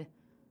said,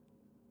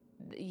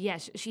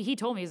 yes, he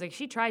told me, he's like,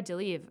 she tried to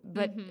leave,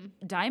 but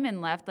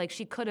Diamond left. Like,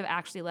 she could have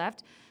actually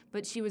left,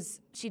 but she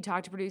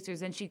talked to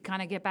producers and she'd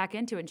kind of get back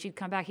into it and she'd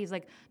come back. He's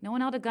like, no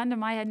one held a gun to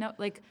my head. No,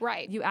 like,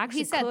 Right. you actually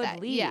He said could that,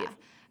 leave. yeah.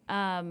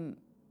 And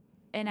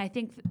I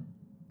think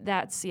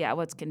that's,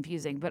 what's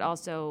confusing. But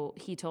also,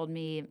 he told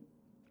me,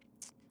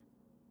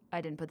 I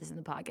didn't put this in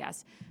the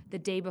podcast, the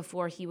day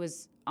before he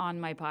was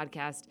on my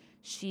podcast,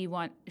 she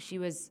did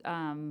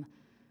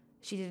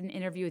an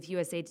interview with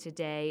USA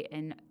Today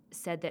and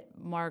said that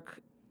Mark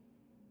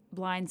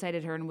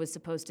blindsided her and was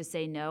supposed to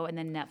say no, and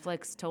then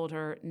Netflix told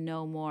her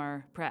no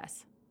more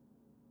press.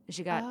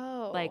 She got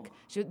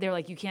they're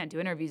like, you can't do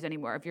interviews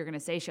anymore if you're going to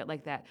say shit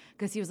like that,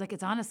 because he was like,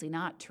 it's honestly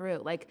not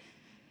true. Like,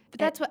 But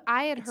that's what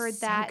I had it's heard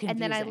so that. And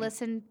then I confusing.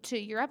 listened to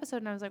your episode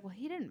and I was like, well,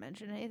 he didn't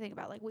mention anything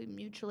about like we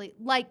mutually,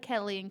 like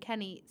Kelly and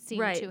Kenny seem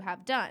Right. to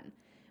have done.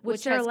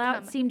 which they're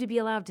has seem to be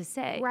allowed to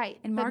say. Right.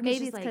 And But Mark maybe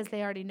is it's just because like,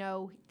 they already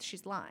know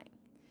she's lying.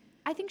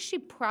 I think she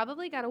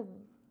probably got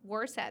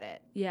worse at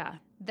it yeah.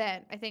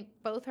 than I think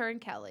both her and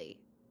Kelly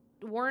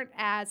weren't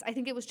as, I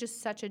think it was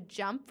just such a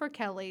jump for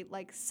Kelly.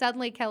 Like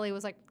suddenly Kelly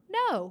was like,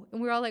 no. And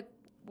we were all like,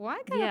 well,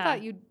 I kind of Yeah.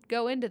 thought you'd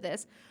go into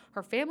this.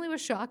 Her family was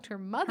shocked. Her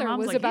mother mom's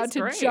was like, about "He's to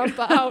great." jump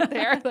out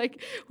there.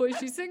 Like, was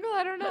she single?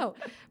 I don't know.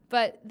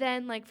 But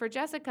then like for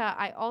Jessica,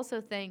 I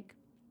also think,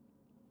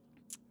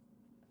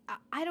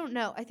 I don't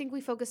know. I think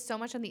we focused so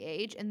much on the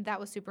age and that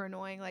was super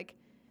annoying. Like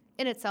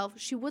in itself,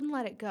 she wouldn't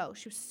let it go.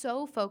 She was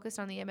so focused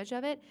on the image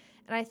of it.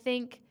 And I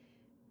think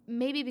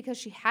maybe because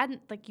she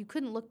hadn't, like you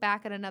couldn't look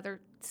back at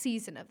another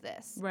season of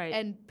this. Right.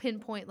 And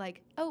pinpoint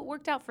like, oh, it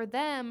worked out for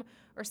them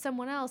or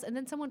someone else. And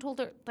then someone told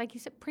her, like you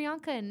said,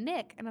 Priyanka and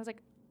Nick. And I was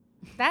like,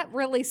 that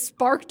really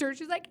sparked her.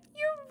 She's like,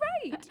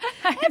 you're right.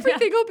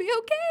 Everything will be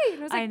okay. And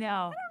I was like, I know.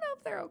 I don't know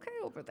if they're okay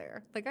over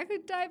there. Like I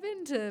could dive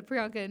into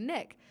Priyanka and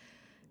Nick.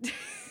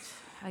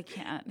 I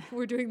can't.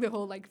 We're doing the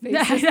whole like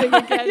Yeah, faces I thing know,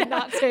 again, yeah.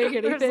 not saying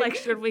anything. We're just like,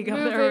 should we go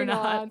there or Moving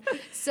not? on.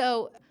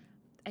 So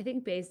I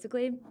think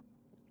basically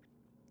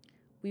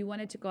we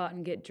wanted to go out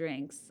and get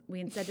drinks. We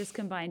instead just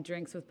combined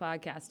drinks with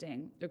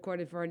podcasting,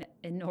 recorded for an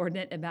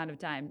inordinate amount of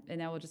time, and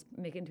now we'll just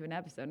make it into an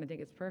episode. And I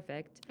think it's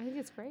perfect. I think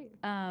it's great.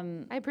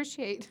 I I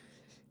appreciate.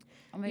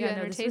 Oh my You God,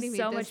 no, this entertaining was me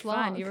so this much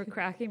fun. long. You were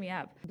cracking me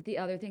up. But the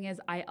other thing is,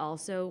 I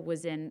also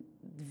was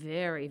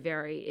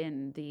very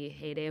in the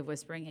heyday of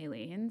Whispering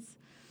Aileen's.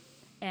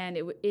 And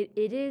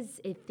it is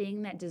a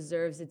thing that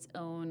deserves its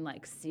own,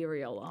 like,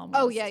 serial almost.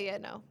 Oh yeah,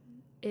 no.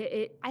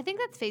 I think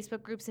that's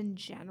Facebook groups in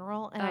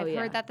general, and Oh, I've yeah.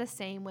 heard that the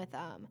same with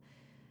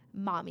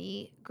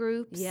mommy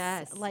groups.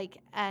 Yes.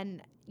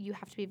 And you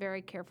have to be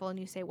very careful, and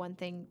you say one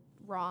thing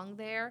wrong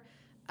there.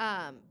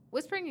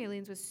 Whispering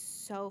Aliens was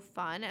so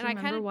fun, and Do you I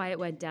remember kind of why it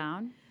went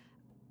down?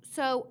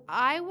 so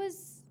I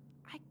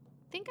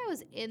think I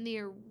was in the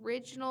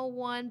original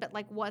one, but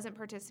like wasn't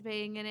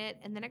participating in it,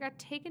 and then I got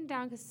taken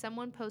down because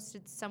someone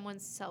posted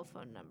someone's cell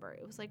phone number.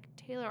 It was like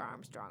Taylor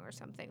Armstrong or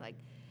something, like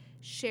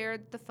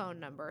shared the phone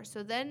number.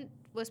 So then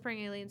Whispering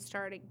Aliens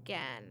started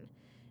again,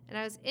 and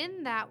I was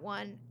in that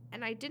one,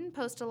 and I didn't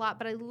post a lot,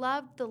 but I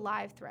loved the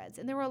live threads,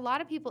 and there were a lot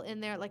of people in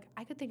there. Like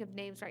I could think of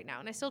names right now,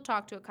 and I still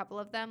talk to a couple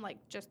of them, like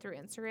just through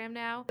Instagram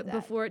now.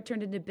 Before it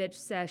turned into Bitch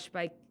Sesh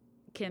by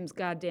Kim's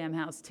Goddamn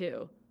House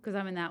too, because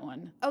I'm in that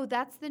one. Oh,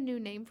 that's the new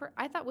name for.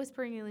 I thought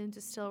Whispering Aliens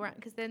was still around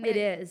because then It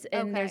is,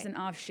 and there's okay. an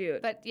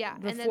offshoot. But yeah,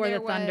 and then before there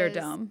the was,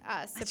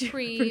 Thunderdome.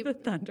 Supreme. the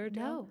Thunderdome.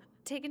 No,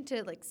 taken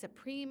to like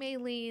Supreme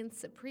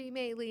Aliens,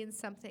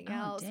 something Oh,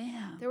 else.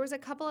 damn. There was a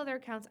couple other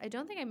accounts. I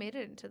don't think I made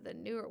it into the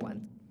newer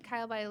one,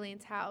 Kyle by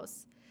Elaine's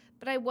house.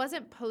 But I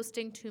wasn't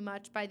posting too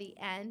much by the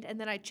end, and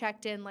then I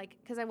checked in, like,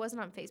 because I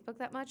wasn't on Facebook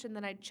that much, and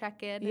then I'd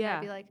check in, and Yeah.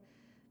 I'd be like,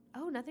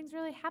 oh, nothing's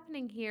really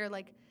happening here.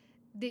 Like,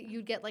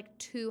 you'd get like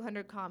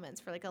 200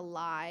 comments for like a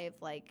live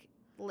like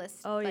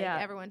list. Oh, like, yeah.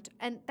 everyone,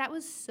 and that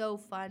was so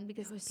fun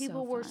because was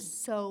people so were fun.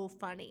 so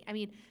funny. I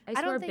mean, I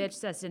don't swear think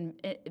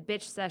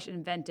Bitch Sesh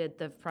invented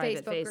the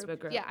private Facebook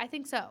group. Yeah, I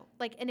think so.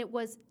 Like, and it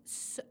was,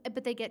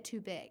 but they get too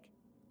big,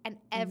 and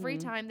every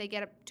Mm-hmm. time they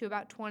get up to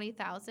about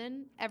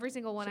 20,000, every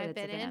single one Shit, I've it's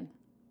a been in fan.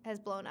 has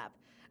blown up.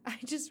 I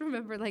just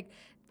remember like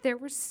there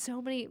were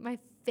so many. My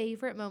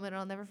favorite moment,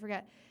 I'll never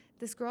forget.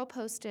 This girl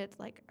posted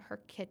like her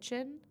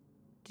kitchen.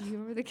 Do you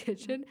remember the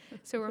kitchen?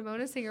 So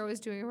Ramona Singer was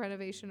doing a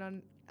renovation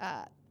on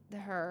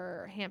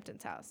her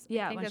Hamptons house. I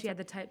Yeah, think when that's she what-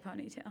 had the tight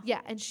ponytail.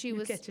 yeah, and she New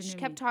was kitchen, she new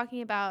kept me.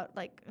 talking about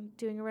like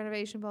doing a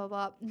renovation, blah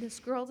blah blah. And this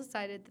girl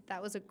decided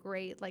that was a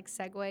great like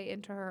segue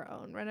into her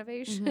own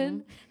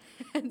renovation,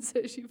 and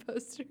so she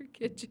posted her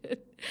kitchen,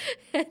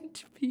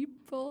 and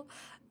people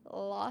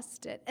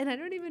lost it. And I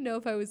don't even know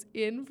if I was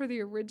in for the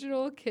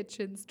original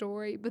kitchen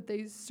story, but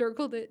they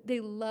circled it. They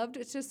loved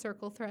it to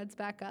circle threads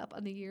back up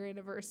on the year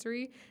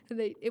anniversary,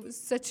 and it was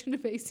such an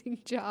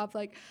amazing job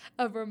like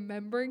of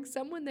remembering.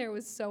 Someone there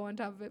was so on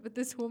top of it, but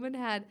this woman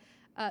had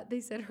they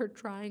said her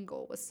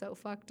triangle was so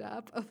fucked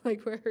up of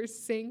like where her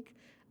sink,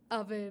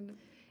 oven,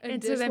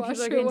 and so then people are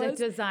dishwasher getting was. like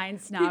design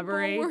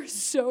snobbery. People were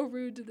so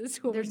rude to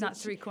this woman. There's that not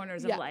she- three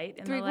corners yeah, of light.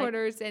 And three they're like,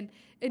 corners,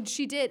 and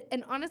she did.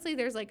 And honestly,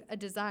 there's like a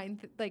design.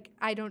 Like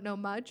I don't know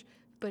much,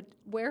 but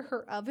where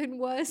her oven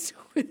was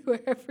with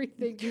where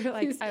everything. You're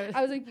like, is- I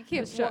I was like, you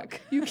can't was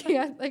shook. You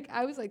can't like.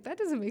 I was like, that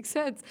doesn't make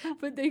sense.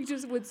 But they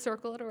just would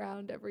circle it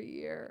around every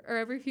year or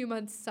every few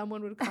months.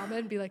 Someone would comment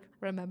and be like,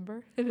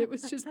 remember, and it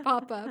was just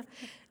pop up.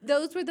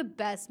 Those were the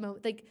best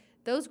moments. Like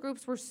those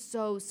groups were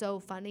so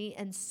funny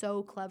and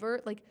so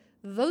clever. Like.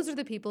 Those are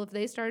the people, if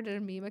they started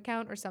a meme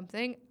account or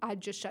something, I'd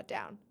just shut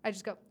down. I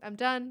just go, I'm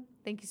done.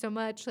 Thank you so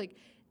much. Like,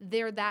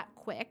 they're that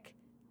quick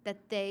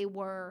that they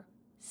were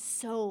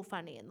so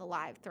funny in the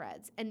live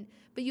threads.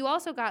 But you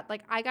also got,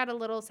 like, I got a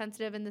little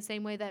sensitive in the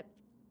same way that,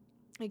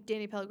 like,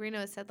 Danny Pellegrino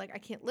has said, like, I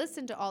can't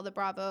listen to all the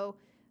Bravo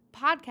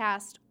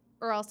podcast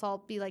or else I'll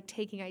be, like,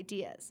 taking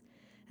ideas.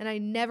 And I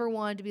never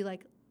wanted to be,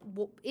 like,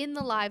 in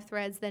the live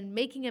threads, then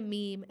making a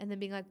meme and then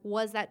being like,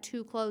 was that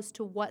too close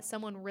to what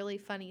someone really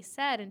funny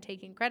said and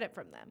taking credit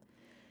from them?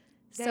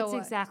 That's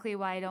exactly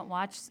why I don't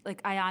watch.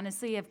 Like, I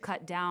honestly have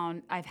cut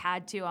down. I've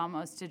had to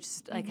almost to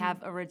just like have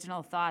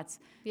original thoughts.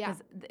 Yeah.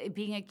 Because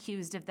being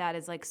accused of that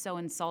is like so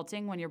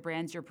insulting when your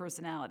brand's your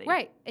personality.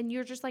 Right. And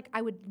you're just like,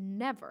 I would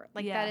never.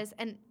 Like, Yeah. that is,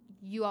 and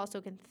you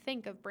also can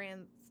think of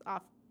brands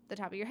off the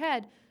top of your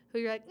head who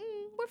you're like,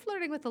 we're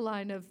flirting with the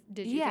line of,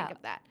 did you Yeah. think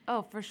of that?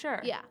 Oh, for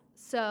sure. Yeah.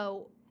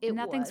 So And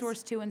nothing's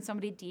worse too when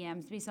somebody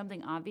DMs me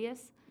something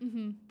obvious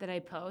that I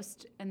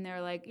post, and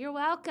they're like, "You're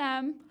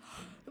welcome,"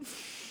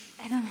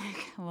 and I'm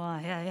like, "Well,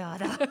 yeah."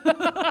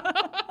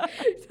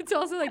 It's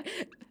also like,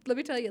 let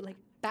me tell you, like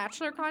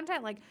Bachelor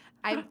content, like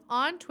I'm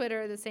on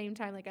Twitter at the same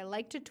time. Like I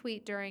like to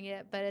tweet during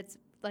it, but it's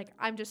like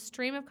I'm just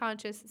stream of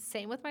conscious.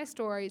 Same with my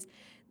stories.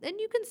 Then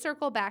you can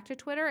circle back to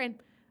Twitter, and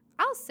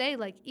I'll say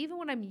like even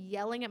when I'm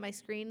yelling at my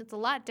screen, it's a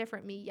lot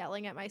different me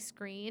yelling at my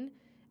screen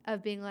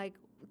of being like,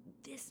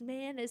 this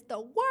man is the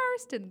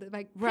worst, and my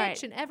pitch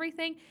Right. and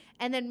everything,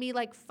 and then me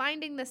like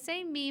finding the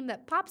same meme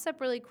that pops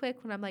up really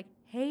quick when I'm like,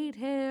 hate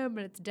him,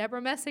 and it's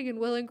Deborah Messing and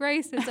Will and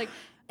Grace, and it's like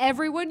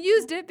everyone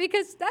used it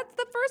because that's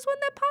the first one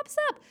that pops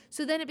up.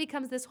 So then it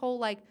becomes this whole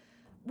like,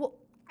 well,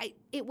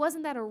 it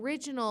wasn't that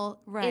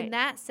original in Right.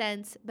 that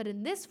sense, but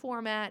in this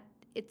format,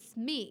 it's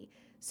me.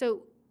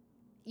 So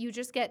you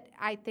just get,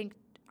 I think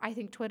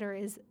Twitter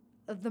is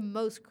the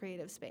most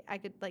creative space. I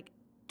could like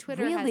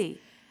Twitter has. Really?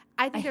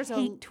 I think I there's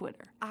hate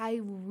Twitter. I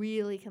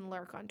really can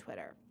lurk on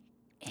Twitter.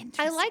 I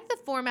Interesting. like the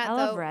format I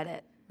though. love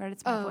Reddit.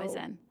 Reddit's my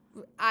poison.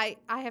 I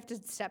have to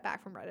step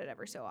back from Reddit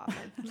every so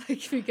often,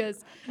 like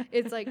because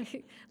it's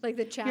like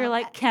the challenge. You're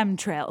like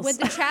chemtrails. When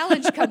the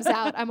challenge comes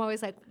out, I'm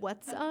always like,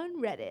 what's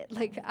on Reddit?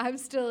 Like I'm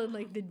still in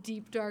like the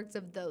deep darks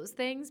of those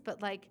things,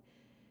 but like,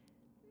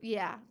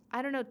 yeah,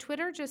 I don't know.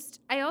 Twitter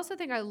I also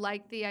think I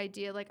like the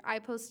idea. Like I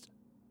post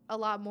a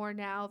lot more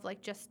now of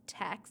like just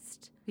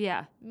text.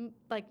 Yeah.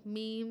 Like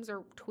memes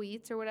or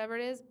tweets or whatever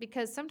it is,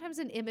 because sometimes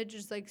an image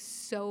is like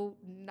so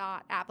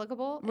not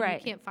applicable and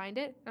Right. you can't find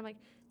it. I'm like,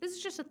 this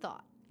is just a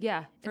thought.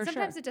 Yeah, for And sure.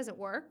 sometimes it doesn't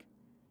work,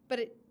 but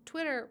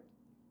Twitter,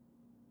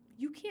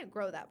 you can't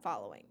grow that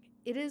following.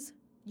 It is,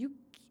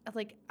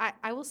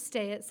 I will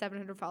stay at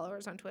 700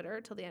 followers on Twitter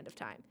till the end of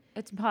time.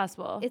 It's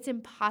impossible. It's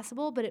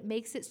impossible, but it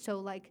makes it so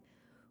like,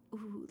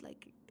 ooh,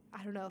 like,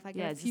 I don't know if I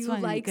get a it's few fun.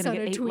 You're likes gonna on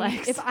get a 8 tweet.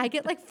 likes. If I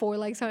get like 4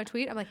 likes on a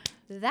tweet, I'm like,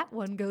 that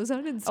one goes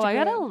on Instagram. Oh, I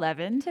got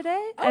 11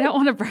 today. I don't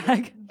want to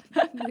brag.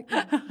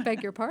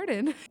 Beg your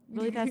pardon.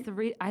 Really fast.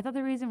 I thought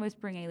the reason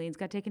Whispering Aliens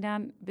got taken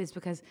down is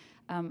because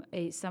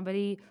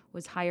somebody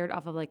was hired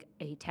off of like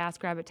a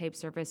TaskRabbit type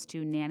service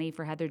to nanny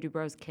for Heather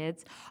Dubrow's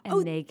kids,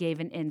 and they gave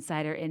an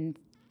insider in.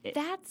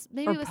 That's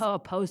maybe Or it was a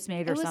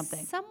Postmate or it was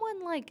something.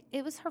 someone like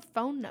it was her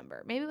phone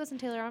number. Maybe it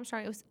wasn't Taylor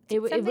Armstrong. It was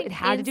It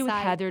had to do with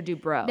inside. Heather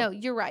Dubrow. No,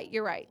 you're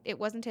right. It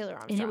wasn't Taylor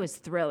Armstrong. And it was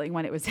thrilling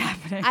when it was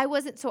happening. I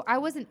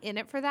wasn't in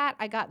it for that.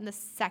 I got in the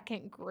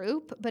second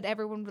group, but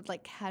everyone would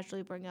like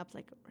casually bring up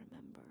like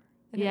remember.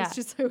 And Yeah. it was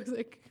just I was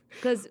like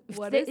Because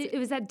what is it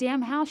was that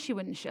damn house she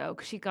wouldn't show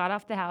because she got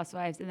off the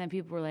Housewives, and then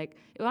people were like,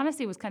 it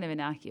honestly was kind of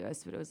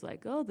innocuous, but it was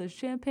like, oh, the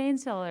champagne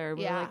cellar.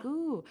 We were like,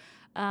 ooh.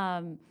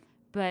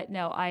 But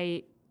no,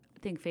 I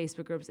think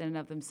Facebook groups in and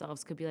of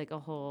themselves could be like a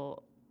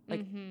whole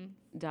like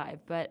dive.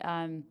 But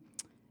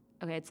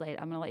okay, it's late.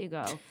 I'm gonna let you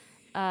go.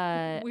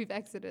 we've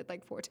exited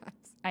like 4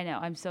 times. I know.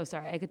 I'm so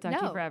sorry. I could talk to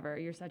you No. forever.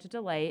 You're such a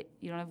delight.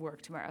 You don't have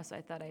work tomorrow, so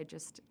I thought I'd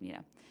just,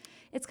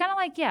 It's kind of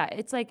like,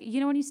 it's like,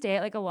 when you stay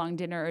at like a long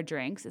dinner or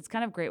drinks, it's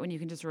kind of great when you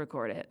can just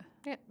record it.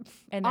 Yeah.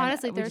 And then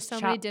Honestly, we there's just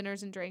so many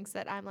dinners and drinks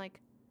that I'm like,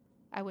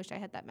 I wish I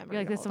had that memory.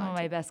 You're like, to this is some hold of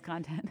on my to. best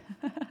content.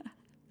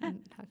 Not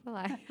gonna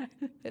lie,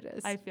 it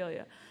is. I feel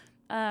you.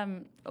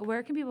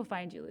 Where can people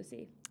find you,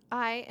 Lucy?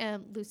 I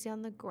am Lucy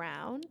on the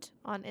Ground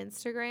on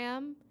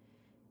Instagram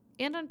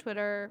and on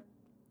Twitter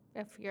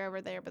if you're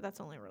ever there, but that's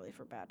only really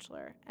for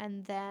Bachelor.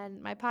 And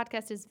then my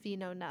podcast is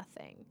Vino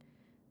Nothing.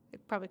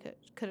 It probably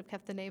could have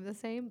kept the name the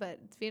same, but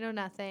it's Vino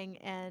Nothing.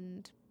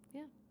 And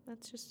yeah,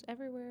 that's just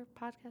everywhere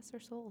podcasts are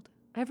sold.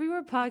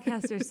 Everywhere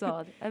podcasts are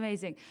sold.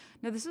 Amazing.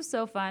 No, this was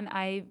so fun.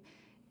 I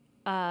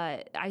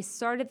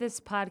started this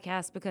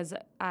podcast because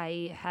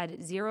I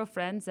had 0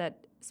 friends that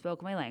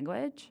spoke my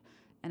language,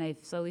 and I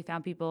slowly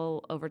found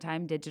people over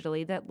time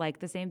digitally that like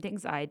the same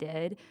things I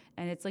did,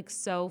 and it's like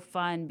so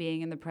fun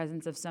being in the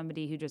presence of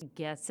somebody who just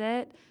gets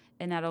it,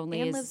 and not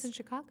only Lives in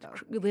Chicago.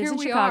 lives Here in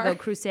we Chicago, are.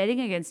 crusading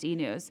against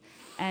E-News,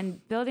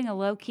 and building a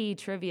low-key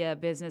trivia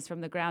business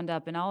from the ground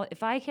up. And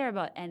if I care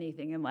about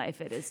anything in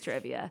life, it is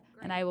trivia,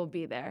 and I will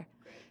be there.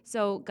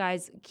 So,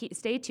 guys,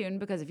 stay tuned,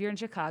 because if you're in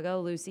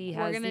Chicago, Lucy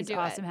has gonna these do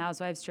awesome it.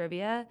 Housewives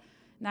trivia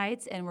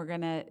nights, and we're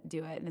going to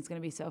do it, and it's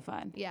going to be so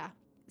fun. Yeah.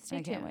 Stay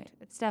I tuned. can't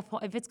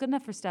wait. If it's good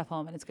enough for Steph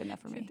Holman, it's good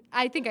enough for me.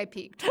 I think I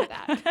peaked for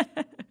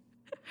that.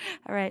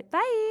 All right.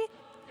 Bye.